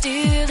 'cause you're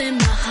still in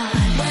my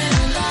heart. When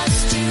I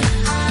lost you,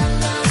 I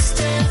lost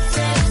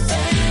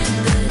everything,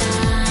 but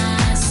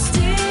I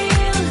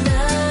still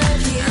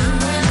love you.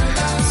 When I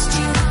lost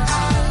you,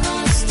 I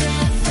lost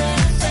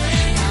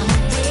everything. Now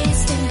I'm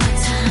wasting my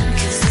time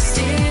 'cause you're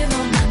still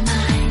on my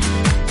mind.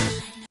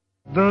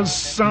 The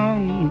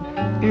song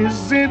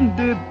is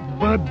ended,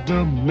 but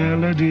the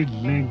melody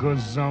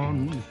lingers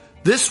on.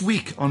 This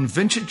week on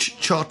Vintage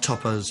Chart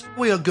Toppers,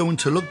 we are going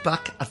to look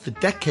back at the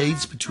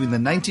decades between the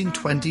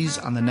 1920s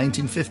and the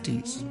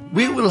 1950s.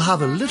 We will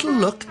have a little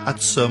look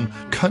at some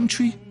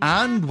country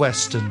and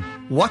western,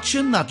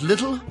 watching that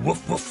little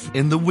woof woof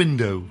in the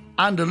window,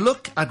 and a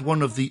look at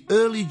one of the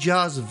early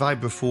jazz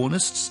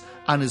vibraphonists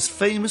and his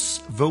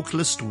famous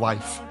vocalist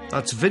wife.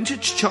 That's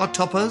Vintage Chart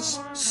Toppers,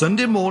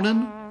 Sunday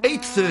morning,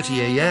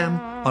 8:30 a.m.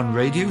 on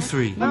Radio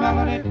 3. The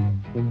melody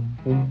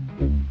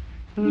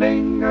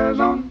lingers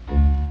on.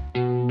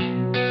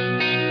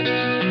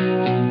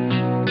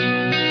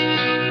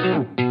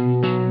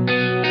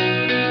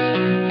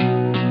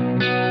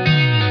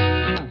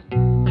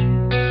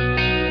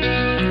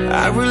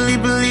 I really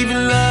believe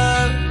in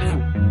love.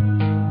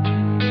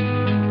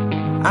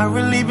 I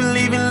really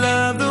believe in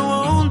love that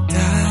won't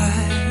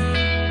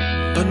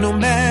die. But no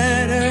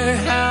matter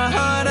how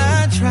hard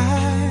I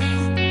try,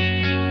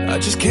 I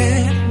just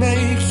can't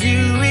make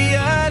you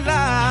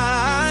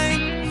realize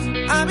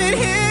I've been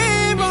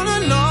here all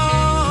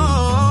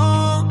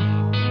along.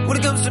 When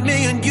it comes to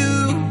me and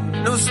you,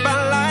 no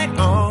spotlight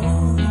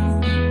on.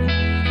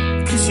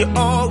 'Cause you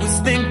always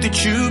think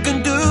that you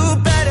can do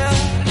better.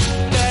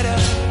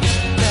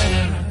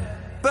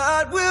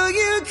 But will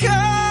you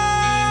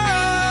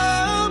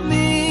call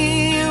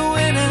me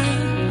when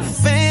I'm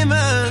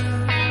famous?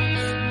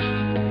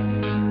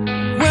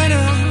 When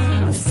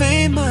I'm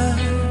famous,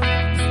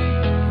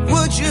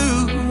 would you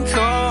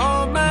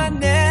call my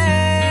name?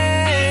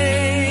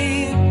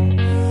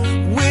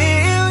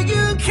 Will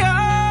you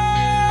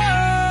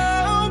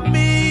call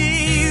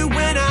me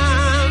when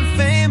I'm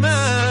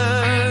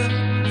famous?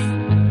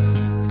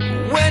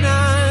 When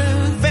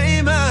I'm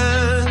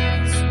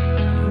famous,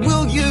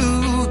 will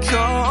you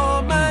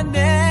call my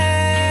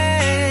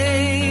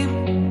name?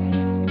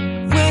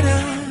 When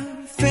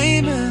I'm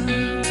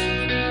famous,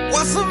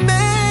 what's a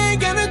man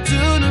gonna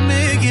do to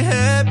make you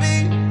happy?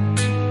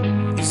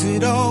 Is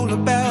it all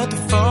about the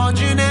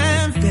fortune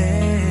and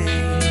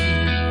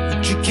fame?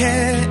 Would you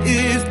care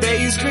if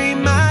they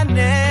scream my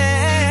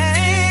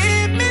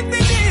name? If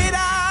they did,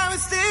 I would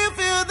still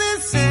feel the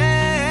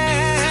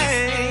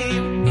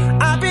same.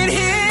 I've been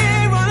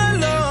here all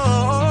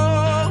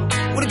alone.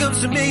 When it comes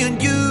to me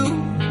and you,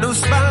 no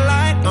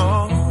spotlight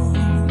on.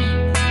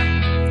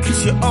 'Cause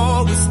you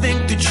always think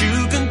that you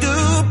can do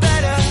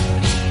better.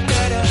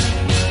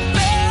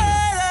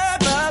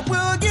 But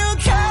will you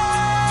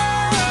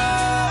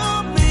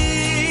call me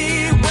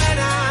when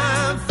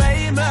I'm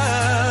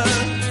famous?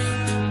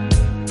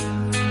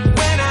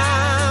 When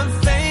I'm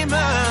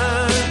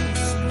famous,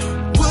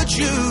 would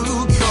you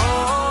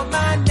call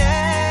my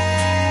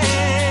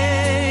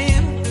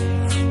name?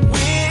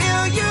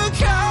 Will you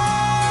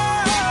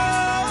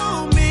call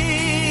me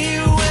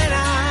when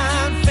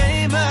I'm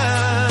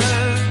famous?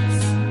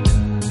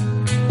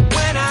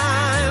 When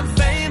I'm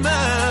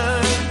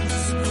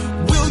famous,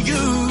 will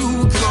you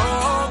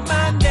call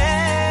my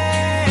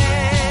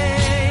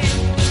name?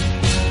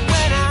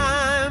 When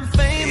I'm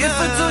famous. If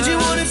I told you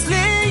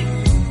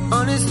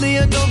honestly,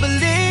 I don't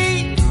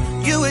believe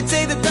you would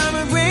take the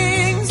diamond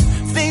rings.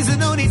 Things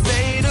that only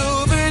fade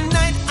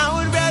overnight. I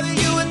would rather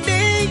you and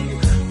me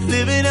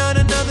living out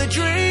another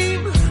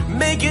dream,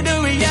 make it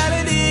a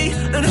reality,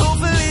 and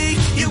hopefully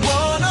you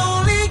won't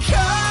only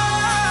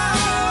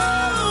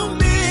call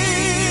me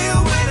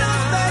when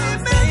I'm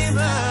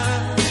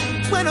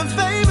famous. When I'm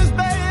famous,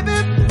 baby.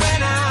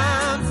 When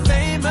I'm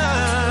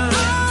famous,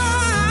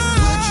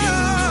 would you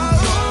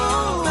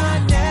call my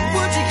name?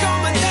 Would you call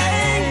my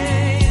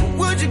name?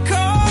 Would you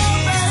call,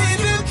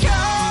 baby,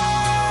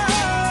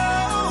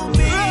 call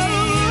me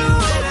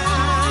when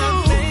I'm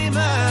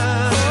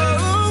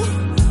famous?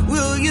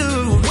 Will you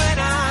when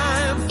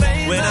I'm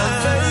famous? When I'm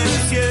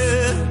famous,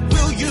 yeah.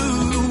 Will you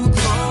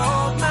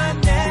call my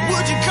name?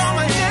 Would you call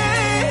my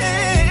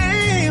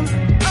name?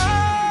 Oh,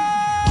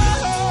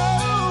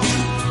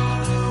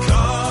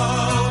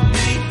 call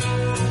me.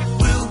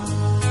 Will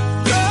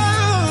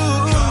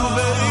call,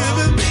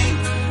 baby.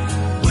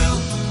 Will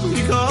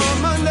you call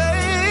my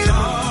name?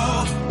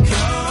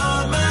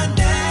 Call my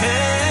name.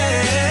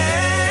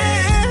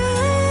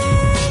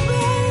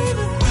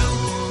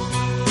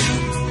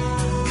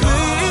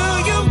 Will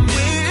you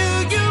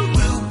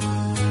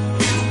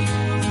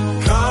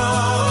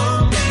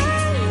call me?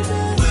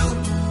 Will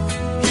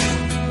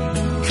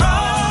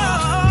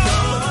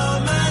call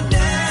my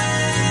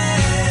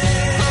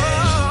name? Oh,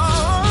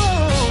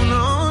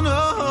 no.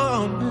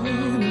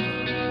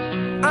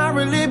 I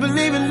really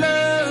believe in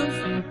love.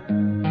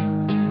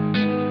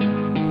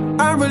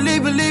 I really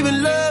believe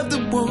in love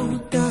that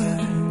won't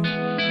die.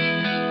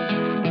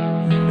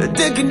 That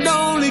they can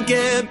only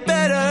get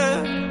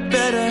better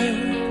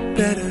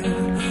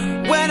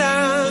when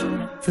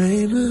I'm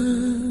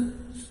famous.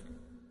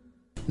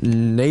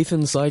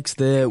 Nathan Sykes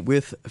there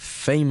with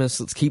Famous.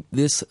 Let's keep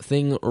this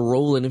thing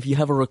rolling. If you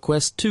have a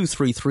request,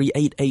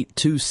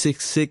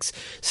 233-88266,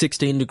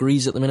 16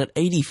 degrees at the minute,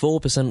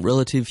 84%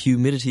 relative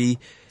humidity.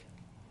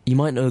 You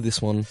might know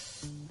this one.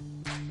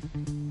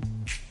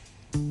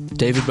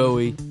 David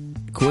Bowie,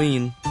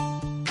 Queen,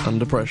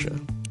 Under Pressure.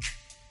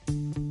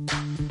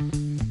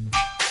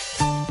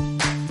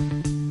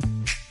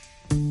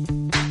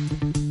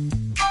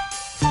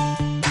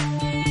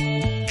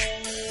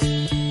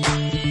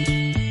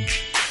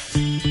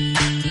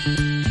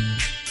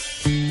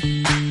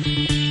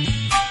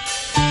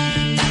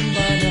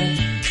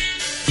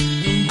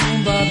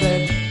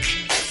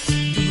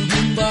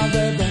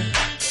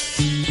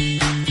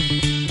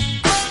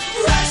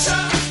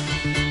 Pressure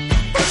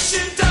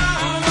pushing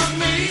down on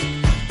me.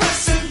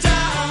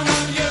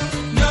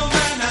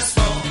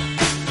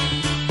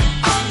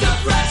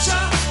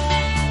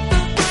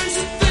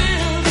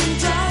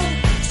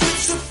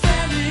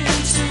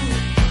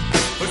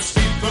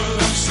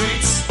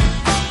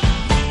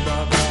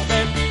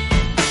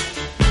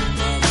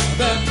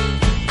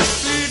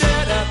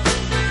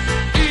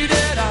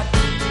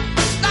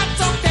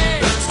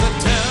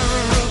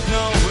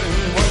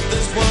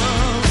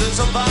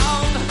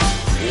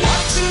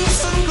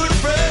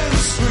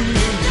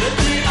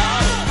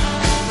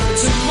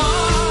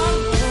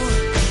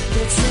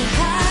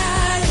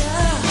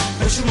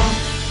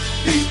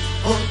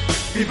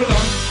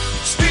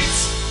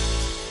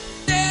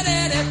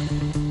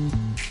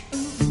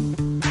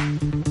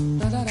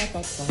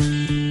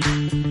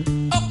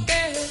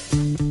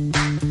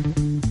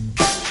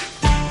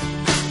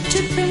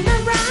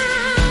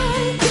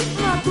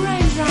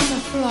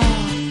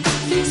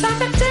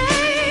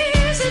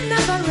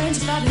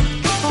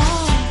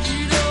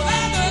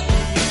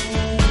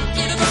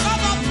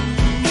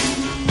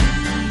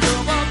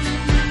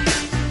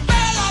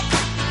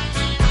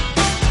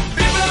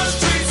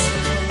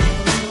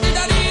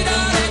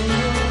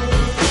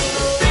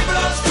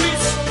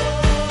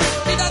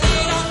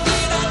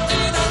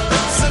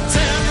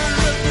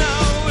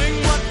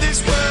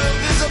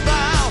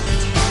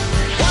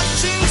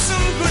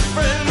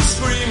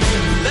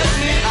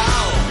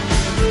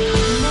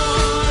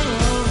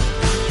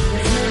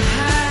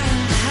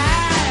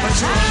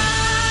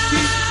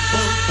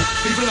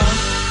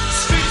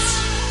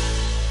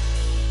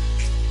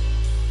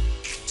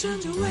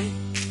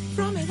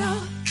 from it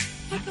all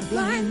like a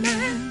blind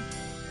man.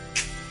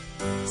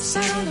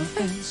 Sat on the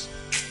fence,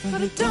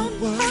 but it don't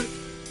work.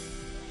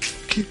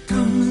 Keep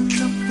coming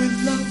up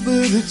with love,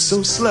 but it's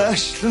so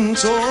slashed and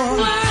torn.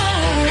 Why?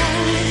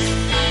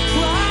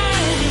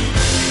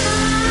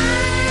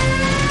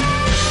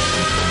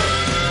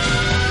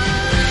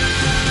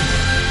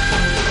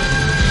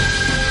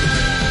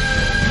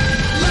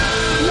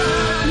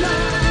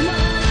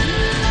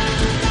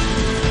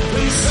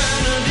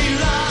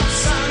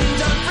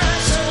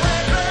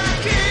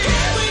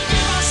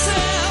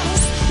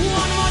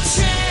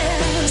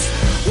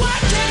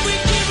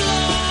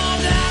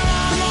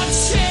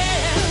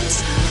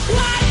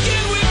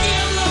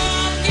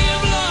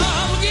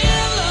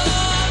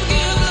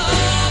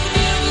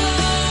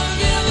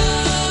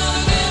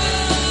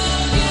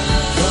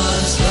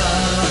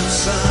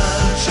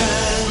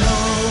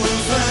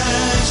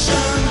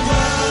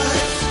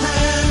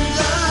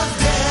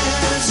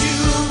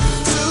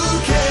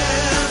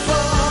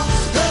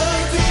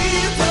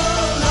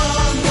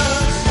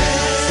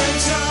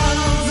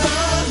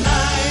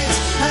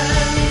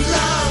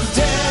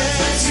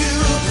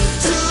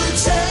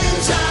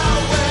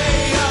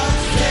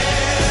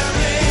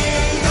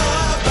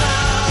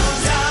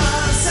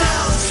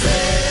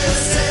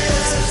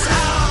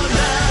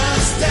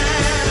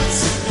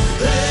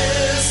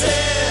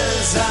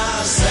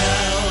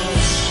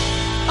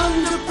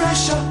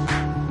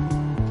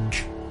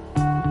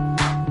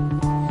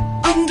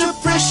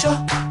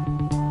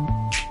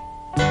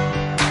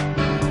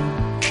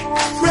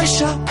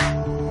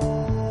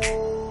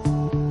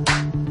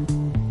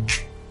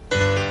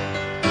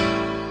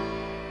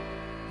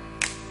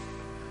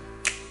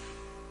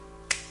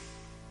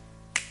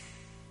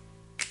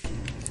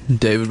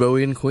 David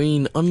Bowie and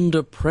Queen,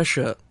 Under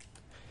Pressure.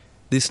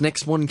 This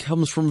next one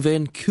comes from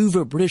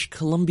Vancouver, British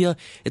Columbia.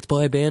 It's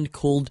by a band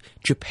called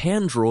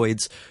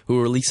Japandroids, who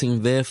are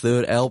releasing their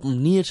third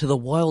album, Near to the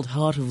Wild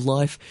Heart of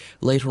Life,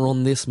 later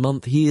on this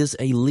month. Here's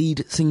a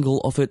lead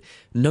single off it,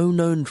 No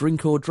Known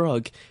Drink or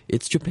Drug.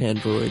 It's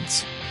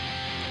Japandroids.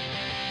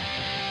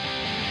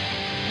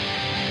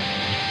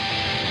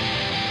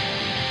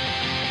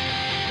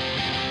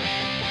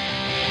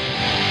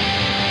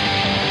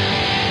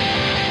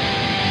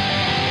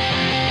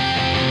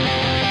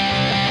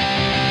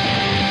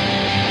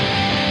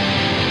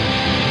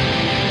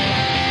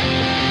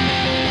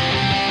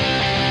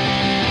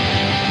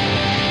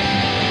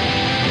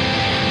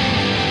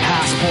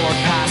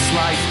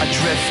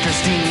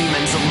 Drifters,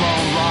 demons,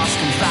 alone, lost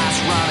and fast,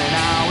 running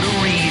out of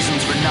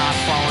reasons for not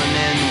falling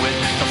in with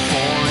the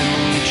foreign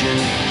legion.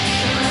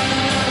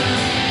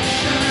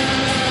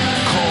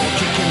 Cold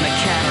kicking the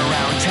can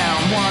around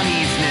town one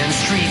evening,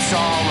 streets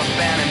all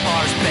abandoned,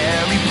 bars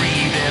barely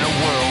breathing, a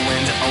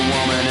whirlwind, a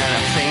woman, and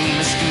a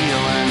famous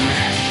feeling.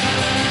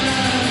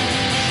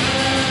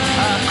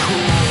 A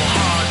cool,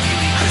 hard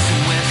beauty,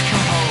 christened with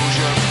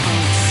composure,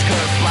 boots,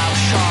 skirt,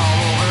 blouse, shawl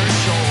over her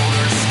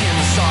shoulders, skin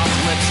soft,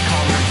 lips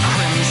colored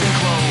crimson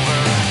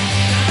clover.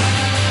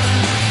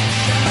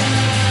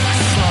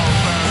 Slow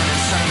burn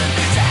and sermon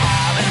to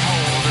have and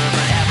hold her,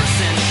 but ever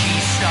since she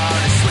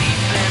started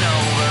sleeping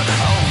over,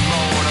 oh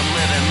Lord, I'm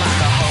living like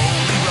a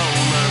holy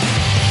roller.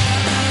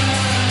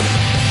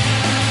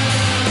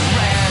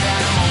 Red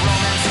animal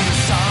romance in the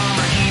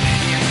summer heat,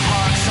 in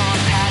parks, on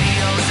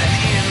patios, and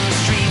in the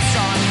streets,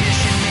 on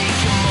mission,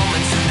 making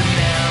moments into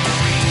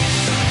memories.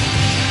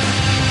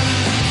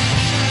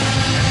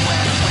 And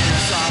when the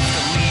wind's off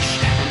the leash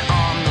and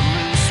on the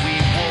loose, we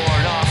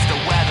ward off the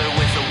weather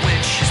with a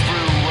witch's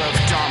brew of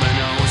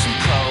dominoes and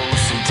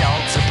pros and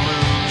delta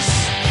blues.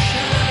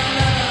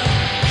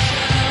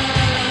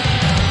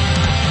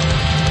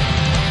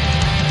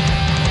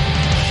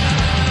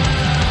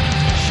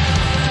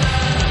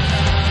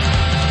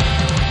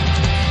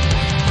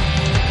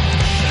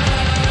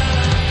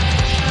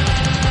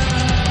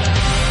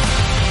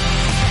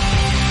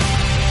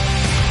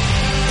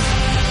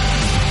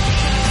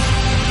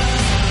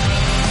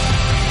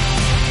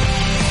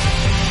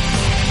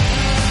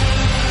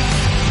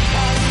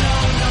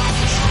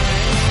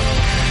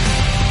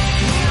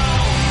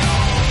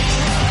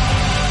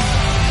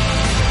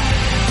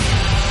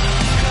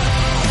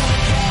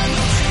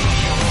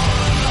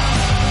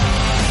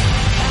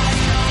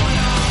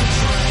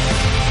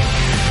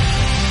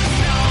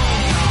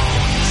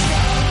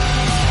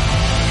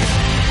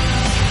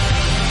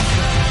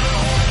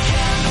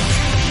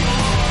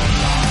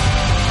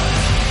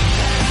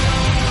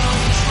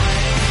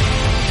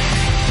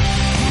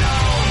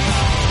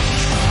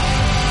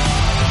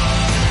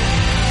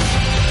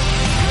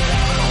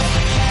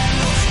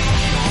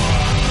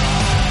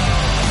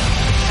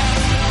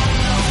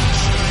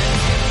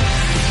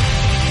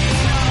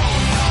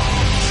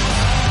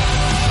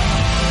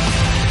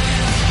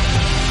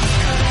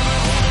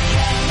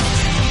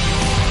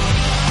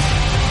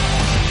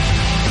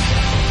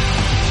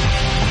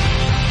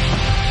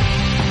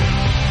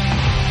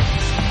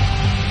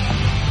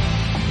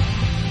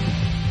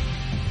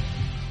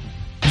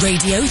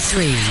 Radio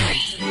 3.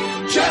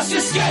 Just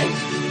escape.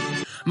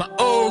 My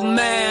old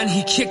man,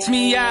 he kicked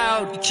me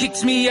out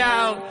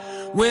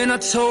When I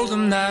told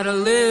them that I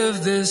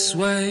live this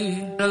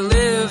way, I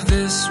live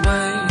this way,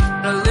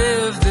 I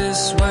live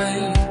this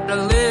way, I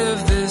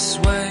live this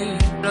way,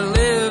 I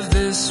live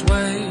this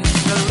way,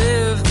 I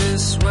live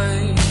this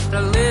way,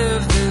 I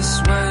live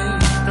this way,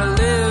 I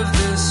live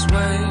this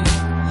way.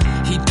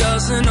 He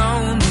doesn't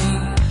own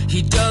me,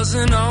 he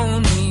doesn't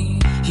own me,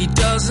 he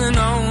doesn't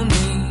own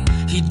me,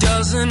 he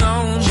doesn't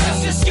own me.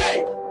 Just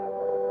escape!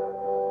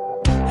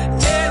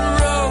 At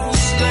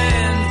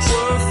Roseland,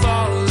 we're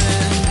falling.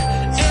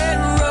 At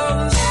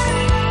Rose,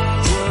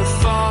 we're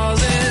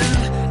falling.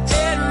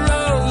 At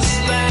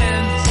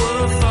Roseland,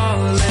 we're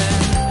falling.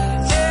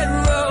 At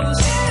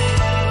Rose,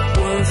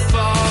 we're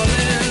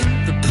falling.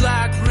 The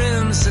black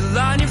rims that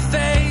line your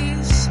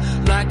face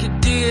like a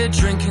deer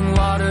drinking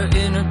water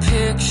in a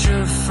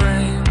picture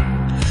frame.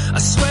 I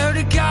swear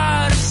to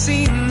God I've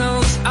seen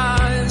those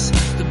eyes,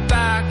 the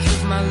back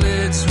of my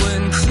lids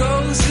when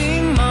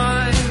closing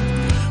mine.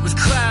 With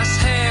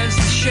clasped hands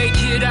to shake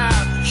it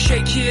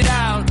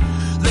out,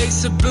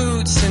 lace the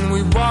boots and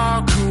we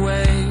walk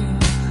away.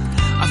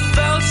 I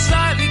felt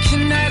slightly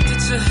connected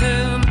to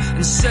him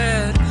and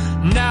said,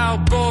 now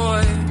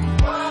boy,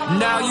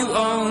 now you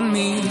own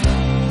me.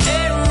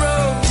 At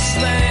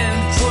Roseland,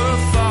 we're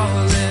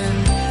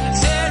falling.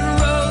 At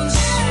Rose,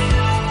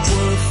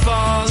 we're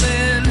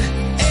falling.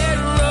 At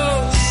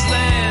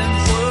Roseland,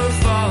 we're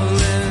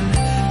falling.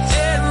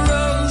 At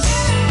Rose,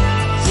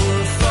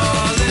 we're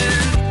falling.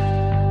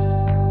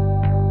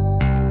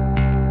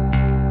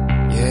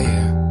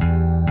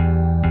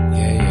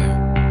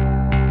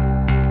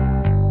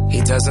 He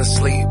doesn't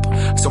sleep,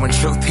 so in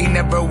truth he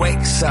never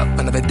wakes up.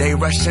 Another day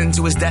rushed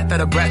into his death at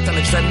a breath on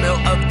the treadmill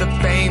of the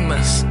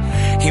famous.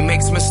 He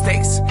makes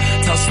mistakes,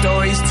 tells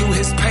stories to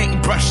his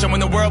paintbrush, and when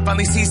the world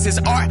finally sees his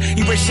art,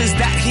 he wishes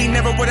that he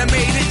never would have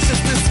made it.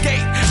 Just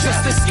escape,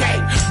 just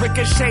escape.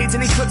 Ricochets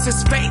and he cooks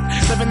his fate.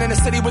 Living in a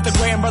city with a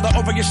gray umbrella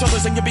over your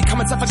shoulders and you're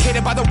becoming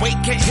suffocated by the weight.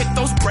 Can't hit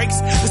those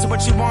brakes. This is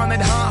what you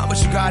wanted, huh?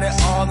 But you got it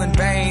all in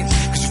vain,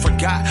 cause you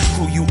forgot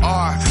who you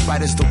are.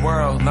 Right as the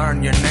world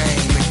learn your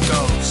name, it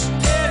goes.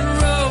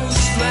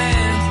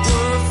 Roseland,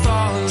 we're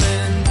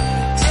falling.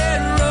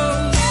 At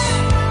Rose,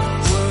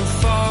 we're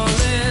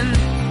falling.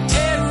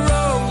 At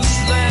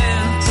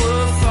Roseland,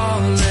 we're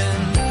falling.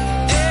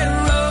 At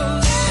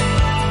Rose,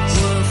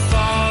 we're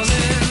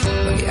falling.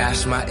 Let me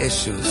ask my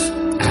issues.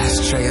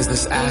 Ashtray is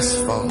this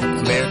asphalt.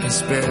 American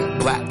spirit,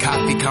 black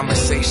coffee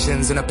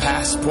conversations and a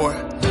passport.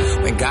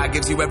 When God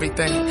gives you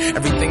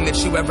everything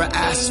that you ever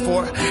asked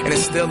for, and it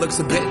still looks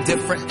a bit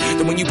different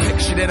than when you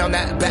pictured it on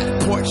that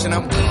back porch, and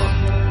I'm gone.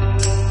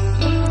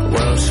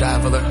 World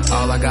traveler,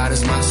 all I got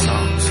is my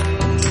songs.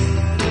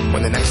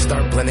 When the nights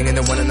start blending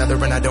into one another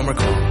and I don't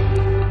recall,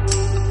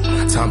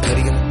 Tom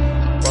Petty,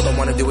 all I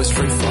wanna do is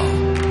free fall.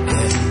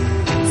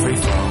 Yeah, free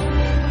fall.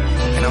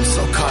 And I'm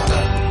so caught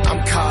up,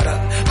 I'm caught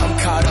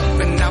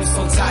up, and I'm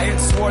so tired.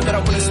 Swore that I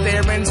wouldn't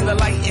stare into the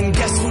light, and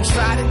guess who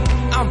tried it?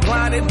 I'm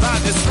blinded by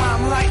this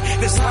limelight.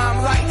 It's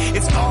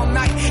all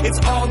night, it's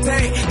all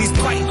day. These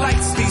bright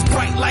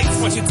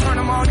lights. Once you turn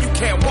them on, you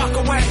can't walk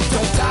away.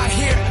 Don't die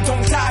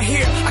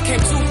here. I came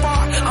too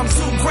far, I'm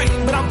too great,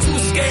 but I'm too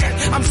scared.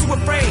 I'm too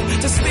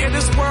afraid to stare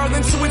this world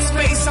into its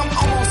face. I'm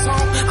almost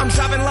home, I'm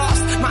driving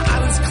lost. My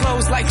eyelids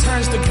closed like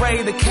turns to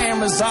gray. The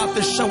camera's off,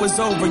 the show is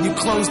over. You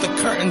close the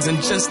curtains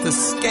and just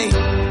escape.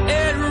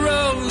 At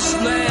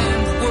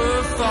Roseland,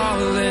 we're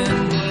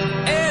falling.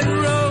 At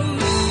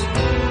Rose,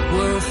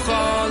 we're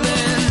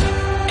falling.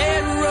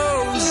 At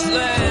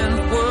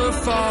Roseland, we're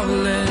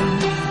falling.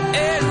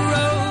 At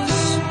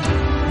Rose,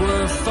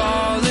 we're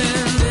falling.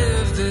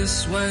 Live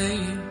this way,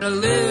 I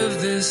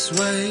live this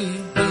way,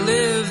 I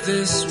live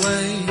this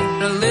way,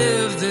 I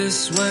live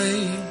this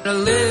way, I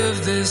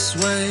live this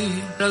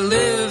way, I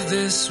live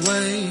this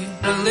way,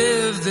 I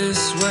live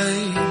this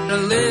way, I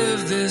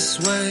live this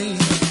way.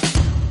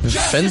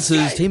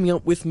 Fences teaming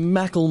up with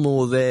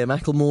Macklemore there.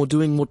 Macklemore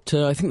doing what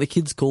I think the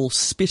kids call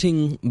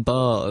spitting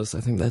bars.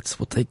 I think that's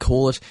what they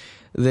call it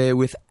there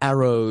with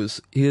Arrows.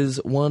 Here's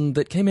one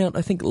that came out,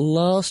 I think,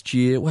 last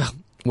year.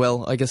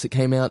 Well, I guess it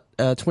came out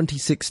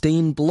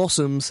 2016.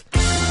 Blossoms,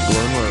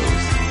 Blown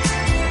Rose.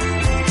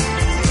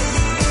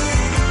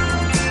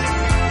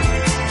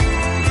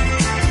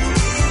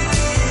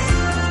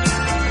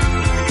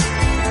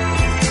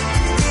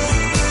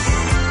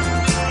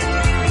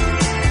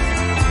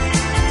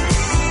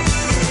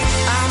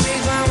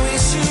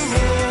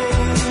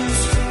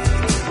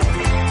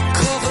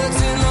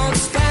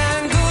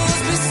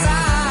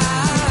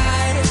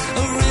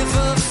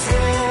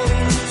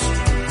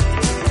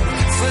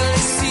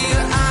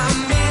 Felicia, I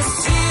miss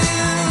you.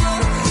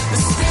 The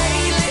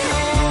stately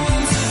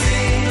homes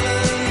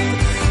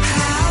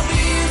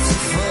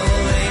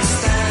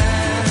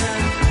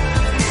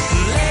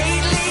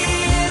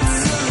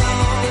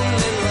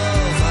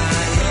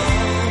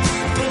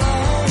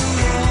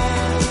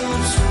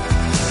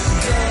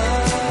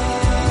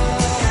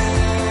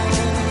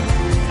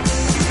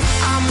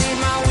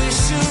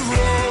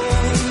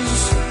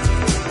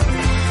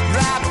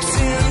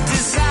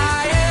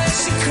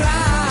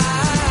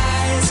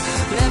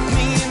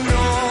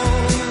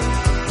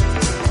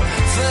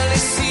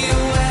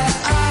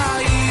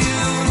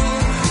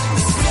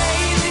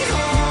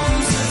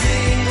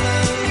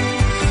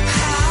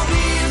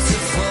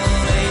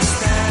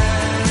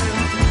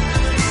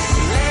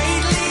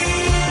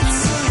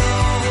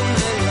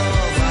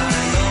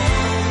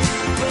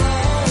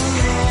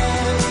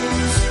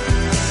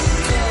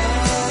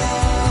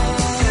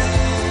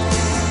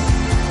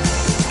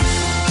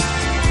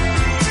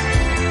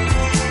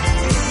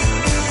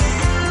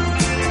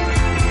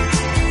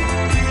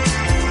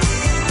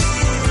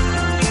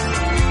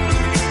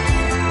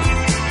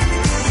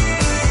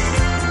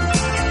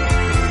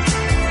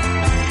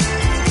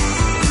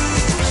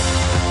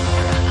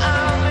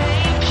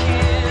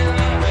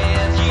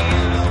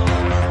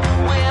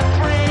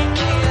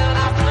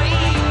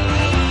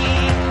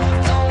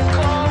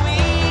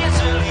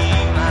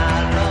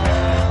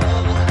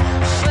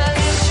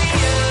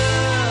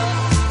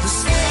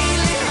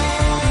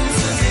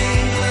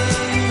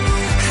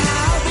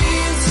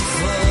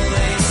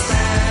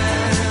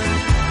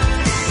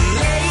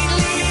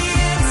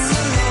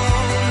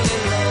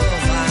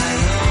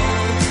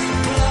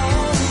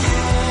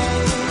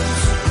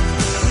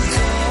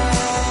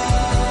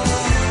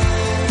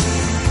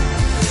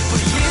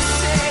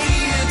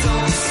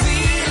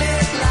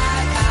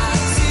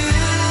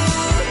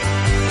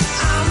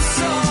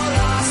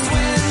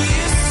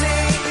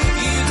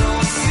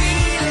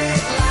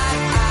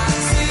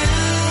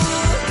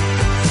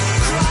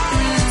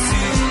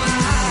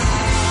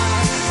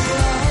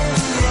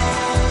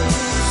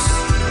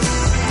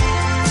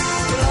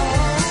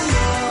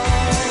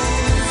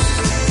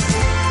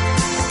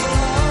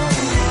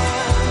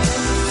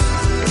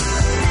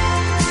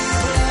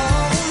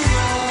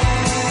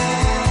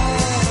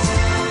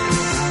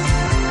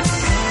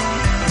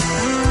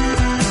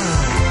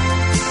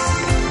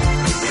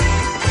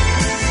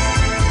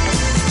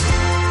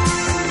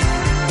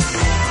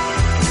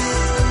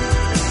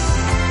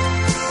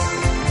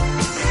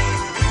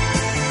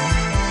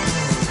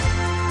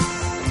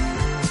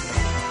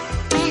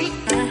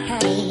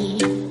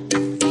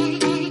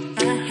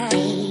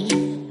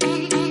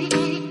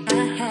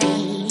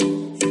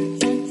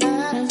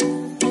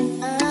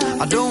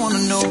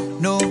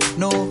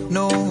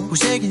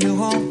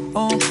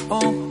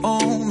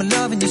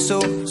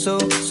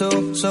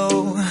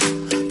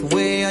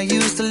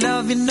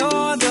love you, no,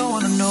 I don't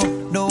wanna know,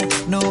 no,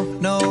 no,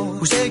 no.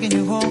 Who's taking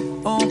you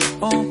home,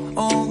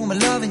 I'm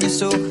loving you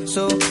so.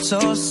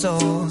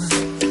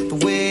 The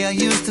way I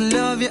used to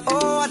love you,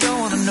 oh, I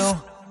don't wanna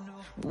know.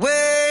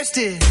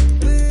 Wasted.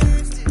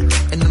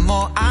 And the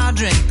more I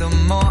drink, the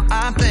more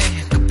I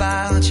think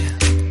about you.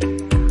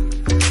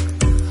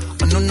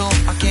 Oh, no,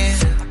 I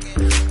can't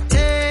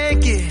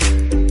take it.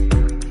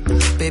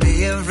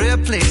 Baby, every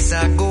place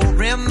I go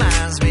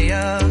reminds me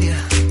of you.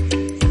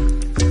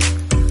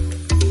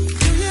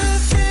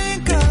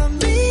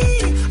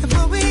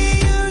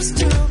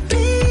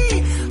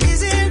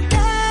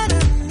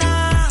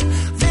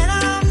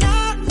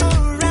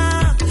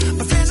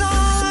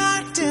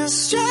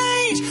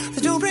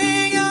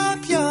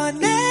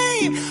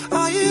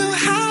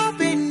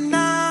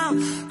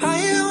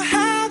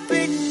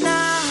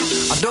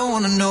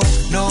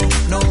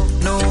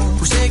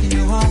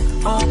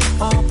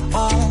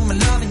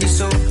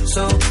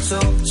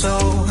 So,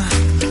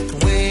 the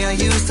way I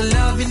used to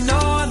love you, no,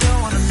 I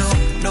don't wanna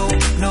know,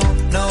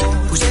 no.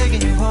 Who's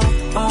taking you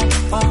home, I'm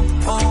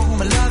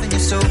loving you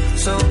so.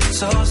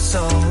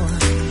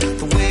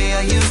 The way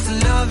I used to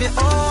love you,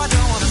 oh, I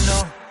don't wanna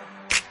know.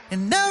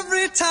 And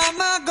every time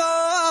I go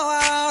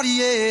out,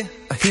 yeah,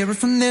 I hear it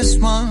from this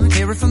one,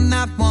 hear it from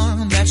that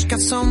one, that you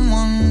got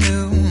someone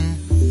new,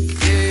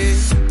 yeah.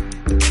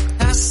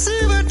 I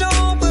see but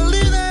don't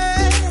believe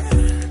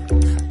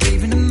it,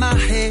 even in my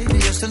head,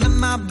 you're still in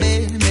my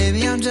bed.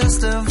 Maybe I'm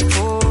just a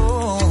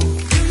fool.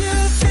 Do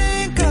you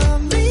think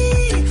of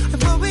me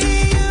and what we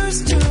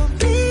used to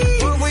be?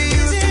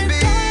 Is it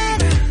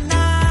better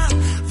now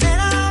that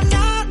I'm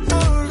not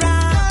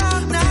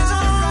around? Because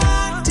I'm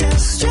acting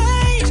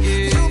strange.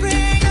 You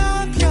bring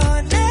up your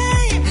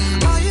name.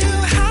 Are you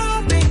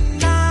happy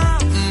now?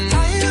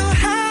 Are you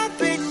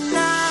happy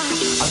now?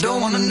 I don't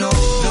wanna know,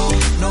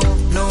 no.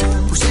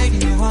 Who's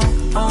taking you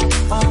home,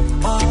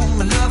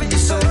 I'm loving you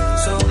so.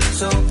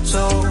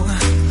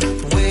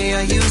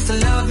 I used to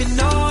love you,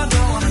 no, I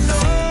don't wanna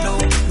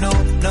know,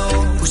 no.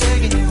 Who's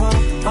taking you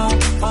home,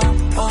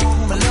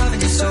 I'm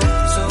loving you so.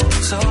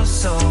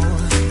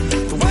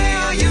 The way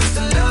I used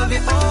to love you,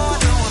 oh, I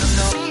don't wanna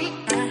know.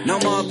 No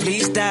more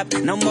please stop,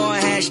 no more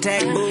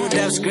hashtag booed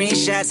up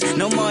screenshots,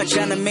 no more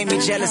trying to make me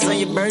jealous on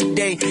your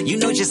birthday. You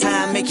know just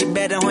how I make you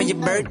better on your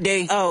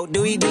birthday. Oh,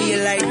 do you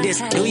like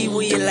this? Do you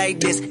will you like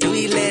this? Do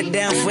you let it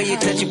down for you,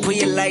 touch you, pull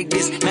you like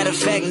this? Matter of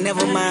fact,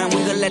 never mind,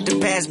 we gon' let the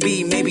past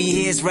be. Maybe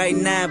here's right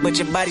now, but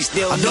your body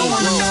still I don't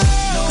wanna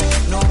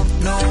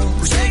know,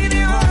 who's taking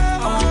you home,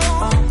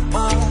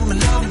 I'm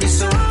loving you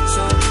so.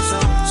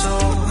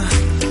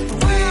 The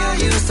way I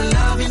used to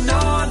love you, no,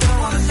 I don't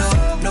wanna know,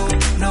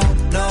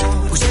 no.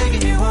 Who's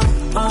taking you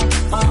home,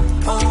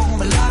 I'm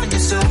loving you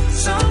so.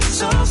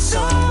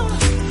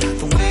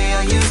 The way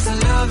I used to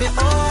love you,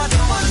 oh, I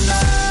don't wanna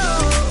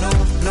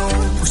know,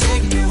 who's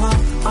taking you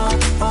home,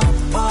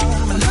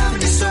 I'm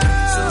loving you so.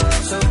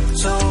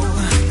 The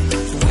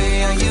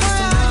way I used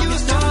to love you,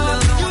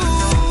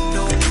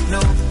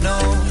 no,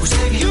 who's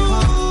taking you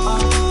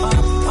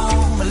home,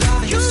 I'm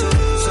loving you so.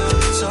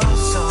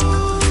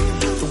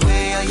 The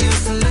way I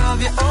used to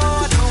love you, oh,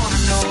 I don't wanna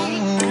know.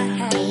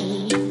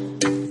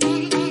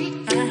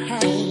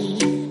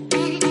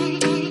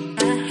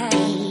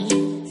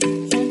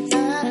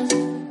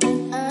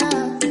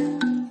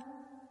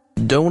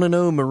 Don't Wanna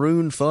Know,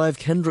 Maroon 5,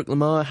 Kendrick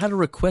Lamar had a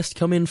request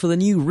come in for the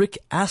new Rick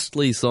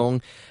Astley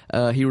song.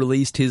 He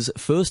released his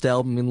first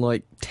album in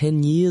like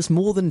 10 years,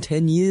 more than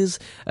 10 years,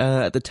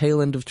 at the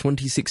tail end of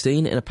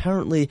 2016, and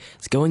apparently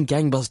it's going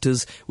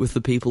gangbusters with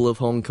the people of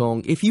Hong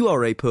Kong. If you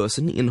are a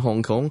person in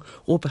Hong Kong,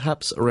 or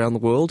perhaps around the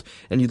world,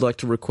 and you'd like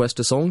to request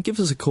a song, give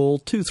us a call,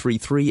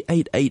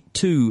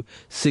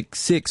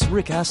 233-882-66.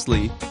 Rick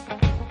Astley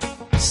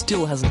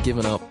still hasn't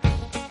given up.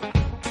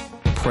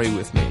 Pray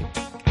with me.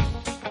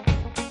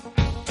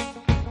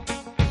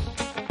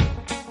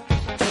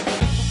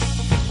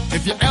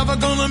 If you're ever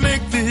gonna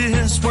make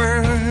this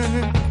work,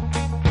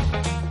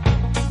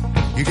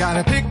 you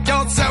gotta pick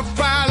yourself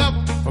right up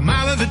from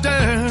out of the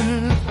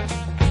dirt.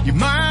 You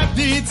might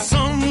need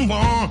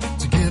someone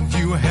to give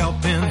you a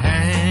helping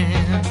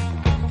hand,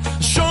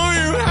 show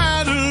you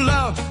how to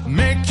love,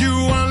 make you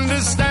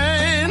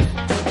understand.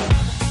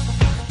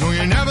 No,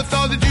 you never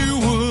thought that you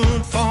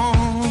would fall.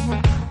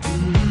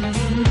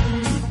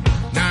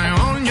 Now you're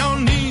on your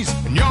knees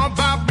and you're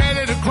about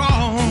ready to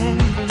crawl.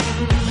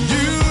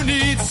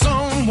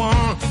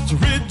 To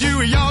rid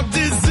you of your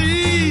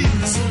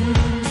disease,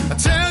 I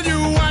tell you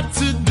what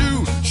to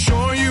do,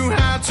 show you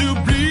how to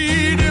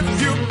bleed.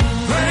 If you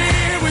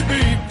pray with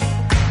me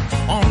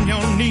on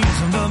your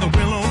knees under the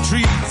willow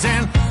trees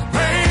and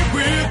pray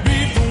with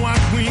me for what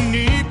we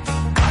need.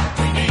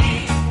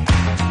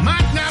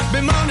 Might not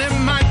be money,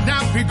 might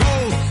not be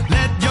gold.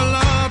 Let your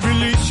love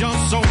release your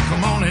soul.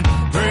 Come on and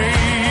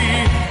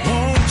pray.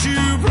 Won't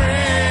you pray?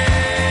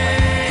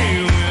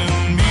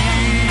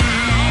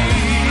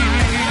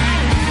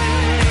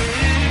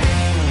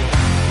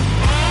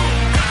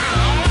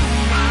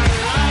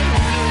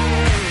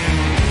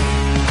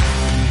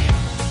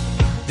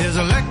 There's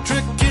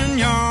electric in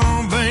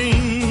your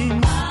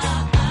veins.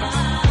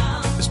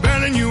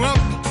 burning you up.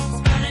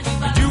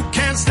 You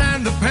can't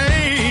stand the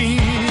pain.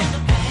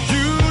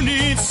 You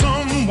need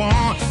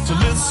someone to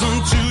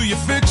listen to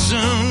your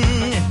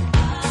fiction.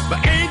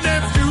 But ain't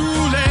that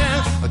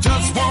fueling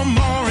just one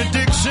more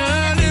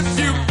addiction? If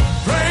you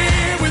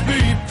pray with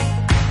me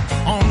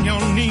on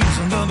your knees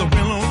under the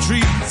willow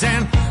trees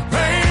and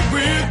pray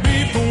with me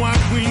for what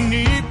we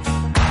need.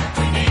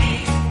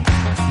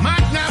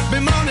 Might not be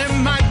money,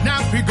 might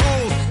not be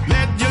gold.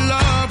 Let your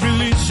love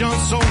release your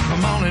soul.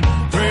 Come on and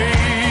pray.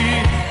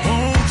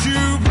 Won't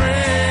you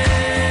pray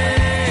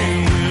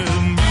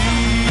with me?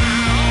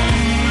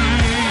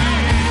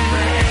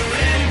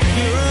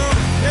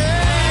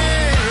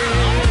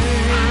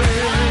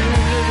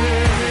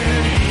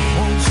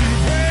 Won't you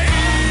pray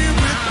with me?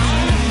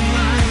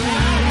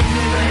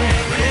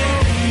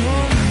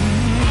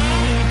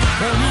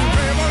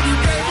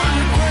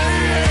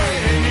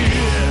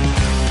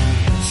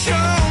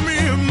 Show me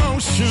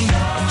emotion,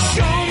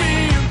 show me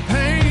your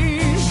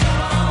pain.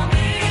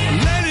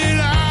 Let it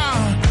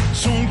out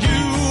so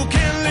you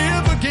can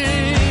live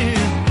again.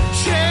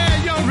 Share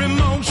your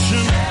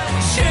emotion,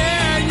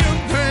 share your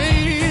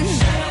pain.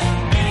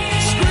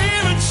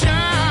 Scream and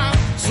shout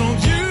so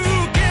you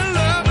can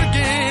love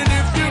again.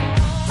 If you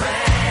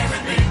pray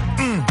with me,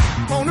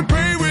 wanna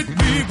pray with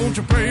me, won't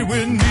you pray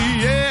with me?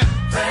 Yeah,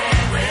 pray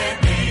with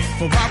me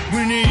for what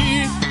we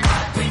need.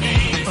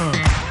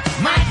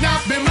 Might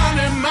not be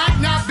money, might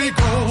not be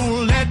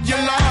gold. Let your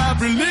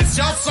love release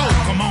your soul.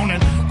 Come on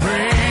and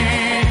pray.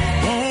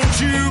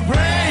 Won't you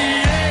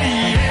pray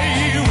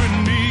with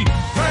me?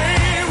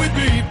 Pray with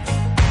me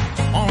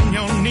on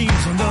your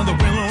knees under the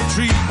willow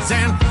trees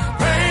and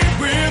pray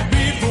with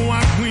me for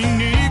what we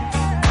need.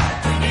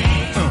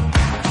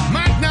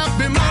 Might not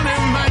be money,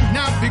 might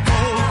not be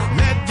gold.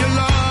 Let your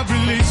love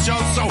release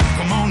your soul.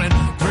 Come on and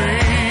pray.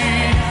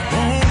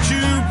 Won't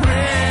you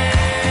pray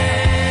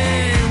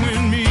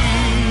with me?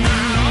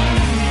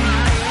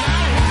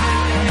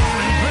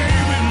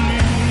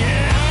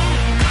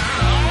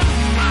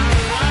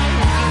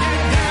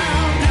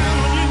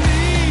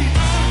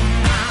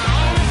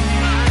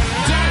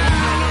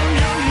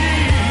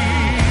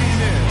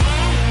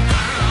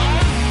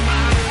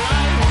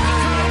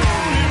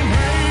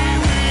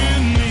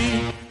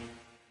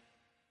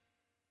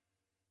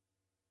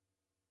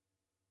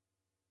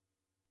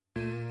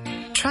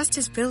 Trust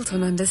is built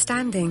on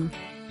understanding.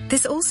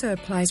 This also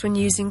applies when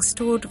using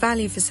stored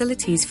value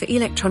facilities for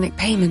electronic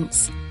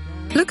payments.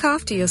 Look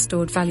after your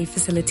stored value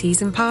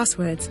facilities and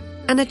passwords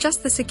and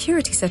adjust the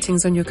security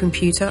settings on your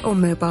computer or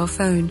mobile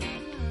phone.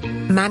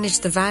 Manage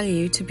the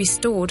value to be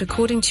stored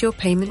according to your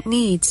payment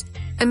needs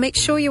and make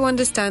sure you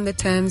understand the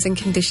terms and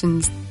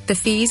conditions, the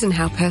fees and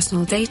how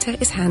personal data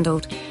is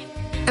handled.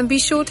 And be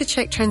sure to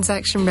check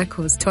transaction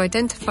records to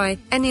identify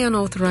any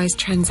unauthorized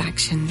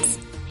transactions.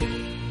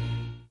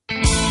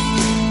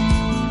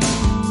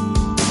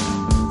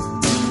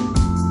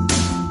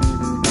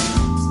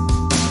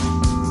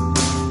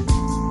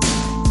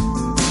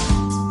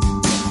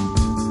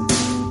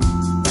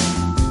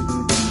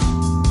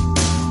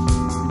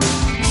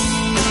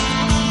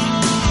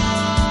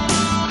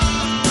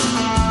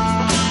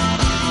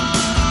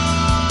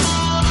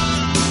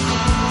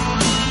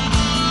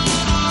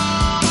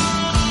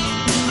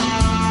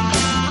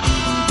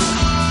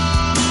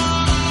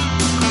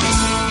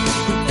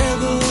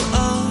 Whoever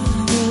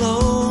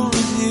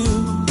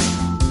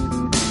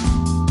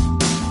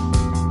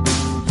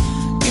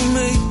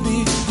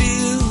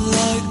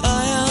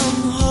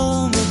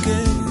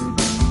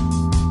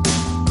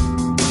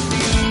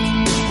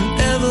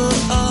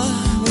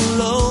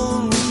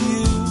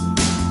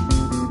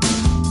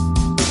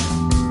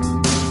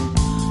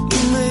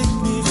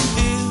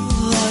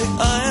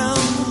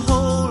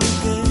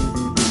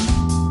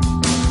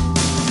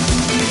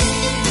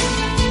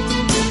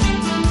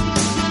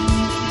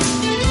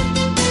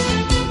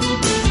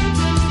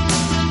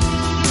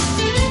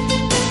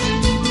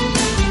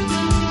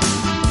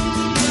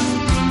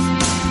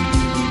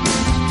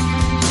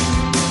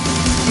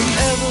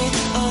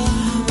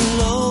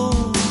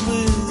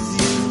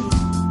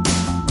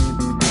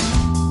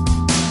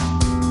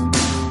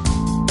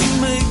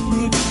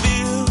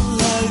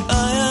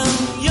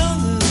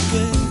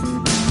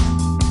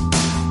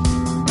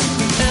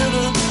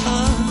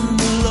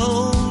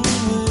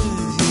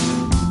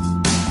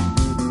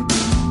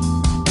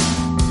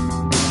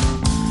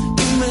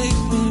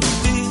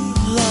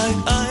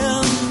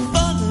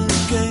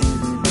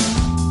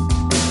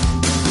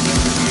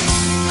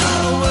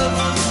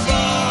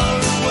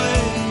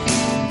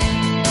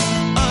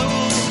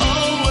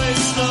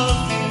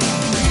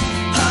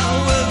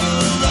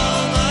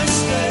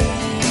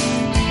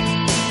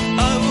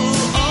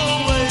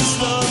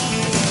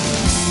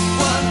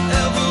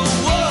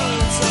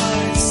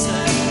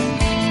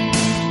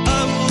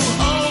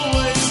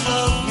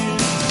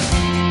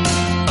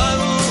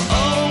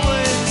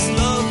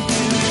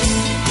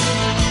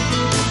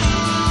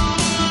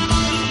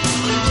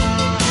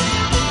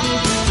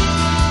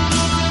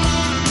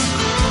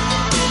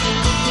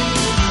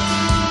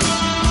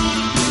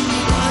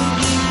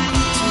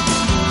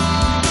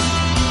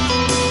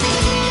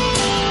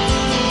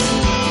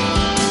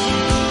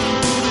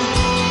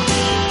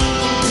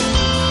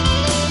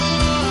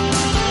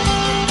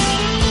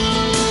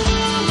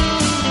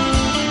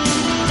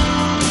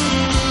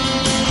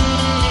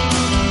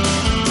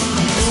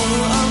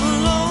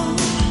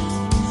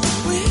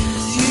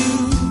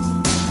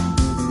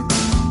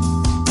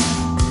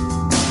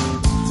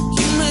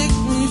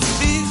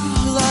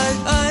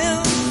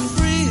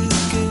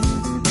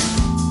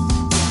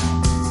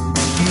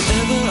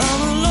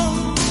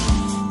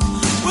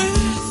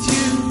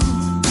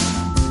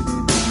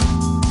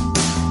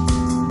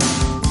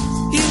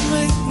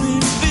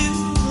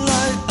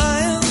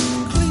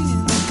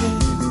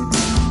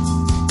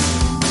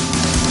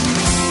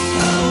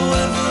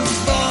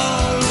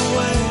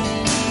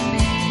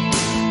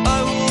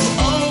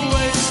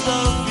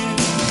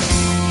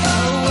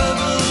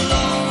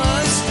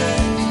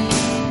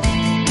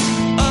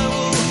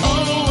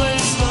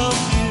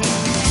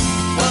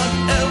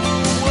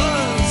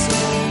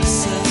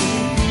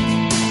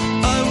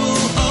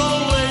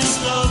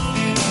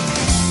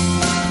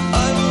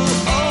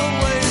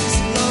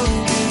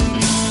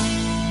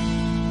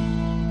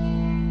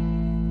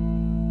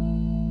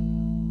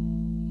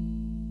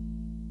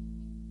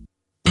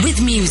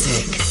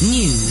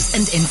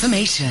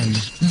station.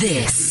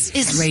 This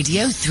is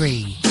Radio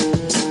 3.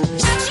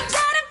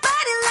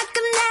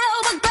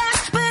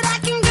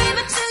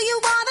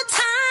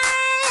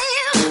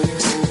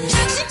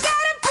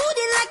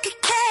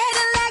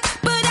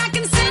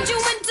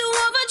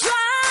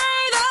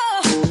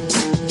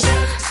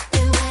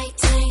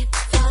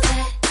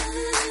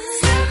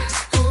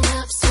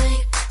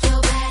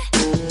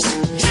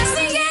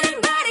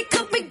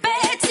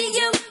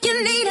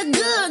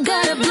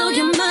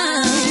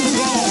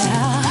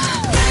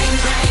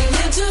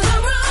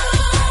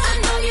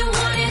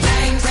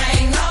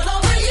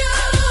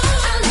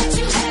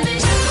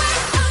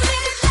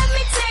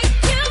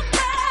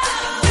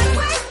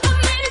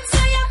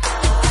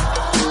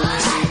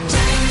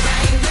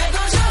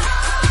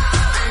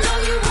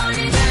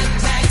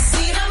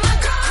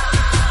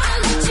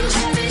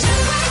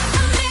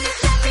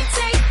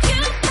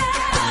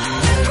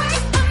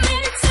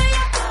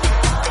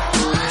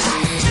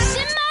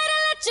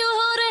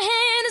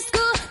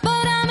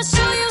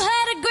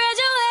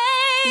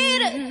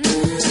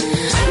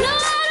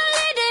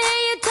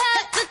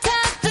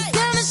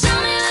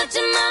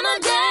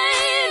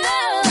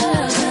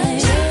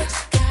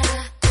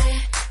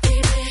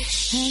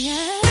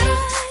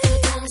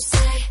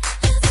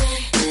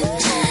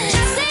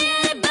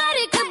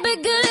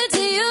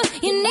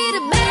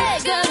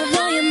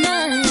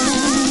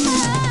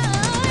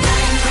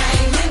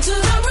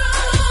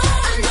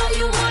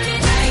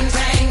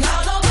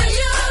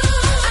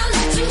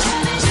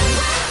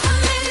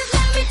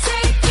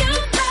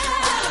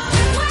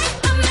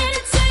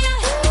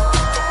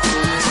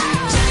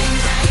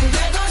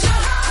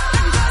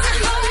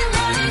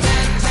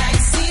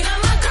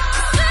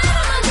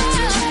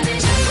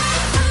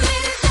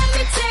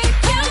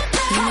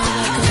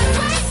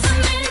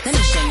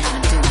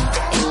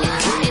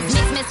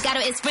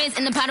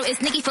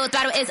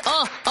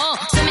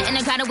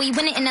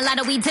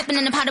 We dipping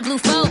in the pot of blue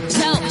flow.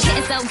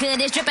 Getting so good,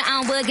 it's dripping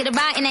on wood. Get a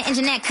ride in that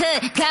engine that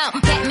could go.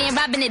 Batman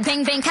robbing it,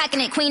 bang bang cocking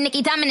it. Queen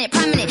Nicki dominant,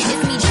 prominent.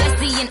 It's me,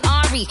 Jesse and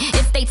Ari.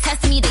 If they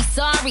test me, they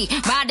sorry.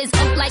 Riders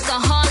up like a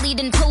Harley,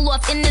 then pull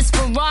off in this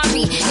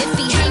Ferrari. If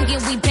he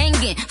hanging, we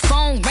banging.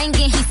 Phone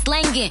ringing, he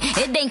slanging.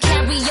 It ain't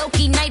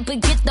karaoke night, but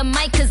get the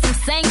mic 'cause I'm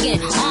singing.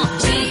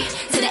 B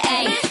to the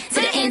A, to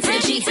the N to the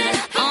G. B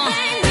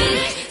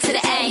to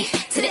the A,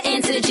 to the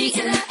N to the G.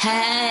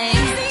 Hey.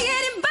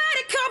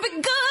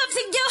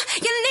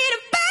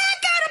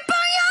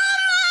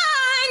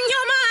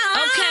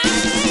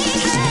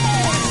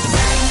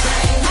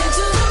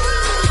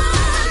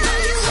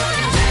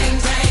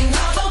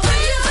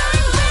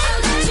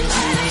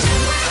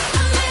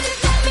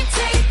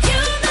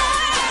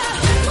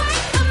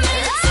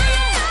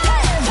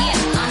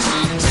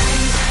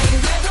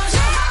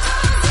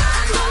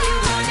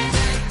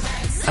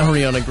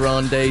 Ariana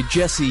Grande,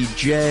 Jessie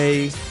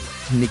J,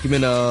 Nicki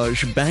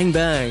Minaj, Bang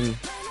Bang.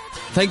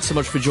 Thanks so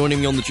much for joining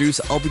me on The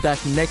Juice. I'll be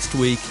back next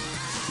week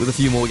with a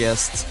few more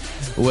guests.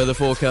 Weather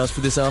forecast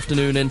for this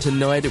afternoon and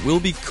tonight. It will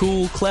be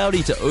cool,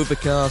 cloudy to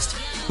overcast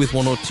with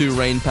 1 or 2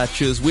 rain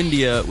patches,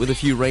 windier with a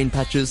few rain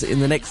patches in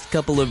the next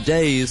couple of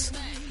days.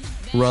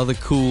 Rather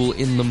cool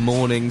in the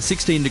morning.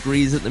 16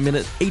 degrees at the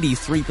minute,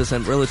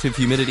 83% relative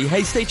humidity.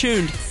 Hey, stay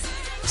tuned.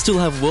 Still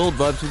have World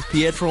Vibes with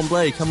Pierre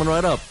Tremblay coming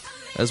right up,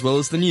 as well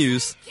as the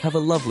news. Have a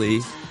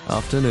lovely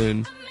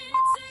afternoon.